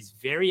 but he's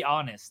very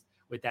honest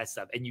with that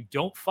stuff. And you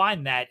don't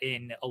find that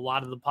in a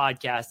lot of the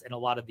podcasts and a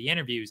lot of the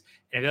interviews.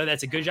 And I know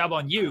that's a good job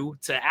on you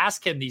to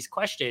ask him these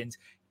questions.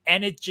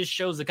 And it just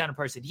shows the kind of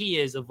person he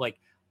is of like,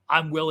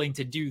 I'm willing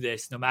to do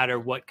this no matter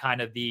what kind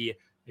of the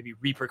maybe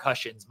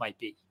repercussions might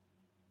be.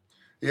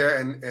 Yeah,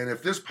 and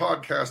if this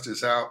podcast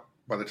is out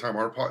by the time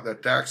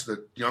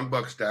the Young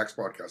Bucks Dax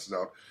podcast is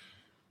out,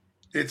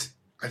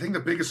 I think the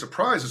biggest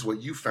surprise is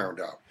what you found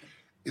out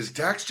is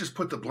Dax just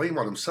put the blame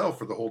on himself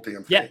for the whole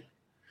damn thing.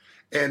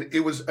 Yeah.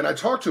 And I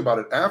talked to him about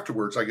it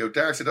afterwards. I go,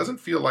 Dax, it doesn't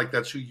feel like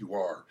that's who you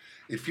are.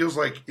 It feels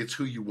like it's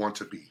who you want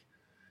to be.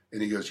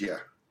 And he goes, yeah.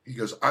 He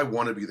goes, I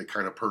want to be the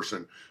kind of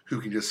person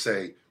who can just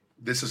say,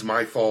 this is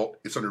my fault.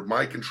 It's under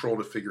my control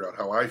to figure out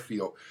how I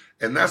feel.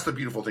 And that's the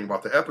beautiful thing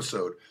about the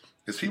episode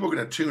is people are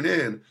going to tune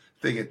in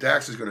thinking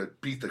Dax is going to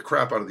beat the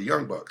crap out of the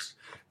Young Bucks.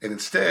 And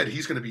instead,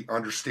 he's going to be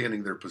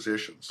understanding their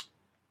positions.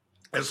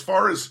 As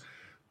far as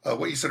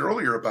what you said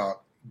earlier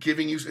about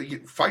giving you,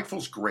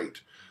 Fightful's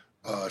great.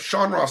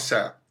 Sean Ross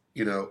Sapp,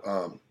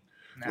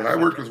 when I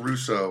worked with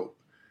Russo,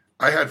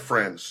 I had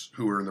friends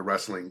who were in the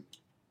wrestling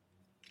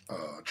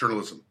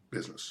journalism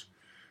business.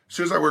 As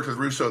soon as I worked with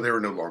Russo, they were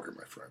no longer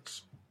my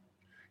friends.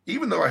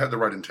 Even though I had the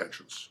right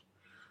intentions.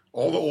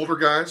 All the older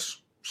guys,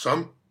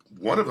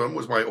 one of them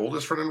was my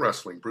oldest friend in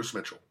wrestling, Bruce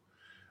Mitchell.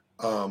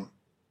 No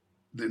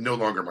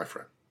longer my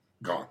friend.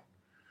 Gone.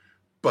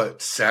 But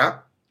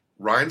Sapp,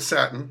 Ryan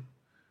Satin,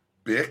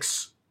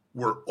 Bix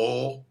were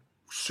all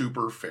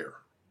super fair.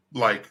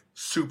 Let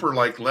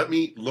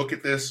me look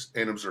at this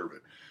and observe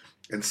it.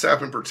 And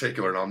Sapp in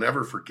particular, and I'll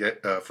never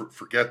forget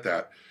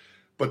that.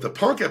 But the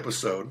Punk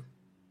episode,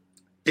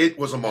 it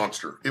was a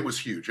monster. It was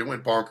huge. It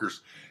went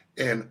bonkers.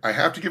 And I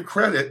have to give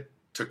credit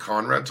to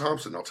Conrad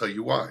Thompson. I'll tell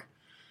you why.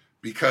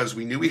 Because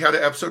we knew we had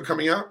an episode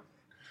coming out.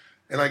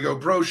 And I go,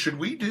 bro, should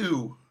we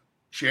do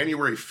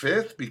January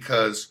 5th?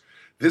 Because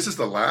this is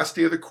the last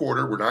day of the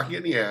quarter. We're not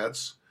getting any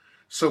ads.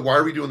 So why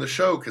are we doing the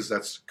show? Because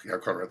that's how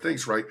Conrad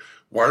thinks, right?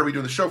 Why are we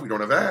doing the show if we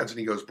don't have ads? And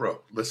he goes,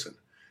 bro, listen,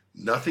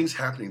 nothing's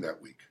happening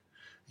that week.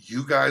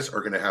 You guys are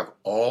going to have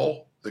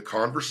all the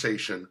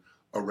conversation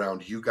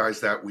around you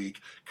guys that week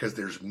because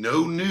there's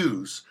no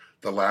news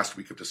the last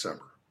week of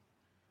December.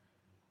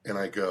 And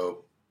I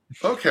go,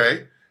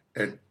 okay.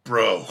 And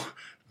bro,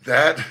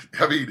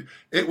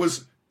 it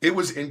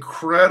was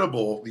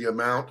incredible the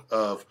amount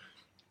of,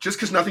 just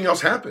because nothing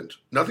else happened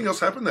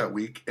that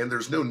week and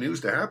there's no news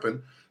to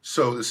happen.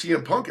 So the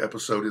CM Punk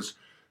episode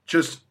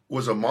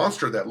was a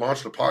monster that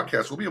launched a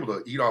podcast. We'll be able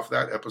to eat off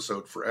that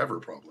episode forever,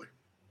 probably.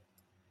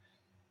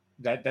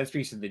 That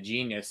speaks to the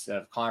genius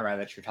of Conrad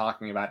that you're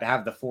talking about, to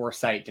have the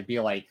foresight to be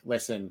like,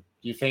 listen,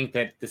 you think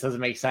that this doesn't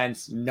make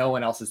sense? No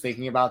one else is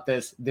thinking about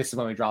this. This is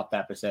when we drop the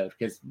episode,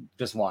 because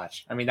just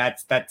watch. I mean,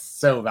 that's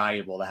so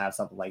valuable to have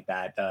something like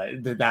that,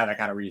 that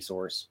kind of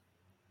resource.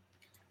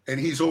 And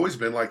he's always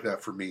been like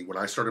that for me. When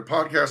I started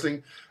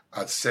podcasting,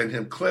 I'd send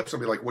him clips. I'd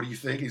be like, what do you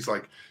think? He's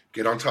like,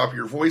 get on top of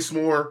your voice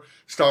more.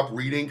 Stop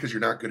reading because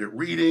you're not good at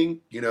reading.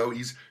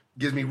 He's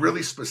gives me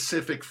really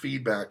specific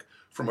feedback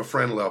from a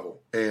friend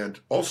level. And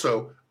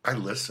also, I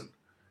listen.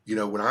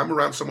 When I'm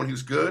around someone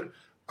who's good,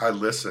 I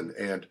listen.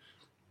 And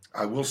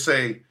I will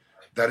say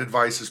that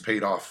advice has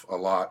paid off a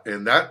lot.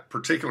 And that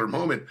particular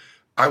moment,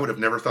 I would have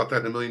never thought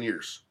that in a million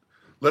years.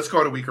 Let's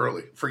go out a week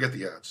early. Forget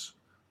the ads.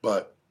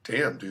 But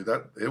damn, dude,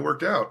 it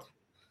worked out.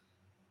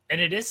 And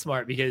it is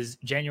smart because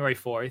January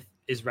 4th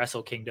is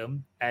Wrestle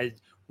Kingdom. As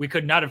we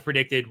could not have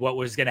predicted what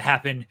was going to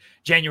happen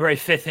January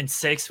 5th and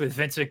 6th with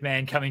Vince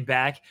McMahon coming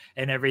back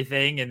and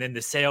everything, and then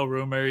the sale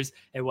rumors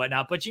and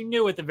whatnot. But you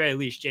knew at the very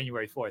least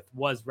January 4th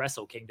was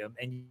Wrestle Kingdom,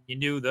 and you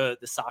knew the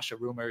Sasha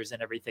rumors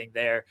and everything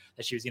there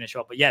that she was going to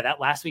show up. But yeah,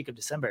 that last week of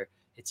December,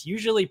 it's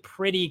usually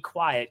pretty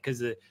quiet because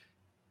the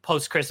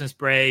post-Christmas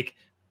break,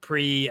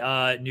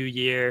 pre-New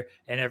Year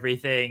and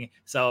everything.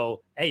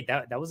 So, hey,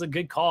 that was a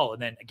good call.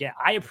 And then again,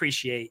 I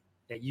appreciate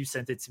that you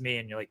sent it to me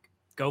and you're like,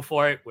 go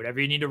for it,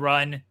 whatever you need to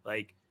run.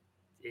 Like,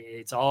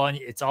 it's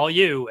all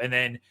you. And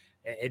then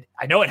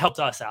I know it helped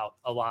us out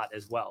a lot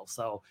as well.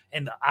 So,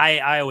 and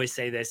I always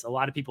say this, a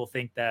lot of people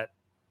think that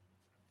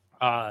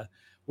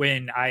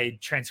when I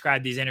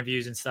transcribe these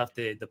interviews and stuff,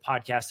 the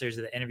podcasters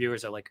or the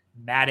interviewers are like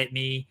mad at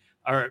me,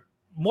 or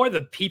more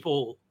the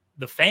people,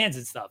 the fans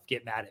and stuff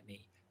get mad at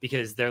me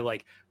because they're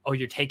like, oh,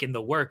 you're taking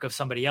the work of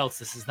somebody else.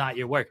 This is not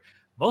your work.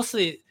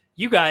 Mostly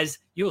you guys,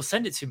 you will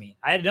send it to me.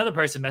 I had another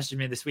person message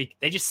me this week.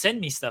 They just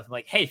send me stuff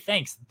like, hey,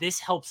 thanks.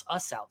 This helps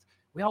us out.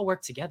 We all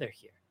work together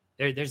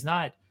here. There's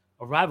not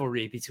a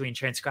rivalry between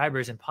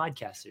transcribers and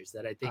podcasters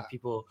that I think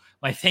people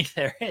might think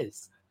there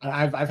is.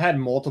 I've done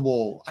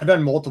multiple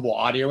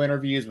audio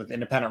interviews with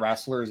independent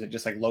wrestlers at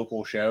just like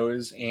local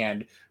shows,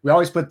 and we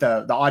always put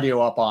the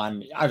audio up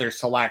on either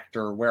Select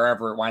or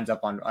wherever it winds up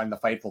on the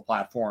Fightful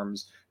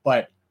platforms.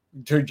 But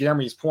to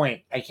Jeremy's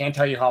point, I can't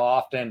tell you how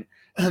often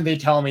they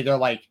tell me, they're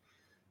like,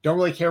 don't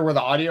really care where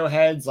the audio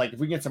heads. Like, if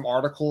we get some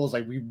articles,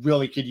 like, we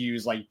really could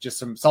use like just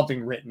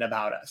something written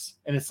about us.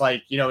 And it's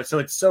like, so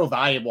it's so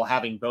valuable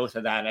having both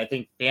of that. And I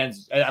think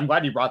fans, I'm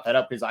glad you brought that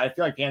up, because I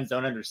feel like fans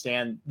don't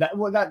understand that.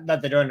 Well, not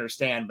that they don't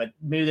understand, but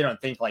maybe they don't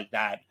think like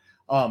that.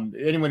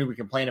 Anyone who would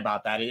complain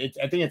about that,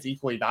 I think it's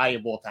equally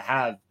valuable to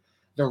have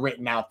the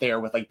written out there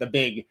with like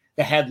the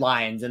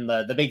headlines and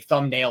the big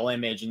thumbnail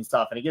image and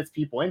stuff. And it gets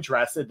people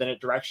interested, then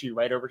it directs you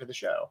right over to the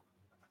show.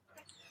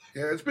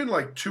 Yeah, it's been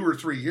like 2 or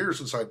 3 years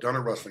since I've done a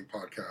wrestling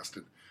podcast,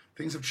 and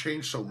things have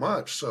changed so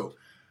much. So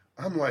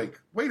I'm like,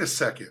 wait a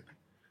second.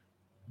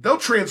 They'll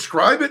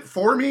transcribe it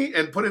for me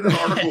and put it in an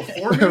article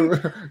for me?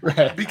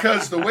 Right.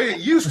 Because the way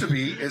it used to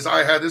be is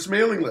I had this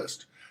mailing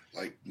list,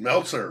 like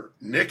Meltzer,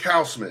 Nick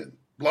Houseman,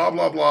 blah,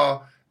 blah,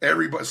 blah,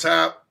 everybody,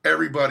 Sapp,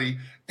 everybody.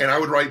 And I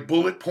would write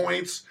bullet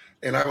points,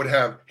 and I would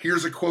have,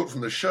 here's a quote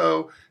from the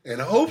show, and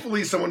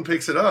hopefully someone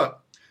picks it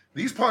up.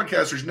 These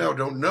podcasters now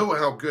don't know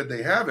how good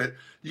they have it.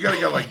 You got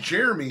a guy like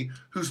Jeremy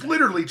who's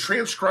literally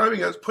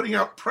transcribing us, putting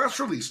out press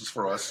releases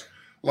for us.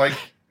 Like,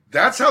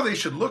 that's how they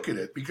should look at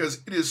it, because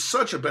it is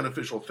such a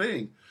beneficial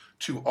thing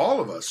to all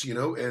of us,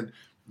 and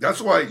that's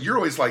why you're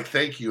always like,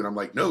 thank you. And I'm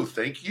like, no,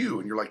 thank you.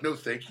 And you're like, no,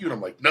 thank you. And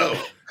I'm like,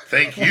 no,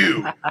 thank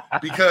you.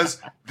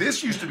 Because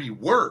this used to be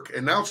work,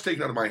 and now it's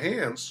taken out of my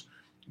hands,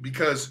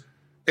 because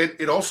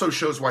it also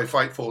shows why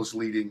Fightful is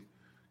leading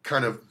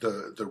kind of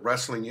the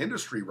wrestling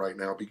industry right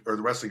now, or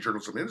the wrestling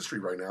journalism industry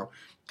right now,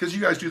 because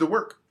you guys do the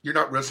work. You're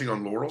not resting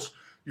on laurels.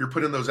 You're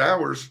putting in those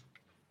hours,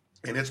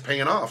 and it's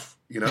paying off,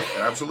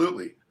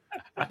 absolutely.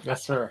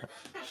 Yes, sir.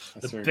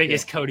 The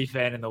biggest Cody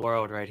fan in the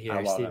world right here.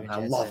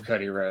 I love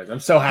Cody Rhodes.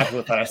 I'm so happy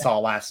with what I saw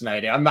last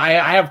night.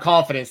 I have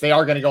confidence they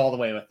are going to go all the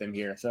way with him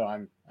here.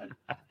 So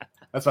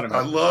that's what I'm.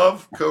 I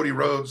love Cody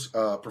Rhodes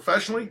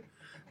professionally,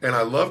 and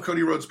I love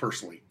Cody Rhodes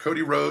personally.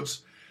 Cody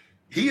Rhodes,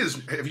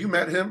 have you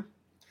met him?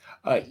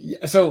 I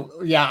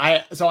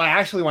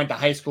actually went to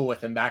high school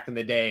with him back in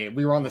the day.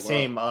 We were on the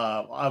same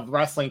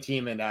wrestling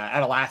team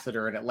at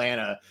Lassiter in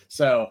Atlanta.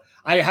 So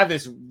I have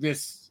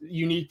this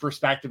unique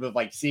perspective of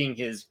like seeing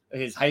his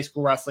high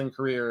school wrestling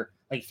career,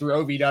 like through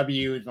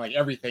OVW and like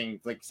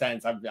everything like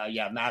since. I'm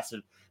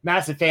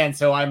massive fan.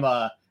 So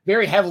I'm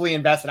very heavily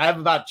invested. I have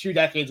about 2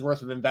 decades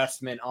worth of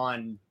investment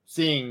on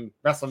seeing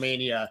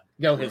WrestleMania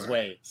go his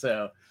way.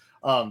 So,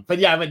 I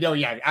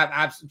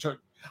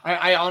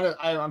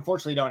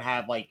unfortunately don't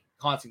have like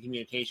constant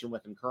communication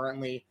with him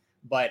currently,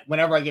 but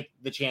whenever I get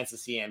the chance to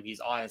see him, he's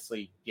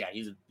honestly,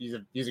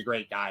 he's a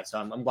great guy. So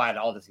I'm glad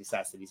all the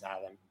success that he's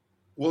having.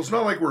 Well, it's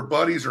not like we're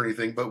buddies or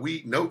anything, but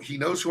he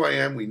knows who I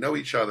am. We know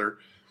each other.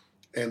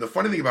 And the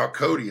funny thing about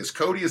Cody is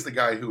the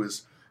guy who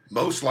is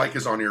most like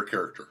his on-air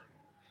character.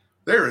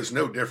 There is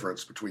no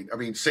difference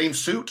same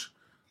suit,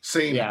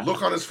 same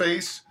look on his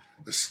face,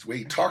 the way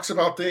he talks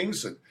about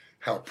things and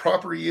how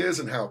proper he is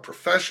and how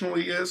professional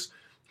he is.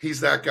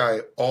 He's that guy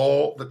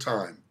all the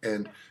time,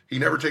 and he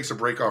never takes a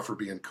break off for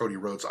being Cody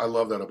Rhodes. I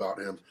love that about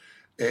him.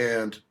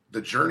 And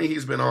the journey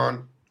he's been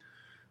on,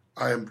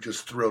 I am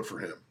just thrilled for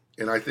him.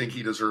 And I think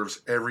he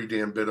deserves every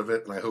damn bit of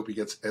it, and I hope he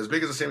gets, as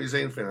big as a Sami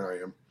Zayn fan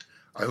I am,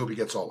 I hope he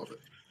gets all of it.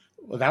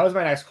 Well, that was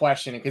my next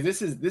question, because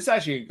this is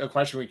actually a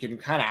question we can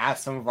kind of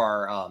ask some of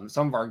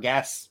our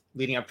guests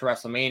leading up to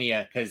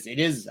WrestleMania, because it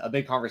is a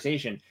big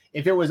conversation.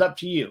 If it was up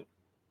to you,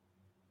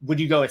 would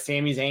you go with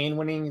Sami Zayn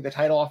winning the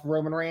title off of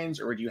Roman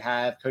Reigns, or would you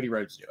have Cody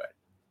Rhodes do it?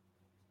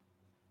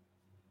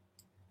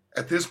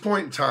 At this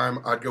point in time,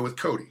 I'd go with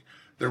Cody.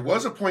 There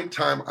was a point in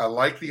time I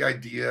liked the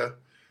idea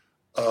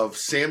of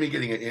Sami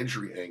getting an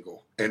injury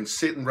angle and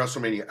sitting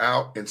WrestleMania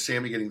out and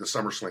Sami getting the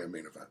SummerSlam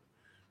main event.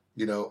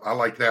 I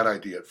like that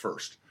idea at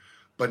first.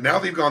 But now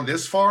they've gone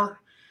this far,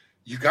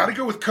 you got to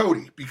go with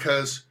Cody,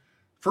 because,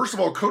 first of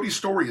all, Cody's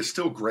story is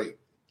still great.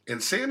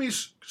 And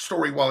Sami's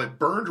story, while it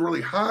burned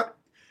really hot,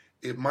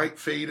 it might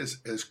fade as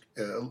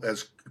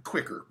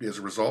quicker as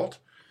a result.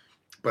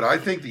 But I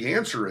think the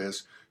answer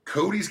is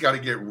Cody's got to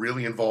get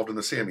really involved in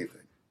the Sami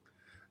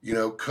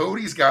thing.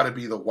 Cody's got to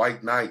be the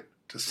white knight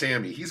to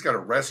Sami. He's got to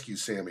rescue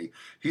Sami.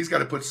 He's got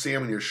to put Sami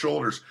on his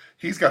shoulders.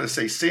 He's got to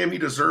say, Sami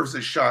deserves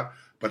this shot,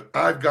 but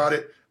I've got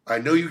it. I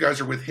know you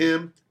guys are with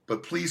him,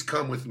 but please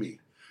come with me,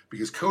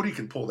 because Cody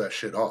can pull that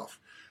shit off.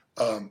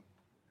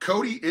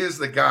 Cody is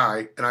the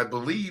guy, and I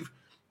believe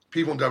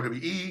people in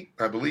WWE,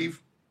 I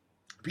believe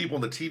people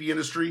in the TV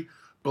industry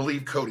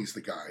believe Cody's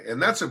the guy.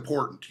 And that's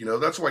important.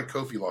 That's why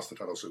Kofi lost the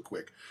title so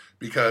quick,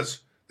 because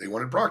they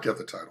wanted Brock to have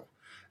the title.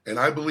 And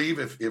I believe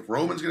if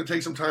Roman's going to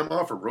take some time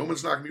off, or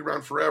Roman's not going to be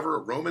around forever,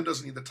 or Roman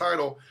doesn't need the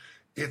title,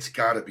 it's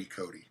got to be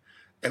Cody.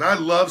 And I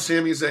love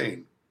Sami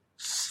Zayn.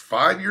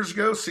 5 years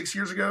ago, 6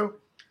 years ago,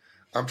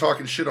 I'm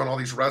talking shit on all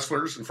these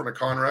wrestlers in front of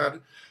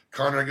Conrad.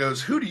 Conrad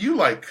goes, who do you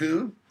like,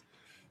 Coon?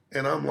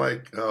 And I'm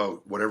like,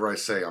 oh, whatever I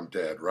say, I'm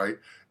dead, right?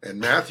 And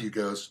Matthew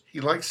goes,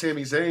 he likes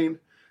Sami Zayn.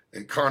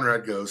 And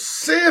Conrad goes,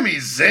 Sami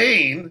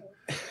Zayn?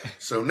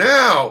 So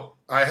now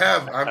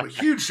I'm a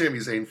huge Sami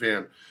Zayn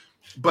fan,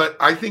 but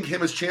I think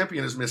him as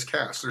champion is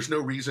miscast. There's no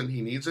reason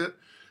he needs it.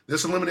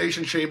 This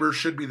Elimination Chamber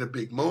should be the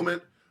big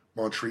moment.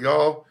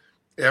 Montreal,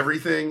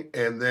 everything,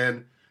 and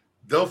then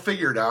they'll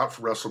figure it out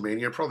for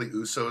WrestleMania. Probably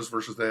Usos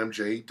versus them.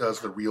 Jay does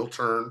the real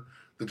turn,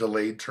 the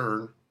delayed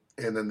turn,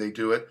 and then they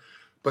do it.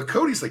 But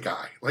Cody's the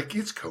guy. Like,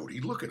 it's Cody.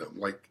 Look at him.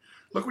 Like,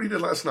 look what he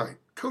did last night.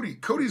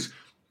 Cody's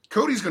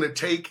going to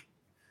take.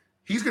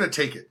 He's going to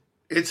take it.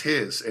 It's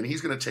his, and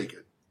he's going to take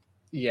it.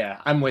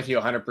 Yeah, I'm with you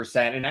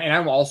 100%. And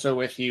I'm also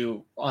with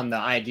you on the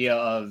idea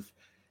of,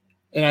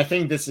 and I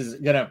think this is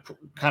going to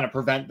kind of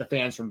prevent the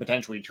fans from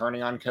potentially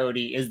turning on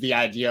Cody, is the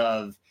idea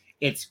of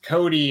it's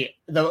Cody.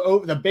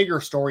 The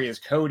bigger story is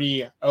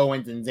Cody,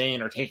 Owens, and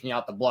Zayn are taking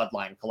out the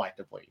bloodline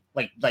collectively.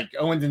 Like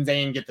Owens and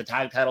Zayn get the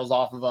tag titles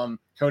off of them.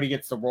 Cody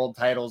gets the world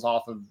titles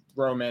off of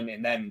Roman.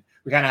 And then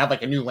we kind of have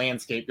like a new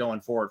landscape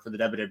going forward for the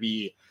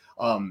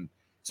WWE.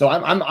 So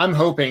I'm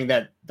hoping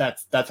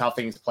that's how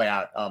things play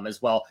out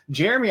as well.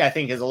 Jeremy, I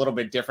think, is a little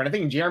bit different. I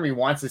think Jeremy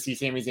wants to see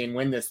Sami Zayn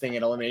win this thing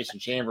at Elimination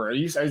Chamber.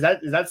 Is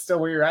that still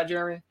where you're at,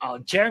 Jeremy? Oh,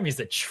 Jeremy's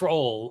a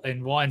troll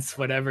and wants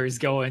whatever is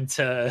going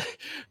to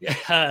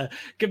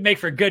make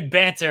for good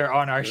banter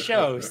on our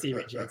show,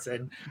 Steven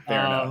Jensen.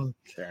 Fair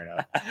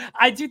enough.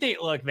 I do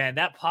think, look, man,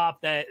 that pop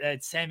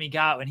that Sami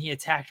got when he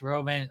attacked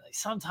Roman, like,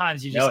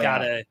 sometimes you just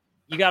gotta.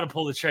 You got to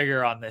pull the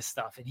trigger on this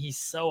stuff. And he's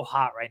so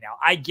hot right now.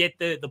 I get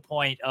the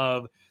point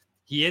of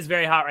he is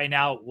very hot right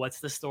now. What's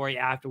the story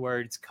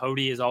afterwards?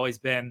 Cody has always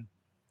been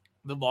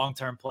the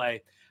long-term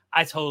play.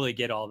 I totally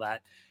get all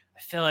that. I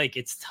feel like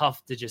it's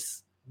tough to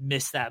just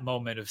miss that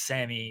moment of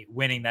Sami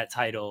winning that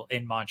title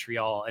in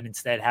Montreal and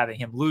instead having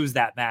him lose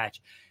that match.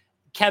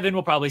 Kevin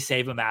will probably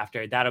save him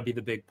after. That'll be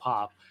the big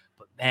pop.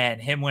 But man,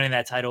 him winning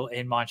that title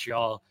in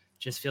Montreal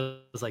just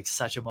feels like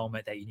such a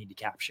moment that you need to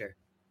capture.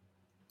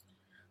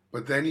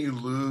 But then you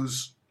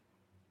lose.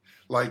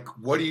 Like,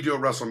 what do you do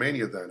at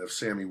WrestleMania then if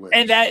Sami wins?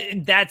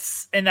 And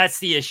that's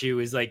the issue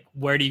is, like,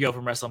 where do you go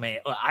from WrestleMania?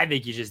 I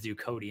think you just do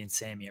Cody and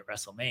Sami at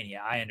WrestleMania.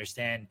 I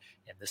understand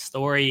in the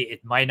story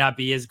it might not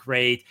be as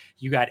great.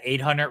 You got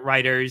 800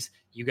 writers.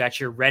 You got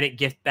your Reddit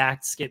gift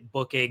basket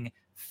booking.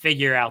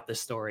 Figure out the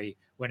story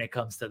when it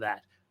comes to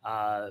that.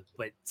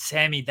 But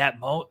Sami,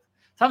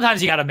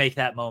 sometimes you got to make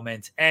that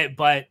moment.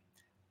 But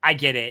I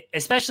get it,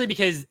 especially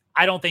because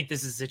I don't think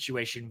this is a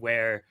situation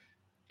where.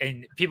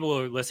 And people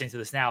who are listening to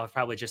this now have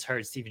probably just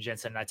heard Steven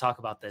Jensen and I talk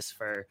about this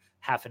for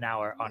half an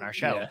hour on our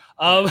show.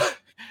 Yeah.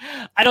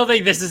 I don't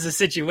think this is a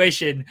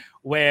situation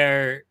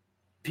where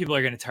people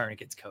are going to turn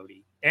against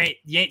Cody.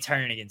 You ain't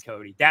turning against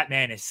Cody. That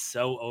man is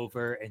so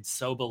over and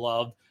so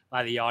beloved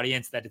by the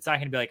audience that it's not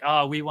going to be like,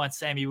 oh, we want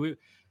Sami.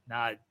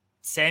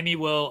 Sami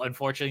will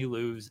unfortunately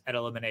lose at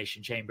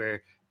Elimination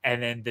Chamber.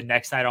 And then the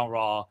next night on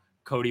Raw,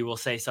 Cody will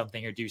say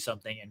something or do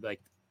something and be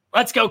like,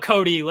 let's go,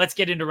 Cody. Let's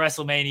get into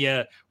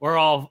WrestleMania. We're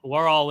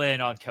all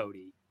in on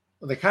Cody.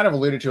 Well, they kind of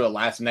alluded to it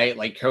last night,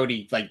 like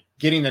Cody, like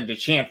getting them to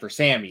chant for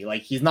Sami.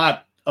 Like he's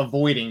not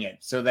avoiding it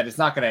so that it's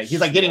not going to,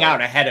 he's like getting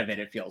out ahead of it.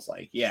 It feels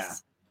like, yeah.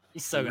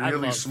 He's so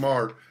really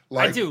smart.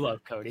 Like, I do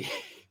love Cody.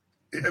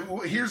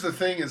 Here's the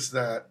thing is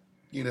that,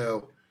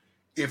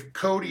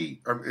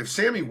 if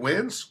Sami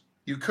wins,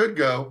 you could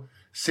go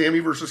Sami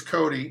versus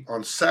Cody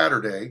on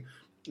Saturday,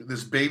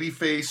 this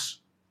babyface,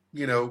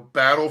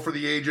 battle for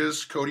the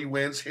ages. Cody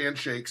wins,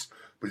 handshakes,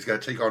 but he's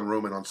got to take on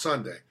Roman on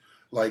Sunday.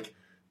 Like,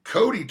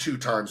 Cody 2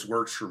 times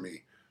works for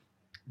me.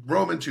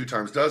 Roman 2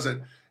 times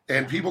doesn't.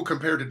 And people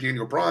compare to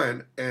Daniel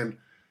Bryan, and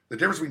the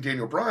difference between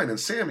Daniel Bryan and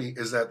Sami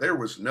is that there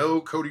was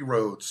no Cody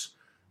Rhodes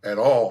at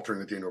all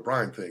during the Daniel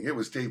Bryan thing. It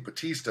was Dave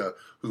Bautista,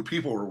 who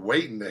people were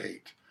waiting to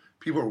hate.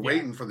 People were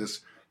waiting for this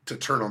to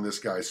turn on this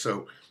guy.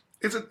 So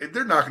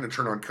they're not going to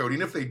turn on Cody.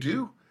 And if they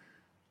do,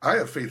 I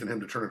have faith in him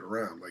to turn it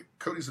around. Like,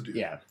 Cody's a dude.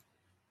 Yeah.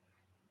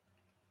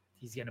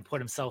 He's going to put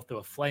himself through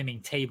a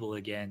flaming table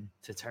again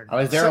to turn. I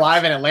was there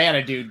live in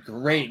Atlanta, dude.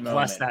 Great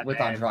moment with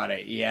man.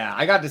 Andrade. Yeah,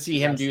 I got to see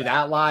him do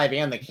that live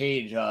and the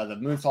cage, the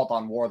moonsault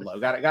on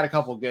Wardlow. Got a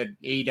couple good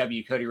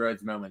AEW Cody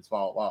Rhodes moments.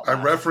 While I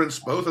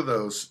referenced both of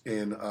those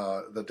in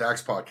the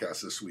Dax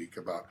podcast this week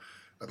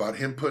about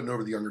him putting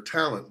over the younger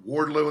talent.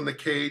 Wardlow in the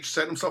cage,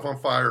 setting himself on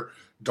fire.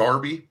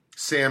 Darby,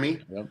 Sami,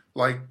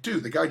 like,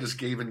 dude, the guy just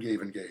gave and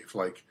gave and gave.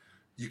 Like,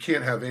 you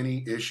can't have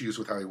any issues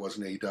with how he was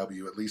in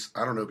AEW. At least,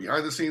 I don't know,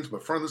 behind the scenes,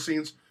 but front of the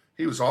scenes,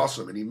 he was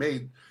awesome. And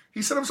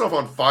he set himself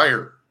on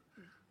fire,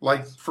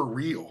 like, for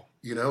real,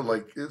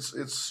 like,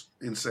 it's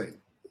insane.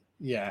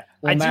 Yeah.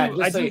 Well, Matt,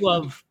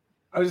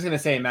 I was just going to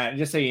say, Matt,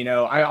 just so you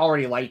know, I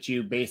already liked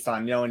you based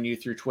on knowing you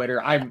through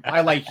Twitter.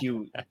 I like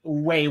you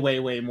way,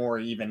 way, way more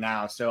even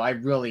now. So I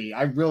really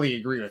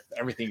agree with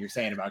everything you're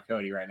saying about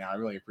Cody right now. I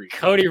really appreciate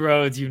Cody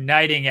Rhodes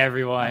uniting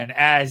everyone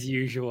as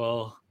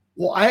usual.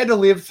 Well, I had to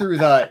live through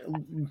the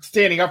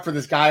standing up for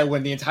this guy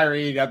when the entire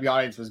AEW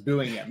audience was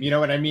booing him. You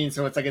know what I mean?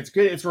 So it's like, it's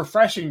good. It's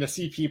refreshing to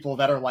see people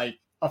that are like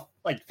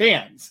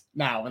fans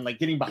now and like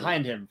getting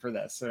behind him for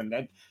this. And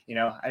that,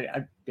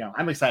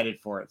 I'm excited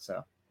for it.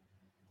 So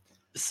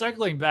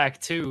circling back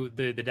to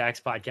the Dax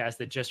podcast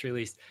that just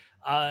released,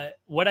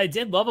 what I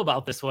did love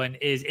about this one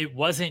is it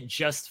wasn't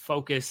just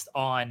focused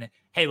on,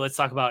 hey, let's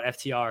talk about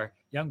FTR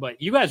Youngblood.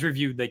 You guys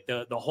reviewed like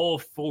the whole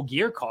Full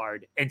Gear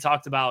card and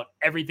talked about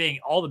everything,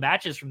 all the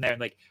matches from there. And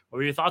like, what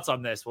were your thoughts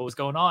on this? What was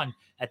going on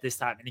at this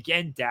time? And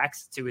again,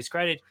 Dax, to his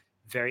credit,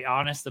 very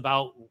honest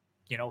about,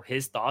 you know,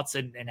 his thoughts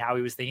and how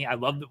he was thinking. I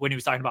loved when he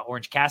was talking about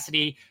Orange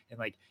Cassidy and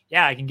like,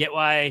 yeah, I can get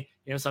why,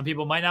 you know, some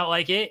people might not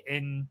like it.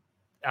 And,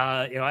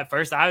 you know, at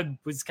first I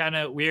was kind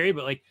of weary,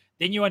 but like,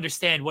 then you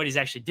understand what he's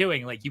actually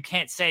doing. Like, you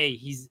can't say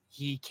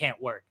he can't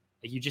work.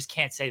 Like, you just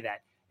can't say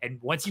that. And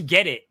once you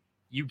get it,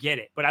 you get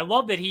it. But I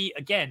love that he,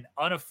 again,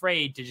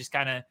 unafraid to just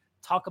kind of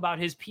talk about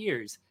his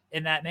peers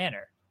in that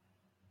manner.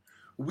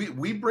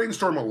 We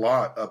brainstorm a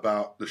lot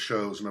about the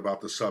shows and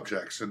about the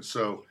subjects. And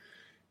so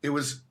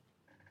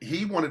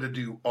he wanted to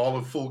do all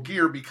of Full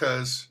Gear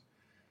because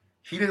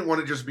he didn't want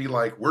to just be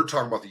like, we're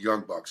talking about the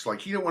Young Bucks. Like,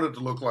 he didn't want it to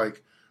look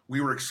like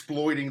we were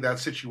exploiting that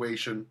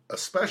situation,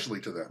 especially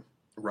to them,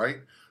 right?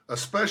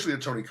 Especially to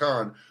Tony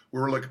Khan,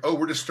 where we're like, oh,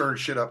 we're just stirring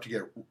shit up to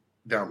get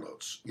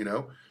downloads, you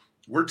know?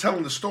 We're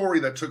telling the story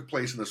that took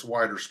place in this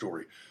wider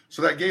story.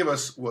 So that gave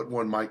us what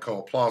one might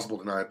call plausible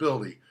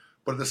deniability.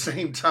 But at the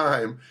same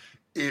time,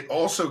 it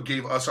also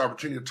gave us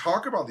opportunity to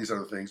talk about these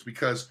other things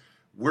because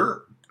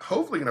we're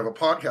hopefully going to have a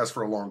podcast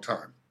for a long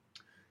time.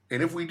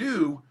 And if we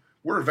do,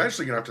 we're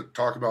eventually going to have to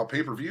talk about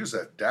pay-per-views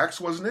that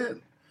Dax wasn't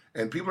in.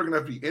 And people are going to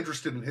have to be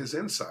interested in his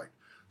insight.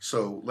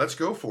 So let's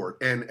go for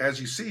it. And as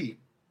you see,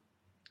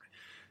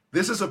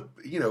 this is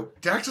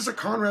Dax is a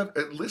Conrad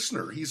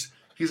listener. He's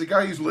a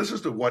guy who listens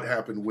to what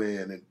happened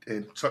when,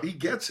 and so he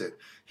gets it.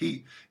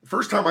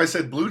 First time I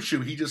said Blue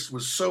Chew, he just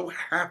was so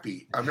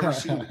happy. I've never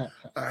seen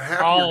a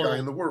happier guy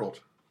in the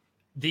world.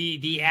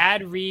 The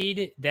ad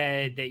read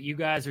that you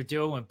guys are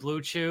doing with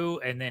Blue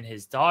Chew, and then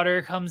his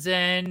daughter comes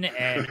in,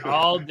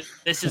 and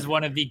this is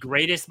one of the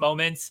greatest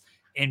moments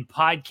in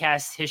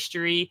podcast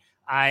history.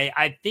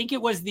 I think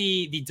it was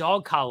the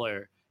dog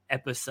collar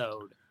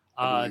episode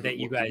that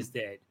you guys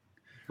did.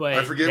 But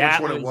I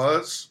forget which one it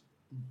was,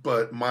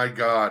 but my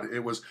God, it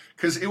was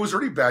because it was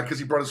already bad because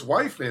he brought his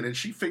wife in and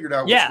she figured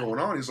out what's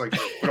going on. He's like,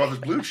 put on this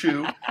Blue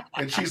Chew,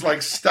 and she's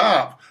like,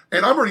 stop.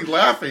 And I'm already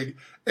laughing.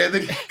 And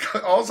then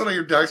all of a sudden I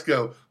hear Dax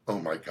go, oh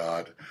my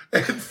God.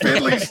 And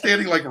Finley's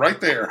standing like right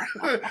there.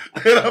 And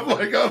I'm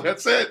like, oh,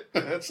 that's it.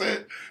 That's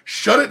it.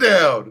 Shut it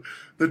down.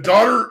 The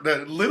daughter,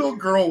 that little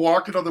girl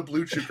walked in on the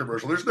Blue Chew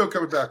commercial. There's no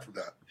coming back from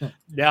that.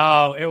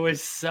 No, it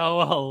was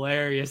so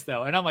hilarious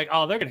though. And I'm like,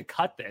 oh, they're going to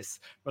cut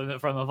this from the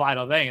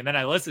final thing. And then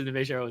I listened to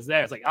make sure it was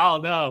there. It's like, oh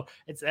no,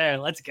 it's there.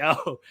 Let's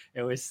go.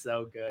 It was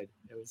so good.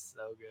 It was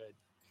so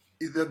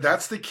good.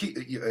 That's the key.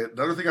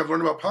 Another thing I've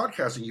learned about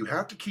podcasting, you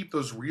have to keep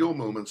those real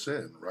moments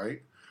in,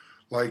 right?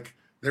 Like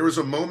there was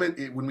a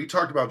moment when we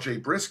talked about Jay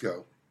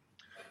Briscoe,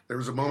 there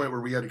was a moment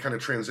where we had to kind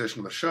of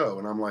transition the show.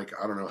 And I'm like,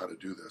 I don't know how to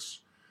do this.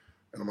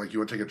 And I'm like, you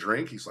want to take a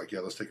drink? He's like,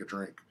 yeah, let's take a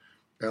drink.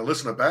 And I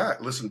listen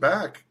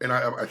back. And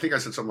I think I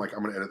said something like,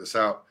 I'm going to edit this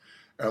out.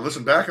 And I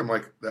listened back. I'm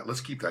like,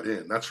 let's keep that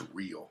in. That's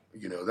real.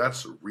 You know,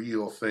 that's a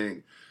real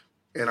thing.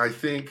 And I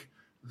think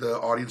the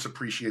audience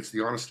appreciates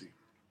the honesty.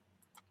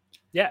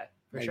 Yeah,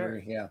 for sure.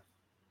 Agree, yeah.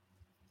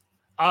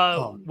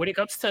 When it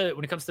comes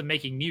to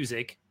making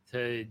music,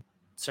 to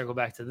circle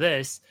back to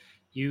this,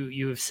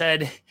 you have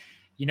said,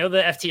 you know,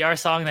 the FTR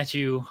song that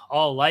you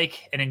all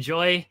like and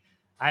enjoy.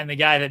 I'm the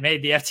guy that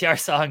made the FTR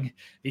song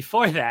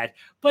before that,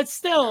 but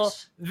still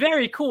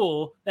very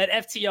cool that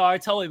FTR,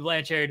 Tully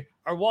Blanchard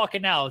are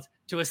walking out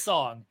to a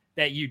song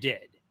that you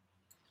did.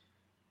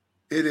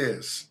 It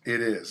is.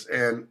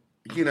 And,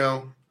 you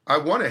know, I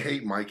want to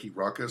hate Mikey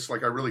Ruckus.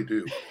 Like I really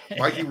do.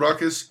 Mikey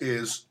Ruckus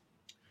is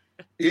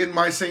in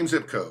my same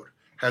zip code,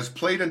 has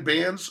played in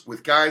bands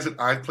with guys that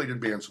I've played in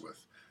bands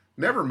with.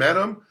 Never met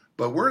him,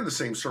 but we're in the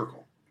same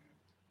circle.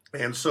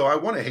 And so I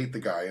want to hate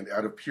the guy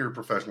out of pure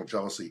professional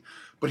jealousy,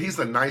 but he's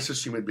the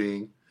nicest human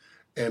being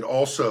and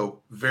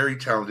also very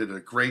talented, did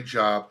a great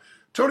job.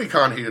 Tony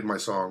Khan hated my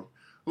song.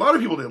 A lot of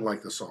people didn't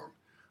like the song.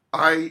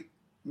 I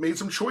made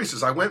some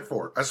choices. I went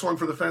for it. I swung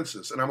for the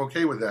fences, and I'm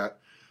okay with that.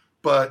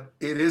 But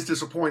it is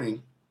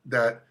disappointing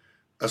that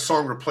a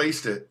song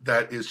replaced it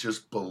that is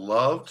just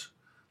beloved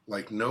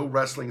like no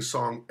wrestling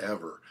song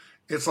ever.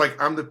 It's like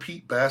I'm the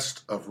Pete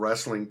Best of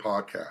wrestling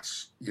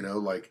podcasts. You know,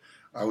 like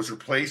I was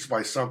replaced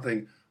by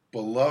something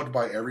beloved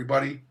by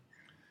everybody.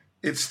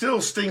 It still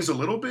stings a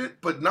little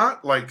bit, but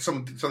not like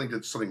something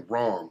did something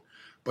wrong,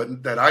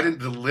 but that I didn't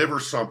deliver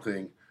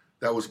something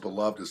that was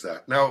beloved as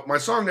that. Now, my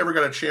song never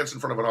got a chance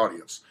in front of an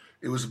audience.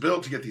 It was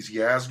built to get these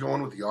yas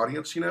going with the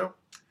audience, you know?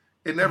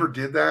 It never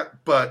did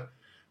that, but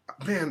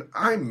man,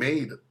 I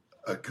made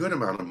a good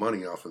amount of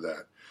money off of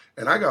that.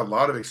 And I got a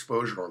lot of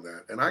exposure on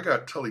that. And I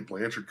got Tully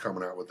Blanchard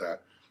coming out with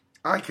that.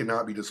 I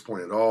cannot be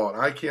disappointed at all.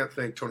 And I can't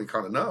thank Tony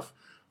Khan enough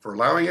for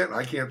allowing it.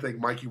 I can't thank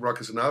Mikey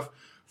Ruckus enough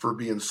for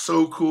being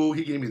so cool.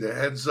 He gave me the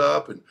heads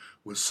up and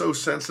was so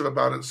sensitive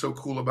about it, so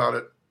cool about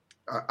it.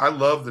 I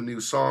love the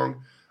new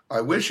song. I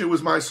wish it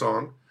was my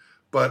song,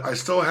 but I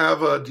still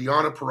have a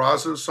Deonna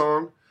Purrazzo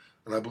song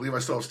and I believe I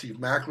still have Steve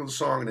Macklin's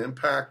song and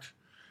Impact.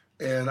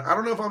 And I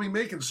don't know if I'll be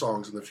making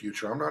songs in the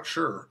future. I'm not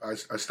sure.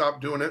 I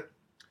stopped doing it,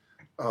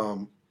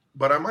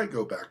 but I might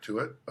go back to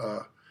it.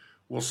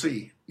 We'll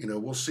see.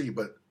 We'll see.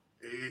 But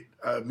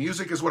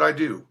music is what I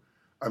do.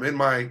 I'm in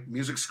my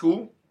music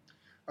school.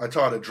 I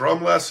taught a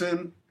drum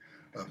lesson,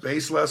 a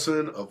bass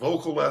lesson, a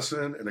vocal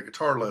lesson, and a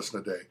guitar lesson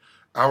a day,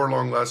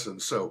 hour-long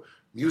lessons. So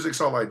music's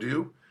all I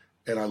do,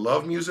 and I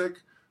love music.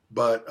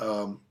 But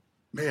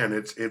man,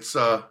 it's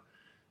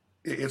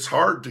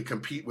hard to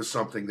compete with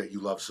something that you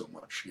love so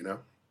much.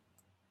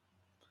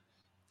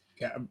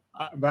 Yeah,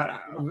 I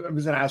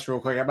was going to ask real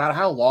quick about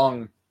how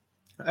long.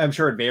 I'm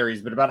sure it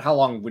varies, but about how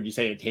long would you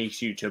say it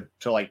takes you to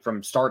like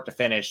from start to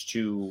finish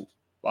to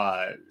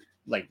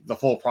like the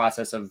full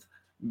process of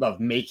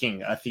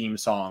making a theme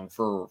song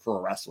for a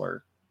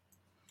wrestler?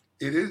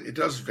 It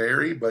does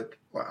vary, but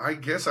I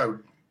guess I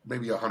would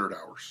maybe 100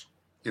 hours.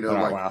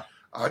 Wow.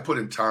 I put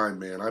in time,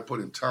 man. I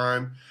put in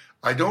time.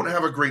 I don't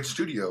have a great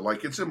studio.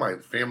 Like, it's in my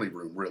family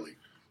room, really.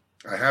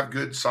 I have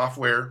good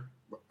software,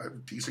 I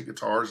have decent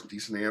guitars and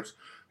decent amps,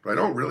 but I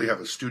don't really have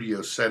a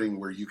studio setting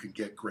where you can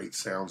get great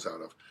sounds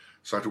out of.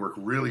 So I have to work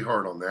really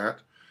hard on that.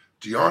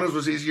 Deanna's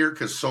was easier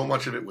because so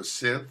much of it was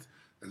synth,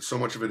 and so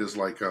much of it is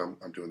like, I'm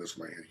doing this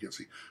with my hand, you can't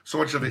see. So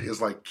much of it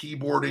is like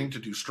keyboarding to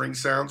do string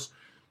sounds.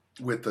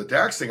 With the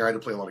Dax thing, I had to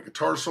play a lot of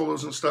guitar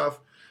solos and stuff.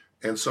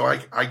 And so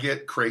I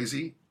get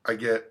crazy. I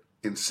get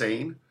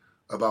insane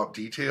about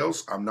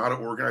details. I'm not an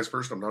organized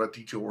person. I'm not a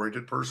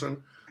detail-oriented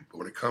person. But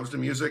when it comes to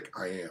music,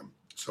 I am.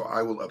 So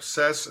I will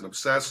obsess, and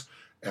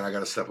I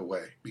got to step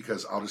away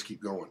because I'll just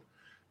keep going.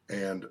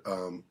 And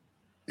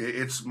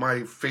it's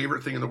my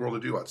favorite thing in the world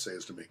to do, I'd say,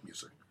 is to make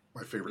music.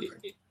 My favorite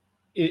thing.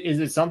 Is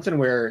it something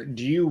where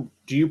do you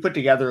put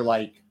together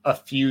like a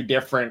few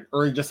different,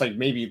 or just like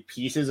maybe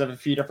pieces of a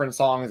few different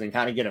songs and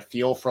kind of get a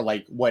feel for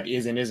like what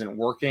is and isn't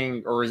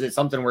working? Or is it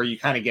something where you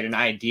kind of get an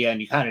idea and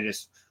you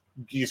just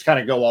kind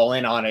of go all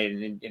in on it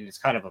and it's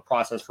kind of a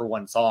process for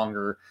one song?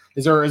 Or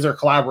is there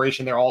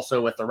collaboration there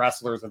also with the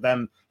wrestlers, of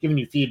them giving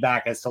you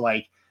feedback as to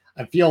like,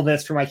 I feel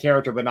this for my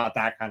character, but not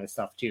that kind of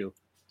stuff too?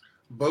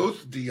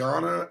 Both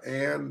Deanna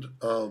and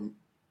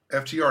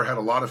FTR had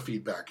a lot of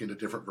feedback into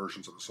different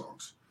versions of the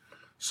songs.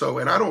 So,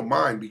 and I don't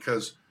mind,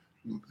 because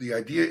the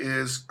idea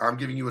is I'm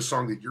giving you a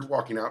song that you're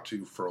walking out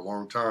to for a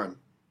long time,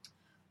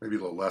 maybe a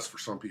little less for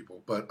some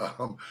people, but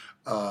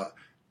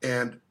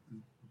and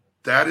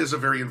that is a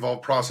very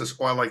involved process.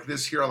 Oh, I like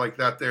this here, I like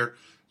that there.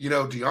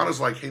 Deanna's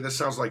like, hey, this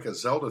sounds like a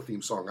Zelda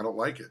theme song. I don't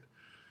like it.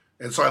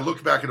 And so I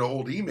looked back at an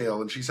old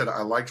email, and she said,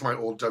 I liked my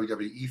old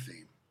WWE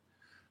theme.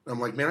 And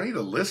I'm like, man, I need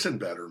to listen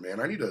better, man.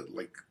 I need to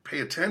like pay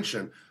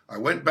attention. I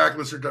went back,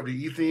 listened to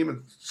WWE theme,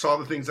 and saw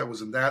the things that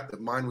was in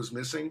that mine was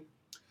missing.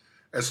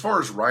 As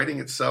far as writing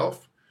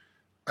itself,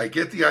 I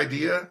get the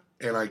idea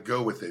and I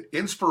go with it.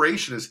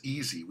 Inspiration is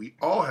easy. We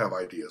all have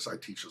ideas. I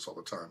teach this all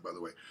the time, by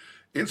the way.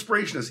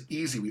 Inspiration is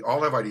easy. We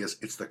all have ideas.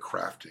 It's the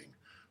crafting.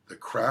 The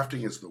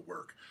crafting is the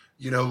work.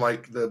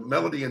 Like the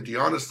melody in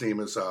Deanna's theme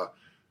is,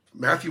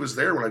 Matthew was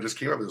there when I just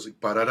came up. It was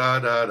like,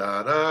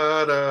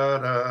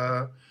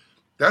 ba-da-da-da-da-da-da-da.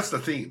 That's the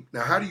theme.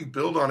 Now, how do you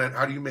build on it?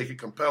 How do you make it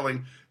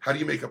compelling? How do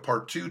you make a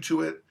part 2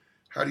 to it?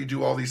 How do you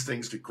do all these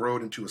things to grow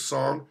it into a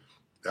song?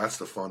 That's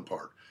the fun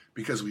part.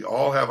 Because we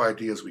all have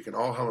ideas, we can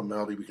all have a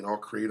melody, we can all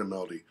create a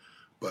melody,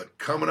 but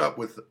coming up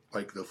with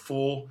like the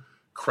full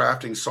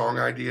crafting song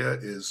idea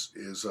is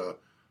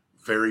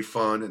very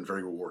fun and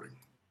very rewarding.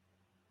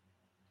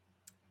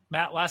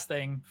 Matt, last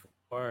thing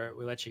before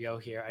we let you go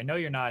here. I know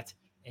you're not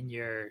in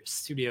your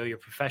studio, your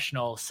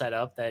professional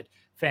setup that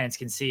fans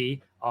can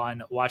see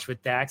on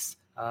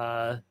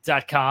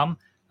watchwithdax.com.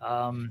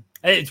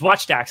 It's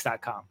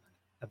watchdax.com.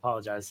 I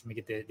apologize. Let me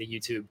get the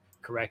YouTube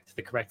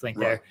the correct link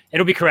there.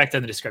 It'll be correct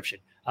in the description.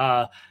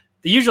 The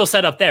usual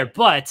setup there,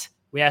 but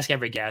we ask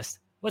every guest,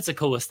 what's the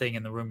coolest thing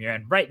in the room you're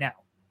in right now?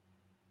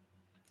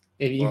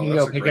 If you can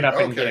go pick it up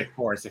and get it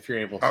for us if you're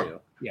able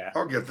to. Yeah.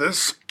 I'll get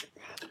this.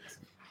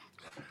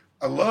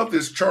 I love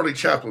this Charlie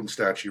Chaplin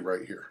statue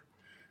right here.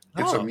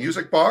 It's a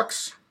music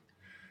box,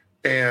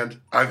 and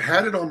I've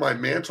had it on my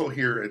mantle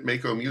here at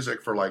Mako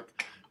Music for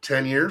like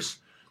 10 years.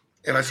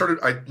 And I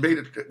made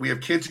it. We have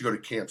kids who go to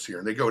camps here,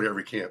 and they go to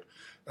every camp.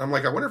 And I'm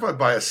like, I wonder if I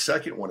buy a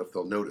second one, if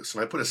they'll notice.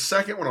 And I put a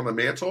second one on the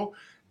mantle,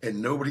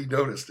 and nobody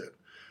noticed it.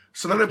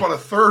 So then I bought a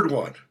third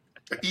one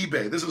at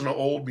eBay. This is an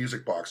old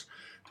music box,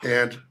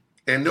 and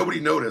nobody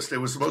noticed. It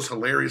was the most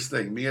hilarious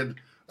thing. Me and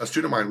a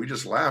student of mine, we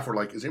just laughed. We're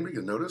like, is anybody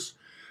gonna notice?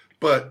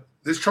 But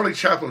this Charlie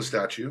Chaplin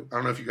statue, I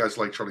don't know if you guys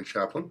like Charlie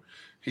Chaplin.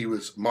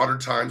 Modern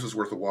Times was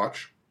worth a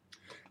watch.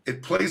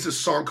 It plays this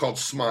song called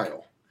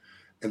Smile.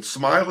 And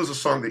Smile is a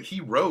song that he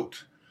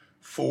wrote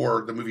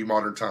for the movie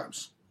Modern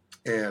Times.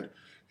 And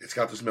it's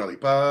got this melody.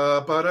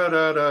 Ba, ba, da,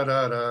 da, da,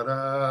 da, da,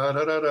 da,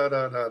 da, da,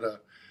 da, da, da.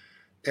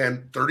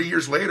 And 30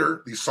 years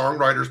later, these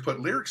songwriters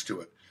put lyrics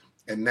to it.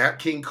 And Nat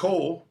King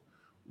Cole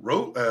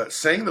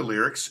sang the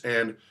lyrics,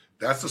 and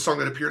that's the song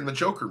that appeared in the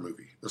Joker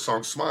movie, the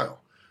song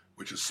Smile,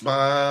 which is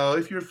smile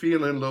if you're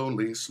feeling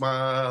lonely,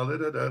 smile, da,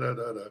 da, da,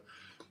 da, da.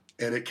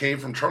 And it came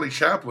from Charlie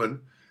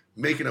Chaplin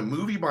making a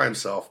movie by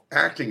himself,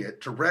 acting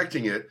it,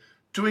 directing it,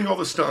 doing all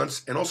the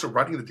stunts, and also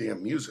writing the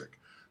damn music.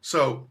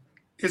 So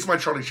it's my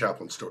Charlie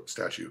Chaplin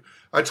statue.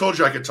 I told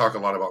you I could talk a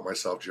lot about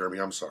myself, Jeremy.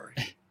 I'm sorry.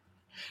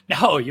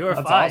 No, you're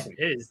That's fine. awesome.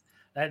 It is.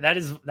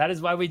 That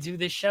is why we do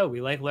this show.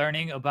 We like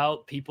learning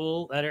about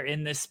people that are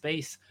in this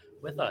space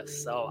with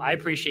us. So I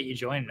appreciate you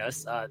joining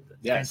us. Yes,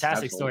 fantastic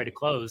absolutely. story to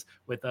close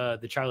with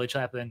the Charlie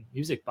Chaplin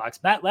music box.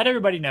 Matt, let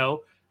everybody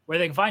know where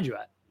they can find you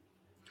at.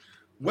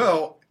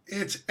 Well,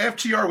 it's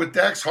FTR with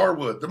Dax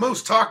Harwood, the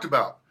most talked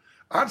about.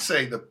 I'd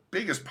say the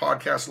biggest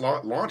podcast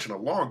launch in a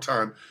long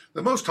time,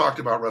 the most talked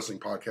about wrestling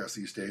podcast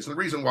these days. And the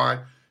reason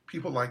why,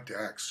 people like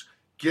Dax.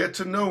 Get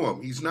to know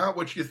him. He's not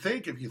what you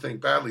think if you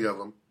think badly of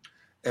him.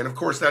 And of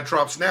course, that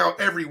drops now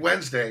every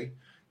Wednesday.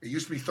 It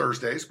used to be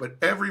Thursdays, but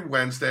every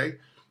Wednesday.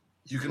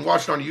 You can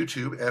watch it on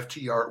YouTube,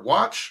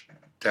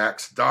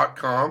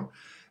 FTRWatchDax.com.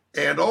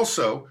 And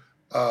also,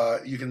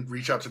 you can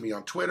reach out to me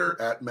on Twitter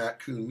at Matt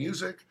Coon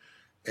Music.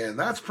 And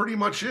that's pretty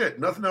much it.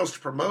 Nothing else to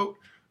promote.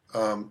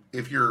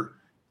 If you're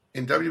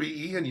in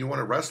WWE and you want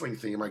a wrestling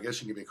theme, I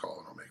guess you can give me a call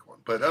and I'll make one.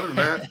 But other than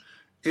that,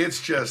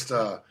 it's just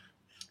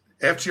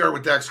FTR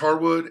with Dax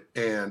Harwood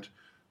and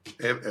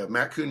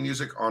Matt Coon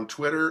Music on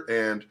Twitter.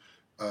 And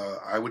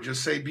I would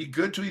just say be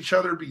good to each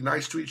other, be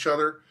nice to each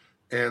other.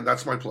 And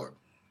that's my plug.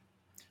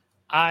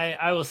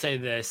 I will say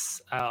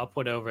this. I'll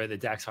put over the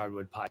Dax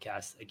Harwood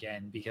podcast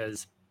again,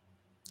 because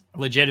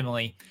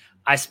legitimately,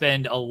 I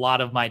spend a lot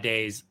of my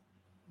days,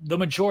 the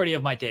majority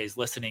of my days,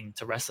 listening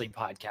to wrestling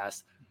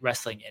podcasts,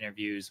 wrestling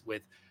interviews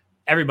with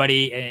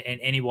everybody and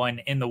anyone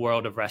in the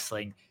world of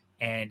wrestling.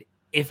 And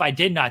if I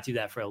did not do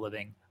that for a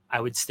living, I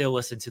would still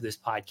listen to this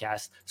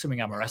podcast,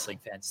 assuming I'm a wrestling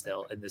fan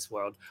still in this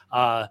world.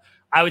 I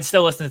would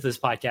still listen to this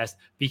podcast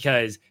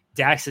because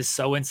Dax is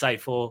so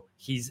insightful.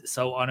 He's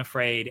so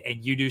unafraid,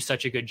 and you do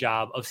such a good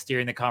job of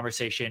steering the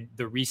conversation,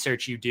 the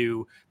research you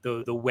do,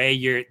 the way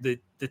the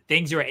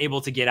things you're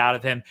able to get out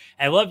of him.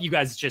 And I love you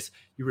guys.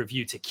 You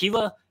review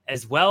tequila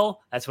as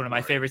well. That's one of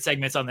my favorite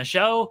segments on the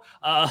show.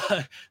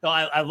 So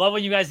I love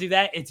when you guys do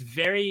that. It's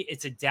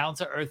a down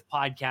to earth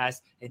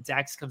podcast, and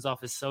Dax comes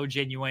off as so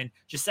genuine.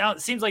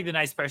 Seems like the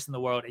nice person in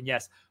the world. And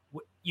yes,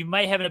 you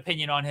might have an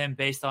opinion on him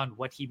based on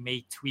what he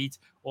may tweet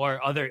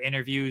or other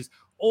interviews.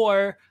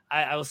 Or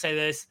I will say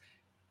this,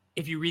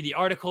 if you read the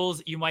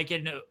articles, you might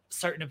get a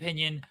certain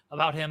opinion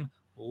about him.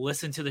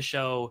 Listen to the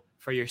show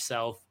for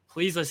yourself.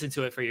 Please listen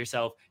to it for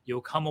yourself.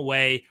 You'll come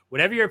away,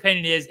 whatever your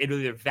opinion is, it'll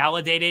either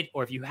validate it,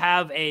 or if you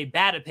have a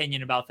bad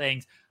opinion about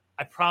things,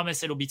 I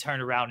promise it'll be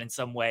turned around in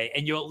some way,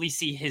 and you'll at least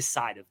see his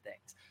side of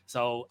things.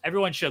 So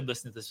everyone should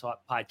listen to this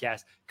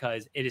podcast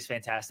because it is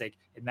fantastic.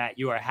 And Matt,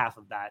 you are half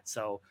of that.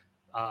 So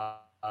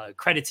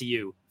credit to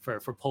you for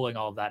pulling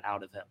all of that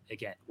out of him.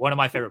 Again, one of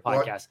my favorite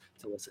podcasts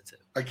to listen to.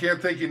 I can't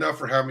thank you enough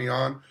for having me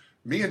on.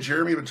 Me and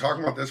Jeremy have been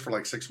talking about this for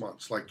like 6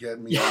 months, like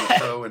getting me on the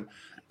show. And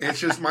it's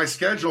just my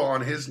schedule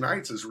on his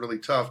nights is really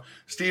tough.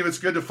 Steve, it's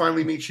good to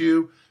finally meet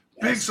you.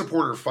 Big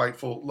supporter of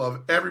Fightful.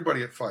 Love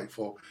everybody at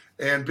Fightful.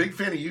 And big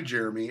fan of you,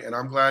 Jeremy. And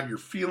I'm glad you're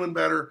feeling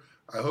better.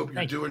 I hope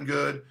you're doing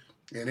good.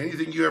 And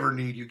anything you ever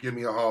need, you give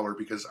me a holler,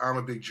 because I'm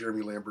a big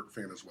Jeremy Lambert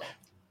fan as well.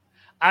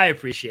 I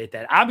appreciate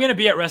that. I'm going to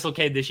be at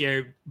WrestleCade this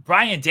year.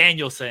 Bryan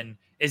Danielson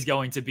is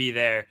going to be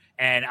there,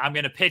 and I'm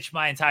going to pitch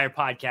my entire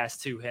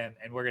podcast to him,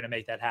 and we're going to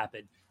make that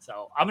happen.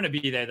 So I'm going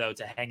to be there, though,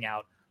 to hang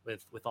out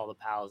with all the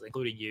pals,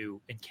 including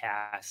you and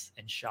Cass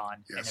and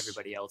Sean and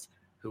everybody else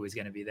who is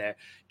going to be there.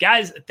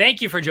 Guys,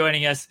 thank you for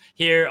joining us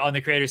here on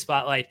the Creator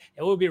Spotlight,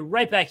 and we'll be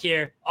right back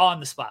here on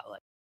the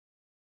Spotlight.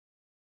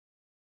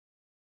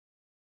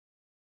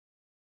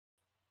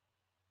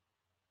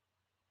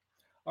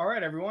 All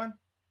right, everyone.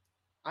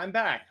 I'm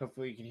back.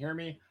 Hopefully you can hear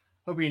me.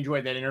 Hope you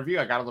enjoyed that interview.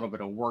 I got a little bit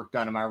of work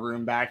done in my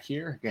room back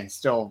here. Again,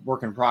 still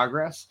work in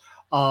progress.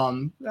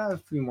 A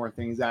few more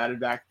things added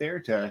back there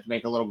to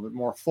make a little bit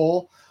more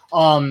full.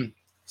 So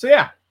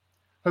yeah,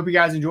 hope you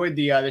guys enjoyed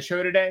the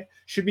show today.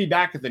 Should be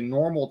back at the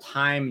normal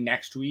time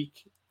next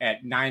week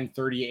at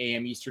 9:30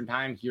 a.m. Eastern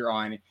time here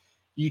on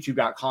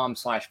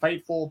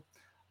youtube.com/Fightful.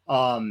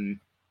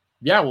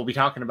 Yeah, we'll be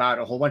talking about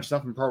a whole bunch of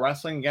stuff in pro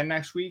wrestling again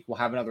next week. We'll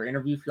have another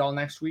interview for y'all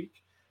next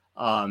week.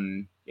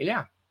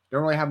 Yeah,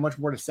 don't really have much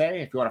more to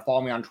say. If you want to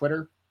follow me on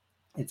Twitter,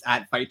 it's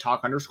at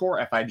FightTalk_,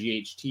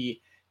 FIGHTTALK_.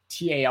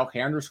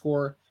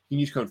 You can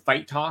use code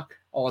FightTalk,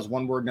 all as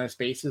one word, no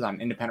spaces, on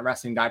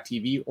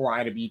independentwrestling.tv or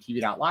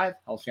IWTV.live.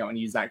 Also, you want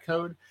to use that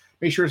code.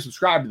 Make sure to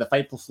subscribe to the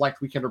Fightful Select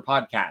Weekender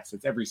podcast.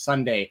 It's every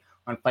Sunday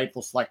on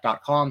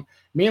FightfulSelect.com,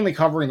 mainly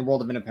covering the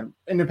world of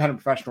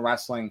independent professional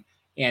wrestling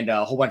and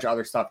a whole bunch of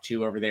other stuff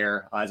too over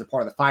there as a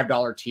part of the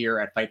 $5 tier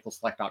at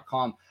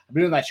FightfulSelect.com. I've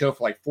been doing that show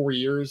for like 4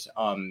 years.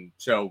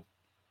 So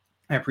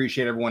I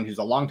appreciate everyone who's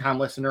a longtime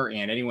listener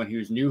and anyone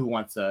who's new who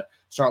wants to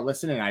start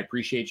listening. I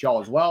appreciate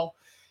y'all as well.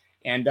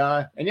 And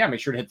yeah, make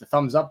sure to hit the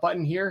thumbs up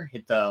button here,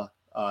 hit the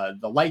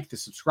like, the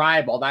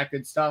subscribe, all that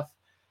good stuff.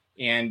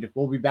 And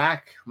we'll be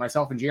back,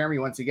 myself and Jeremy,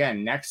 once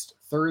again next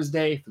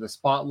Thursday for the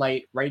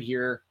Spotlight right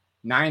here,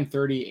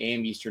 9:30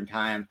 a.m. Eastern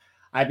time.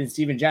 I've been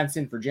Steven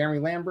Jensen for Jeremy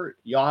Lambert.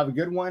 Y'all have a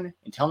good one.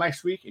 Until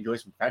next week, enjoy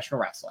some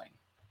professional wrestling.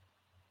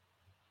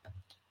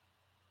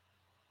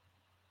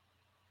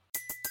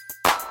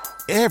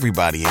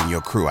 Everybody in your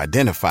crew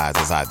identifies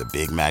as either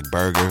Big Mac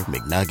Burger,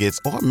 McNuggets,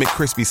 or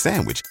McCrispy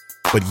Sandwich.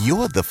 But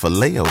you're the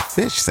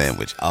Filet-O-Fish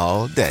Sandwich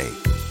all day.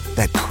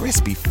 That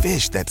crispy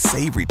fish, that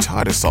savory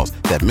tartar sauce,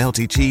 that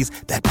melty cheese,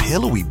 that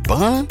pillowy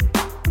bun.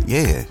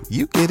 Yeah,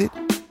 you get it.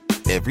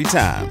 Every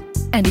time.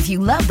 And if you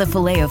love the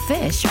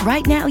Filet-O-Fish,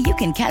 right now you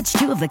can catch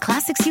 2 of the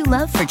classics you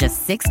love for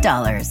just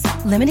 $6.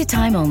 Limited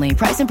time only.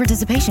 Price and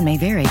participation may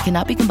vary.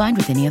 Cannot be combined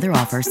with any other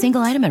offer.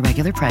 Single item at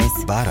regular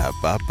price.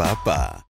 Ba-da-ba-ba-ba.